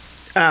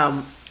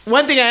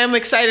 One thing I am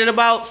excited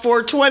about,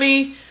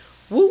 420.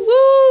 Woo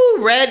woo!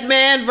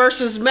 Redman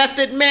versus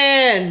Method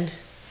Man.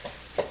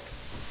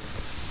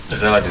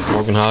 Is that like the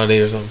smoking holiday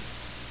or something?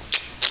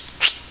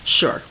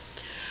 Sure.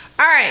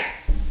 All right.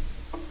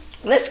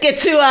 Let's get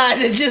to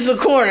the Jizzle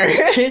Corner.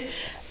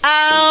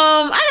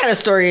 I got a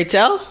story to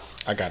tell.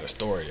 I got a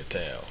story to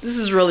tell. This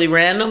is really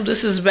random.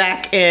 This is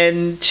back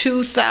in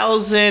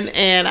 2000,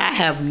 and I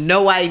have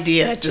no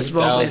idea at this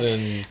moment.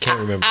 2000, can't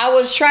remember. I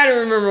was trying to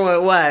remember what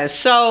it was.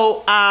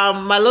 So,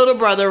 my little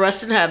brother,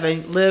 rest in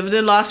heaven, lived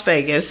in Las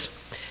Vegas,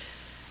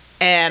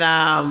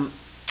 and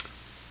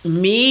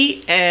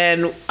me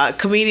and a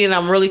comedian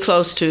I'm really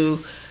close to,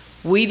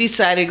 we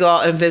decided to go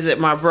out and visit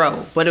my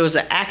bro. But it was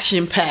an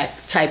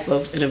action-packed type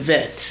of an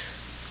event.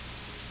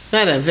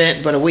 Not an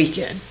event, but a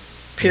weekend,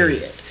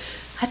 period.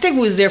 I think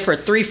we was there for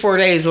 3-4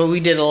 days, but we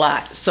did a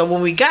lot. So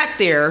when we got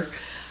there,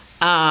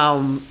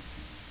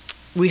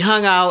 we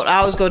hung out. I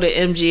always go to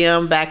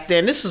MGM back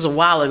then. This was a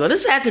while ago.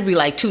 This had to be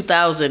like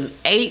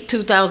 2008,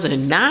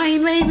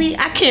 2009 maybe.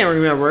 I can't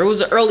remember. It was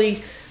the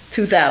early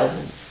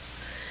 2000s.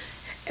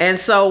 And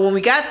so when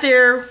we got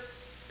there,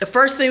 the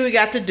first thing we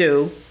got to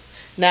do,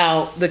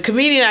 now the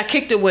comedian I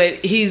kicked it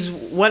with, he's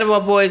one of my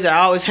boys that I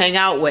always hang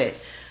out with,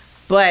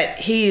 but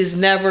he's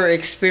never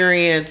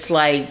experienced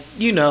like,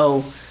 you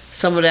know,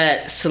 some of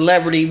that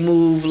celebrity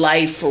move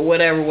life or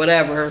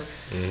whatever.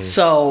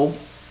 So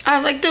I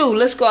was like, dude,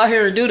 let's go out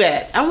here and do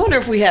that. I wonder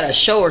if we had a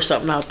show or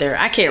something out there.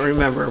 I can't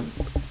remember.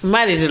 We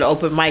might have did an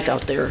open mic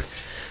out there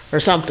or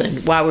something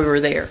while we were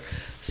there.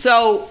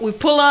 So we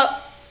pull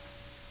up,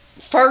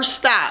 first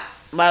stop.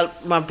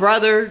 My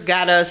brother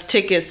got us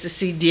tickets to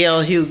see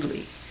D.L.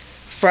 Hughley,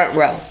 front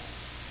row.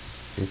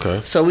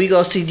 Okay. So we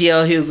go see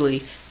D.L.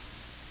 Hughley.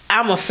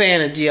 I'm a fan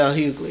of D.L.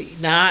 Hughley.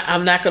 Now,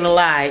 I'm not going to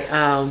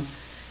lie.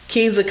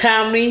 Kings of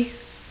Comedy,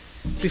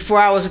 before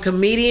I was a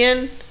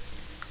comedian,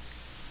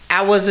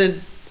 I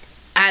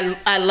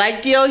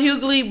liked D.L.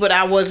 Hughley, but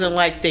I wasn't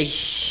like the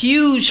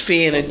huge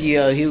fan of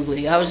D.L.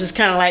 Hughley. I was just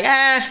kind of like,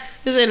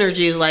 his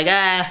energy is like,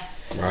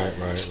 Right.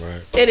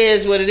 it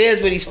is what it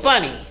is, but he's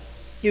funny.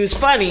 He was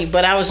funny,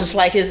 but I was just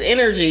like, his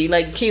energy,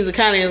 like Kings of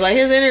Comedy is like,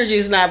 his energy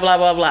is not blah,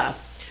 blah, blah.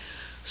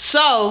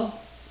 So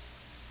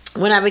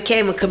when I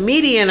became a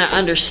comedian, I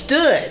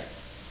understood,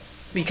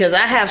 because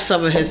I have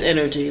some of his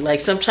energy.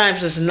 Like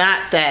sometimes it's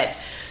not that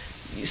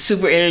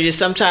super energy.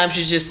 Sometimes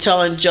you're just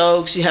telling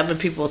jokes, you're having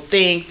people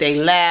think, they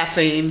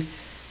laughing.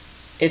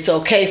 It's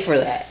okay for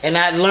that. And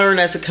I learned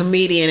as a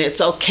comedian,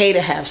 it's okay to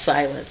have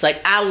silence.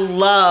 Like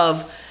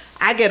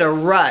I get a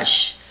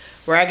rush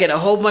where I get a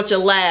whole bunch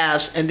of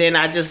laughs, and then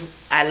I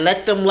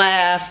let them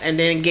laugh and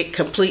then get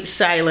complete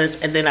silence,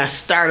 and then I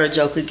start a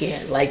joke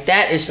again. Like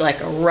that is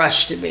like a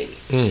rush to me.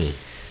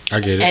 I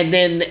get it.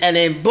 And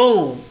then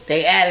boom,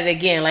 they add it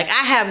again. Like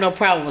I have no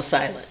problem with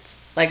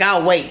silence. Like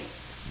I'll wait.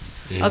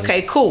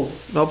 Okay, cool,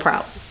 no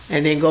problem.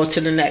 And then go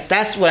to the next.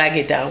 That's what I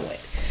get down with.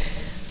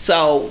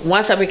 So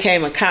once I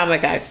became a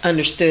comic, I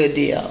understood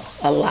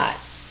DL a lot.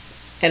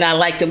 And I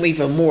liked him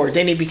even more.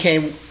 Then he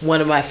became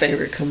one of my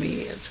favorite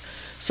comedians.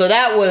 So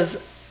that was,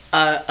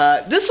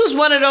 this was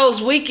one of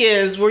those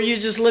weekends where you're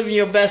just living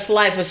your best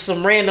life with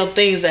some random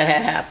things that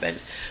had happened.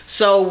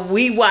 So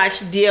we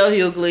watched D.L.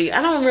 Hughley.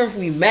 I don't remember if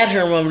we met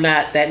him or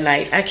not that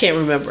night. I can't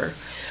remember.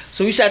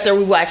 So we sat there,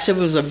 we watched him.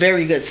 It was a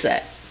very good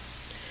set.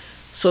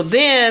 So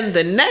then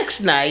the next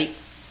night,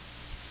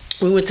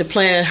 we went to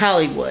Planet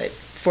Hollywood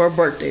for a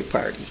birthday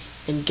party.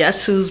 And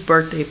guess whose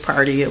birthday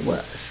party it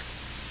was?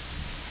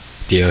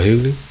 D.L.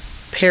 Hughley?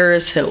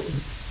 Paris Hilton.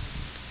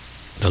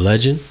 The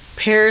legend?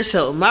 Paris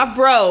Hilton. My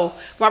bro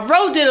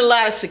did a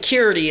lot of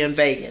security in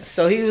Vegas.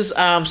 So he was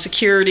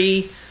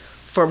security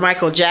for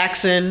Michael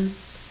Jackson.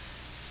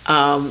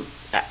 I'll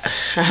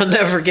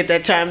never forget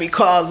that time he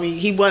called me.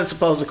 He wasn't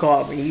supposed to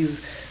call me. He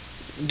was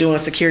doing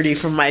security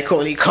for Michael,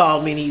 and he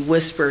called me and he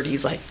whispered,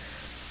 he's like,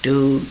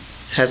 dude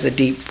has a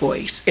deep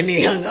voice. And then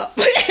he hung up.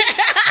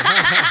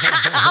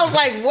 I was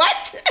like,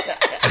 what?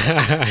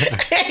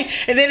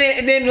 and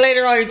then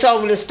later on he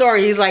told me the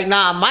story. He's like,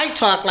 nah, Mike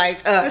talk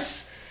like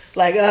us.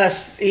 Like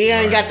us. He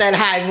ain't got that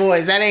high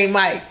voice. That ain't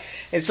Mike.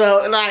 And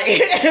so, like,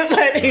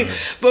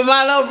 but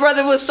my little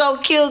brother was so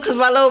cute because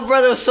my little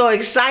brother was so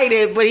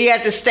excited, but he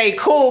had to stay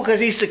cool because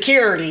he's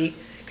security.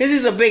 Because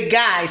he's a big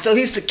guy, so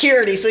he's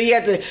security. So he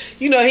had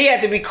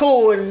to be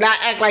cool and not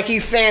act like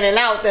he's fanning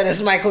out that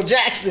it's Michael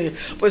Jackson.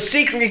 But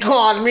secretly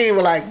called me and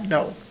were like,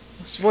 no,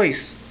 his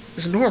voice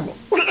is normal.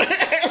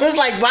 It was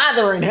like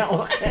bothering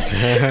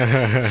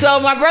him. So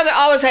my brother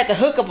always had to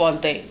hook up on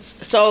things.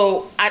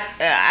 So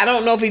I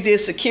don't know if he did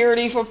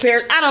security for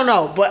Paris. I don't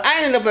know. But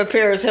I ended up at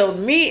Paris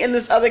Hilton. Me and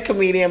this other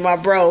comedian, my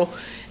bro.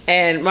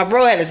 And my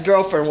bro had his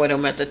girlfriend with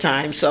him at the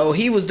time. So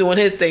he was doing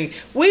his thing.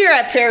 We are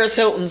at Paris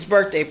Hilton's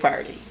birthday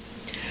party.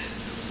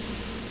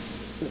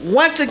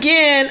 Once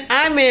again,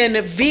 I'm in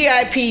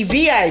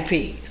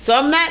VIP. So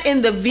I'm not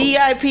in the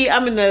VIP.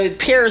 I'm in the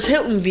Paris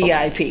Hilton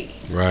VIP.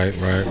 Right.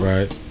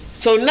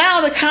 So now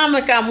the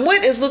comic I'm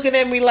with is looking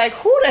at me like,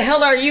 who the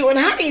hell are you and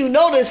how do you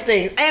know this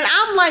thing? And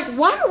I'm like,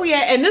 why are we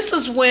at? And this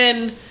is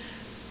when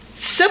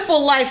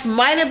Simple Life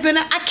might have been.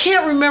 I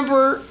can't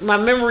remember. My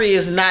memory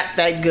is not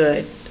that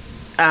good.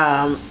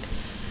 I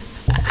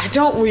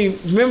don't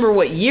remember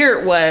what year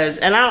it was.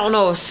 And I don't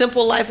know if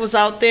Simple Life was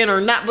out then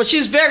or not. But she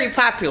was very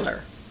popular.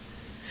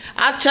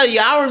 I'll tell you,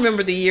 I'll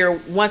remember the year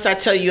once I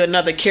tell you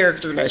another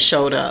character that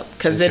showed up.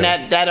 Because then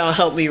that'll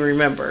help me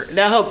remember.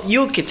 That'll help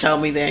you can tell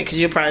me then because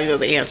you'll probably know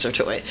the answer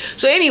to it.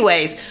 So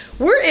anyways,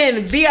 we're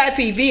in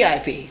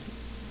VIP.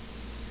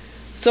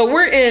 So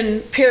we're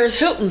in Paris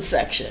Hilton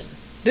section.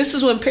 This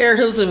is when Paris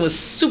Hilton was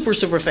super,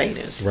 super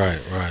famous. Right.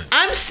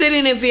 I'm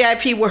sitting in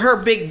VIP with her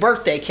big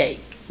birthday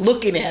cake,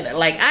 looking at it.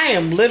 Like I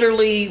am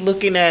literally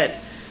looking at,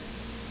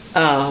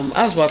 I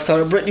was about to call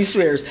her Britney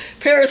Spears,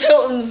 Paris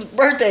Hilton's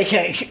birthday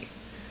cake.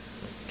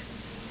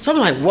 So I'm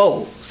like,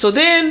 whoa. So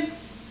then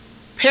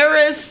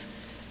Paris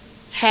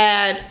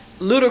had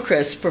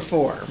Ludacris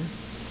perform.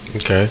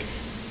 Okay.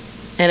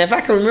 And if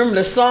I can remember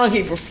the song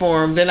he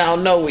performed, then I'll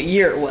know what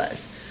year it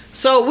was.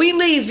 So we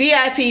leave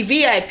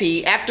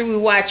VIP after we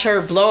watch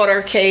her blow out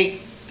her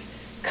cake,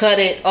 cut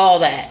it, all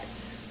that.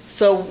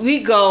 So we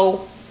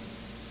go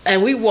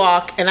and we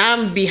walk, and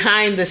I'm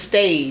behind the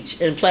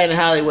stage in Planet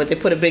Hollywood. They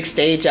put a big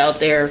stage out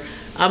there.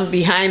 I'm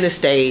behind the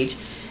stage,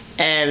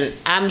 and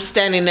I'm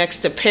standing next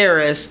to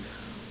Paris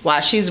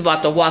while she's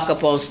about to walk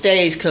up on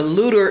stage because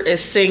Luda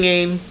is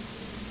singing.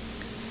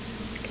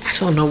 I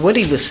don't know what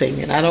he was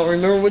singing. I don't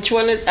remember which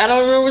one. I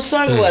don't remember what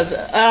song it was.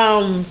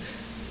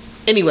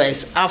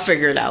 Anyways, I'll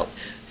figure it out.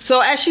 So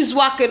as she's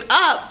walking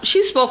up,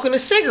 she's smoking a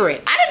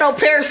cigarette. I didn't know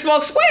Paris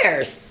smoked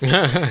squares. So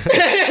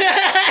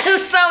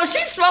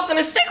she's smoking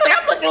a cigarette.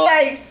 I'm looking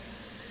like,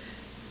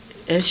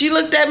 and she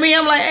looked at me.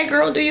 I'm like, hey,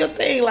 girl, do your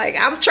thing. Like,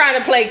 I'm trying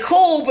to play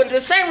cool, but in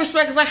the same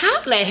respect, it's like,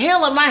 how in the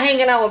hell am I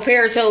hanging out with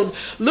Paris Hilton?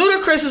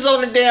 Ludacris is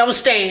on the damn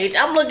stage.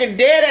 I'm looking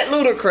dead at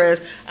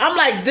Ludacris. I'm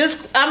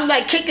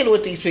like kicking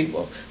with these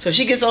people. So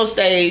she gets on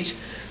stage.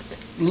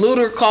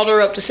 Luda called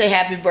her up to say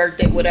happy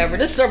birthday, whatever.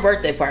 This is her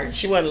birthday party.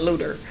 She wasn't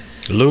Luda.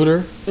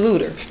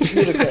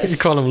 Ludacris. You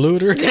call him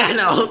Luda? I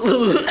know.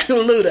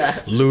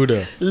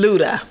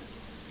 Luda.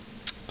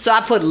 So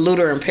I put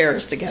Luda and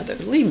Paris together.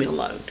 Leave me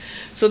alone.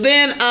 So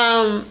then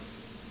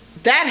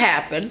that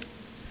happened.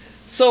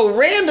 So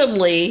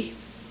randomly,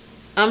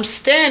 I'm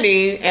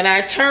standing and I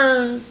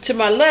turn to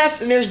my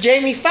left and there's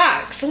Jamie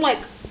Foxx. I'm like,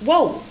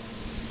 whoa.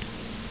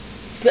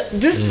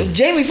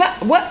 Jamie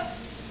Foxx, what?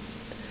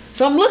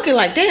 So I'm looking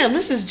like, damn,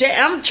 this is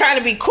I'm trying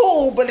to be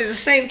cool, but at the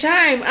same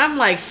time, I'm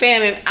like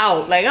fanning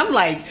out. Like, I'm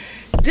like,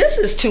 this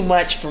is too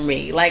much for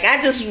me. Like,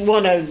 I just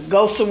want to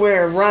go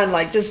somewhere and run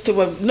like this too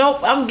much.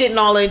 Nope, I'm getting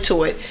all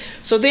into it.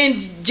 So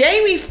then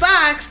Jamie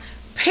Foxx,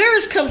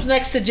 Paris comes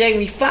next to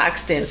Jamie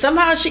Foxx then.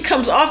 Somehow she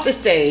comes off the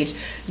stage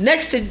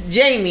next to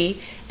Jamie,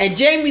 and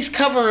Jamie's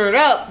covering her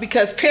up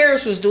because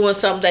Paris was doing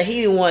something that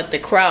he didn't want the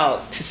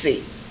crowd to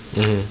see.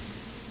 Mm-hmm.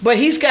 But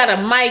he's got a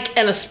mic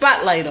and a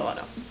spotlight on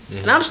him.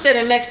 Mm-hmm. And I'm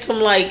standing next to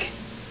him like,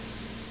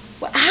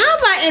 well, how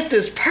am I at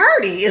this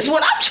party is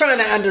what I'm trying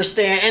to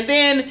understand. And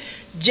then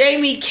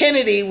Jamie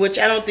Kennedy, which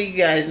I don't think you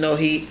guys know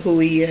who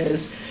he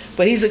is,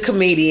 but he's a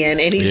comedian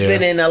and he's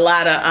been in a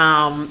lot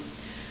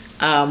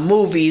of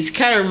movies.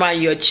 Kind of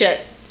remind you of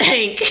Chet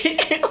Hank,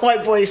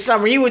 White Boy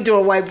Summer. He would do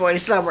a White Boy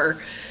Summer.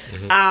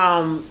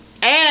 Mm-hmm.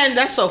 And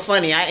that's so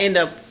funny. I end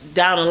up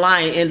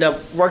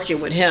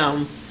working with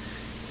him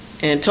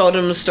and told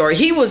him the story.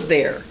 He was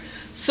there.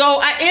 So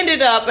I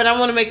ended up, and I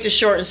want to make this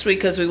short and sweet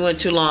because we went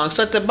too long.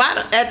 So at the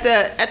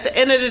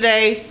end of the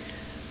day,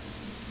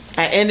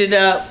 I ended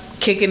up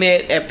kicking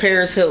it at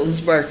Paris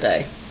Hilton's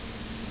birthday.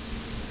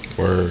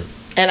 Word.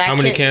 And how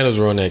many candles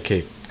were on that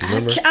cake?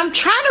 Remember? I'm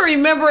trying to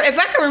remember. If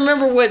I can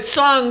remember what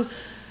song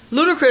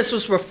Ludacris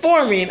was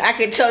performing, I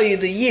can tell you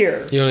the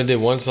year. You only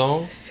did one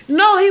song?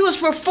 No, he was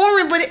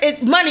performing,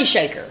 but Money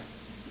Shaker.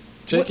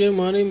 Shake your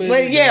money, man.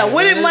 But yeah,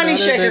 when did Money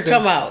Shaker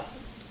come out?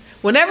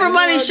 Whenever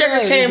Money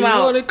Shaker came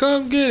out, want to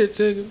come get it,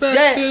 take it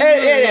back to the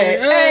hey,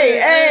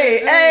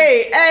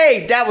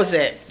 that was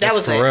it. That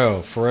was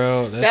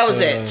Pharrell. That was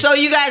it. So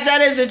you guys,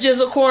 that is the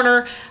Jizzle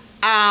Corner.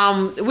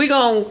 I'm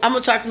gonna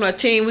talk to my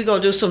team. We're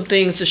gonna do some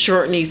things to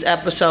shorten these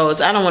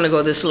episodes. I don't want to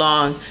go this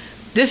long.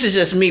 This is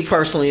just me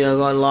personally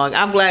going long.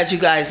 I'm glad you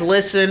guys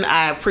listen.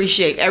 I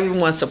appreciate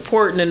everyone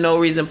supporting the No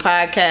Reason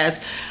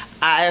podcast.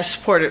 I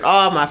supported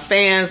all my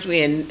fans.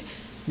 We in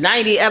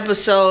 90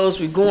 episodes.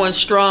 We're going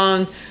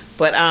strong.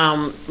 But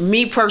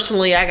me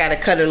personally, I got to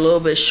cut it a little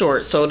bit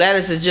short. So that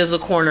is the Jizzle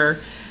Corner.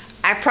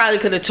 I probably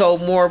could have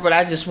told more, but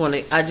I just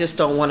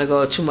don't want to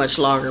go too much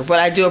longer. But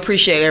I do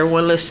appreciate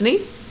everyone listening.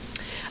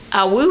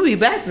 We'll be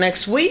back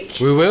next week.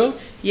 We will?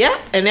 Yep.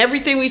 And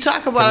everything we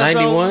talk about is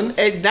 91?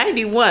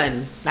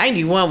 91.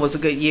 91 was a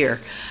good year.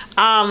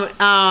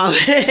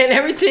 And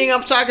everything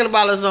I'm talking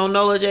about is on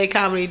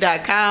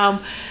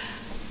NolaJComedy.com.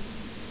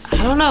 I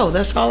don't know.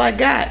 That's all I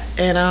got.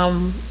 And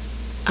I'm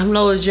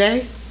Nola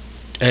J.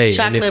 Hey,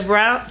 Chocolate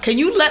Brown. Can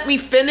you let me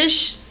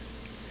finish?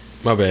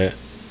 My bad.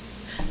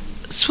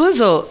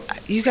 Swizzle,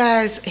 you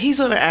guys, he's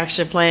on an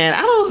action plan.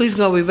 I don't know if he's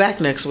going to be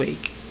back next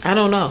week. I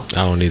don't know.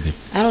 I don't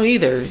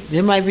either.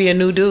 There might be a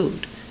new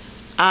dude.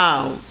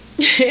 I'm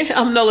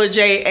Nola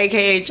J,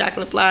 a.k.a.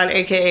 Chocolate Blonde,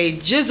 a.k.a.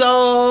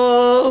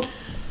 Jizzle.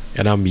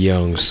 And I'm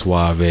Young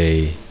Suave,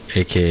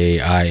 a.k.a.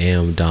 I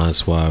am Don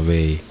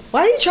Suave.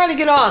 Why are you trying to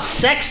get all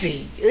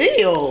sexy?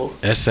 Ew.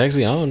 That's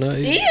sexy? I don't know. Ew.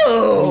 What are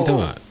you talking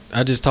about?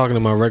 I just talking to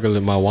my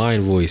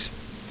wine voice.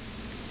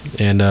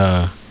 And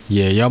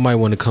yeah, y'all might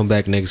want to come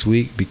back next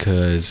week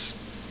because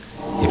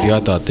if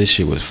y'all thought this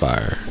shit was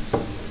fire,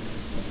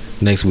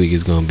 next week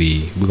is we're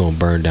gonna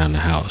burn down the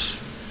house.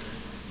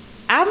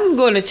 I'm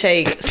gonna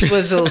take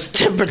Swizzle's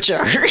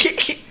temperature.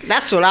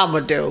 That's what I'm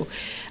gonna do.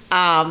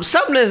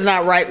 Something is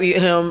not right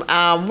with him.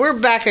 We're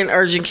back in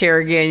urgent care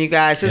again, you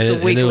guys. It's a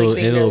weekly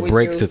thing. It'll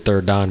break the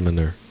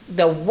thermometer.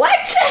 The what?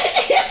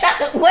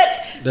 What?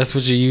 That's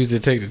what you use to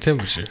take the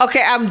temperature.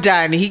 Okay, I'm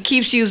done. He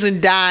keeps using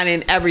Don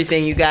and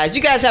everything, you guys.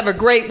 You guys have a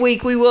great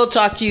week. We will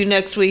talk to you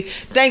next week.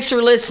 Thanks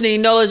for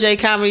listening.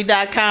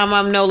 NolaJComedy.com.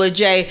 I'm Nola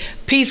J.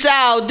 Peace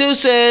out.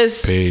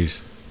 Deuces.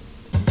 Peace.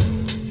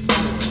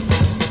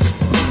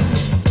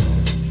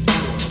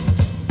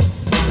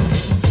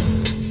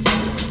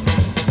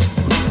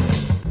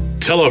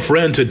 Tell a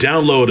friend to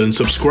download and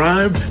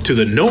subscribe to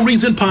the No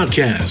Reason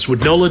Podcast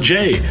with Nola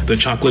J, the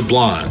Chocolate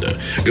Blonde.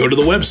 Go to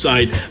the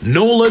website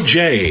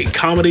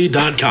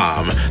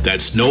nolajcomedy.com.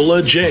 That's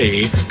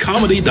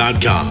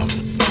nolajcomedy.com.